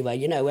enough anyway,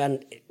 you know.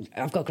 And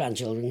I've got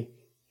grandchildren,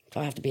 so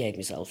I have to behave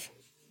myself.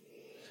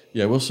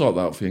 Yeah, we'll sort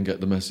that out for you and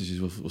get the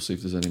messages. We'll see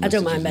if there's any I messages.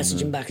 don't mind in messaging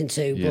there. back in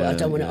two, but Yeah, I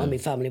don't want it yeah. on my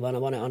family one. I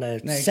want it on a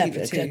No, keep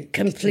separate, it to-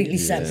 completely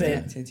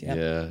separate, Connected, Yeah, a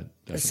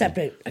definitely.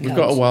 separate account. We've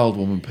got a Wild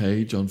Woman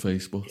page on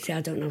Facebook. See,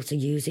 I don't know how to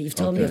use it. You've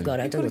told me Okay. I've got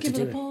it. I You've don't know got to what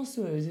to give do it a with it.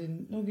 password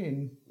and log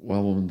in.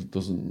 Wild Woman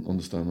doesn't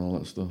understand all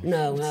that stuff.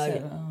 No, Set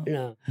it up.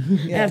 no. I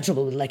have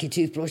trouble with like your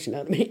toothbrush, you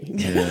know what I mean?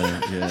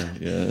 Yeah.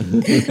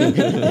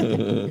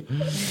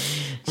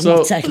 I'm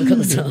not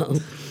technical at all.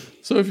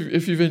 So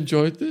if you've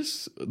enjoyed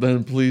this,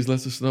 then please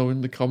let us know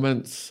in the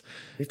comments.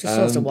 We've just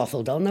sort of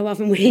waffled on now,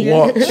 haven't we?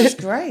 What? That's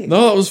great.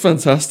 No, that was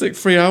fantastic.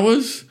 3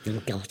 hours. Oh,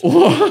 God.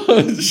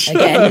 So,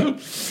 Again.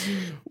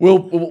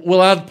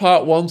 We'll add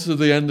part 1 to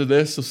the end of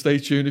this, so stay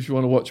tuned if you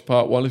want to watch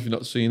part 1. If you've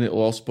not seen it,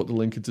 we'll also put the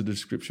link into the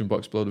description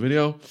box below the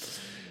video.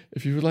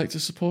 If you would like to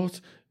support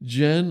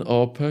Jen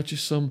or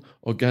purchase some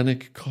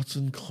organic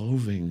cotton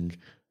clothing,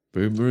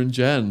 Boomer and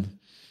Jen.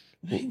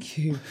 Thank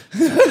you.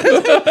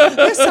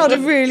 That sounded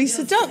really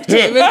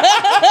seductive.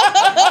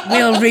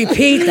 We'll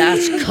repeat that.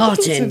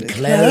 Cotton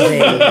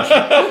clothing.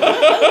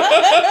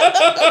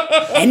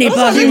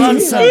 Anybody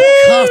want some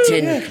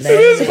cotton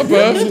clothing? My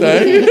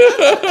birthday.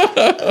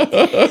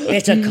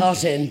 Bit of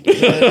cotton clothing.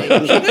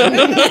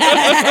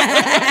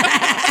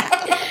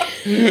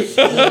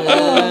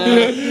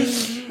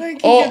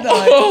 Thank you. Good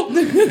night.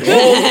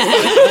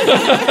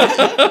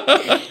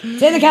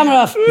 Turn the camera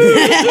off.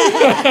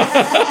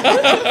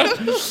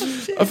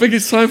 I think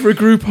it's time for a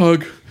group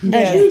hug.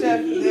 Yes,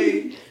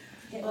 definitely.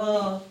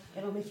 Oh,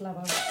 Get on me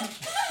flower.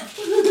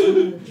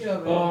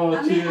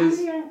 Oh, cheers.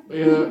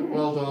 Yeah,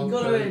 well done.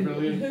 Got her in.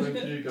 Brilliant.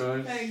 Thank you,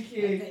 guys. thank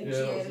you. Yeah,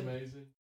 that was amazing.